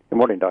 Hello. Good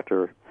morning,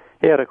 Doctor.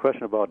 Hey, I had a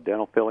question about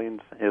dental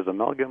fillings. Is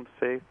amalgam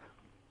safe?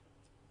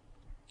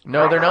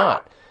 No, they're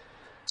not.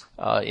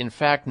 In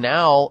fact,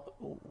 now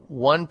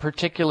one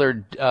particular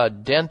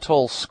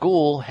dental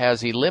school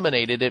has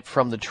eliminated it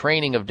from the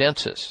training of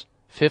dentists.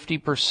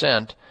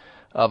 50%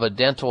 of a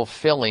dental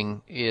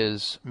filling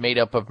is made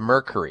up of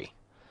mercury.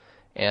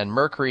 And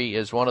mercury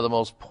is one of the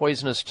most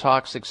poisonous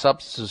toxic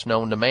substances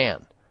known to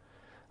man.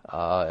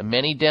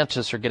 Many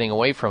dentists are getting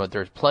away from it.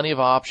 There's plenty of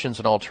options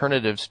and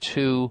alternatives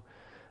to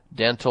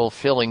dental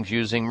fillings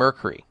using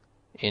mercury,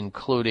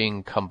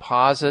 including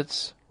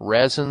composites,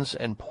 resins,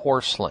 and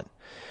porcelain.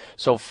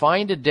 So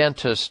find a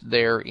dentist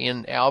there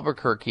in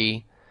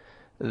Albuquerque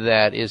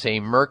that is a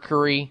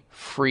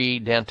mercury-free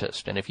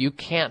dentist. And if you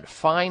can't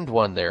find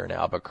one there in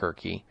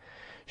Albuquerque,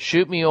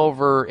 shoot me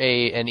over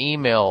an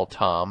email,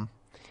 Tom,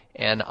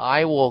 and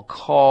I will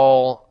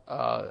call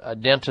a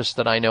dentist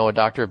that I know, a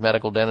doctor of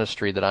medical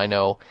dentistry that I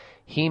know.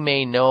 He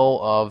may know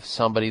of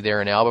somebody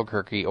there in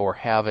Albuquerque or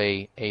have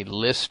a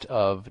list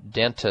of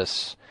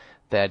dentists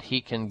that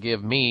he can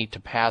give me to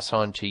pass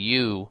on to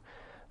you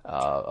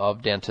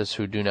of dentists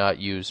who do not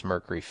use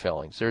mercury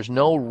fillings. There's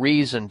no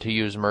reason to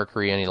use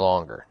mercury any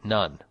longer.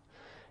 None.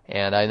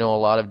 And I know a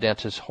lot of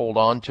dentists hold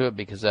on to it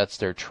because that's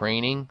their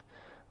training.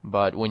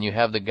 But when you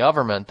have the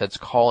government that's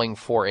calling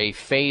for a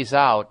phase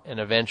out, an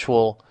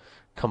eventual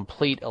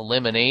complete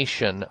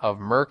elimination of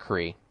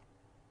mercury,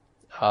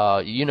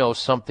 you know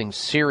something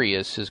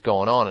serious is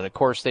going on. And of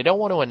course, they don't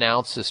want to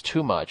announce this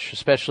too much,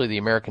 especially the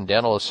American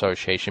Dental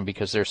Association,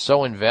 because they're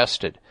so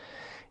invested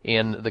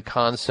in the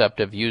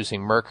concept of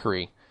using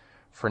mercury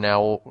for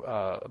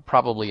now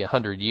probably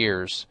 100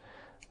 years,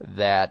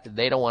 that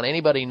they don't want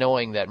anybody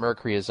knowing that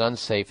mercury is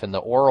unsafe in the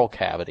oral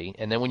cavity.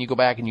 And then when you go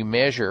back and you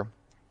measure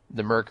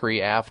the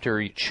mercury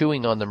after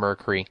chewing on the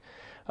mercury,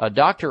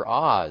 Dr.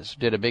 Oz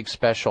did a big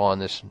special on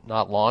this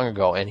not long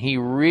ago, and he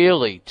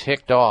really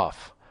ticked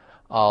off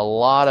a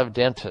lot of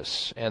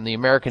dentists and the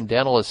American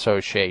Dental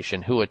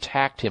Association who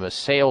attacked him,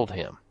 assailed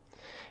him,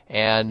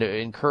 and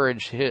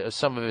encouraged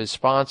some of his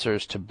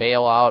sponsors to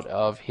bail out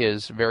of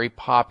his very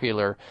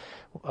popular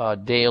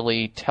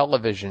daily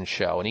television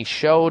show. And he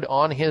showed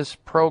on his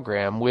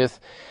program with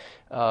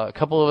a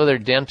couple of other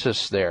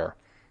dentists there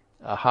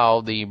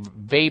how the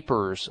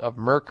vapors of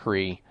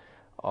mercury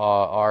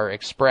are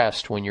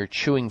expressed when you're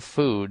chewing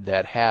food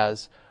that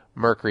has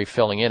mercury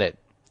filling in it.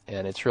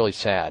 And it's really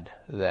sad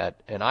that,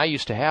 and I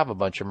used to have a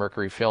bunch of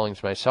mercury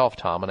fillings myself,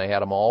 Tom, and I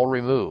had them all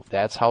removed.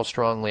 That's how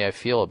strongly I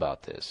feel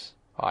about this.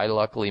 I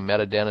luckily met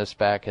a dentist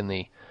back in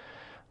the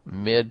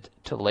mid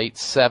to late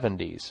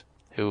 70s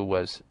who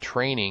was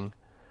training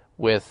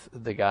with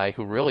the guy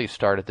who really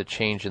started the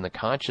change in the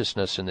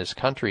consciousness in this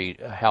country,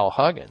 Hal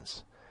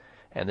Huggins.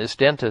 And this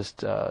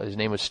dentist, his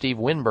name was Steve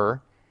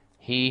Winber.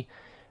 He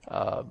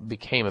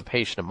became a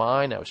patient of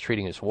mine. I was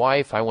treating his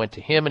wife. I went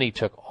to him, and he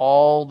took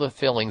all the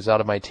fillings out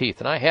of my teeth.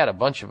 And I had a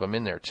bunch of them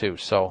in there, too.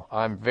 So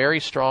I'm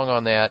very strong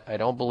on that. I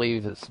don't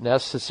believe it's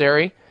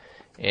necessary.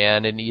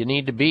 And you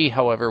need to be,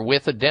 however,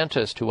 with a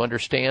dentist who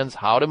understands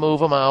how to move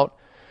them out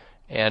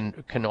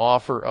and can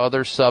offer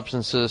other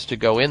substances to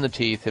go in the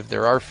teeth if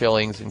there are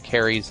fillings and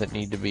caries that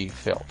need to be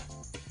filled.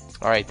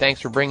 All right, thanks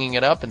for bringing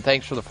it up, and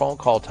thanks for the phone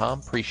call, Tom.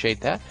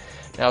 Appreciate that.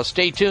 Now,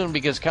 stay tuned,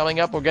 because coming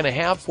up, we're going to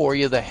have for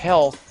you the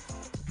health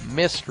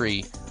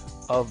mystery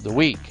of the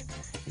week.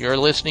 You're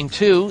listening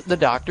to the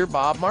Dr.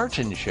 Bob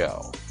Martin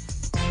Show.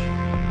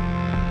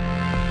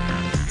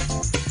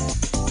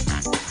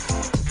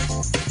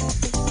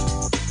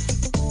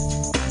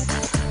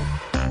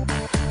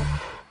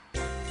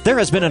 There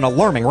has been an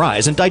alarming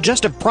rise in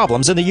digestive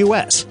problems in the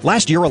U.S.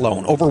 Last year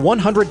alone, over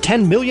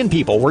 110 million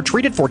people were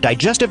treated for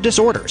digestive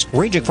disorders,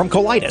 ranging from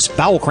colitis,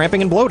 bowel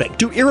cramping and bloating,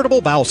 to irritable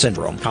bowel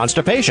syndrome,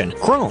 constipation,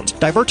 Crohn's,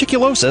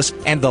 diverticulosis,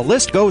 and the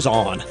list goes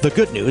on. The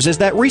good news is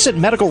that recent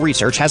medical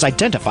research has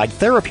identified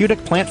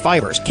therapeutic plant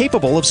fibers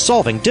capable of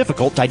solving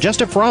difficult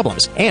digestive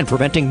problems and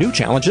preventing new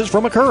challenges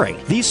from occurring.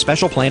 These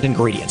special plant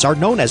ingredients are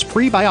known as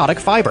prebiotic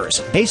fibers.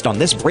 Based on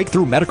this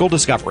breakthrough medical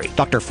discovery,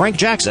 Dr. Frank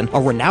Jackson, a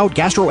renowned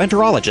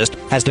gastroenterologist,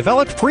 has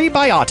developed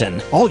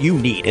Prebiotin. All you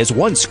need is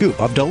 1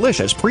 scoop of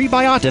delicious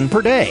Prebiotin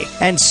per day.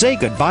 And say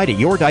goodbye to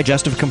your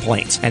digestive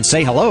complaints and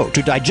say hello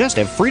to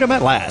digestive freedom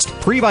at last.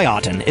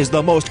 Prebiotin is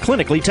the most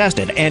clinically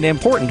tested and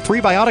important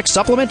prebiotic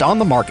supplement on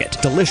the market.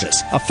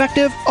 Delicious,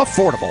 effective,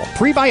 affordable.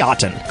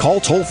 Prebiotin. Call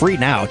toll-free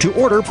now to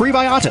order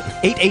Prebiotin.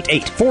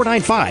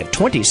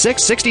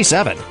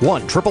 888-495-2667.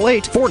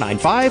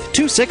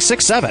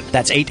 1-888-495-2667.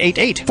 That's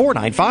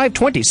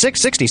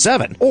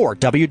 888-495-2667. Or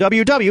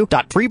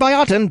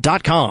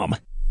www.prebiotin.com.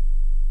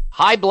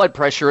 High blood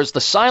pressure is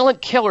the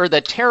silent killer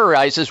that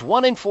terrorizes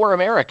 1 in 4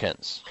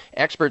 Americans.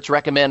 Experts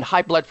recommend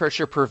high blood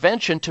pressure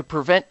prevention to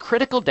prevent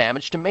critical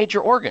damage to major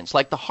organs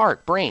like the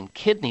heart, brain,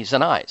 kidneys,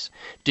 and eyes.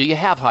 Do you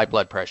have high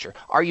blood pressure?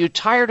 Are you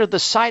tired of the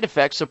side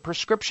effects of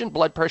prescription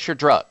blood pressure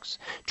drugs?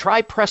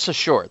 Try Press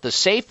Assure, the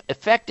safe,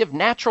 effective,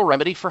 natural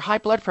remedy for high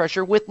blood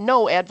pressure with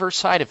no adverse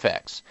side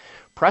effects.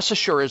 Press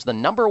Assure is the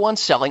 #1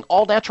 selling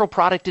all-natural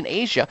product in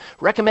Asia,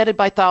 recommended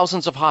by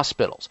thousands of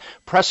hospitals.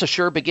 Press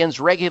Assure begins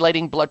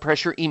regulating blood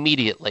pressure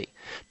immediately.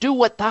 Do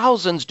what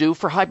thousands do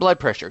for high blood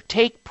pressure.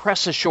 Take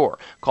Press Assure.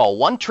 Call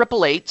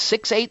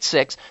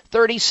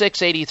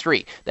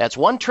 1-888-686-3683. That's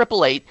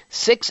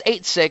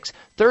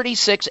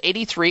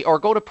 1-888-686-3683, or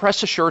go to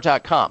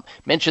PressAssure.com.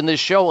 Mention this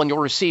show and you'll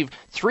receive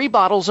 3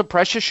 bottles of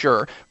Press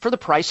Assure for the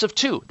price of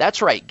 2.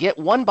 That's right. Get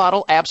 1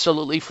 bottle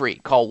absolutely free.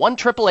 Call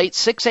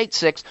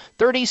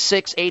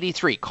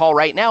 1-888-686-3683. Call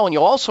right now and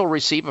you'll also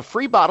receive a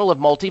free bottle of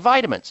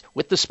multivitamins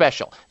with the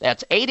special.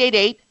 That's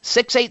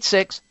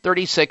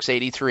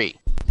 888-686-3683.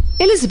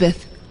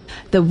 Elizabeth,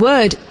 the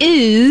word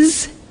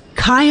is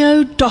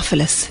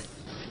Chiodophilus.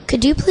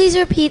 Could you please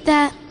repeat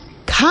that?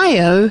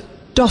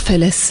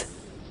 Chiodophilus.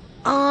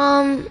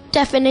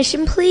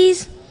 Definition,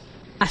 please?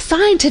 A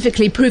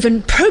scientifically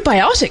proven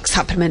probiotic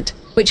supplement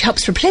which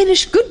helps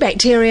replenish good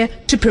bacteria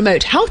to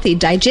promote healthy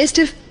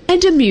digestive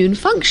and immune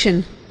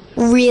function.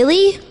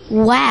 Really?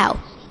 Wow.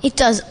 It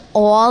does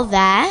all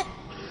that?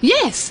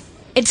 Yes.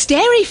 It's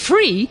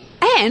dairy-free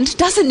and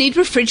doesn't need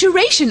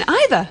refrigeration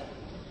either.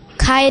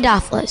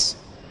 Chiodophilus.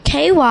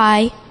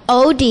 Chiodophilus.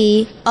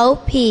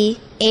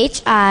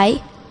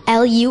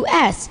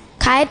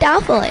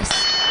 Chiodophilus.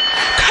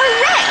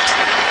 Correct!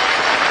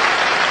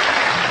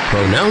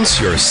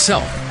 Pronounce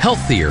yourself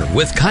healthier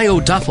with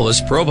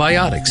Chiodophilus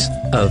probiotics.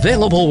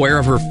 Available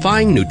wherever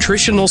fine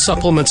nutritional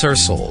supplements are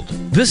sold.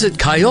 Visit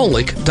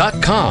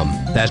Kyolic.com.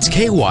 That's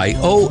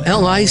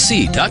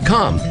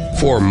KYOLIC.com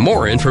for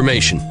more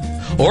information.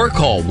 Or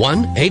call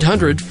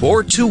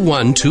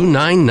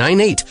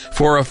 1-800-421-2998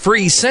 for a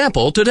free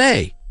sample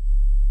today.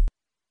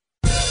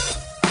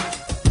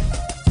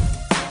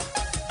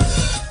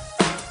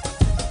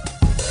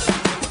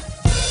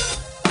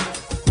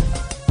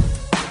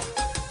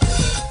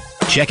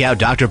 Check out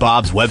Dr.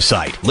 Bob's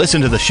website.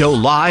 Listen to the show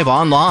live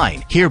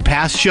online. Hear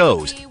past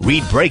shows.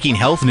 Read breaking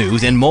health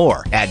news and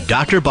more at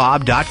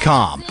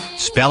drbob.com.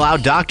 Spell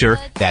out doctor,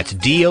 that's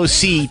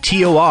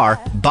DOCTOR,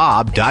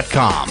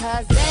 Bob.com.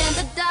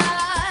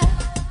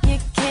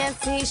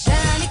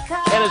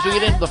 And as we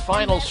get into the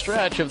final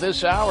stretch of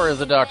this hour of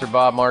the Dr.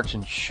 Bob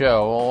Martin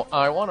Show,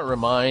 I want to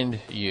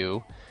remind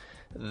you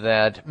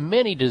that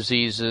many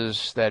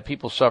diseases that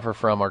people suffer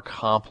from are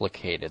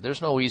complicated.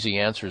 There's no easy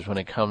answers when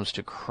it comes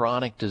to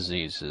chronic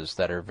diseases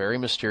that are very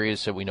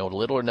mysterious that we know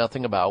little or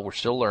nothing about. We're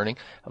still learning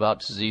about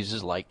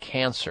diseases like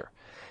cancer.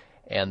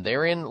 And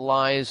therein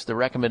lies the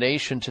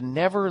recommendation to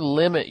never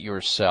limit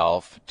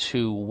yourself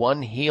to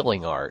one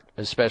healing art,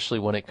 especially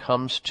when it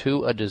comes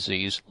to a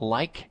disease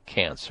like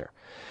cancer.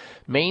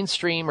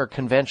 Mainstream or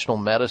conventional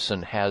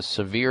medicine has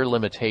severe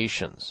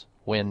limitations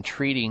when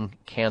treating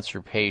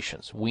cancer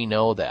patients. We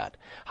know that.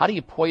 How do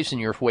you poison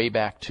your way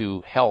back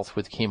to health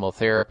with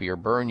chemotherapy or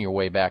burn your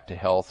way back to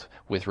health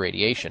with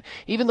radiation?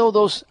 Even though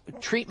those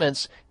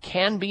treatments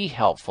can be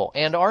helpful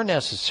and are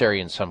necessary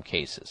in some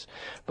cases.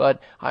 But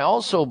I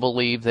also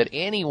believe that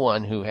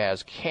anyone who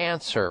has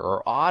cancer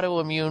or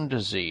autoimmune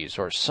disease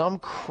or some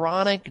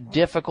chronic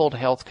difficult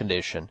health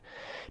condition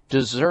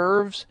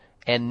deserves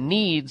and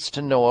needs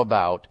to know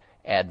about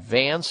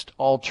advanced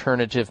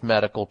alternative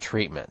medical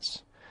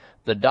treatments.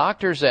 The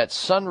doctors at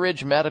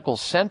Sunridge Medical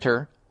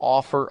Center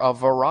offer a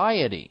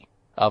variety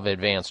of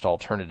advanced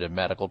alternative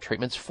medical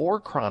treatments for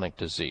chronic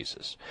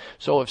diseases.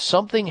 So if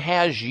something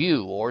has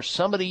you or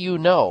somebody you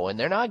know and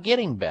they're not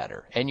getting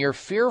better, and you're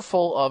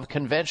fearful of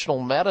conventional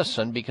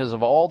medicine because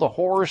of all the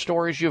horror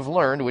stories you've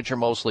learned, which are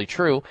mostly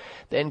true,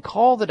 then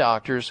call the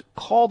doctors,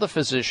 call the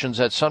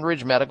physicians at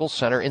Sunridge Medical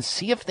Center and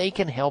see if they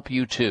can help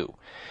you too.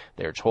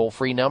 Their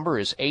toll-free number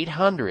is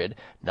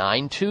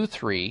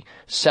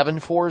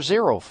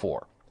 800-923-7404.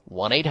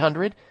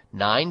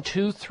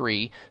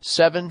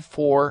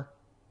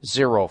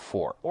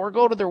 1-800-923-7404. Or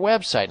go to their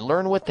website and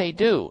learn what they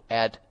do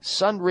at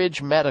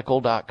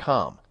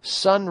sunridgemedical.com.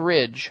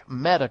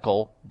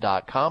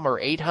 sunridgemedical.com or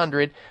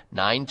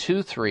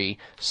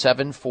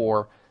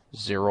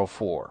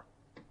 800-923-7404.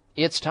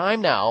 It's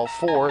time now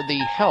for the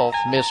health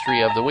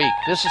mystery of the week.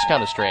 This is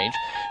kind of strange.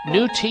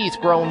 New teeth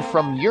grown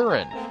from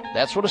urine.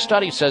 That's what a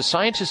study says.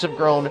 Scientists have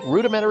grown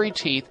rudimentary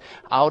teeth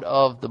out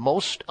of the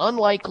most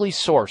unlikely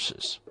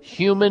sources,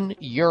 human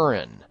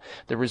urine.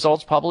 The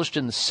results published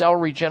in the Cell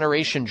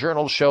Regeneration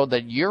Journal showed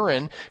that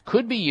urine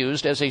could be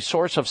used as a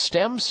source of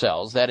stem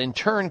cells that in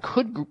turn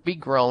could be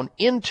grown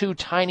into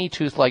tiny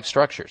tooth-like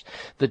structures.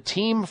 The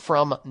team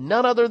from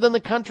none other than the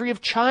country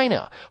of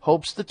China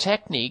hopes the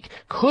technique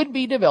could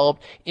be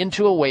developed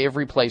into a way of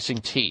replacing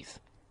teeth.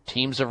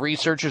 Teams of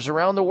researchers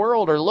around the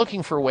world are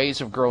looking for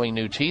ways of growing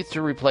new teeth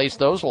to replace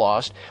those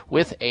lost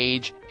with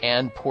age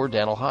and poor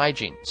dental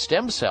hygiene.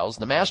 Stem cells,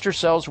 the master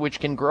cells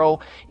which can grow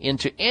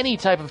into any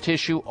type of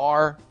tissue,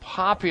 are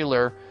a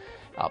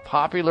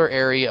popular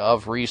area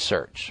of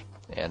research.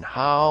 And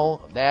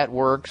how that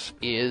works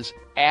is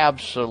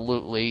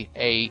absolutely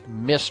a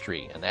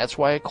mystery, and that's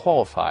why it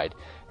qualified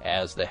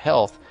as the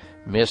health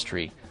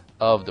mystery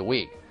of the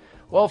week.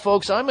 Well,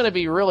 folks, I'm going to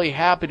be really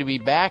happy to be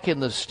back in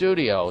the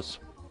studios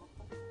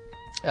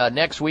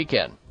next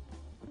weekend,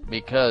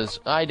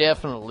 because I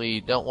definitely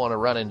don't want to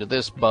run into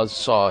this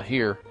buzzsaw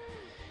here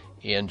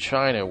in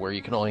China where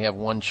you can only have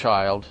one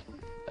child,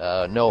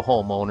 no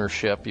home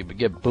ownership, you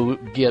get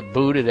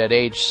booted at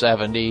age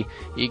 70,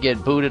 you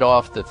get booted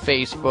off the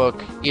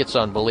Facebook. It's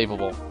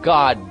unbelievable.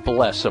 God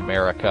bless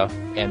America,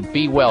 and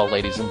be well,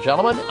 ladies and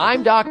gentlemen.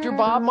 I'm Dr.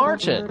 Bob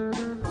Martin.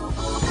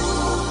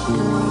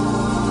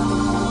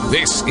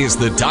 This is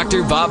the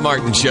Dr. Bob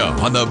Martin Show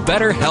on the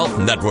Better Health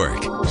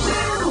Network.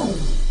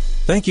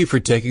 Thank you for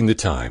taking the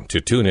time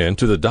to tune in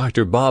to the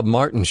Dr. Bob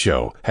Martin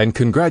Show, and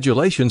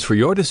congratulations for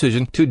your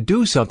decision to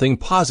do something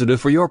positive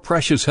for your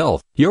precious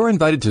health. You're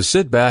invited to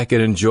sit back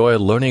and enjoy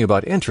learning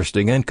about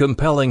interesting and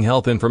compelling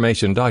health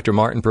information Dr.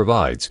 Martin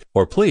provides.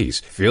 Or please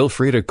feel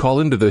free to call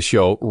into the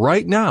show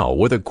right now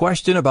with a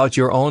question about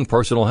your own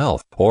personal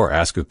health, or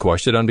ask a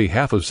question on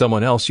behalf of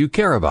someone else you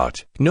care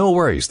about. No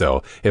worries,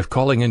 though. If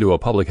calling into a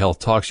public health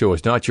talk show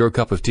is not your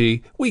cup of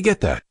tea, we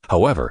get that.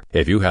 However,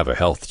 if you have a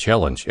health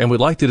challenge and would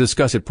like to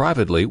discuss it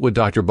privately with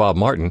Dr. Bob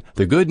Martin,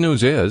 the good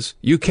news is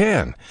you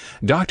can.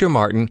 Dr.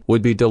 Martin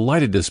would be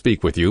delighted to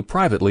speak with you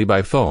privately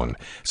by phone.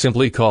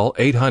 Simply call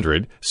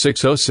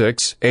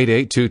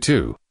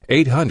 800-606-8822.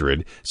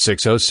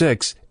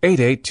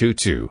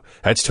 800-606-8822.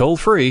 That's toll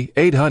free,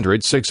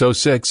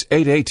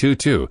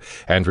 800-606-8822,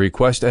 and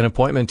request an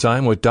appointment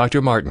time with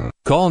Dr. Martin.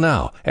 Call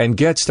now and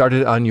get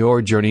started on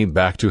your journey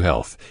back to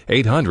health.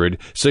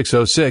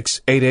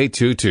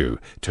 800-606-8822.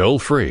 Toll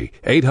free,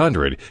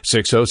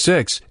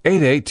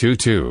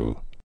 800-606-8822.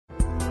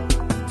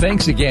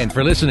 Thanks again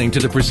for listening to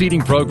the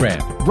preceding program,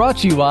 brought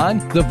to you on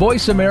the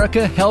Voice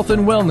America Health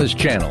and Wellness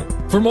Channel.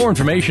 For more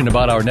information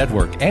about our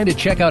network and to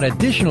check out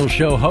additional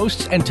show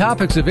hosts and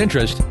topics of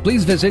interest,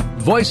 please visit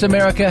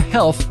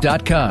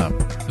voiceamericahealth.com.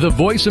 The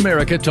Voice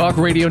America Talk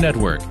Radio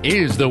Network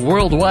is the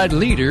worldwide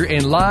leader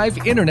in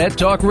live Internet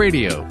talk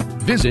radio.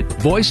 Visit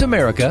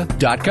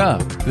voiceamerica.com.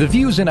 The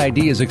views and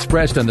ideas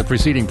expressed on the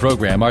preceding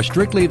program are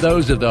strictly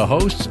those of the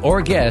hosts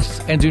or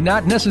guests and do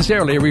not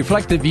necessarily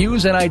reflect the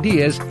views and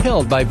ideas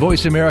held by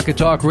Voice America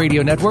Talk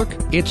Radio Network,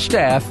 its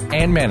staff,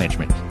 and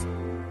management.